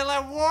we're still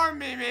at war,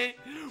 Mimi.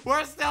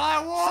 We're still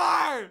at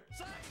war.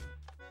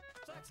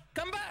 Sucks.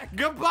 Come back.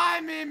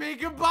 Goodbye, Mimi.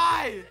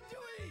 Goodbye.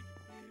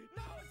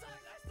 No, Sucks.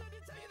 I still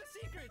didn't tell you the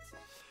secrets.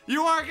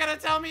 You aren't gonna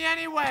tell me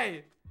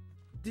anyway.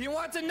 Do you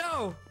want to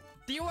know?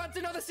 Do you want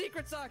to know the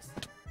secret, Sucks? Do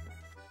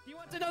you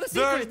want to know the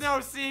secret? There's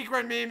no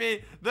secret,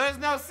 Mimi. There's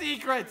no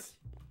secrets.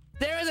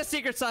 There is a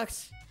secret,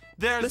 Sucks.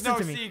 There's no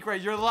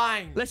secret. You're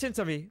lying. Listen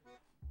to me.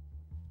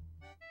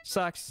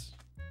 Sucks.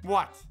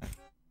 What?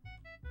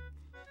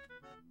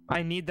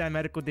 I need that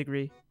medical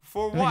degree.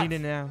 For what? I need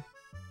it now.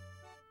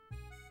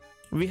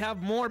 We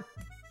have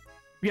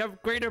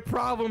greater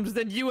problems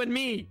than you and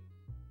me.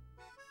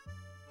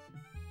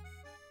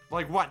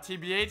 Like what?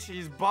 TBH?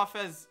 He's buff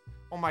as...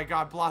 Oh my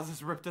god, Blas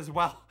is ripped as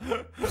well.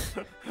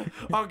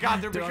 Oh god,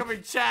 they're becoming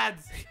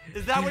Chads.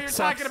 Is that what you're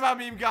talking about,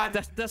 Meme God?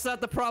 That's not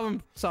the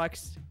problem,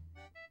 Sucks.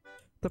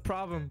 The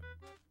problem.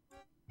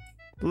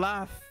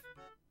 Laugh.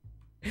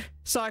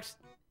 Sucks.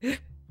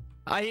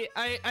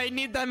 I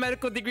need that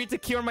medical degree to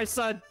cure my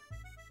son.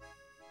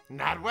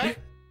 Not way?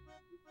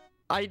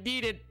 I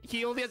need it.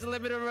 He only has a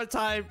limited amount of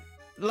time.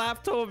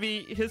 Laugh told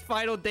me his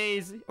final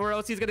days, or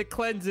else he's gonna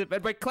cleanse him.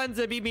 And by cleanse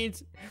him, he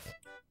means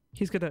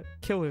he's gonna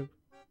kill him.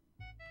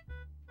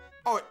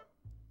 Oh,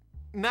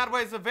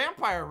 Nadway's a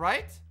vampire,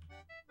 right?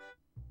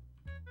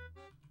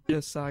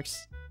 Yes,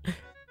 Sucks.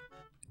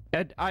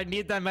 And I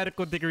need that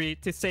medical degree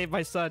to save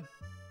my son.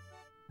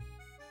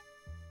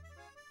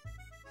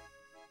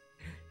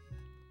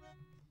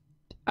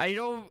 I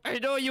know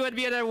you and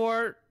me are at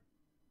war,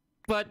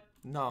 but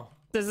no.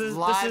 This is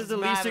the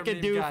least you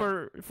can do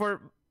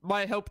for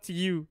my help to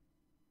you.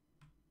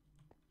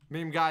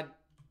 Meme God,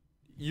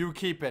 you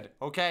keep it,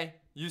 okay?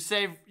 You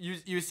save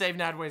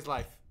Nadway's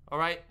life, all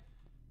right?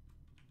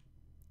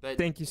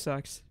 Thank you,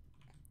 Sucks.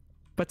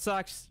 But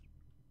Sucks,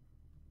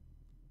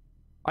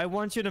 I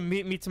want you to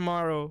meet me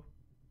tomorrow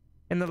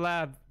in the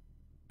lab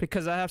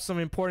because I have some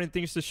important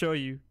things to show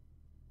you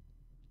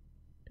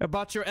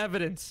about your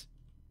evidence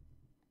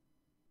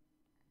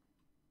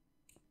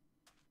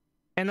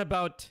and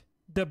about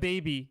the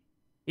baby.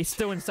 It's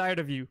still inside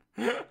of you.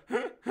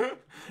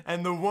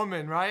 And the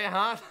woman, right,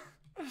 huh?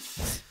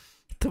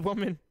 The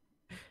woman.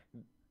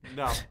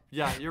 No.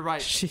 Yeah, you're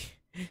right.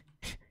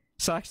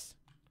 Sucks.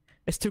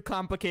 It's too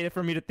complicated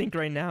for me to think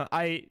right now.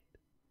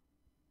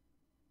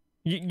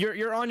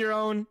 You're on your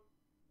own,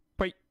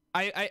 but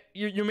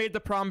you made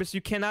the promise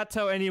you cannot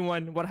tell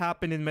anyone what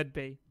happened in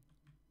Medbay.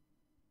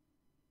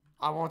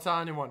 I won't tell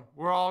anyone.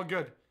 We're all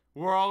good.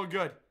 We're all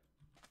good.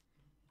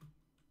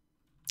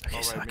 Okay,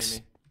 all right, Socks.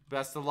 Mimi.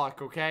 Best of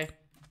luck, okay?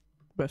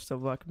 Best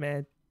of luck,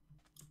 man.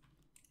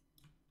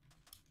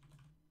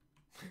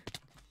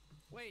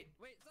 Wait,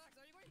 Socks,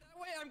 are you going that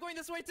way? I'm going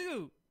this way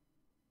too.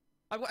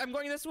 I'm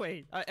going this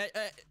way.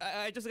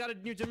 I just got a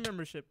new gym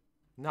membership.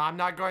 No, I'm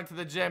not going to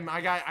the gym.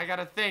 I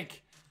gotta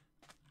think.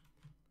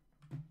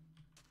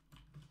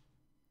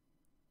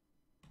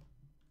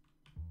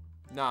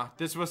 Nah,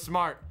 this was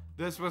smart.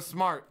 This was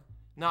smart.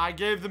 Nah, I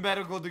gave the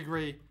medical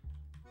degree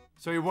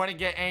so he wouldn't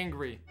get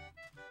angry.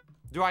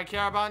 Do I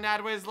care about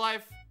Nadway's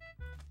life?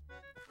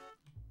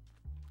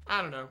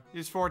 I don't know.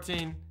 He's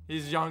 14.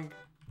 He's young.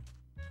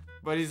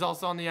 But he's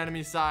also on the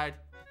enemy side.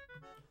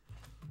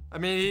 I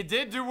mean, he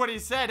did do what he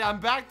said. I'm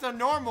back to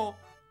normal.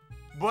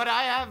 But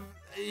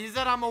he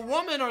said I'm a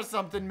woman or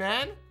something,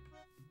 man.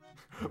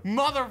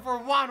 Mother for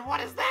one.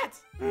 What is that?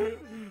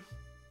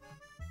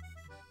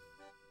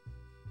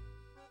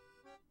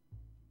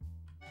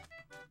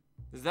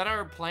 Is that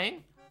our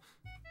plane?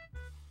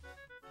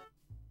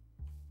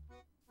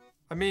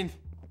 I mean,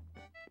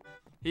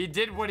 he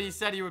did what he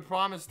said he would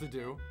promise to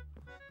do.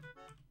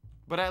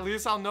 But at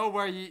least I'll know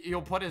where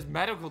he'll put his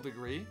medical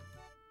degree.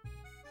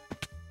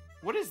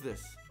 What is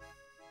this?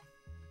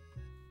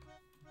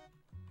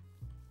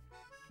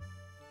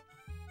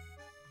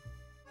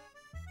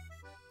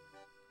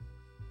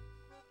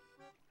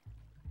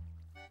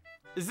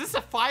 Is this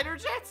a fighter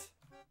jet?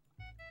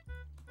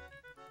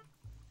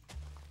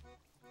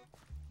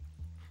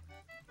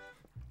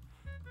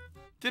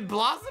 Did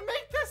Blaza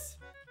make this?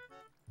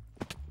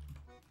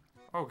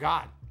 Oh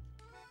God.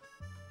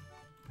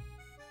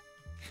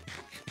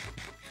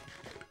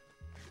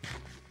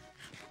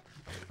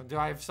 Do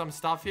I have some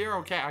stuff here?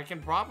 Okay, I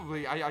can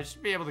probably, I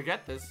should be able to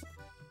get this.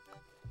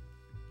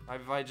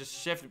 If I just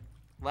shift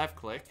left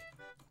click.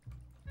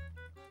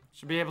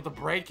 Should be able to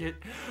break it.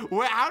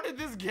 Wait, how did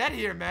this get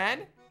here,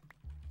 man?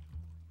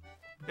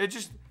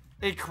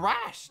 It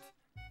crashed.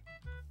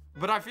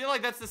 But I feel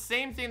like that's the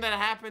same thing that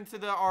happened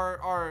to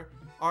our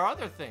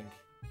other thing.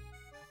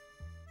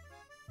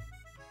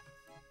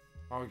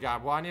 Oh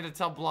God, well I need to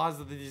tell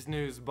Blaza these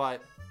news,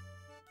 but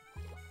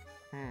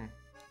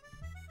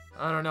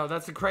I don't know,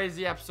 that's a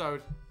crazy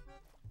episode.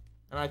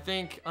 And I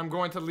think I'm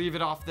going to leave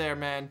it off there,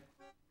 man.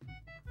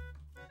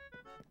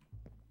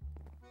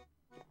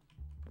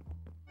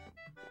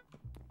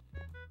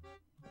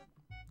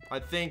 I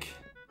think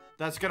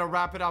that's gonna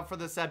wrap it up for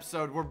this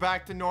episode. We're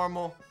back to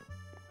normal.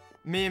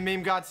 Me and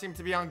Meme God seem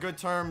to be on good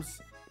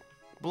terms.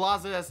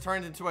 Blaza has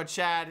turned into a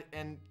Chad,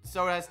 and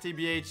so has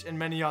TBH and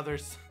many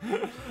others.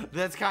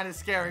 That's kind of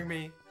scaring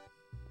me.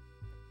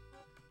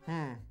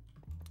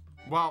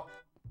 Well,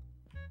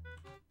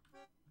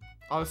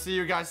 I'll see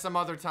you guys some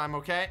other time,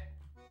 okay?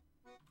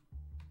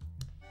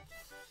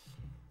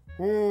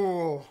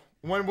 Ooh,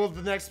 when will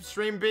the next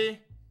stream be?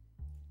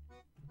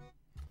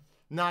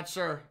 Not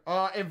sure.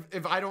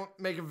 If I don't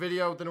make a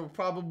video, then it will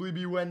probably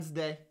be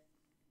Wednesday.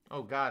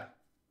 Oh God,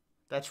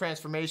 that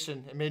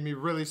transformation, it made me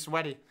really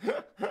sweaty.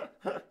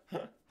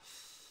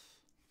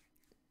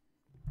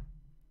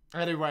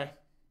 Anyway,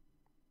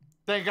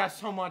 thank you guys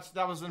so much.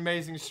 That was an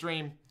amazing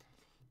stream.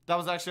 That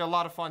was actually a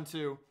lot of fun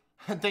too.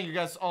 Thank you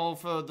guys all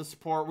for the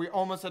support. We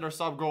almost hit our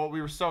sub goal.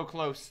 We were so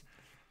close,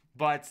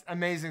 but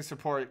amazing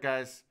support,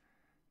 guys.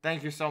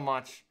 Thank you so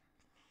much.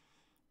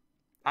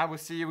 I will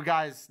see you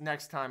guys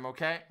next time,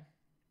 okay?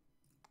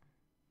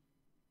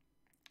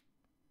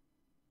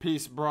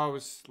 Peace,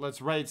 bros.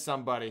 Let's raid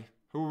somebody.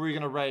 Who are we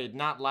gonna raid?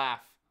 Not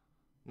Laugh.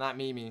 Not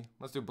Mimi.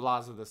 Let's do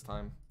Blaza this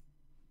time.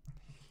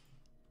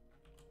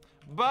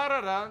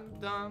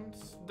 Ba-da-dun-dun,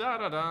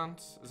 da-da-dun.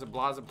 Is it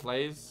Blaza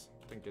Plays?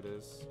 I think it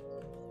is.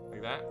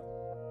 Like that?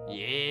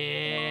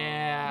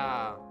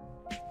 Yeah!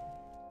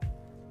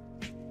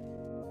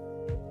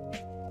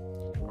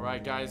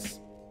 Alright, guys.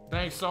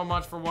 Thanks so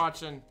much for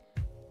watching.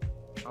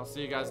 I'll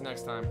see you guys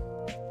next time.